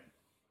that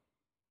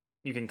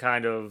you can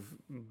kind of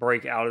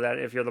break out of that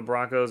if you're the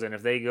Broncos, and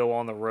if they go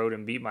on the road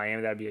and beat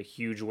Miami, that'd be a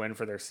huge win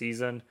for their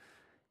season.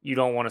 You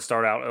don't want to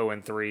start out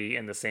 0-3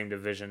 in the same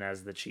division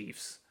as the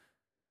Chiefs.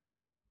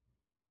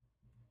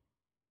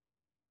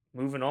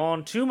 Moving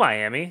on to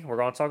Miami, we're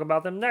going to talk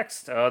about them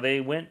next. They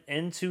went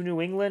into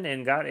New England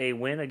and got a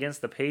win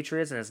against the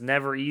Patriots, and it's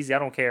never easy. I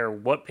don't care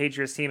what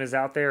Patriots team is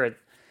out there.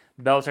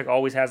 Belichick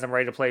always has them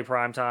ready to play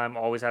primetime,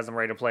 always has them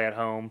ready to play at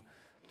home.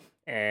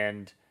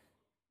 And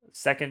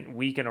second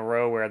week in a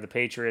row where the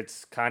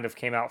Patriots kind of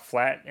came out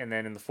flat, and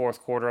then in the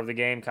fourth quarter of the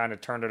game kind of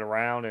turned it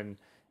around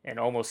and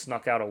almost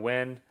snuck out a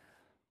win.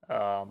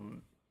 I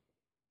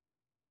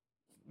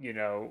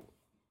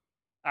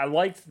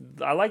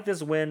like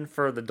this win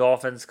for the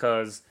Dolphins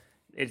because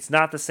it's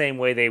not the same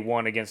way they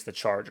won against the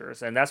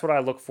Chargers, and that's what I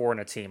look for in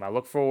a team. I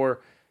look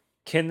for,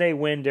 can they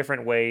win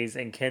different ways,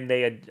 and can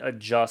they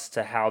adjust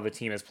to how the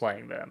team is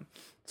playing them?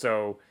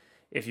 So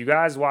if you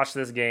guys watch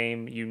this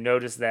game, you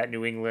notice that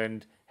New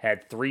England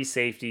had 3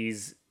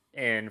 safeties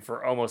in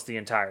for almost the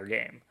entire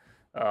game.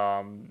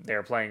 They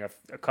were playing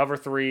a cover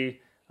 3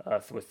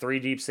 with 3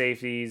 deep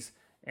safeties,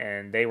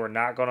 and they were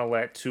not going to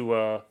let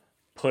Tua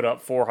put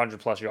up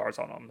 400-plus yards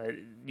on them.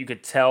 You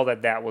could tell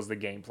that was the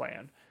game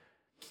plan.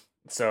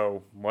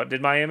 So what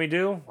did Miami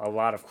do? A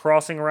lot of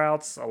crossing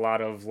routes, a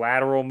lot of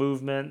lateral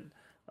movement,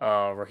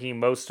 Raheem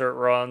Mostert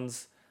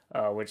runs,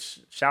 which,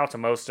 shout out to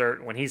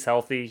Mostert. When he's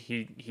healthy,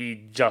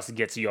 he just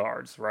gets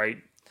yards, right?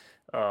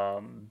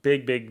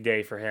 Big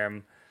day for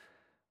him.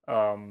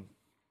 Again,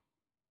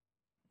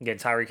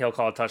 Tyreek Hill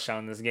called a touchdown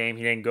in this game.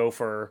 He didn't go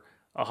for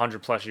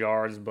 100+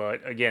 yards.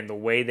 But again, the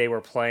way they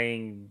were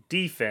playing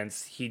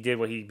defense, he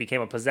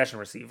became a possession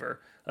receiver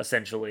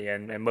essentially,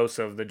 and most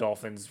of the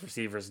Dolphins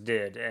receivers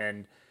did,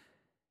 and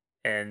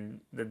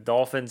the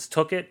Dolphins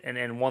took it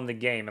and won the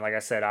game. And like I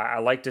said, I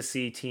like to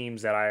see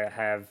teams that I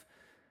have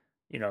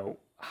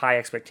high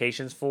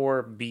expectations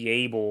for be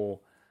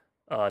able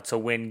to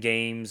win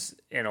games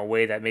in a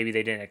way that maybe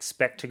they didn't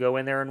expect to go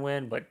in there and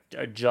win, but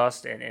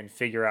adjust and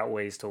figure out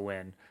ways to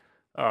win.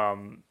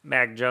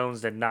 Mac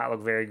Jones did not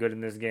look very good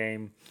in this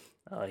game.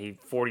 He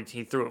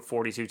threw it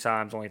 42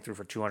 times, only threw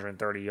for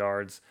 230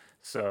 yards.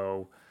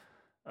 So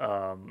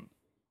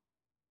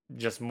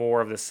just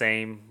more of the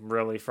same,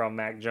 really, from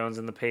Mac Jones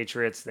and the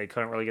Patriots. They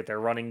couldn't really get their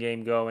running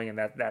game going, and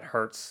that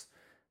hurts.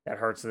 That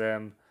hurts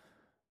them.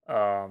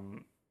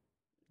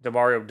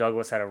 Demario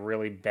Douglas had a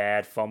really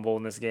bad fumble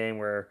in this game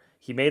where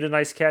he made a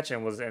nice catch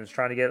and was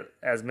trying to get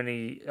as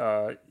many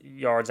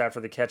yards after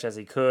the catch as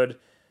he could,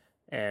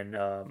 and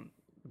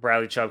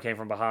Bradley Chubb came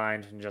from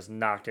behind and just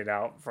knocked it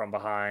out from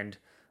behind.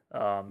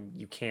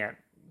 You can't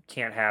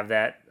have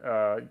that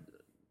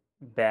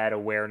bad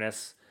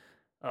awareness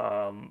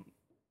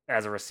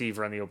as a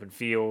receiver in the open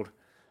field.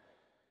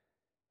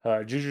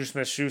 Juju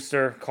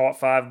Smith-Schuster caught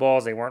 5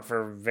 balls. They weren't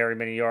for very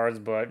many yards,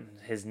 but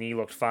his knee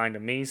looked fine to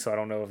me, so I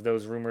don't know if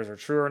those rumors are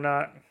true or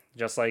not.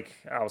 Just like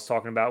I was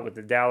talking about with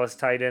the Dallas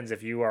tight ends,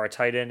 if you are a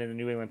tight end in the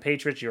New England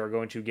Patriots, you are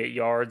going to get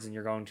yards and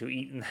you're going to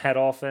eat in that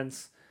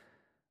offense.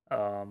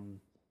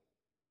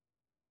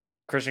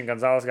 Christian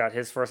Gonzalez got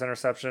his first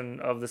interception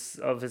of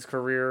his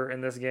career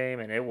in this game,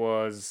 and it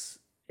was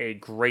a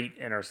great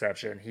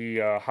interception. He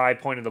high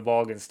pointed the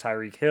ball against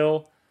Tyreek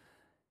Hill,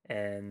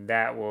 and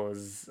that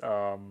was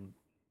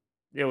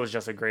it was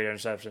just a great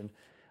interception.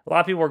 A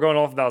lot of people were going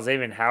off about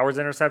Xavier Howard's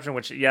interception,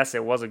 which, yes,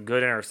 it was a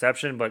good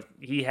interception, but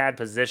he had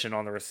position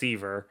on the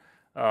receiver.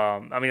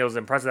 It was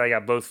impressive that he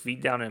got both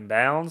feet down in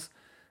bounds,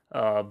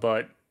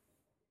 but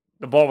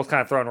the ball was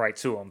kind of thrown right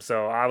to him.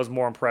 So I was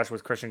more impressed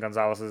with Christian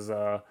Gonzalez's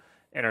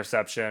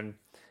interception.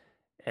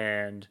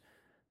 And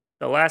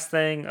the last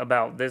thing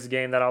about this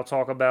game that I'll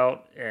talk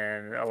about,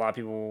 and a lot of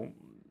people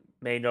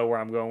may know where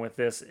I'm going with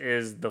this,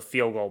 is the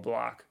field goal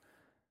block.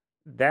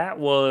 That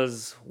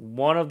was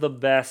one of the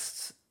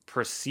best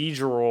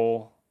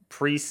procedural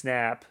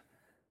pre-snap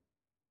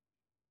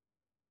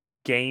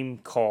game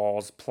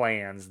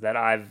plans that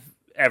I've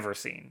ever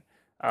seen.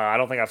 I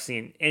don't think I've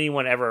seen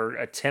anyone ever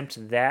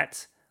attempt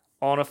that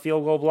on a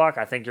field goal block.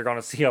 I think you're going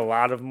to see a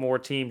lot of more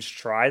teams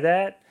try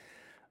that.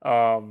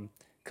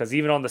 Because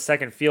even on the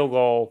second field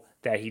goal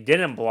that he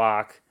didn't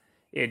block,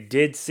 it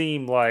did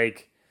seem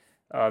like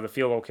the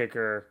field goal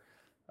kicker,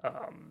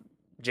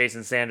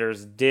 Jason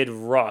Sanders, did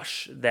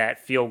rush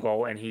that field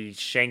goal and he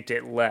shanked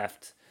it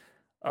left.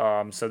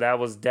 So that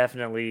was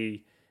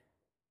definitely...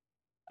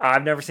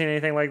 I've never seen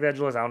anything like that,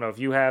 Julius. I don't know if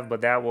you have,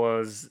 but that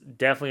was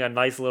definitely a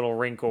nice little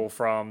wrinkle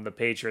from the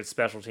Patriots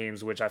special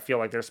teams, which I feel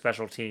like their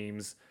special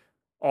teams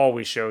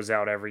always shows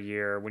out every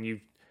year. When you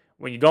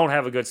don't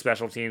have a good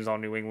special teams on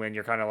New England,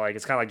 you're kind of like,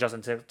 it's kind of like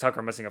Justin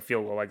Tucker missing a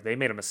field goal. Like, they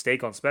made a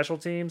mistake on special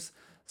teams.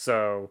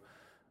 So,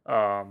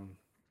 that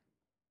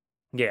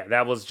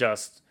was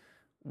just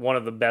one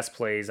of the best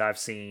plays I've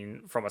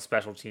seen from a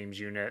special teams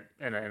unit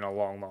in a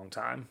long, long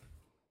time.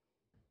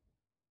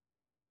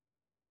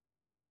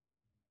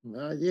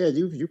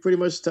 You pretty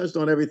much touched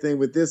on everything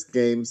with this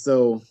game,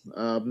 so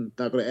I'm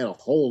not going to add a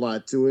whole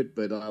lot to it.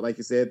 But like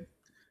you said,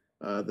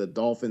 the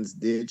Dolphins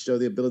did show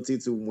the ability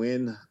to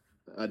win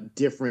a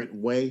different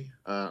way.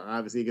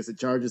 Obviously, against the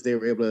Chargers, they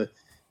were able to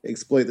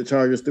exploit the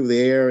Chargers through the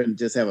air and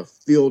just have a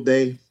field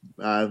day,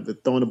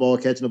 throwing the ball,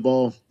 catching the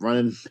ball,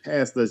 running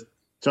past the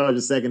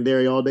Chargers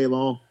secondary all day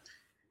long.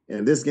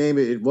 And this game,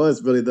 it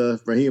was really the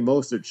Raheem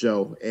Mostert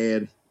show.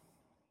 And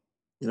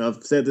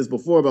I've said this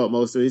before about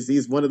Mostert.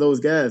 He's one of those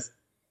guys.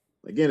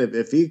 Again,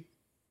 if he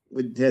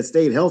had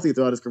stayed healthy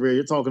throughout his career,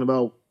 you're talking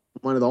about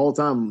one of the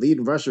all-time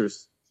leading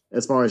rushers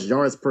as far as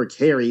yards per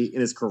carry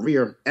in his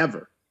career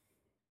ever.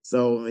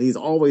 So he's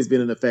always been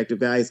an effective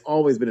guy. He's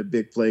always been a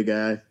big play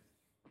guy.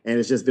 And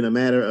it's just been a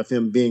matter of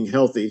him being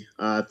healthy.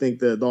 I think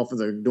the Dolphins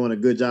are doing a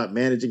good job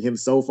managing him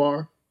so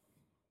far.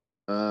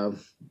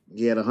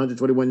 He had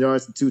 121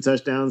 yards and 2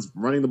 touchdowns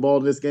running the ball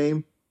in this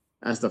game.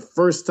 That's the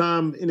first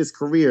time in his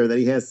career that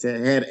he has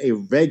had a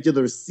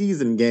regular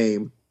season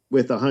game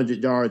with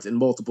 100 yards and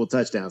multiple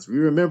touchdowns. We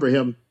remember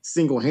him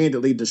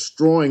single-handedly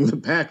destroying the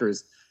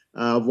Packers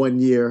one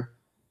year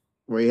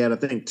where he had, I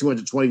think,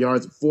 220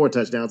 yards and 4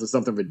 touchdowns or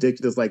something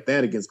ridiculous like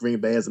that against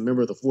Green Bay as a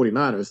member of the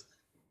 49ers.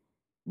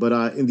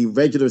 But in the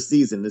regular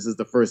season, this is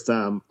the first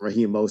time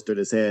Raheem Mostert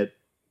has had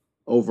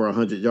over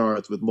 100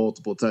 yards with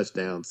multiple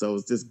touchdowns. So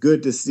it's just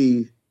good to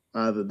see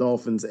the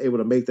Dolphins able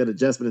to make that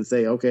adjustment and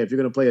say, okay, if you're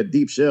going to play a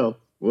deep shell,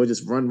 we'll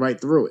just run right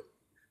through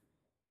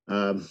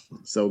it.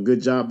 So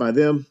good job by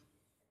them.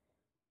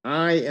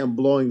 I am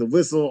blowing the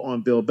whistle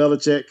on Bill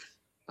Belichick.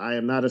 I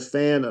am not a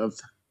fan of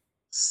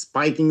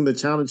spiking the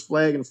challenge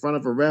flag in front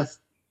of a ref.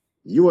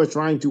 You are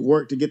trying to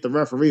work to get the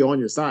referee on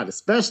your side,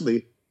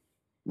 especially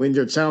when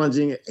you're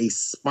challenging a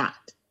spot.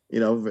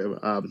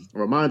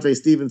 Ramondre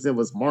Stevenson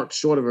was marked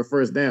short of a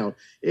first down.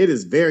 It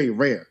is very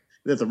rare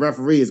that the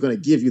referee is going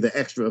to give you the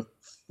extra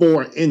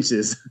 4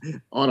 inches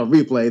on a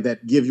replay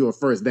that give you a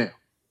first down.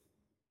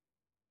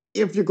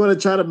 If you're going to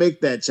try to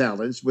make that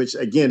challenge, which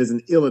again is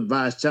an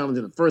ill-advised challenge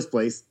in the first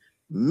place,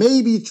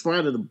 maybe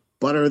try to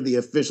butter the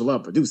official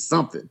up or do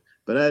something.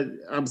 But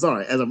I'm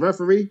sorry, as a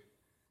referee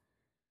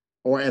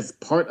or as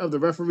part of the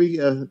referee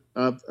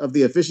of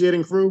the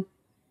officiating crew,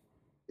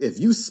 if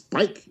you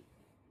spike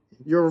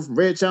your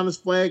red challenge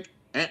flag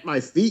at my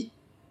feet,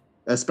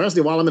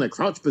 especially while I'm in a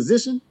crouch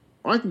position,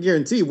 I can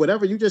guarantee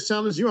whatever you just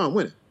challenged, you're on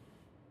winning.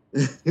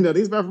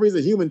 These referees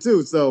are human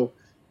too, so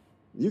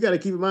you got to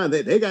keep in mind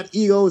that they got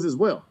egos as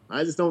well.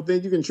 I just don't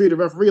think you can treat a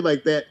referee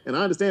like that. And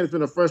I understand it's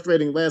been a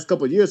frustrating last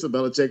couple of years for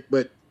Belichick,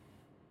 but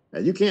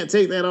you can't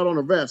take that out on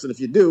the refs. And if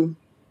you do,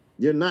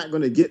 you're not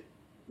going to get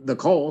the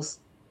calls.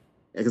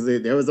 Because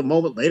there was a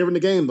moment later in the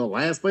game, the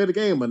last play of the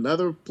game,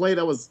 another play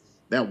that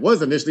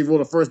was initially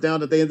ruled a first down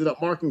that they ended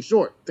up marking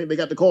short. I think they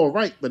got the call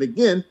right. But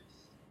again,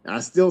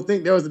 I still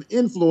think there was an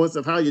influence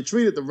of how you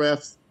treated the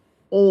refs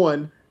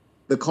on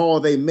the call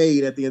they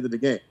made at the end of the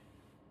game.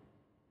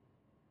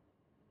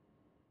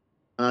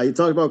 You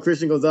talked about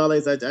Christian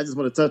Gonzalez. I just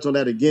want to touch on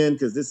that again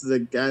because this is a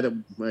guy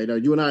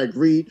that you and I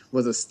agreed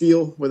was a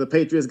steal where the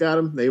Patriots got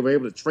him. They were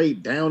able to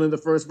trade down in the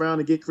first round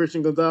to get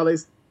Christian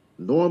Gonzalez.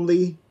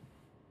 Normally,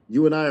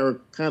 you and I are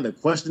kind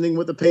of questioning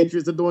what the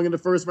Patriots are doing in the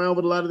first round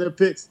with a lot of their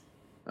picks.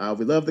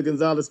 We love the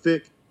Gonzalez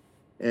pick.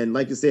 And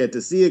like you said,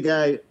 to see a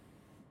guy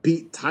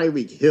beat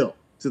Tyreek Hill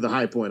to the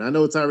high point. I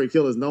know Tyreek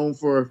Hill is known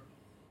for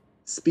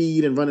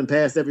speed and running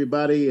past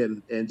everybody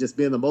and just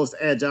being the most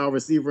agile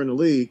receiver in the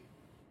league.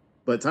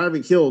 But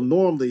Tyreek Hill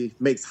normally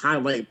makes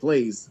highlight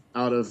plays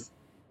out of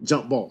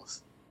jump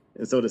balls.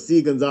 And so to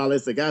see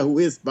Gonzalez, a guy who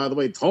is, by the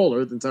way,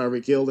 taller than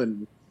Tyreek Hill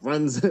and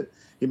runs,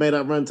 he may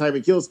not run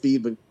Tyreek Hill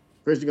speed, but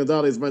Christian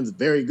Gonzalez runs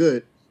very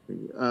good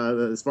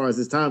as far as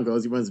his time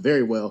goes. He runs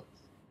very well.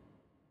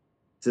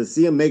 To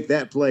see him make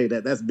that play,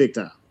 that's big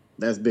time.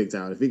 That's big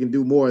time. If he can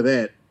do more of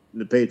that,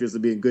 the Patriots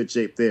will be in good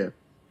shape there.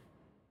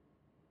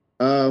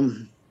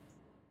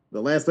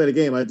 The last play of the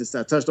game, I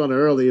touched on it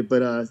earlier, but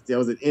that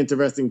was an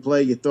interesting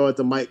play. You throw it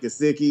to Mike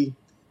Gesicki.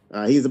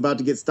 He's about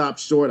to get stopped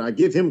short. I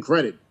give him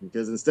credit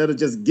because instead of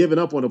just giving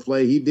up on the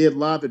play, he did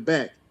lob it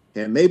back.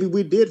 And maybe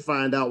we did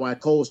find out why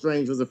Cole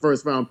Strange was a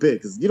first-round pick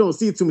because you don't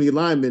see too many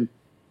linemen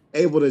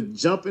able to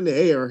jump in the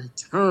air,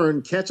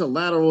 turn, catch a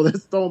lateral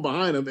that's thrown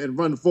behind him, and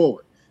run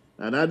forward.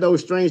 And I know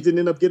Strange didn't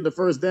end up getting the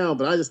first down,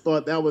 but I just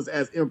thought that was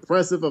as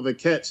impressive of a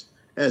catch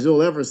as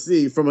you'll ever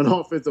see from an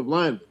offensive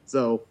lineman.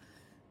 So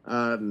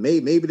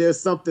maybe there's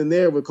something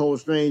there with Cole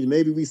Strange.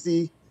 Maybe we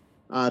see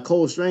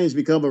Cole Strange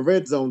become a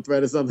red zone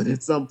threat or something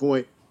at some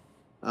point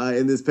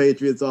in this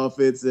Patriots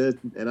offense.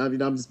 And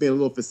I'm just being a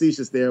little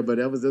facetious there, but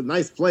that was a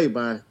nice play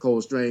by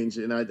Cole Strange.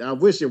 And I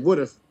wish it would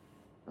have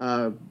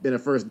been a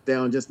first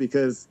down just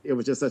because it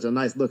was just such a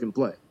nice looking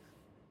play.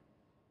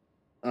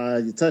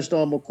 You touched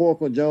on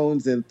McCorkle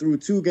Jones, and through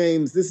 2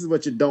 games, this is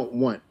what you don't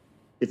want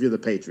if you're the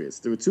Patriots.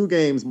 Through 2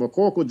 games,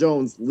 McCorkle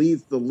Jones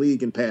leads the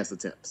league in pass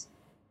attempts.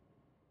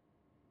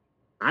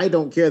 I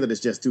don't care that it's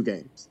just 2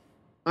 games.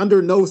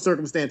 Under no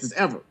circumstances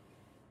ever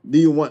do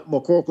you want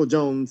McCorkle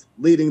Jones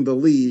leading the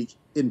league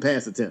in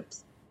pass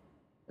attempts.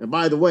 And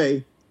by the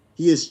way,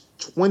 he is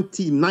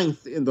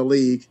 29th in the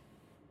league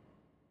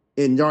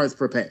in yards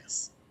per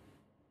pass.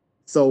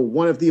 So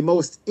one of the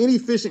most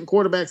inefficient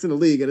quarterbacks in the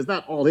league, and it's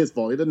not all his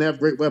fault. He doesn't have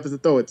great weapons to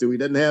throw it to. He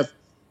doesn't have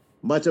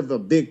much of a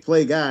big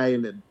play guy,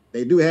 and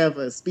they do have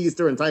a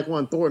speedster in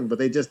Tyquan Thornton, but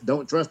they just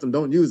don't trust him,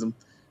 don't use him.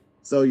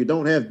 So you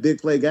don't have big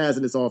play guys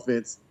in this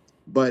offense,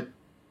 but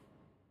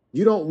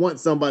you don't want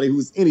somebody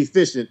who's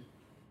inefficient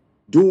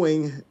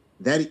doing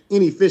that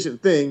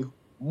inefficient thing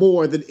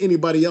more than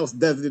anybody else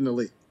does it in the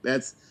league.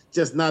 That's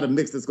just not a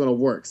mix that's going to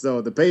work.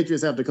 So the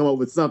Patriots have to come up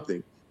with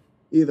something.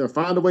 Either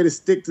find a way to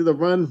stick to the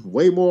run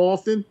way more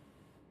often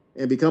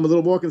and become a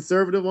little more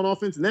conservative on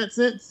offense in that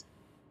sense,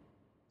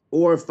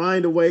 or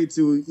find a way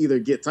to either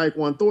get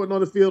Tyquan Thornton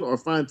on the field or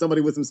find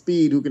somebody with some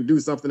speed who can do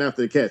something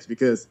after the catch,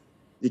 because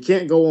you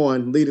can't go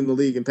on leading the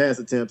league in pass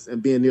attempts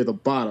and being near the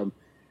bottom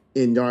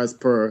in yards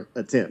per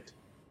attempt.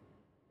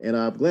 And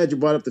I'm glad you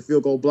brought up the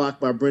field goal block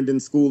by Brendan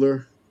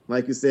Schooler.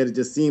 Like you said, it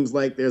just seems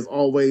like there's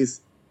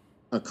always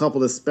a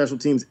couple of special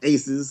teams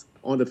aces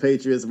on the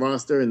Patriots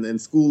roster, and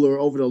Schooler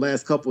over the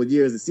last couple of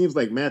years, it seems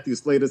like Matthew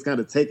Slater's kind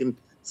of taken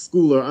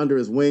Schooler under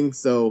his wing.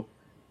 So,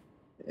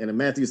 and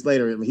Matthew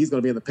Slater, he's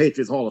going to be in the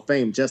Patriots Hall of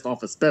Fame just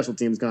off of special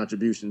teams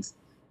contributions.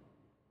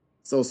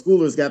 So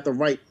Schooler's got the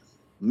right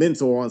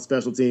mentor on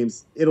special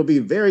teams. It'll be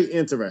very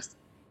interesting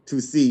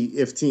to see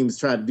if teams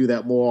try to do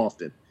that more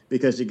often,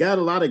 because you got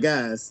a lot of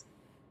guys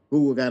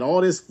who got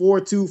all this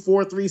 4.2,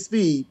 4.3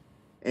 speed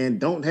and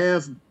don't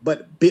have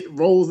but bit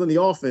roles in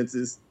the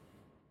offenses.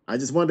 I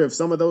just wonder if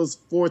some of those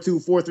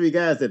 4.2, 4.3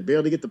 guys that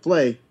barely get to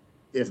play,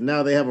 if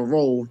now they have a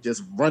role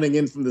just running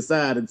in from the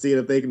side and seeing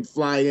if they can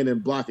fly in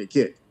and block a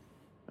kick.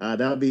 That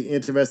would be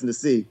interesting to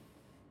see.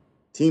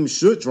 Teams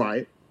should try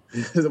it.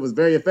 it was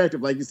very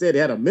effective. Like you said, it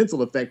had a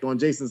mental effect on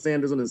Jason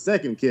Sanders on his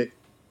second kick.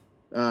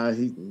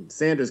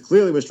 Sanders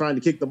clearly was trying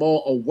to kick the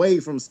ball away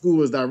from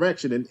Schooler's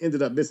direction and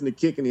ended up missing the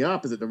kick in the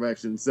opposite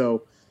direction.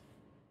 So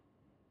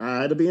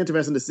it'll be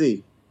interesting to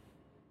see,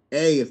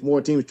 A, if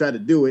more teams try to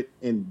do it,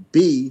 and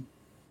B,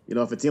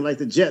 if a team like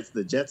the Jets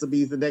will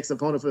be the next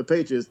opponent for the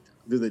Patriots,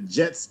 do the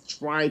Jets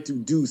try to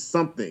do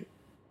something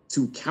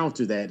to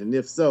counter that? And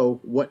if so,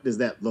 what does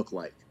that look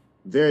like?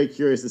 Very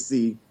curious to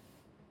see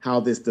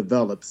how this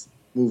develops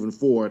moving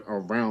forward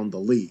around the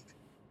league.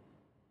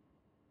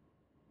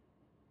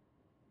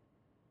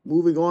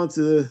 Moving on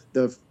to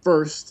the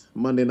first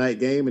Monday night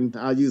game, and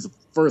I'll use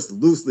first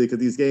loosely because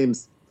these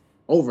games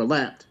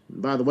overlapped.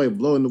 And by the way,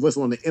 blowing the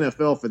whistle on the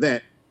NFL for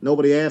that.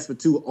 Nobody asked for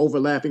two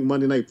overlapping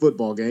Monday night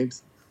football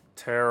games.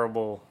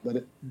 Terrible.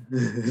 But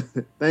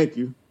thank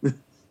you.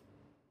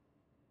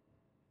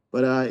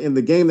 But in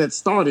the game that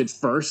started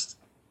first,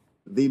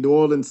 the New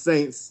Orleans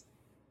Saints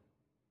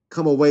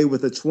come away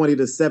with a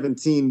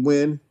 20-17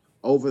 win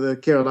over the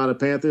Carolina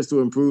Panthers to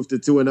improve to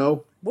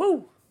 2-0.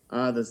 Woo!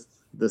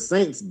 The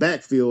Saints'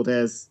 backfield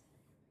has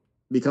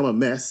become a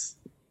mess.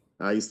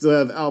 You still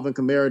have Alvin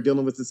Kamara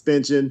dealing with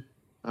suspension.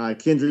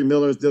 Kendre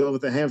Miller's dealing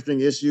with a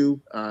hamstring issue.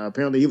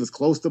 Apparently, he was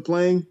close to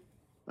playing,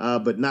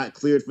 but not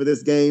cleared for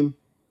this game.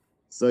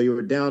 So you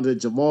were down to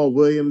Jamal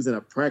Williams and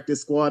a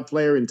practice squad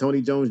player in Tony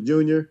Jones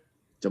Jr.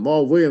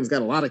 Jamal Williams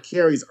got a lot of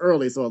carries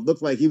early, so it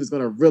looked like he was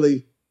going to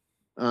really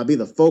be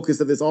the focus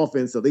of this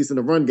offense, at least in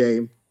the run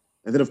game.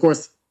 And then, of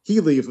course, he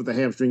leaves with a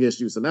hamstring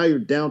issue. So now you're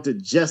down to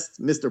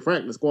just Mr.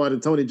 Practice Squad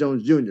and Tony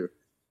Jones Jr.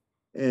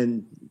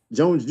 And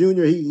Jones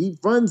Jr., he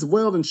runs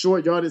well in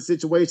short yardage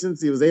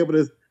situations. He was able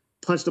to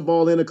punch the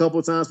ball in a couple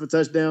of times for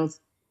touchdowns.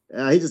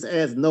 He just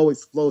adds no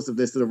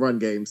explosiveness to the run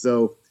game.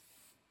 So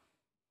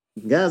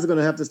guys are going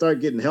to have to start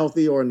getting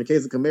healthy, or in the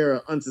case of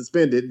Kamara,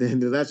 unsuspended,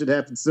 and that should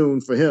happen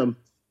soon for him.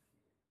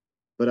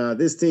 But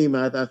this team,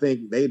 I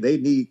think they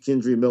need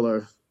Kendre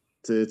Miller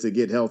to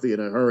get healthy in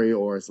a hurry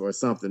or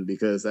something,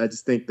 because I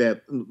just think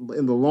that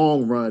in the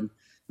long run,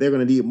 they're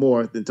going to need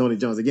more than Tony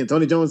Jones. Again,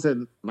 Tony Jones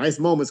had nice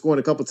moments scoring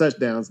a couple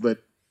touchdowns, but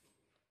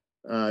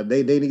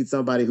they need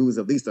somebody who's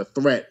at least a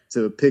threat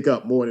to pick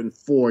up more than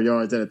 4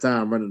 yards at a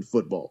time running the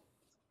football.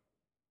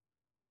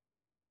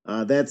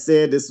 That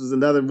said, this was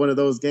another one of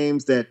those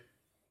games that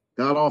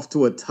got off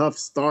to a tough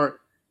start.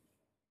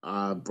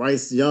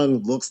 Bryce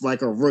Young looks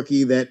like a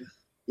rookie that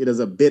is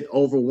a bit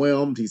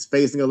overwhelmed. He's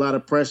facing a lot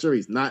of pressure.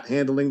 He's not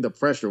handling the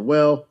pressure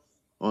well.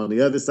 On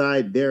the other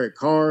side, Derek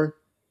Carr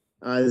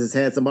has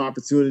had some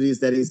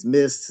opportunities that he's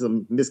missed,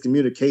 some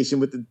miscommunication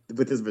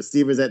with his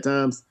receivers at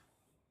times.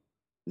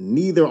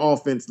 Neither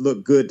offense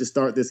looked good to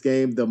start this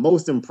game. The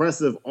most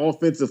impressive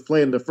offensive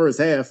play in the first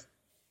half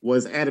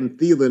was Adam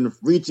Thielen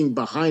reaching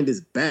behind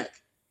his back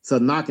to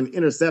knock an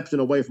interception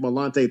away from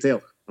Alontae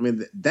Taylor. I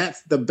mean,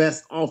 that's the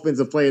best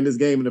offensive play in this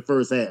game in the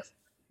first half.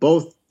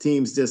 Both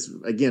teams just,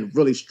 again,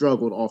 really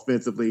struggled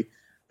offensively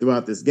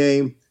throughout this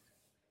game.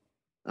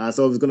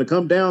 So it was going to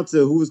come down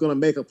to who was going to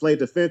make a play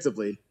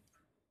defensively.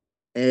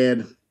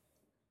 And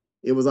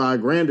it was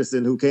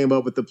Granderson who came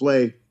up with the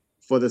play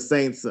for the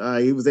Saints.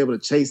 He was able to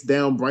chase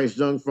down Bryce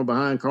Young from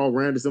behind, Carl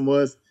Granderson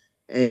was,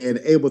 and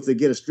able to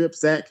get a strip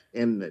sack.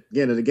 And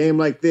again, in a game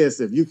like this,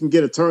 if you can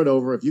get a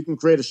turnover, if you can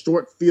create a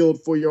short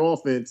field for your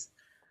offense,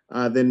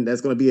 then that's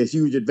going to be a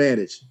huge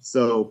advantage.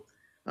 So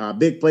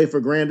big play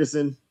for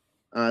Granderson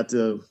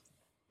to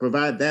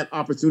provide that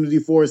opportunity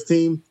for his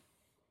team.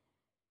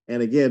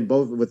 And again,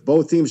 with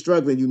both teams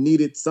struggling, you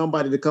needed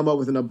somebody to come up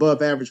with an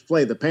above-average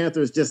play. The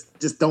Panthers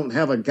just don't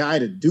have a guy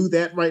to do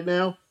that right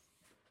now.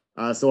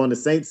 So on the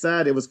Saints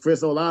side, it was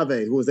Chris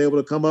Olave who was able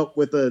to come up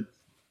with a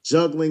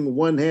juggling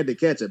one-handed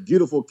catch, a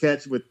beautiful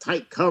catch with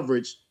tight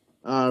coverage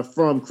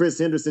from Chris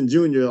Henderson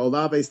Jr.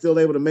 Olave still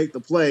able to make the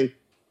play,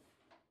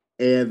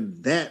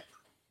 and that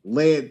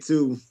led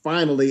to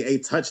finally a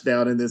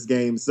touchdown in this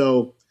game.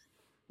 So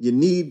you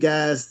need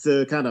guys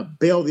to kind of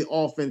bail the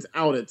offense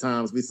out at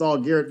times. We saw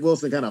Garrett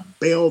Wilson kind of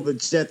bail the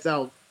Jets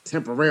out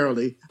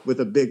temporarily with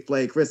a big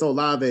play. Chris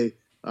Olave,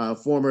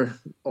 former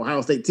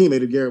Ohio State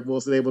teammate of Garrett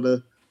Wilson, able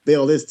to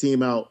bail his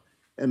team out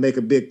and make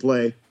a big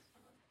play.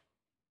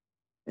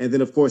 And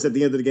then, of course, at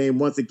the end of the game,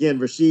 once again,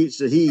 Rashid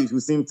Shaheed,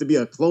 who seems to be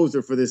a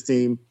closer for this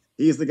team,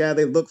 he's the guy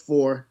they look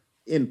for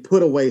in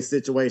put-away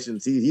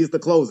situations. He's the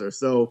closer.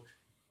 So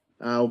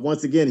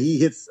once again, he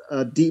hits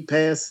a deep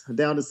pass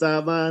down the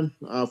sideline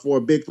for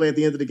a big play at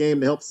the end of the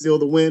game to help seal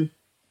the win.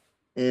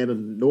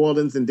 And New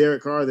Orleans and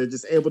Derek Carr, they're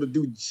just able to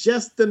do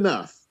just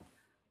enough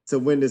to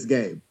win this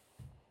game.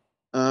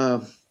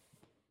 I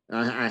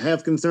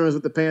have concerns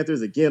with the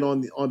Panthers. Again,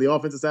 on the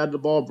offensive side of the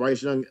ball,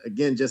 Bryce Young,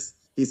 again,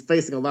 he's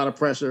facing a lot of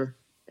pressure,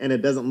 and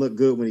it doesn't look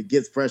good when he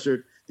gets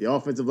pressured. The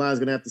offensive line is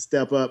going to have to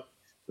step up.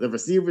 The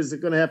receivers are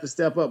going to have to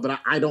step up, but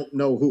I don't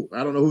know who.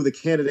 I don't know who the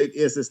candidate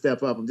is to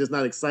step up. I'm just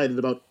not excited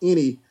about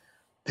any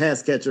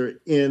pass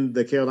catcher in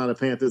the Carolina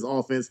Panthers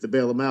offense to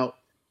bail them out.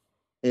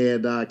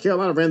 And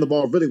Carolina ran the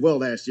ball really well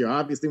last year,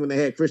 obviously when they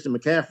had Christian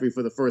McCaffrey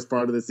for the first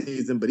part of the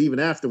season. But even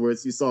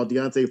afterwards, you saw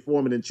Deontay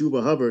Foreman and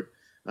Chuba Hubbard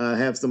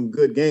have some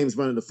good games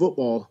running the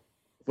football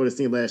for this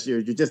team last year.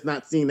 You're just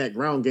not seeing that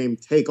ground game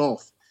take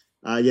off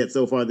yet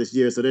so far this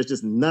year. So there's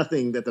just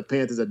nothing that the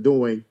Panthers are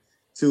doing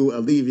to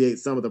alleviate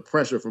some of the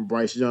pressure from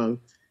Bryce Young.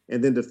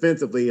 And then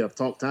defensively, I've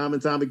talked time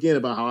and time again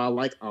about how I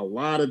like a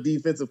lot of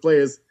defensive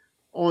players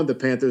on the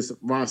Panthers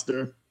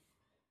roster.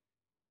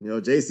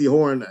 J.C.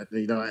 Horn,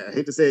 I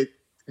hate to say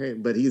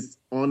it, but he's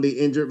on the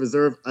injured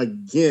reserve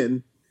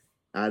again.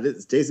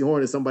 J.C.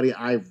 Horn is somebody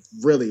I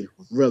really,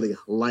 really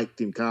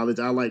liked in college.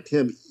 I liked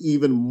him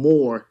even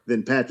more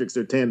than Patrick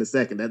Surtain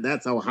II.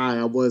 That's how high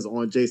I was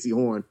on J.C.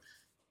 Horn.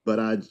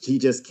 But he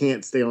just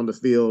can't stay on the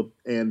field,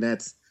 and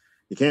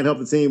you can't help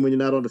the team when you're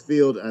not on the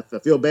field. I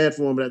feel bad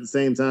for him, but at the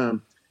same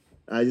time,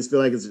 I just feel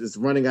like it's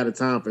running out of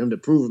time for him to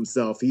prove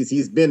himself.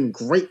 He's been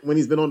great when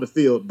he's been on the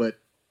field, but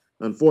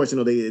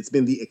unfortunately, it's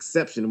been the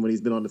exception when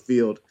he's been on the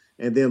field.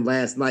 And then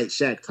last night,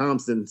 Shaq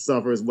Thompson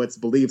suffers what's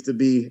believed to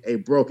be a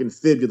broken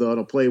fibula on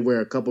a play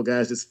where a couple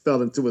guys just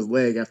fell into his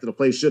leg after the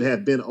play should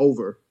have been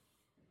over.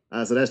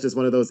 So that's just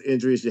one of those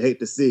injuries you hate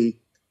to see.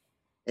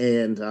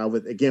 And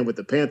with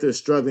the Panthers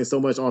struggling so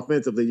much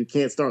offensively, you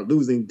can't start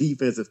losing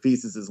defensive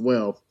pieces as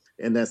well.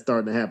 And that's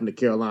starting to happen to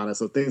Carolina.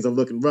 So things are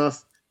looking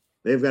rough.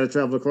 They've got to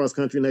travel across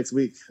country next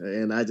week.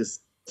 And I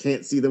just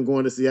can't see them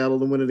going to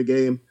Seattle and winning the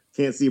game.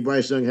 Can't see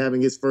Bryce Young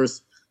having his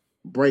first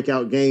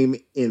breakout game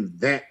in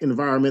that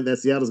environment that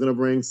Seattle's going to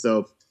bring.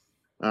 So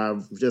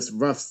just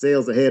rough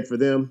sails ahead for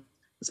them.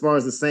 As far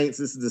as the Saints,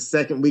 this is the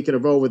second week in a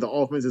row where the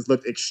offense has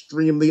looked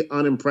extremely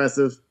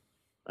unimpressive.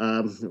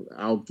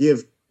 I'll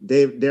give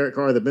Derek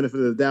Carr the benefit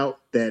of the doubt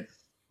that,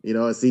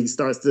 as he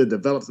starts to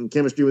develop some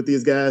chemistry with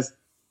these guys,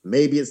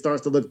 maybe it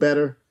starts to look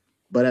better.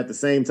 But at the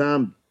same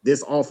time,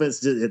 this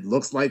offense, it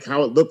looks like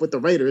how it looked with the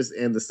Raiders,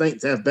 and the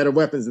Saints have better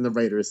weapons than the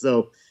Raiders.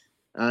 So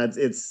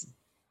it's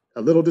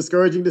a little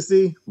discouraging to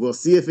see. We'll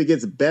see if it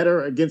gets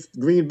better against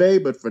Green Bay,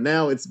 but for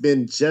now, it's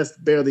been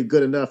just barely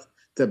good enough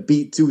to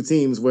beat two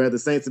teams where the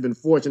Saints have been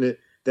fortunate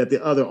that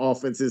the other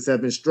offenses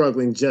have been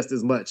struggling just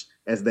as much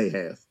as they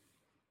have.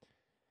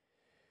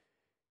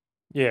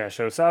 Yeah,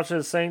 so shout out to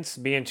the Saints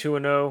being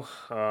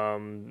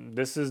 2-0.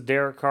 This is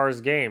Derek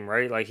Carr's game,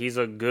 right? Like, he's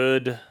a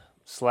good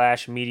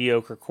 /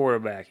 mediocre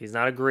quarterback. He's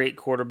not a great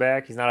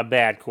quarterback. He's not a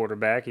bad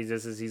quarterback. He's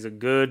a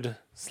good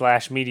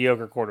 /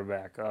 mediocre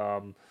quarterback.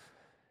 And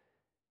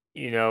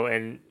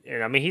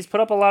I mean, he's put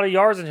up a lot of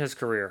yards in his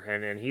career,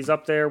 and he's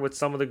up there with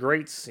some of the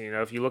greats.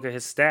 If you look at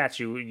his stats,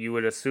 you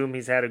would assume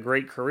he's had a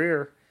great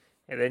career,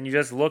 and then you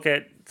just look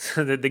at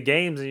the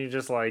games, and you're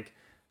just like,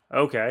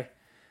 okay.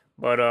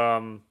 But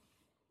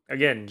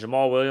again,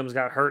 Jamal Williams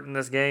got hurt in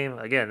this game.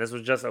 Again, this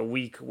was just a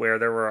week where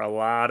there were a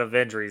lot of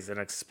injuries, and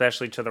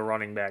especially to the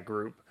running back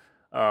group.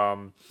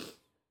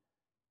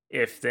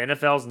 If the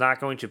NFL's not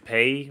going to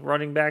pay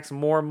running backs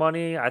more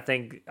money, I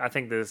think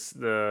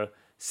the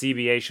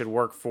CBA should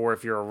work for,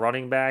 if you're a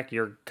running back,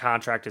 your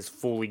contract is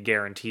fully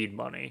guaranteed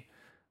money.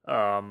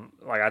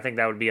 I think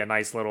that would be a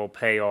nice little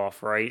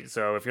payoff, right?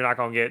 So if you're not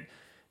going to get,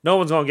 no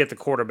one's going to get the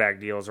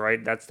quarterback deals,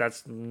 right?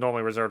 That's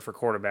normally reserved for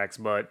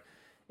quarterbacks. But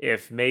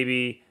if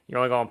maybe you're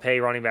only going to pay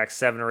running back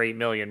 $7 or $8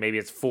 million, maybe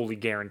it's fully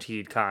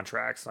guaranteed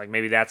contracts. Like,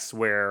 maybe that's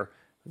where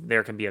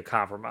there can be a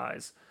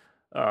compromise,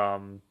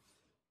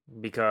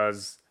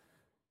 because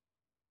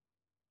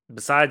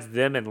besides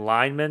them and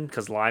linemen,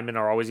 because linemen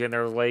are always getting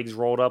their legs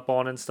rolled up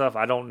on and stuff,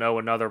 I don't know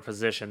another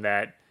position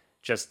that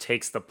just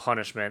takes the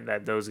punishment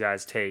that those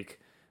guys take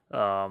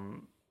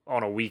on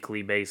a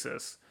weekly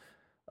basis.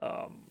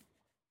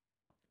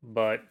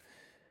 But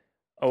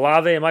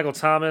Olave and Michael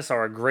Thomas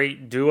are a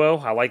great duo.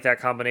 I like that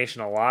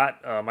combination a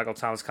lot. Michael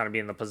Thomas kind of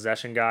being the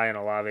possession guy, and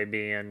Olave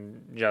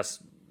being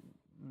just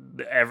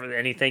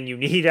anything you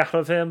need out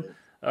of him.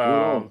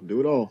 Do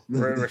it all.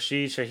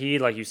 Rashid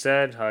Shaheed, like you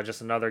said,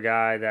 just another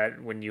guy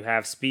that when you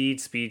have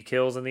speed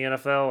kills in the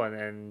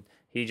NFL, and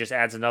he just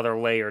adds another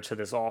layer to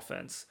this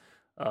offense.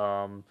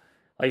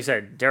 Like you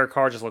said, Derek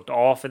Carr just looked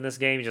off in this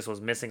game. He just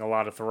was missing a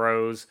lot of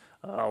throws.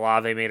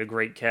 Olave made a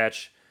great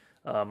catch.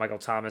 Michael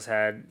Thomas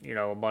had,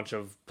 a bunch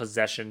of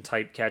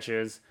possession-type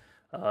catches.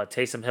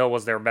 Taysom Hill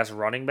was their best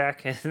running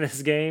back in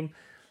this game.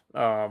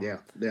 Yeah.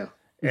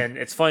 And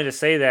it's funny to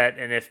say that,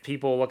 and if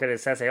people look at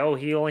his stats, say, oh,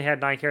 he only had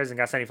 9 carries and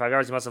got 75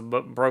 yards, he must have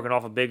broken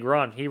off a big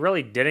run. He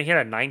really didn't. He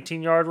had a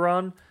 19-yard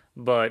run,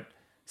 but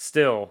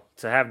still,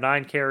 to have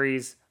 9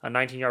 carries, a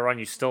 19-yard run,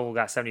 you still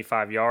got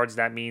 75 yards.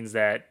 That means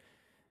that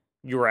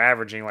you were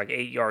averaging like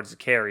 8 yards a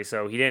carry.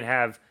 So he didn't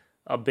have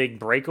a big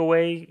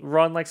breakaway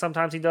run like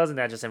sometimes he does, and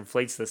that just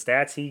inflates the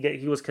stats.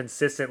 He was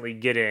consistently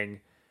getting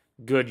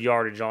good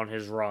yardage on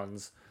his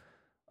runs.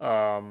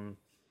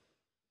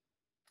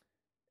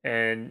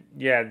 And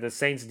yeah, the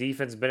Saints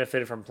defense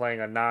benefited from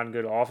playing a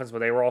non-good offense, but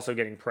they were also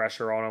getting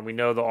pressure on them. We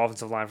know the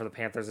offensive line for the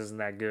Panthers isn't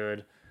that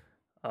good.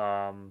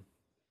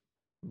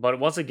 But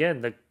once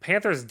again, the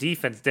Panthers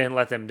defense didn't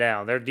let them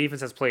down. Their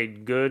defense has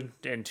played good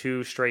in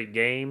 2 straight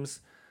games.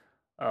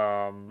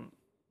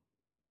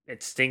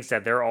 It stinks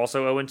that they're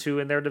also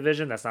 0-2 in their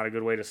division. That's not a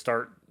good way to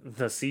start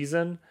the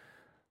season.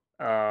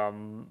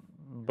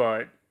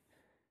 But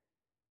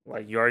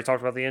Like you already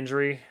talked about the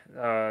injury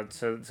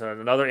to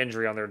another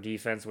injury on their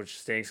defense, which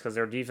stinks because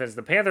their defense,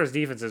 the Panthers'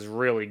 defense is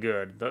really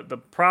good. The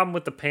problem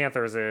with the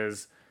Panthers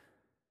is,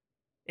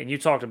 and you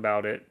talked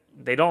about it,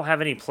 they don't have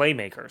any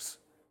playmakers.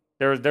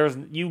 There's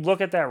you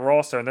look at that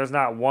roster and there's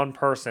not one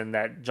person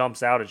that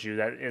jumps out at you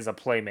that is a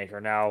playmaker.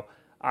 Now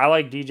I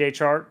like DJ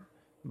Chark,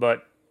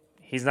 but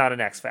he's not an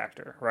X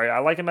factor, right? I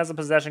like him as a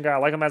possession guy. I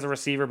like him as a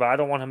receiver, but I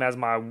don't want him as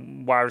my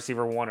wide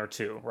receiver 1 or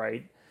 2,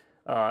 right?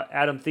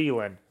 Adam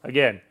Thielen,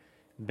 again,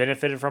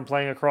 benefited from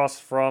playing across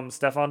from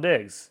Stephon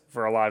Diggs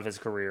for a lot of his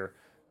career.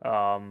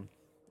 And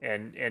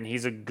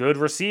he's a good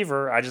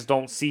receiver. I just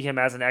don't see him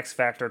as an X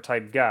factor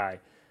type guy.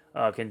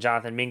 Can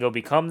Jonathan Mingo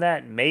become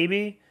that?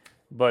 Maybe.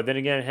 But then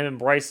again, him and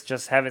Bryce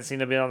just haven't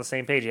seemed to be on the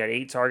same page. He had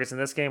 8 targets in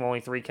this game,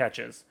 only 3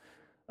 catches.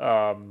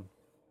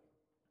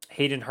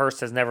 Hayden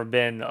Hurst has never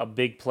been a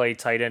big play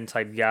tight end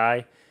type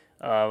guy.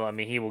 I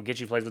mean, he will get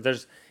you plays, but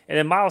and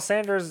then Miles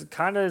Sanders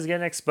kind of is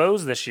getting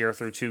exposed this year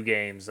through 2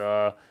 games.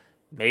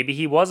 Maybe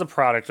he was a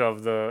product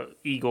of the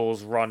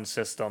Eagles' run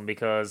system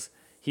because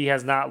he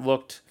has not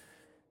looked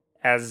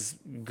as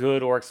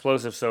good or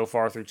explosive so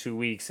far through 2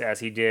 weeks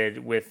as he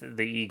did with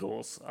the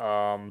Eagles.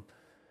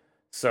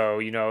 So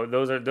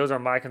those are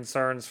my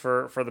concerns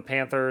for the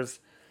Panthers.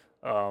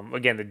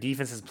 Again, the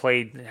defense has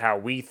played how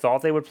we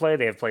thought they would play.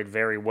 They have played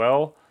very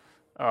well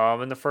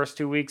in the first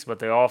 2 weeks, but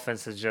the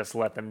offense has just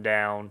let them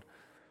down.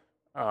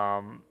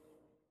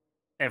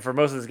 And for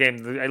most of this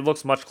game, it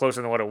looks much closer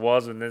than what it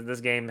was. And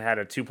this game had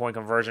a 2-point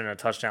conversion and a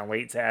touchdown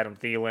late to Adam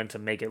Thielen to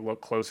make it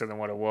look closer than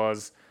what it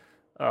was.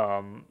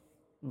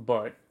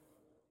 But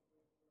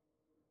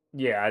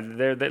yeah,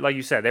 they like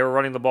you said, they were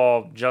running the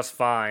ball just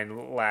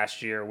fine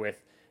last year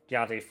with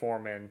Deontay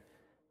Foreman,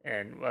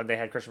 and they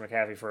had Christian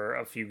McCaffrey for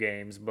a few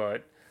games.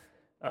 But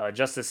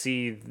just to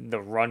see the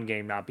run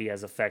game not be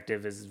as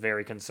effective is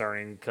very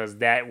concerning because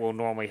that will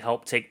normally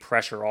help take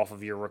pressure off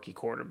of your rookie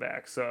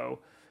quarterback. So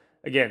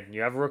again,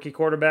 you have a rookie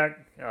quarterback.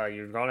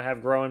 You're going to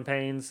have growing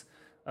pains.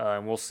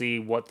 And we'll see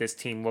what this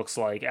team looks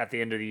like at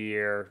the end of the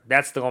year.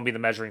 That's going to be the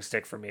measuring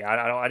stick for me.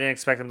 I didn't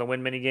expect them to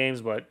win many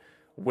games, but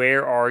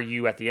where are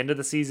you at the end of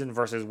the season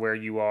versus where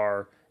you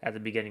are at the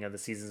beginning of the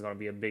season is going to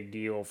be a big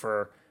deal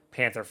for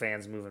Panther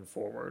fans moving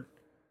forward.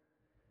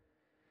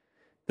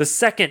 The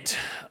second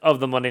of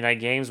the Monday night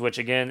games, which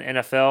again,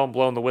 NFL,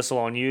 blowing the whistle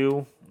on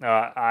you.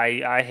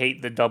 I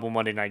hate the double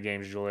Monday night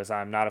games, Julius.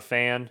 I'm not a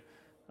fan.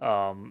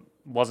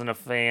 Wasn't a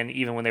fan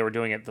even when they were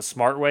doing it the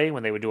smart way,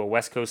 when they would do a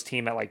West Coast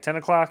team at like 10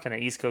 o'clock and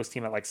an East Coast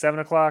team at like 7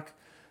 o'clock.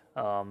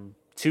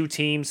 2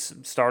 teams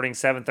starting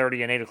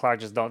 7:30 and 8 o'clock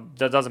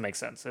that doesn't make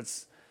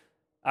sense.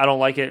 I don't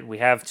like it. We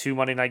have 2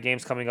 Monday night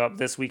games coming up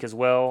this week as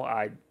well.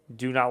 I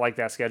do not like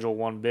that schedule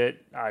one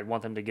bit. I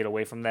want them to get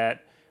away from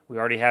that. We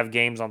already have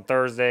games on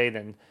Thursday.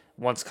 Then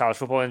once college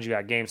football ends, you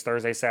got games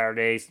Thursday,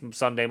 Saturday,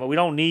 Sunday. But we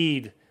don't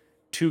need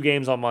 2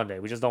 games on Monday.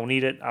 We just don't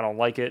need it. I don't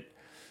like it.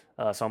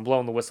 So I'm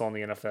blowing the whistle on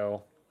the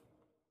NFL.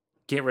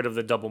 Get rid of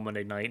the double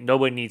Monday night.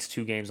 Nobody needs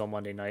 2 games on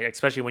Monday night,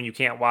 especially when you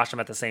can't watch them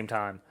at the same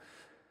time.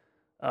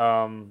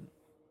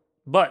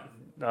 But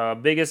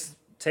biggest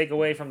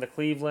takeaway from the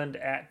Cleveland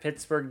at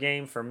Pittsburgh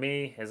game for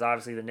me is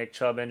obviously the Nick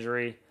Chubb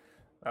injury.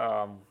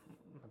 I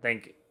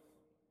think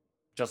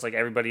just like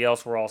everybody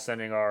else, we're all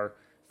sending our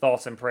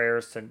thoughts and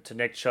prayers to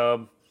Nick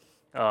Chubb.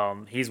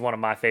 He's one of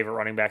my favorite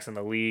running backs in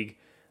the league.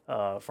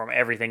 From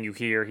everything you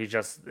hear, he's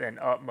just an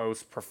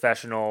utmost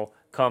professional,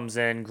 comes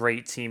in,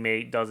 great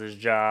teammate, does his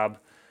job.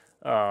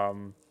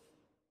 And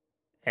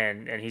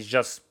he's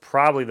just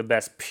probably the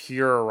best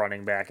pure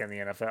running back in the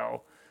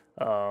NFL.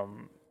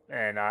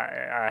 And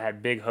I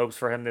had big hopes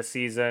for him this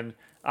season.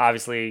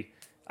 Obviously,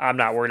 I'm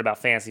not worried about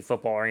fantasy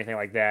football or anything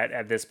like that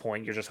at this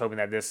point. You're just hoping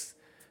that this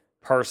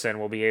person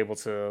will be able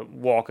to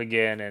walk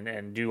again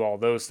and do all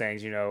those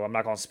things. I'm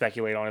not going to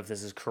speculate on if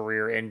this is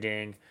career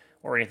ending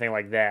or anything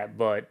like that.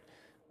 But,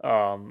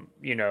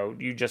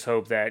 you just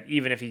hope that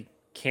even if he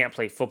can't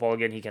play football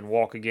again, he can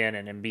walk again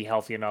and be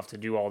healthy enough to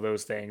do all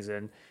those things.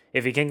 And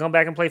if he can come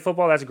back and play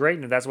football, that's great.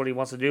 And if that's what he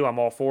wants to do, I'm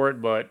all for it.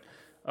 But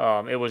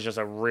it was just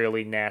a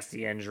really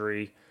nasty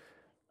injury.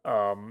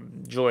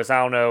 Julius,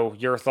 I don't know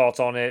your thoughts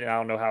on it, and I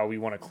don't know how we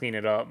want to clean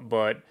it up,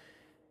 but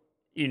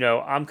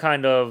I'm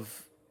kind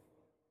of,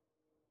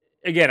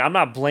 again, I'm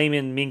not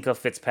blaming Minkah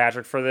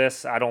Fitzpatrick for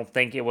this. I don't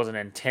think it was an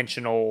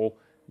intentional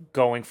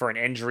going for an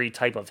injury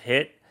type of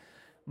hit,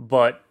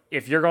 but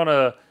if you're going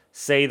to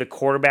say the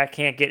quarterback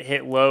can't get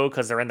hit low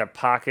because they're in their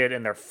pocket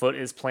and their foot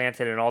is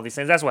planted and all these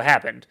things, that's what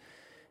happened.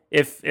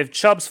 If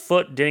Chubb's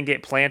foot didn't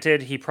get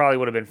planted, he probably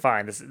would have been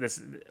fine.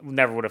 This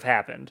never would have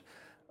happened.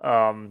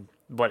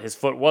 But his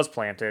foot was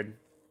planted.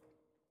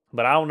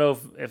 But I don't know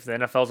if the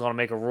NFL is going to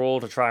make a rule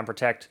to try and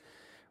protect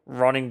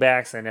running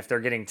backs, and if they're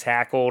getting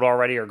tackled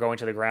already or going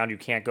to the ground, you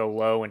can't go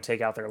low and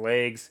take out their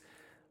legs.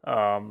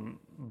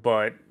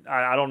 But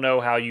I don't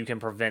know how you can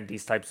prevent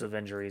these types of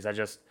injuries.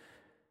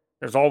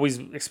 There's always,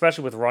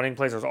 especially with running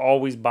plays, there's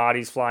always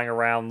bodies flying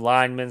around.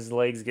 Linemen's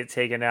legs get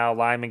taken out.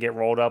 Linemen get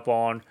rolled up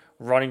on.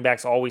 Running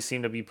backs always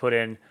seem to be put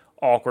in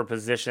awkward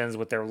positions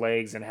with their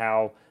legs and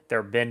how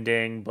they're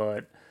bending.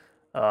 But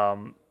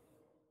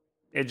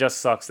it just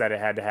sucks that it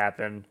had to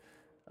happen,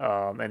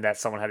 and that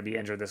someone had to be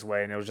injured this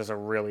way. And it was just a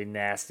really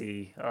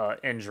nasty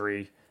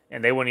injury.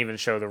 And they wouldn't even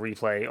show the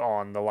replay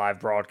on the live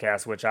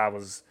broadcast, which I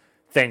was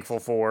thankful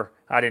for.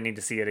 I didn't need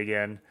to see it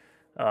again.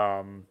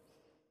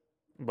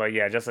 But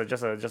yeah, just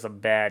a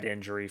bad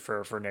injury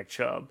for Nick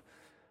Chubb.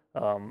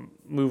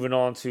 Moving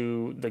on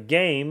to the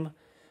game,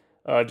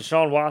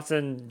 Deshaun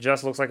Watson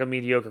just looks like a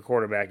mediocre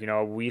quarterback.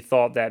 We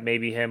thought that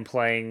maybe him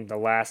playing the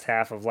last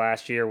half of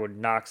last year would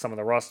knock some of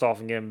the rust off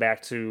and get him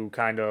back to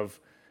kind of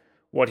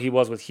what he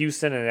was with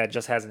Houston, and that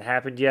just hasn't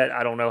happened yet.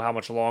 I don't know how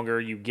much longer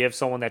you give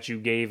someone that you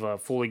gave a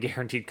fully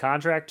guaranteed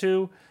contract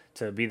to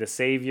be the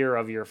savior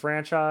of your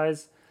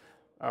franchise.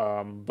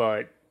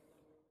 But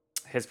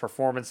his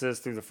performances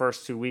through the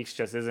first 2 weeks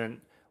just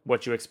isn't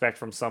what you expect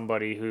from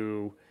somebody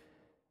who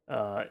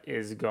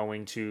is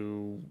going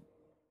to,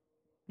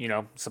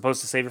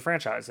 supposed to save your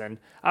franchise. And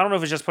I don't know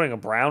if it's just putting a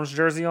Browns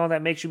jersey on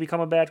that makes you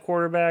become a bad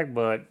quarterback,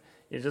 but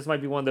it just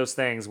might be one of those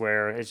things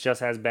where it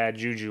just has bad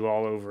juju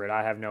all over it.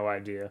 I have no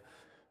idea.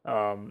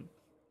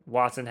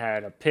 Watson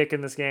had a pick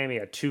in this game. He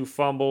had 2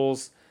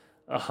 fumbles.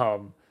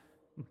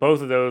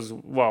 Both of those,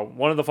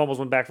 one of the fumbles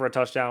went back for a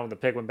touchdown. The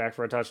pick went back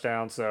for a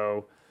touchdown.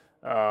 So,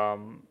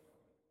 and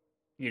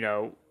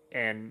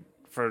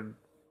for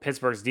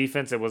Pittsburgh's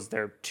defense, it was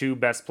their 2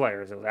 best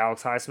players. It was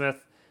Alex Highsmith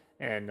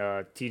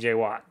and T.J.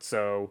 Watt.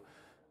 So,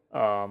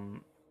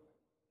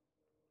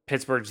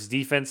 Pittsburgh's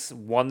defense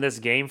won this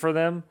game for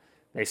them.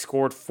 They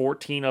scored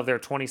 14 of their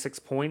 26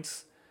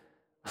 points.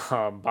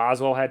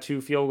 Boswell had 2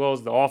 field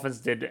goals. The offense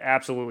did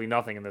absolutely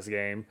nothing in this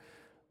game.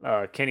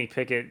 Kenny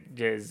Pickett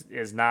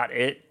is not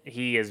it.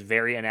 He is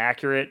very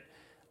inaccurate.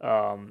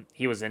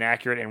 He was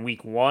inaccurate in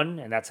week 1,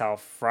 and that's how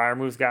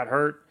Freiermuth got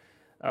hurt.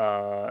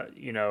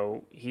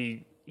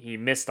 He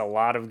missed a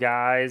lot of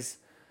guys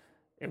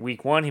in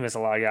week 1. He missed a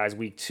lot of guys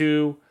week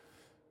 2.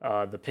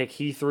 The pick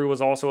he threw was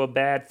also a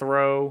bad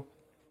throw.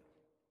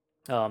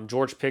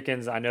 George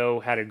Pickens, I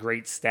know, had a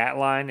great stat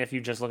line if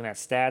you're just looking at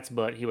stats,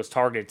 but he was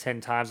targeted 10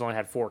 times, only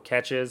had 4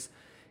 catches.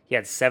 He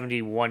had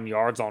 71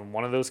 yards on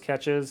one of those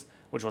catches,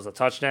 which was a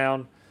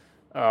touchdown.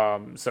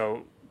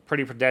 So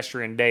pretty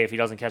pedestrian day if he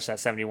doesn't catch that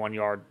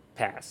 71-yard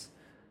pass,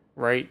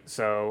 right?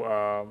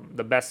 So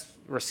the best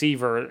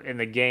receiver in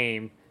the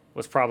game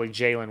was probably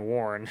Jaylen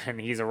Warren,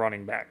 and he's a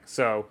running back.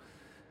 So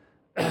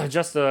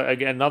just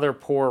again, another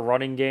poor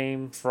running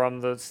game from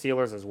the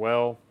Steelers as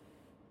well.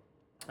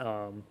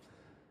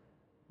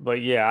 But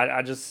yeah,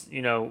 I just,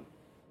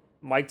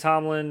 Mike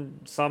Tomlin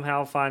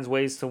somehow finds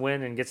ways to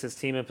win and gets his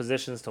team in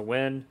positions to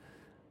win.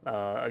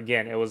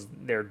 Again, it was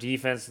their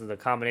defense, the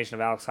combination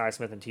of Alex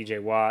Highsmith and T.J.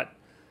 Watt.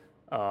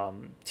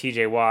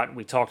 T.J. Watt,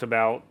 we talked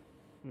about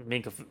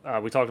Micah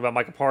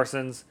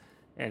Parsons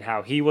and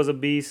how he was a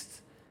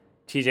beast.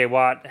 T.J.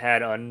 Watt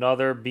had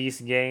another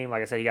beast game.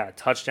 Like I said, he got a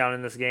touchdown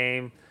in this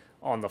game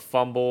on the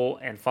fumble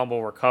and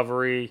fumble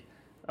recovery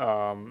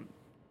to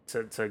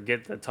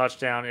get the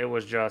touchdown. It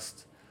was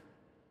just...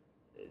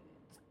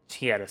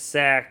 He had a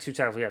sack, 2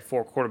 tackles. He had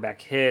 4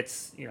 quarterback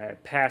hits.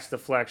 Had pass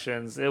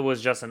deflections. It was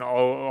just an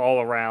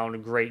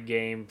all-around great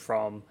game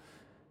from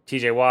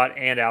T.J. Watt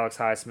and Alex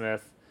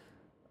Highsmith.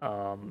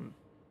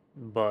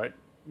 But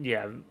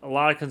yeah, a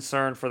lot of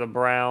concern for the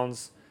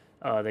Browns.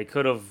 They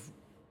could have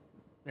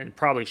and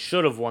probably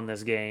should have won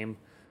this game.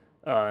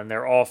 And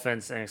their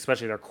offense and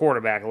especially their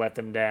quarterback let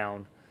them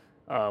down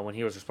when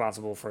he was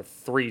responsible for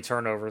 3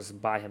 turnovers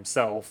by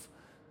himself.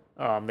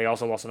 They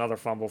also lost another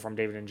fumble from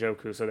David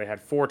Njoku, so they had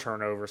 4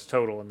 turnovers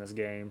total in this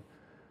game.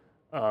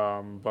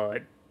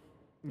 But,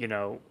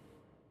 in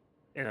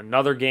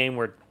another game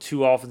where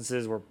 2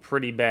 offenses were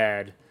pretty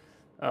bad,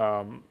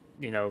 the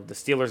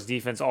Steelers'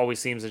 defense always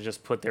seems to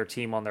just put their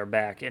team on their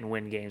back and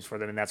win games for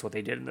them, and that's what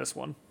they did in this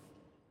one.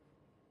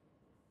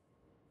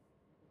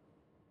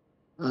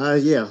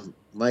 Yeah,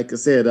 like I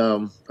said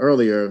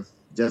earlier,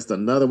 just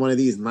another one of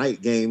these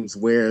night games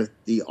where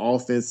the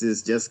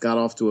offenses just got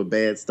off to a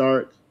bad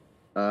start.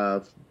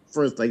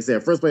 First play of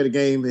the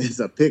game is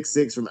a pick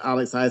 6 from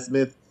Alex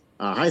Highsmith.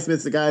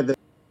 Highsmith's the guy that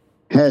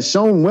has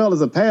shown well as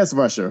a pass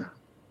rusher,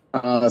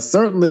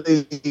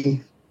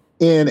 certainly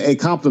in a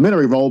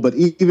complementary role, but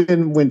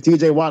even when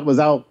T.J. Watt was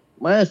out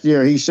last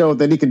year, he showed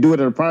that he can do it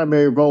in a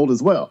primary role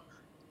as well.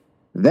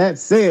 That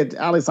said,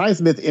 Alex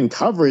Highsmith in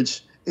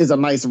coverage is a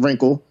nice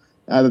wrinkle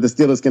that the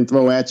Steelers can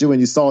throw at you, and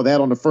you saw that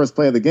on the first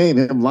play of the game,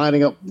 him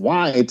lining up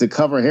wide to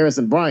cover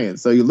Harrison Bryant.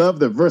 So you love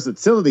the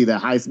versatility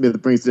that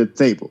Highsmith brings to the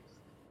table.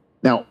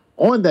 Now,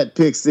 on that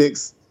pick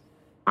 6,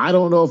 I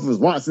don't know if it was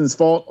Watson's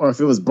fault or if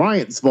it was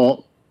Bryant's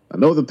fault. I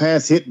know the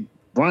pass hit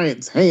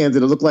Bryant's hands,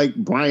 and it looked like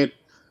Bryant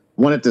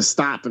wanted to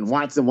stop, and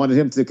Watson wanted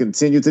him to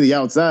continue to the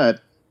outside.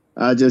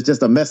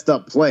 Just a messed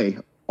up play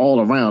all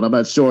around. I'm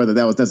not sure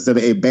that was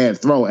necessarily a bad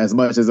throw as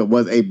much as it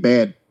was a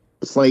bad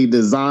play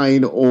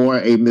design or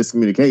a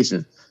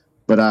miscommunication.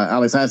 But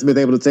Alex Highsmith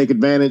able to take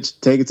advantage,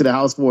 take it to the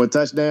house for a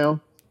touchdown.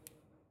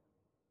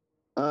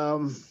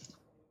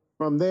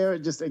 From there,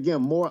 just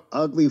again, more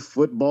ugly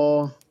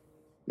football.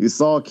 You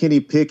saw Kenny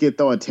Pickett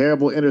throw a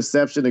terrible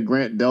interception to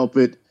Grant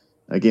Delpit.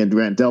 Again,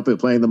 Grant Delpit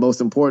playing the most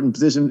important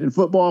position in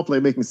football,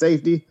 playmaking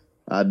safety.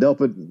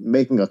 Delpit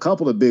making a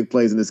couple of big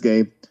plays in this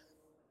game.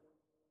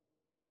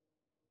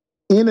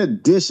 In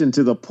addition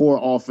to the poor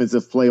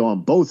offensive play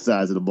on both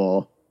sides of the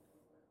ball,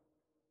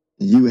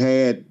 you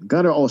had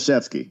Gunnar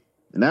Olszewski,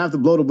 and I have to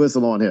blow the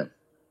whistle on him.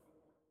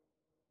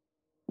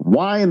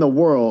 Why in the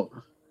world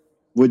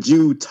would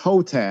you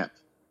toe tap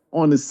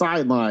on the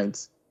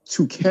sidelines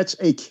to catch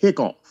a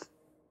kickoff?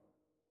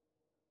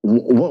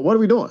 What are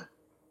we doing?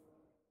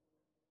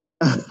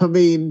 I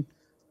mean,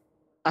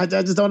 I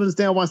just don't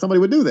understand why somebody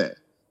would do that.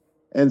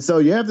 And so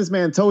you have this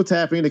man toe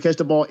tapping to catch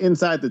the ball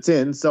inside the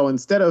 10. So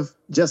instead of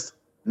just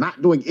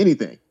not doing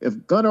anything,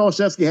 if Gunnar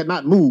Olszewski had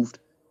not moved,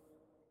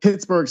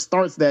 Pittsburgh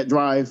starts that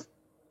drive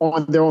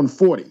on their own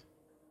 40.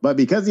 But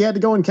because he had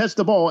to go and catch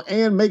the ball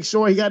and make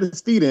sure he got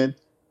his feet in,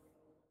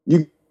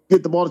 you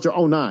get the ball at your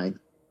own 9.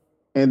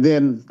 And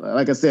then,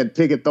 like I said,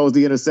 Pickett throws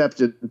the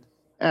interception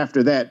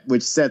after that,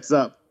 which sets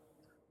up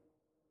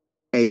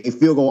a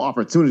field goal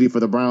opportunity for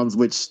the Browns,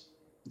 which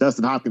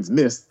Dustin Hopkins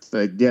missed.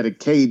 You had a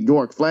Cade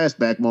York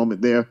flashback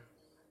moment there.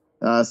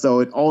 So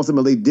it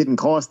ultimately didn't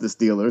cost the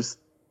Steelers,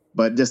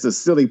 but just a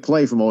silly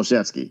play from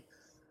Olszewski.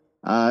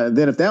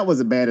 Then if that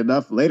wasn't bad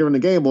enough, later in the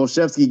game,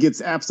 Olszewski gets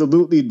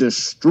absolutely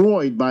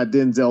destroyed by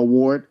Denzel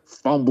Ward,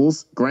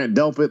 fumbles. Grant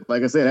Delpit,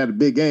 like I said, had a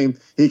big game.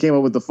 He came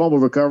up with the fumble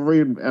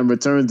recovery and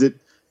returns it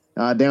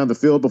down the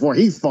field before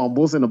he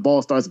fumbles, and the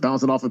ball starts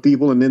bouncing off of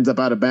people and ends up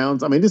out of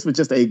bounds. I mean, this was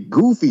just a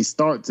goofy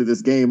start to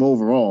this game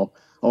overall.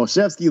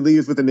 Olszewski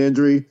leaves with an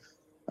injury.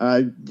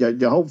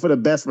 You hope for the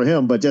best for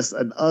him, but just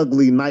an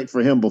ugly night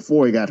for him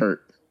before he got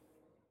hurt.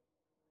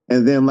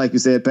 And then, like you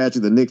said,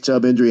 Patrick, the Nick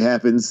Chubb injury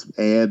happens,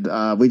 and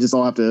we just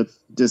all have to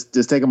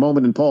just take a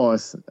moment and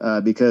pause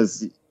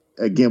because,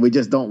 again, we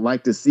just don't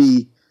like to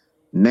see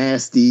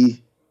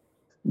nasty,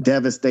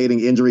 devastating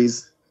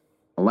injuries.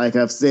 Like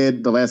I've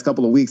said the last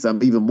couple of weeks,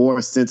 I'm even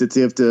more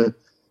sensitive to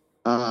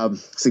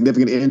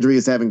significant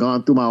injuries, having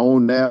gone through my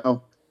own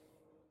now.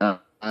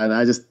 And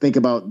I just think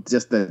about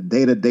just the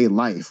day-to-day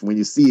life when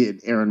you see it,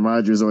 Aaron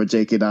Rodgers or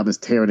J.K. Dobbins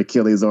tearing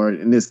Achilles, or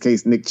in this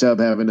case, Nick Chubb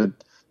having a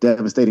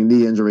devastating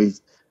knee injury.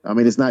 I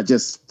mean, it's not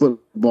just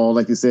football,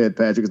 like you said,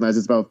 Patrick. It's not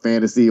just about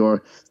fantasy,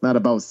 or it's not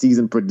about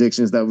season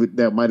predictions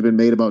that might have been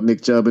made about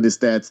Nick Chubb and his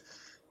stats.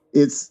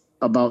 It's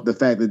about the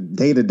fact that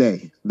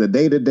the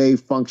day-to-day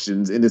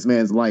functions in this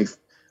man's life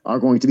are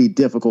going to be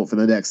difficult for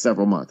the next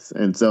several months.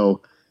 And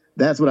so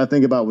that's what I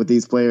think about with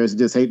these players.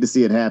 Just hate to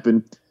see it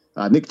happen.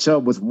 Nick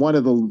Chubb was one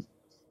of the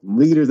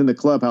leaders in the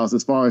clubhouse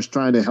as far as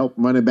trying to help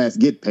running backs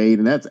get paid,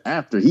 and that's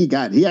after he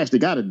actually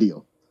got a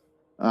deal.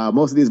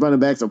 Most of these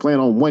running backs are playing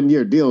on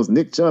one-year deals.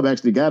 Nick Chubb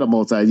actually got a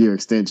multi-year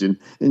extension,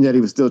 and yet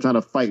he was still trying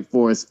to fight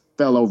for his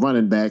fellow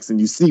running backs,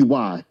 and you see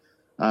why.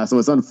 So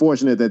it's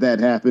unfortunate that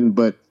happened,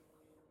 but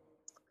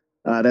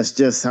that's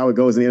just how it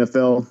goes in the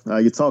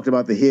NFL. You talked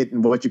about the hit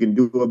and what you can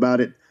do about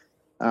it.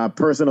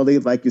 Personally,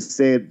 like you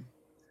said,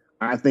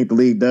 I think the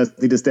league does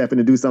need to step in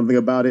and do something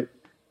about it.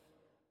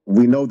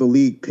 We know the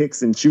league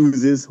picks and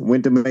chooses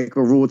when to make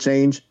a rule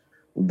change.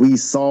 We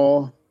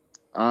saw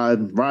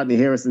Rodney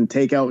Harrison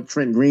take out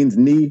Trent Green's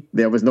knee.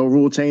 There was no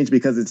rule change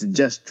because it's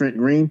just Trent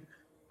Green.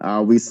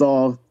 We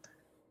saw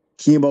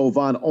Kimo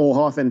von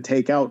Oelhoffen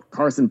take out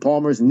Carson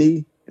Palmer's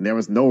knee, and there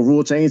was no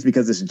rule change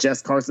because it's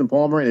just Carson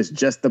Palmer and it's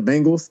just the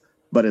Bengals.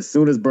 But as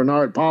soon as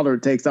Bernard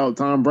Pollard takes out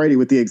Tom Brady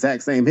with the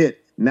exact same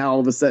hit, now all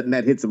of a sudden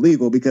that hit's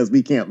illegal because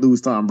we can't lose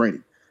Tom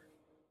Brady.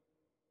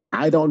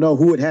 I don't know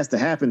who it has to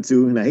happen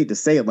to, and I hate to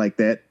say it like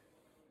that,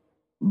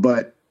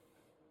 but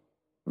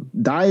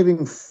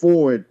diving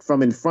forward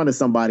from in front of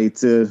somebody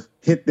to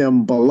hit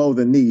them below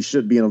the knee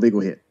should be an illegal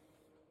hit,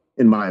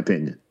 in my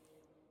opinion.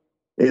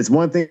 It's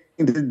one thing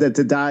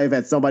to dive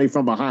at somebody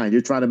from behind.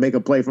 You're trying to make a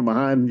play from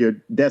behind.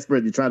 You're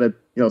desperate. You're trying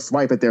to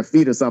swipe at their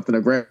feet or something or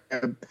grab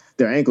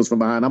their ankles from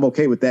behind. I'm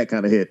okay with that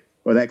kind of hit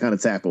or that kind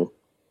of tackle.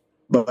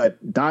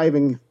 But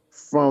diving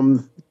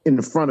from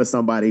in front of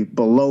somebody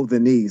below the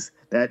knees,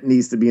 that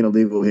needs to be an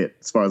illegal hit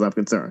as far as I'm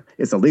concerned.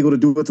 It's illegal to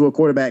do it to a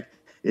quarterback.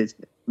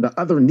 The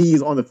other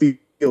knees on the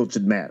field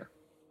should matter.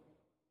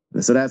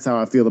 And so that's how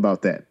I feel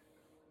about that.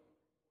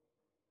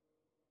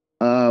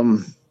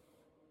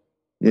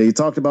 You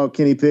talked about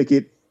Kenny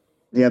Pickett.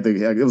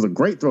 It was a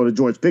great throw to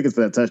George Pickens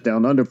for that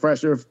touchdown. Under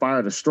pressure,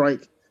 fired a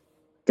strike,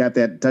 got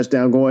that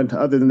touchdown going.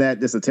 Other than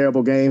that, just a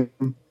terrible game.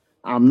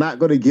 I'm not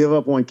going to give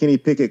up on Kenny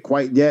Pickett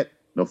quite yet.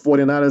 The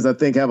 49ers, I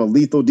think, have a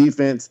lethal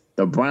defense.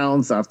 The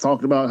Browns, I've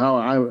talked about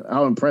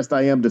how impressed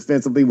I am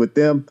defensively with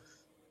them.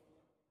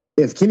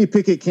 If Kenny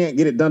Pickett can't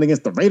get it done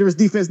against the Raiders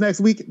defense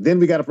next week, then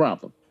we got a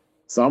problem.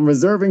 So I'm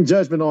reserving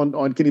judgment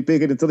on Kenny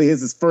Pickett until he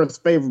has his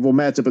first favorable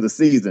matchup of the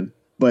season.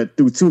 But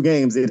through 2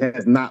 games, it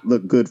has not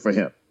looked good for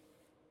him.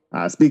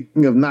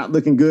 Speaking of not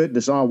looking good,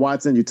 Deshaun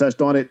Watson, you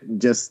touched on it.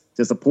 Just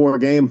a poor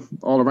game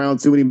all around.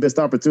 Too many missed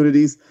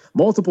opportunities.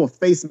 Multiple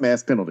face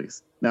mask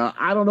penalties. Now,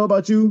 I don't know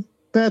about you,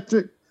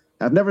 Patrick.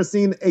 I've never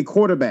seen a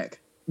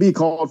quarterback be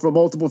called for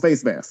multiple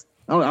face masks.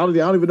 I don't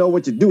even know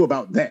what you do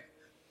about that.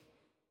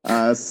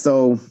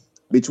 So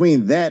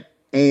between that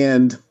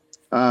and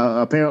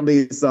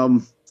apparently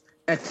some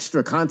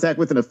extra contact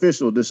with an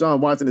official, Deshaun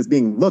Watson is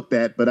being looked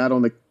at, but I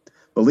don't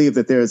believe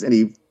that there's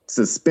any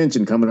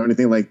suspension coming or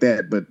anything like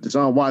that. But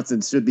Deshaun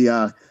Watson should be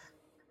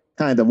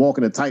kind of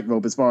walking a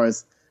tightrope as far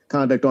as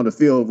conduct on the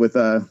field with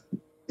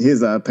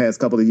his past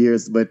couple of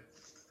years, but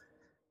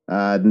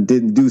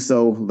didn't do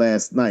so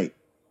last night.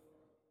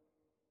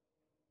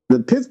 The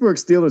Pittsburgh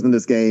Steelers in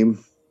this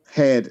game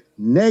had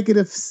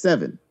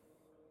 -7.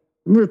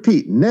 Let me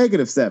repeat,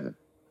 -7.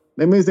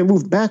 That means they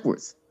moved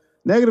backwards.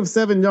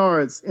 -7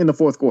 yards in the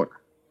fourth quarter.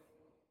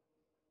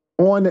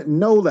 On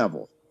no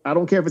level. I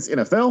don't care if it's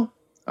NFL.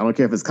 I don't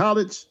care if it's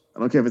college. I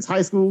don't care if it's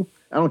high school.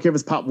 I don't care if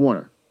it's Pop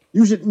Warner.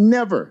 You should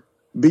never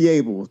be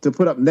able to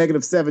put up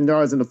 -7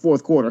 yards in the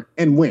fourth quarter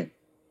and win.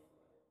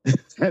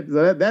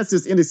 That's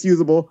just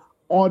inexcusable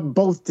on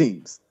both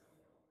teams.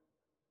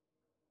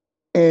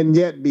 And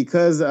yet,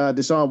 because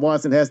Deshaun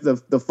Watson has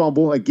the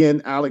fumble,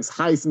 again, Alex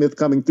Highsmith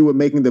coming through and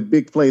making the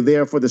big play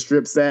there for the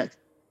strip sack.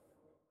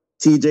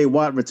 TJ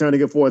Watt returning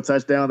it for a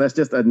touchdown. That's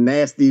just a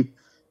nasty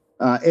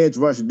edge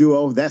rush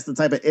duo. That's the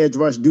type of edge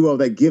rush duo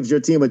that gives your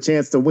team a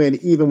chance to win,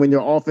 even when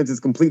your offense is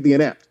completely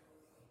inept.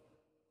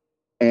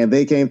 And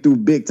they came through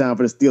big time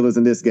for the Steelers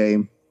in this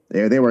game.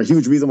 They were a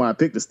huge reason why I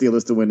picked the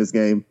Steelers to win this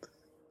game.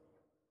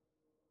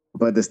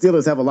 But the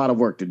Steelers have a lot of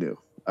work to do.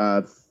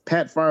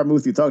 Pat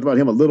Freiermuth, you talked about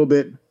him a little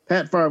bit.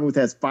 Pat Freiermuth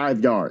has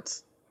 5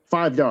 yards.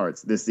 5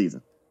 yards this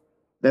season.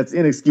 That's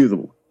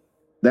inexcusable.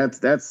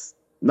 That's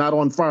not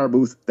on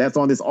Freiermuth. That's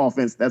on this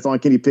offense. That's on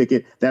Kenny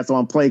Pickett. That's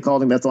on play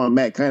calling. That's on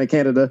Matt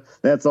Canada.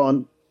 That's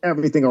on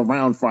everything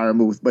around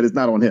Freiermuth, but it's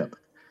not on him.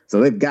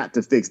 So they've got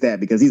to fix that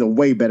because he's a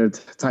way better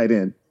tight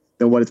end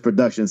than what his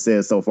production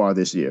says so far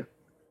this year.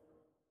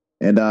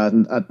 And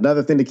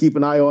another thing to keep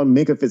an eye on,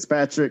 Minkah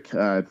Fitzpatrick,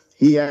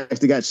 he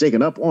actually got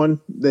shaken up on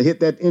the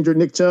hit that injured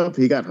Nick Chubb.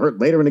 He got hurt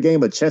later in the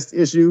game, a chest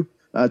issue,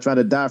 trying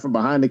to dive from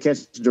behind to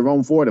catch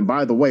Jerome Ford. And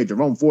by the way,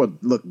 Jerome Ford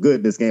looked good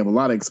in this game, a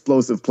lot of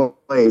explosive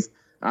plays.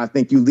 I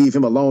think you leave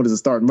him alone as a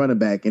starting running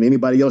back, and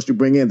anybody else you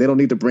bring in, they don't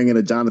need to bring in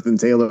a Jonathan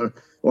Taylor,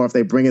 or if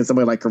they bring in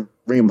somebody like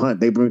Kareem Hunt,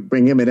 they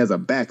bring him in as a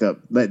backup,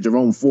 let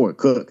Jerome Ford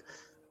cook.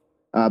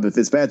 But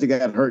Fitzpatrick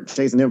got hurt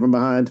chasing him from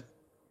behind.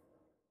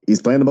 He's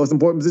playing the most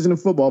important position in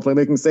football,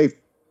 playmaking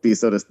safety,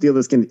 so the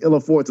Steelers can ill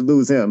afford to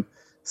lose him.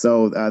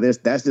 So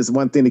that's just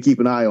one thing to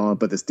keep an eye on.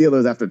 But the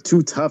Steelers, after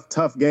 2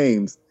 tough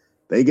games,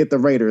 they get the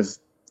Raiders.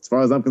 As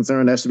far as I'm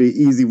concerned, that should be an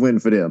easy win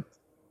for them.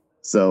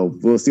 So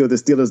we'll see what the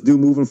Steelers do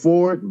moving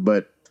forward.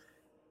 But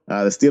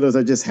the Steelers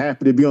are just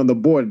happy to be on the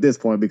board at this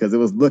point because it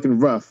was looking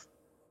rough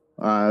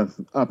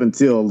up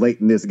until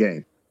late in this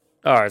game.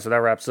 All right, so that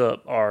wraps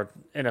up our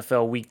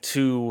NFL Week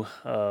 2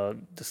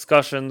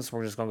 discussions.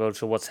 We're just going to go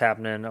to what's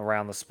happening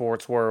around the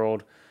sports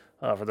world.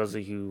 For those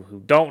of you who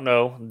don't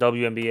know,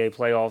 WNBA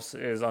playoffs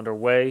is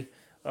underway.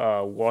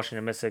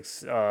 Washington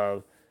Mystics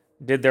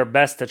did their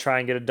best to try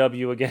and get a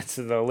W against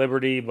the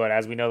Liberty, but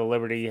as we know, the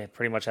Liberty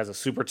pretty much has a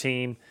super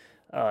team,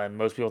 and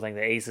most people think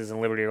the Aces and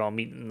Liberty are going to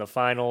meet in the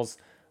finals.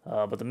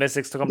 But the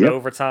Mystics took them to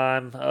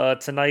overtime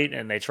tonight,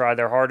 and they tried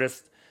their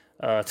hardest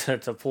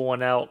to pull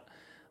one out.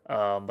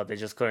 But they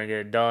just couldn't get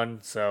it done.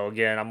 So,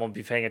 again, I'm going to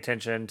be paying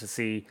attention to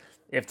see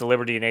if the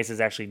Liberty and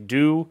Aces actually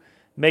do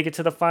make it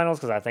to the finals,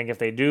 because I think if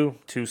they do,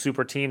 2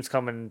 super teams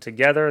coming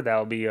together,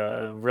 that'll be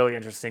a really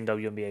interesting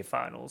WNBA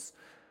finals.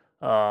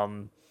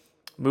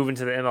 Moving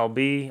to the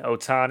MLB,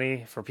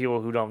 Ohtani, for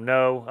people who don't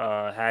know,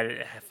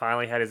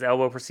 finally had his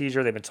elbow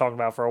procedure they've been talking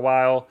about for a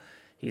while.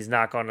 He's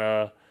not going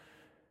to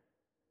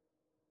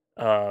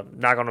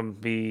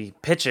be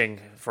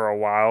pitching for a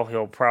while.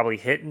 He'll probably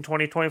hit in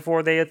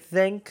 2024, they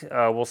think.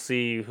 We'll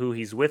see who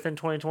he's with in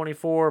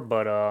 2024.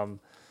 But, so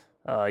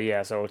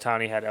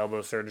Ohtani had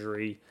elbow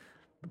surgery.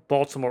 The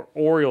Baltimore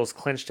Orioles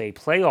clinched a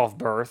playoff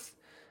berth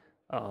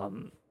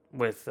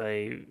with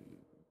a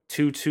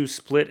 2-2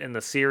 split in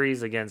the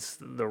series against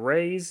the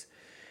Rays.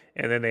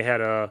 And then they had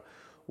a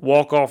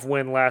walk-off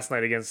win last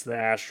night against the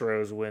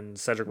Astros when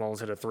Cedric Mullins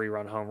hit a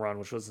 3-run home run,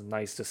 which was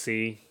nice to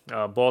see.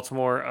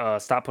 Baltimore,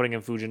 stop putting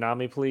in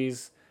Fujinami,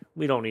 please.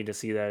 We don't need to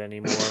see that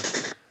anymore.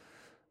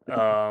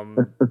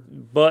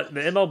 But the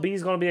MLB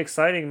is going to be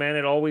exciting, man.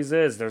 It always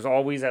is. There's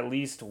always at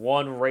least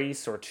 1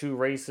 race or 2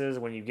 races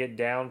when you get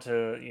down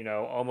to,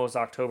 almost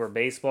October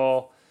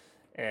baseball.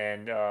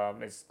 And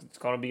it's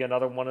going to be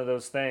another one of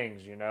those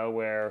things,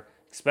 where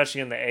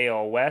especially in the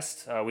AL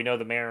West, we know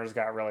the Mariners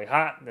got really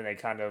hot, then they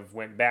kind of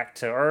went back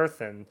to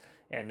earth, and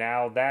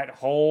now that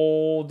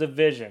whole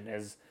division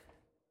is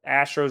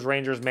Astros,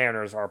 Rangers,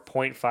 Mariners are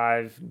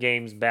 0.5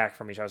 games back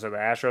from each other. So the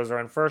Astros are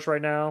in first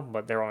right now,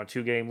 but they're on a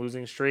 2-game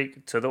losing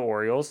streak to the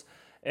Orioles,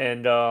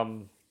 and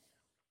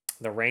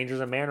the Rangers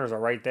and Mariners are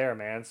right there,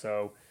 man.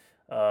 So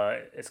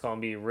it's going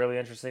to be really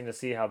interesting to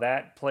see how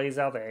that plays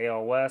out, the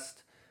AL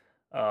West.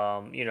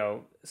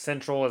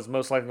 Central is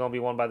most likely going to be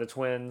won by the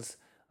Twins.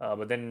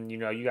 But then,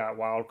 you got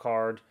wild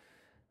card.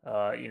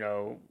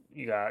 You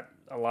got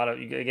a lot of,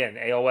 again,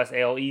 AL West,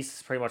 AL East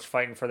is pretty much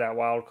fighting for that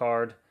wild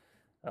card.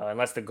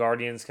 Unless the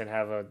Guardians can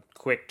have a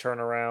quick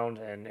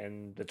turnaround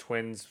and the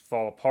Twins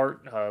fall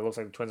apart. It looks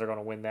like the Twins are going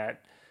to win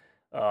that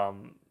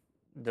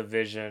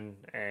division.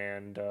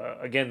 And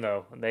again,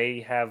 though,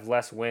 they have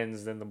less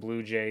wins than the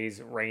Blue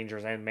Jays,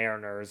 Rangers, and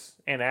Mariners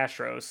and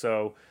Astros.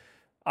 So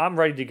I'm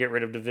ready to get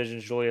rid of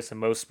divisions, Julius. In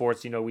most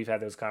sports, we've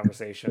had those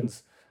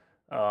conversations.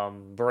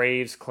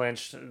 Braves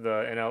clinched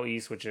the NL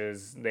East, which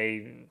is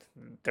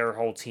their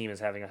whole team is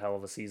having a hell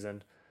of a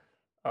season.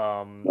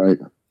 Right.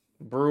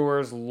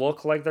 Brewers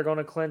look like they're going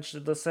to clinch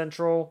the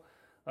Central,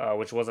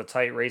 which was a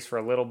tight race for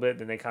a little bit.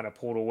 Then they kind of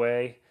pulled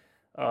away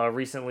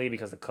recently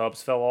because the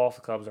Cubs fell off.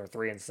 The Cubs are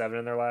 3-7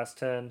 in their last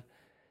 10.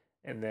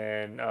 And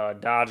then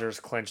Dodgers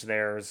clinched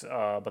theirs,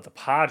 but the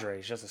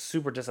Padres, just a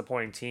super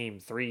disappointing team,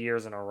 3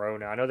 years in a row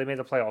now. I know they made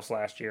the playoffs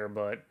last year,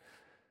 but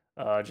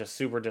just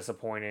super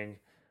disappointing.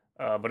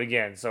 But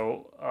again,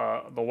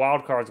 so the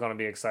wild card is going to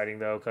be exciting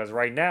though, because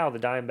right now the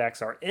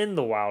Diamondbacks are in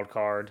the wild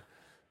card,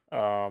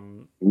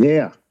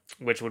 Yeah.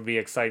 which would be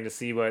exciting to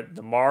see. But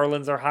the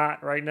Marlins are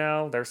hot right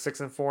now; they're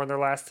 6-4 in their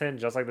last 10,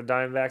 just like the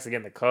Diamondbacks.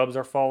 Again, the Cubs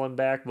are falling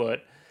back,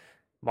 but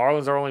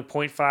Marlins are only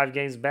 0.5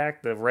 games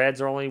back. The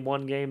Reds are only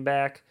 1 game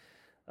back.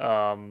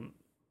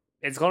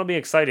 It's going to be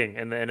exciting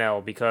in the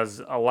NL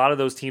because a lot of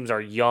those teams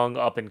are young,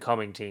 up and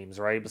coming teams,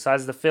 right?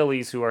 Besides the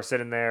Phillies, who are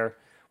sitting there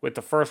with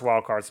the first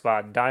wild card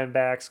spot,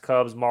 Diamondbacks,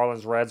 Cubs,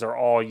 Marlins, Reds are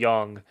all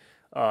young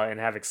and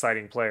have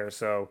exciting players.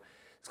 So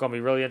it's going to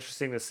be really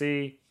interesting to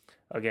see.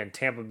 Again,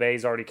 Tampa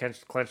Bay's already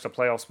clinched a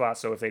playoff spot,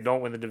 so if they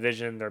don't win the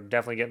division, they're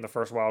definitely getting the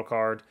first wild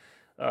card.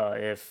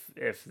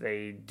 If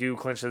they do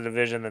clinch the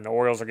division, then the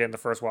Orioles are getting the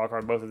first wild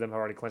card. Both of them have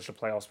already clinched a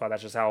playoff spot.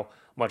 That's just how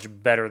much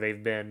better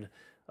they've been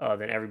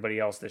than everybody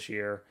else this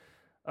year.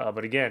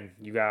 But again,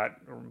 you got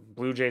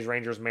Blue Jays,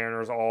 Rangers,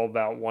 Mariners all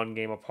about 1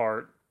 game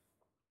apart.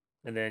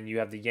 And then you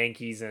have the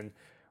Yankees and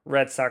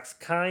Red Sox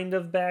kind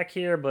of back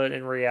here, but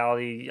in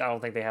reality, I don't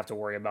think they have to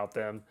worry about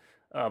them.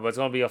 But it's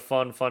going to be a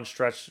fun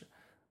stretch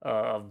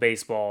of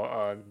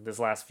baseball this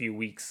last few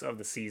weeks of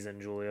the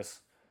season, Julius.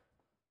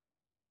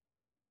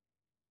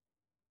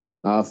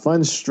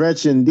 Fun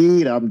stretch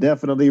indeed. I'm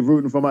definitely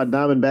rooting for my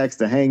Diamondbacks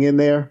to hang in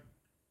there.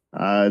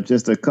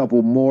 Just a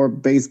couple more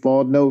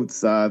baseball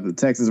notes. The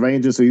Texas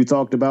Rangers, who you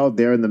talked about,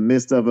 they're in the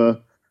midst of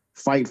a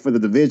fight for the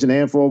division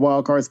and for a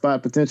wild card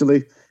spot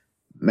potentially.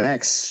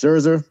 Max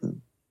Scherzer,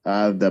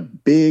 the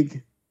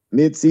big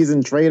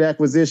midseason trade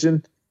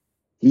acquisition,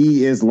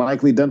 he is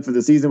likely done for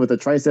the season with a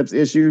triceps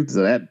issue,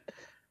 so that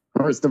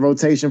hurts the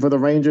rotation for the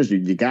Rangers.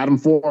 You got him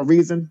for a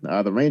reason.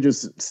 The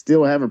Rangers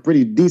still have a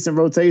pretty decent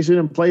rotation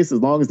in place as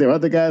long as their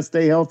other guys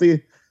stay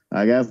healthy.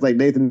 Guys like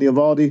Nathan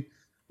Eovaldi,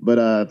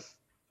 but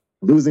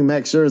losing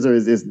Max Scherzer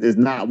is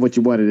not what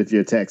you wanted if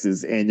you're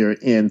Texas and you're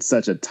in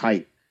such a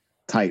tight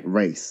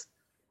race.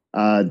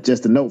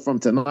 Just a note from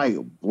tonight: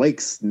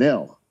 Blake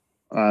Snell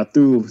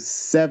threw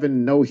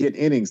 7 no-hit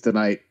innings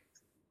tonight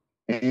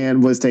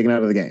and was taken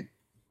out of the game.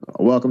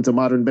 Welcome to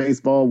modern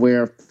baseball,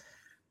 where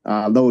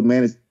load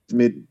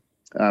management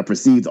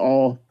precedes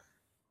all.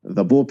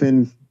 The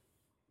bullpen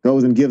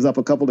goes and gives up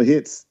a couple of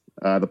hits.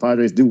 The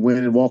Padres do win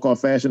in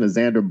walk-off fashion, a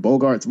Xander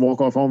Bogaerts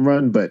walk-off home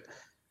run, but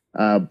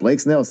Blake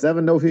Snell,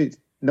 7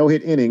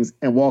 no-hit innings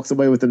and walks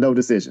away with a no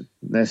decision.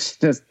 That's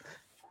just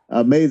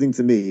amazing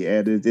to me.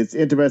 And it's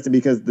interesting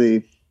because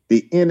the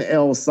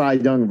NL Cy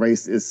Young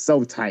race is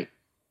so tight.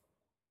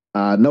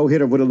 No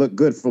hitter would have looked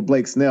good for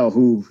Blake Snell,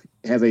 who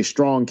has a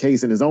strong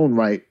case in his own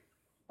right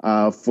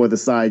for the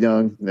Cy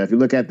Young. Now, if you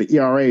look at the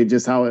ERA,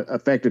 just how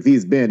effective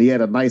he's been, he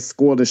had a nice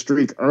scoreless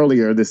streak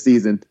earlier this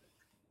season.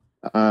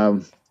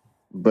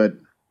 But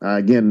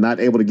again, not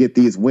able to get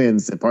these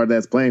wins, and part of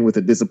that's playing with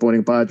a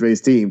disappointing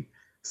Padres team.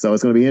 So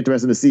it's going to be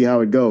interesting to see how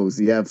it goes.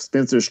 You have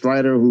Spencer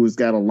Strider, who's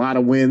got a lot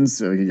of wins.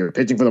 You're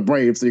pitching for the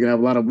Braves, so you're going to have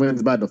a lot of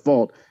wins by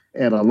default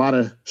and a lot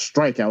of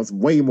strikeouts,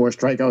 way more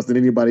strikeouts than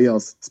anybody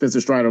else.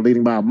 Spencer Strider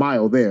leading by a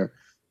mile there.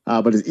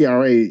 But his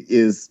ERA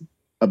is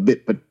a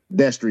bit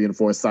pedestrian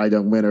for a Cy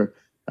Young winner.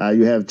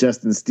 You have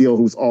Justin Steele,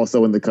 who's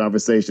also in the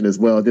conversation as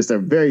well. Just a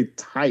very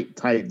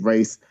tight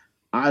race.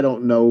 I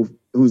don't know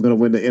who's going to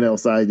win the NL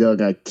Cy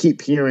Young. I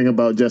keep hearing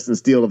about Justin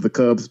Steele of the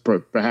Cubs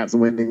perhaps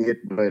winning it,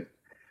 but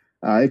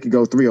it could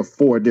go 3 or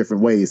 4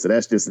 different ways. So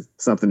that's just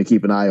something to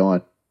keep an eye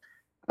on.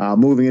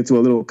 Moving into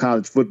a little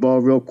college football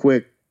real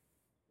quick.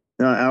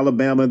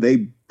 Alabama, they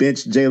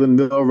benched Jalen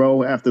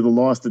Milroe after the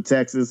loss to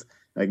Texas,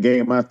 a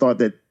game I thought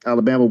that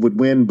Alabama would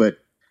win, but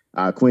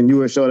Quinn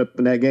Ewers showed up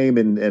in that game,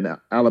 and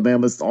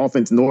Alabama's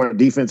offense nor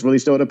defense really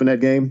showed up in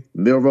that game.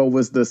 Milroe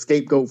was the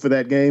scapegoat for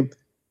that game.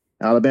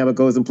 Alabama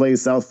goes and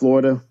plays South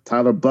Florida.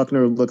 Tyler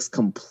Buckner looks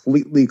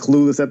completely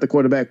clueless at the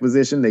quarterback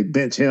position. They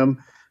bench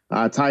him.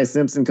 Ty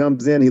Simpson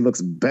comes in. He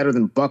looks better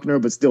than Buckner,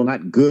 but still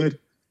not good.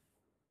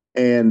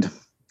 And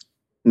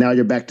now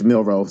you're back to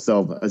Milroe.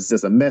 So it's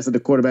just a mess at the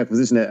quarterback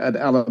position at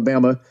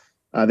Alabama.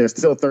 They're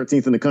still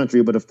 13th in the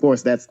country, but of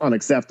course that's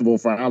unacceptable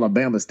for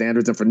Alabama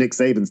standards and for Nick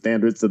Saban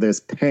standards. So there's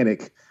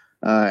panic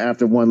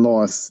after one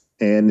loss,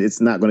 and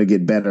it's not going to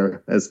get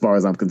better as far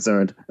as I'm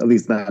concerned, at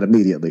least not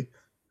immediately.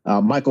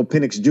 Michael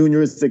Penix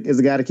Jr. is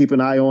a guy to keep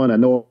an eye on. I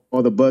know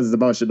all the buzz is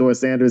about Shedeur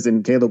Sanders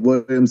and Caleb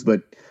Williams,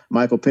 but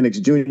Michael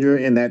Penix Jr.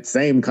 in that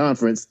same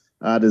conference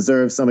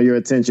deserves some of your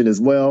attention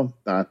as well.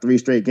 3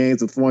 straight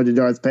games with 400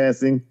 yards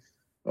passing,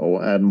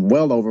 and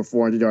well over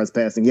 400 yards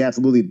passing. He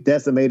absolutely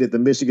decimated the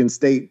Michigan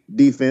State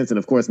defense. And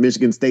of course,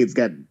 Michigan State's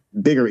got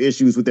bigger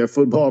issues with their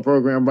football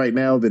program right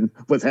now than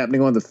what's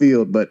happening on the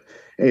field. But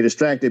a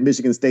distracted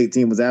Michigan State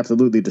team was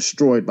absolutely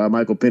destroyed by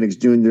Michael Penix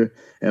Jr.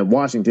 And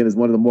Washington is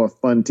one of the more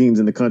fun teams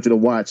in the country to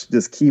watch.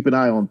 Just keep an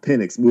eye on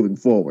Penix moving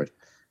forward.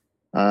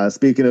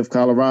 Speaking of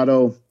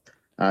Colorado,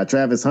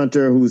 Travis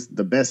Hunter, who's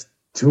the best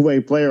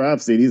two-way player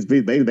I've seen. He's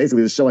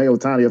basically the Shohei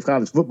Ohtani of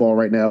college football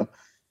right now.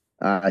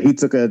 He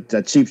took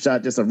a cheap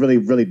shot, just a really,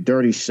 really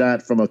dirty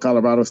shot from a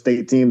Colorado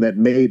State team that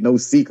made no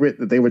secret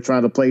that they were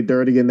trying to play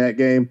dirty in that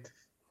game.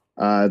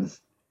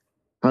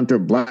 Hunter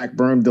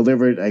Blackburn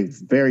delivered a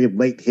very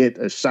late hit,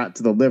 a shot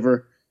to the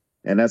liver,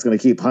 and that's going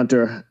to keep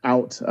Hunter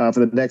out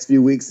for the next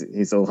few weeks.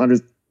 So Hunter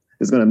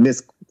is going to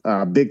miss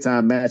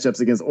big-time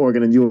matchups against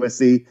Oregon and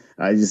USC.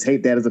 I just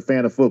hate that as a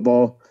fan of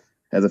football,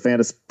 as a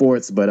fan of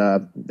sports,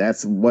 but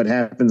that's what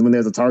happens when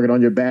there's a target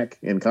on your back,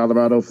 and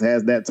Colorado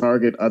has that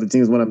target. Other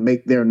teams want to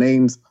make their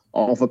names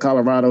off of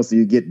Colorado, so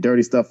you get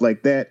dirty stuff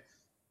like that.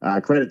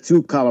 Credit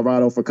to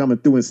Colorado for coming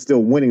through and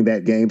still winning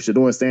that game.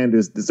 Shedeur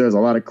Sanders deserves a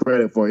lot of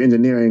credit for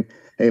engineering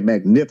a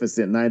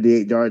magnificent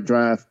 98-yard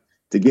drive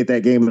to get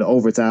that game into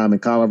overtime,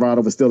 and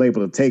Colorado was still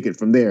able to take it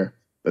from there.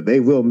 But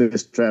they will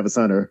miss Travis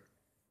Hunter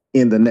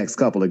in the next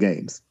couple of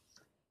games.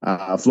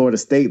 Florida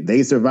State,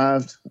 they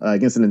survived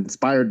against an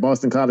inspired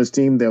Boston College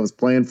team that was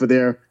playing for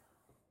their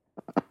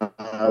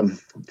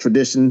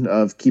tradition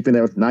of keeping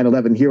their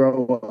 9/11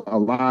 hero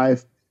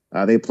alive.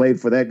 They played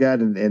for that guy,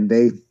 and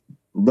they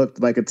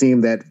looked like a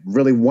team that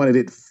really wanted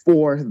it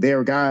for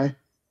their guy.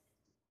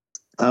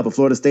 But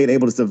Florida State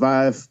able to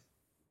survive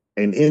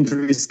an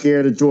injury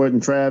scare to Jordan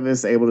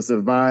Travis, able to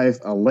survive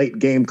a late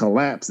game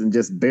collapse and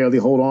just barely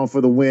hold on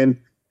for the win.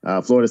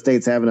 Florida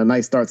State's having a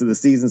nice start to the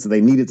season, so they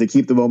needed to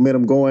keep the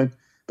momentum going.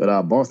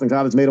 But Boston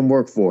College made them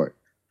work for it.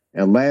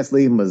 And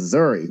lastly,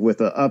 Missouri with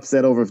an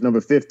upset over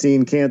number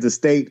 15, Kansas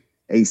State.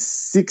 A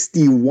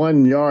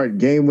 61-yard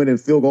game-winning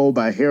field goal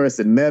by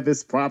Harrison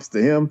Mevis. Props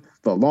to him.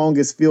 The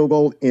longest field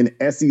goal in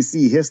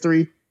SEC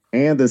history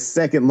and the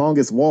second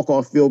longest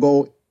walk-off field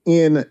goal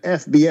in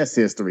FBS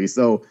history.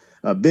 So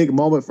a big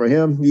moment for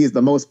him. He is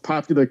the most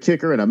popular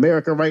kicker in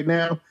America right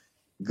now.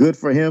 Good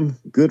for him.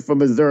 Good for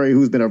Missouri,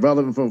 who's been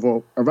irrelevant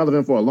for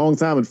a long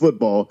time in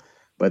football.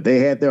 But they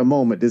had their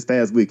moment this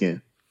past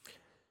weekend.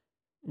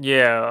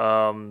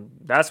 Yeah,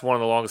 that's one of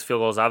the longest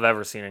field goals I've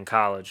ever seen in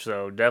college.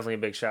 So definitely a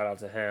big shout out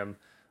to him.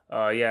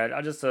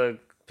 I just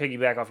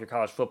piggyback off your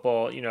college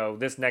football.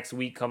 This next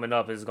week coming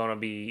up is going to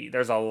be.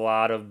 There's a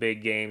lot of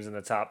big games in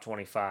the top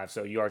 25.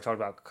 So you already talked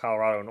about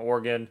Colorado and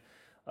Oregon,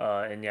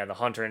 and the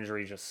Hunter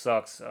injury just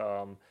sucks,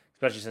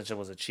 especially since it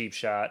was a cheap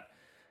shot.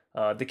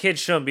 The kid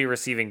shouldn't be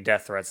receiving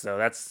death threats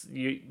though.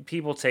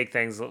 People take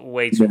things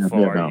way too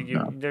far.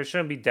 There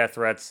shouldn't be death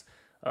threats.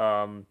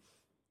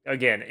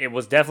 Again, it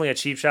was definitely a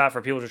cheap shot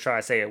for people to try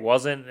to say it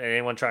wasn't, and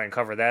anyone try and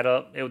cover that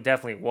up. It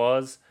definitely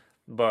was,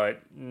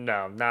 but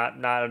no,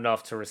 not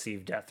enough to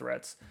receive death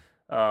threats.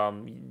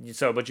 But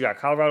you got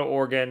Colorado,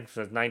 Oregon,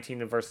 so it's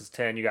 19 versus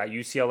 10. You got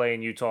UCLA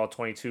and Utah,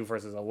 22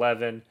 versus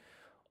 11.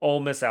 Ole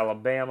Miss,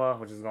 Alabama,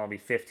 which is going to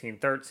be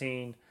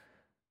 15-13.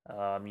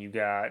 You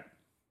got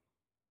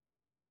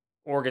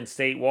Oregon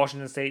State,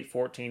 Washington State,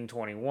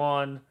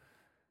 14-21.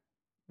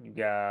 You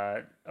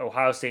got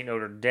Ohio State,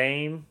 Notre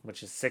Dame,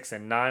 which is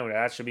 6-9.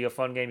 That should be a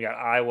fun game. You got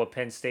Iowa,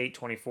 Penn State,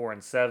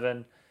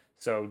 24-7.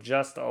 So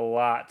just a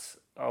lot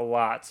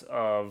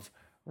of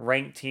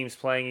ranked teams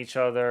playing each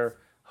other.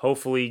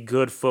 Hopefully,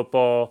 good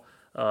football.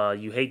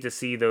 You hate to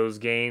see those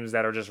games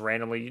that are just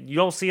randomly. You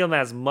don't see them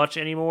as much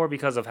anymore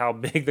because of how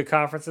big the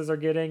conferences are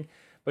getting.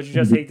 But you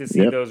just hate to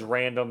see those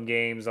random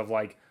games of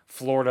like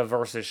Florida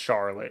versus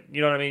Charlotte.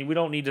 You know what I mean? We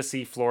don't need to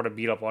see Florida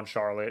beat up on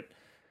Charlotte.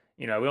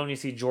 We don't need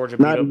to see Georgia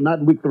beat up. Not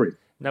in week 3.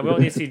 No, we don't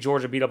need to see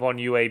Georgia beat up on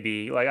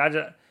UAB.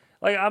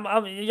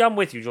 I'm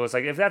with you, Julius.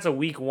 Like, if that's a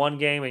week 1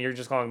 game and you're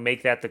just going to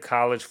make that the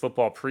college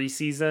football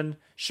preseason,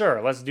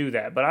 sure, let's do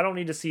that. But I don't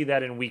need to see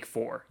that in week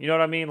 4. You know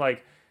what I mean?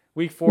 Like,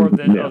 week 4 of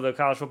the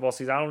college football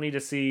season, I don't need to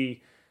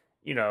see,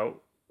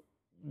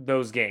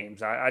 those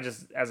games.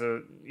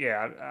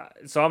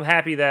 So I'm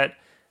happy that.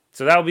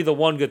 So that will be the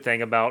one good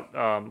thing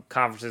about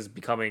conferences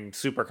becoming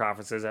super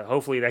conferences. And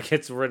hopefully that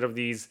gets rid of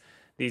these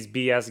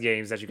BS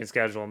games that you can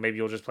schedule, and maybe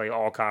you'll just play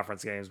all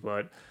conference games.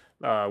 But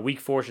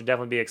week 4 should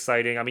definitely be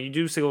exciting. I mean, you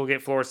do still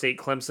get Florida State,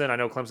 Clemson. I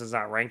know Clemson's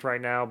not ranked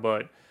right now,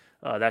 but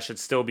that should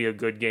still be a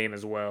good game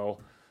as well.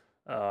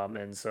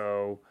 And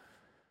so,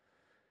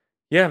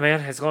 yeah,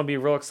 man, it's going to be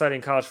real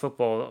exciting college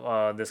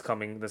football this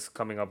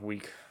coming up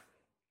week.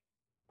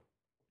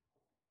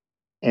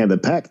 And the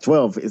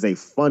Pac-12 is a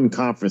fun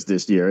conference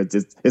this year.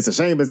 It's a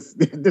shame it's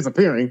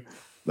disappearing,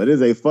 but it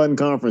is a fun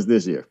conference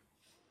this year.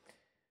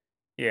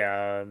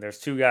 Yeah, there's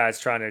 2 guys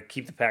trying to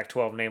keep the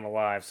Pac-12 name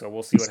alive, so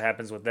we'll see what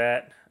happens with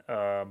that.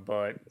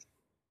 But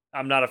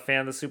I'm not a fan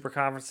of the super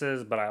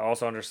conferences, but I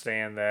also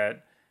understand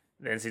that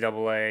the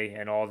NCAA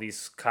and all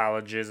these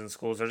colleges and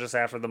schools are just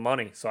after the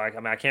money. So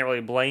I can't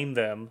really blame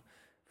them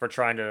for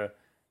trying to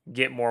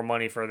get more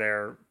money for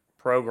their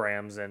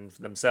programs and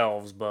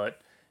themselves,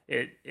 but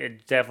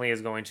it definitely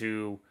is going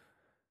to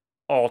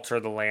alter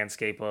the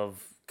landscape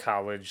of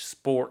college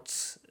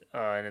sports,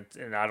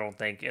 and I don't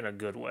think in a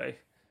good way.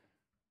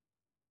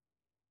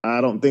 I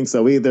don't think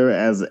so either.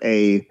 As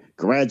a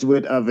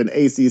graduate of an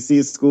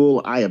ACC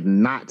school, I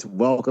am not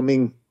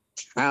welcoming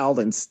Cal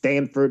and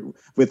Stanford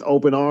with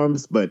open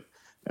arms, but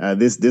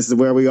this is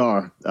where we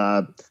are.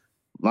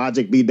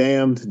 Logic be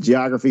damned,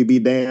 geography be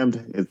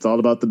damned. It's all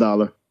about the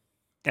dollar.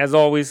 As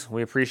always,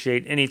 we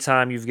appreciate any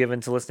time you've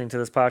given to listening to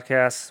this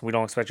podcast. We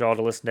don't expect y'all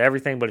to listen to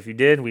everything, but if you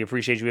did, we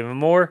appreciate you even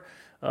more.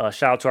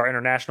 Shout out to our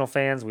international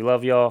fans. We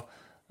love y'all.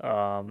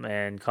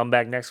 And come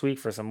back next week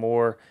for some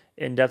more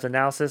in-depth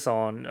analysis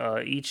on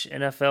each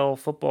NFL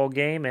football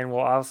game, and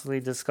we'll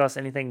obviously discuss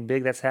anything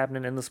big that's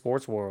happening in the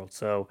sports world.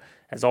 So,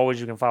 as always,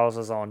 you can follow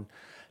us on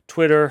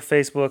Twitter,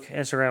 Facebook,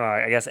 Instagram,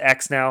 I guess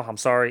X now. I'm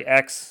sorry,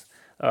 X,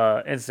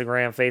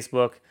 Instagram,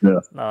 Facebook. Yeah.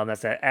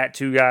 That's at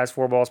 2 Guys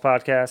 4 Balls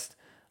Podcast.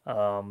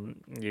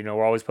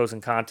 We're always posting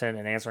content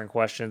and answering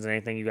questions, and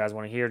anything you guys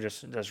want to hear,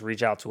 just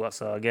reach out to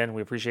us. Again,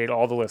 we appreciate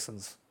all the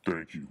listens.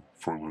 Thank you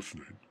for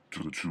listening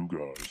to the 2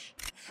 Guys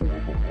 4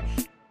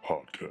 Balls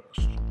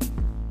podcast.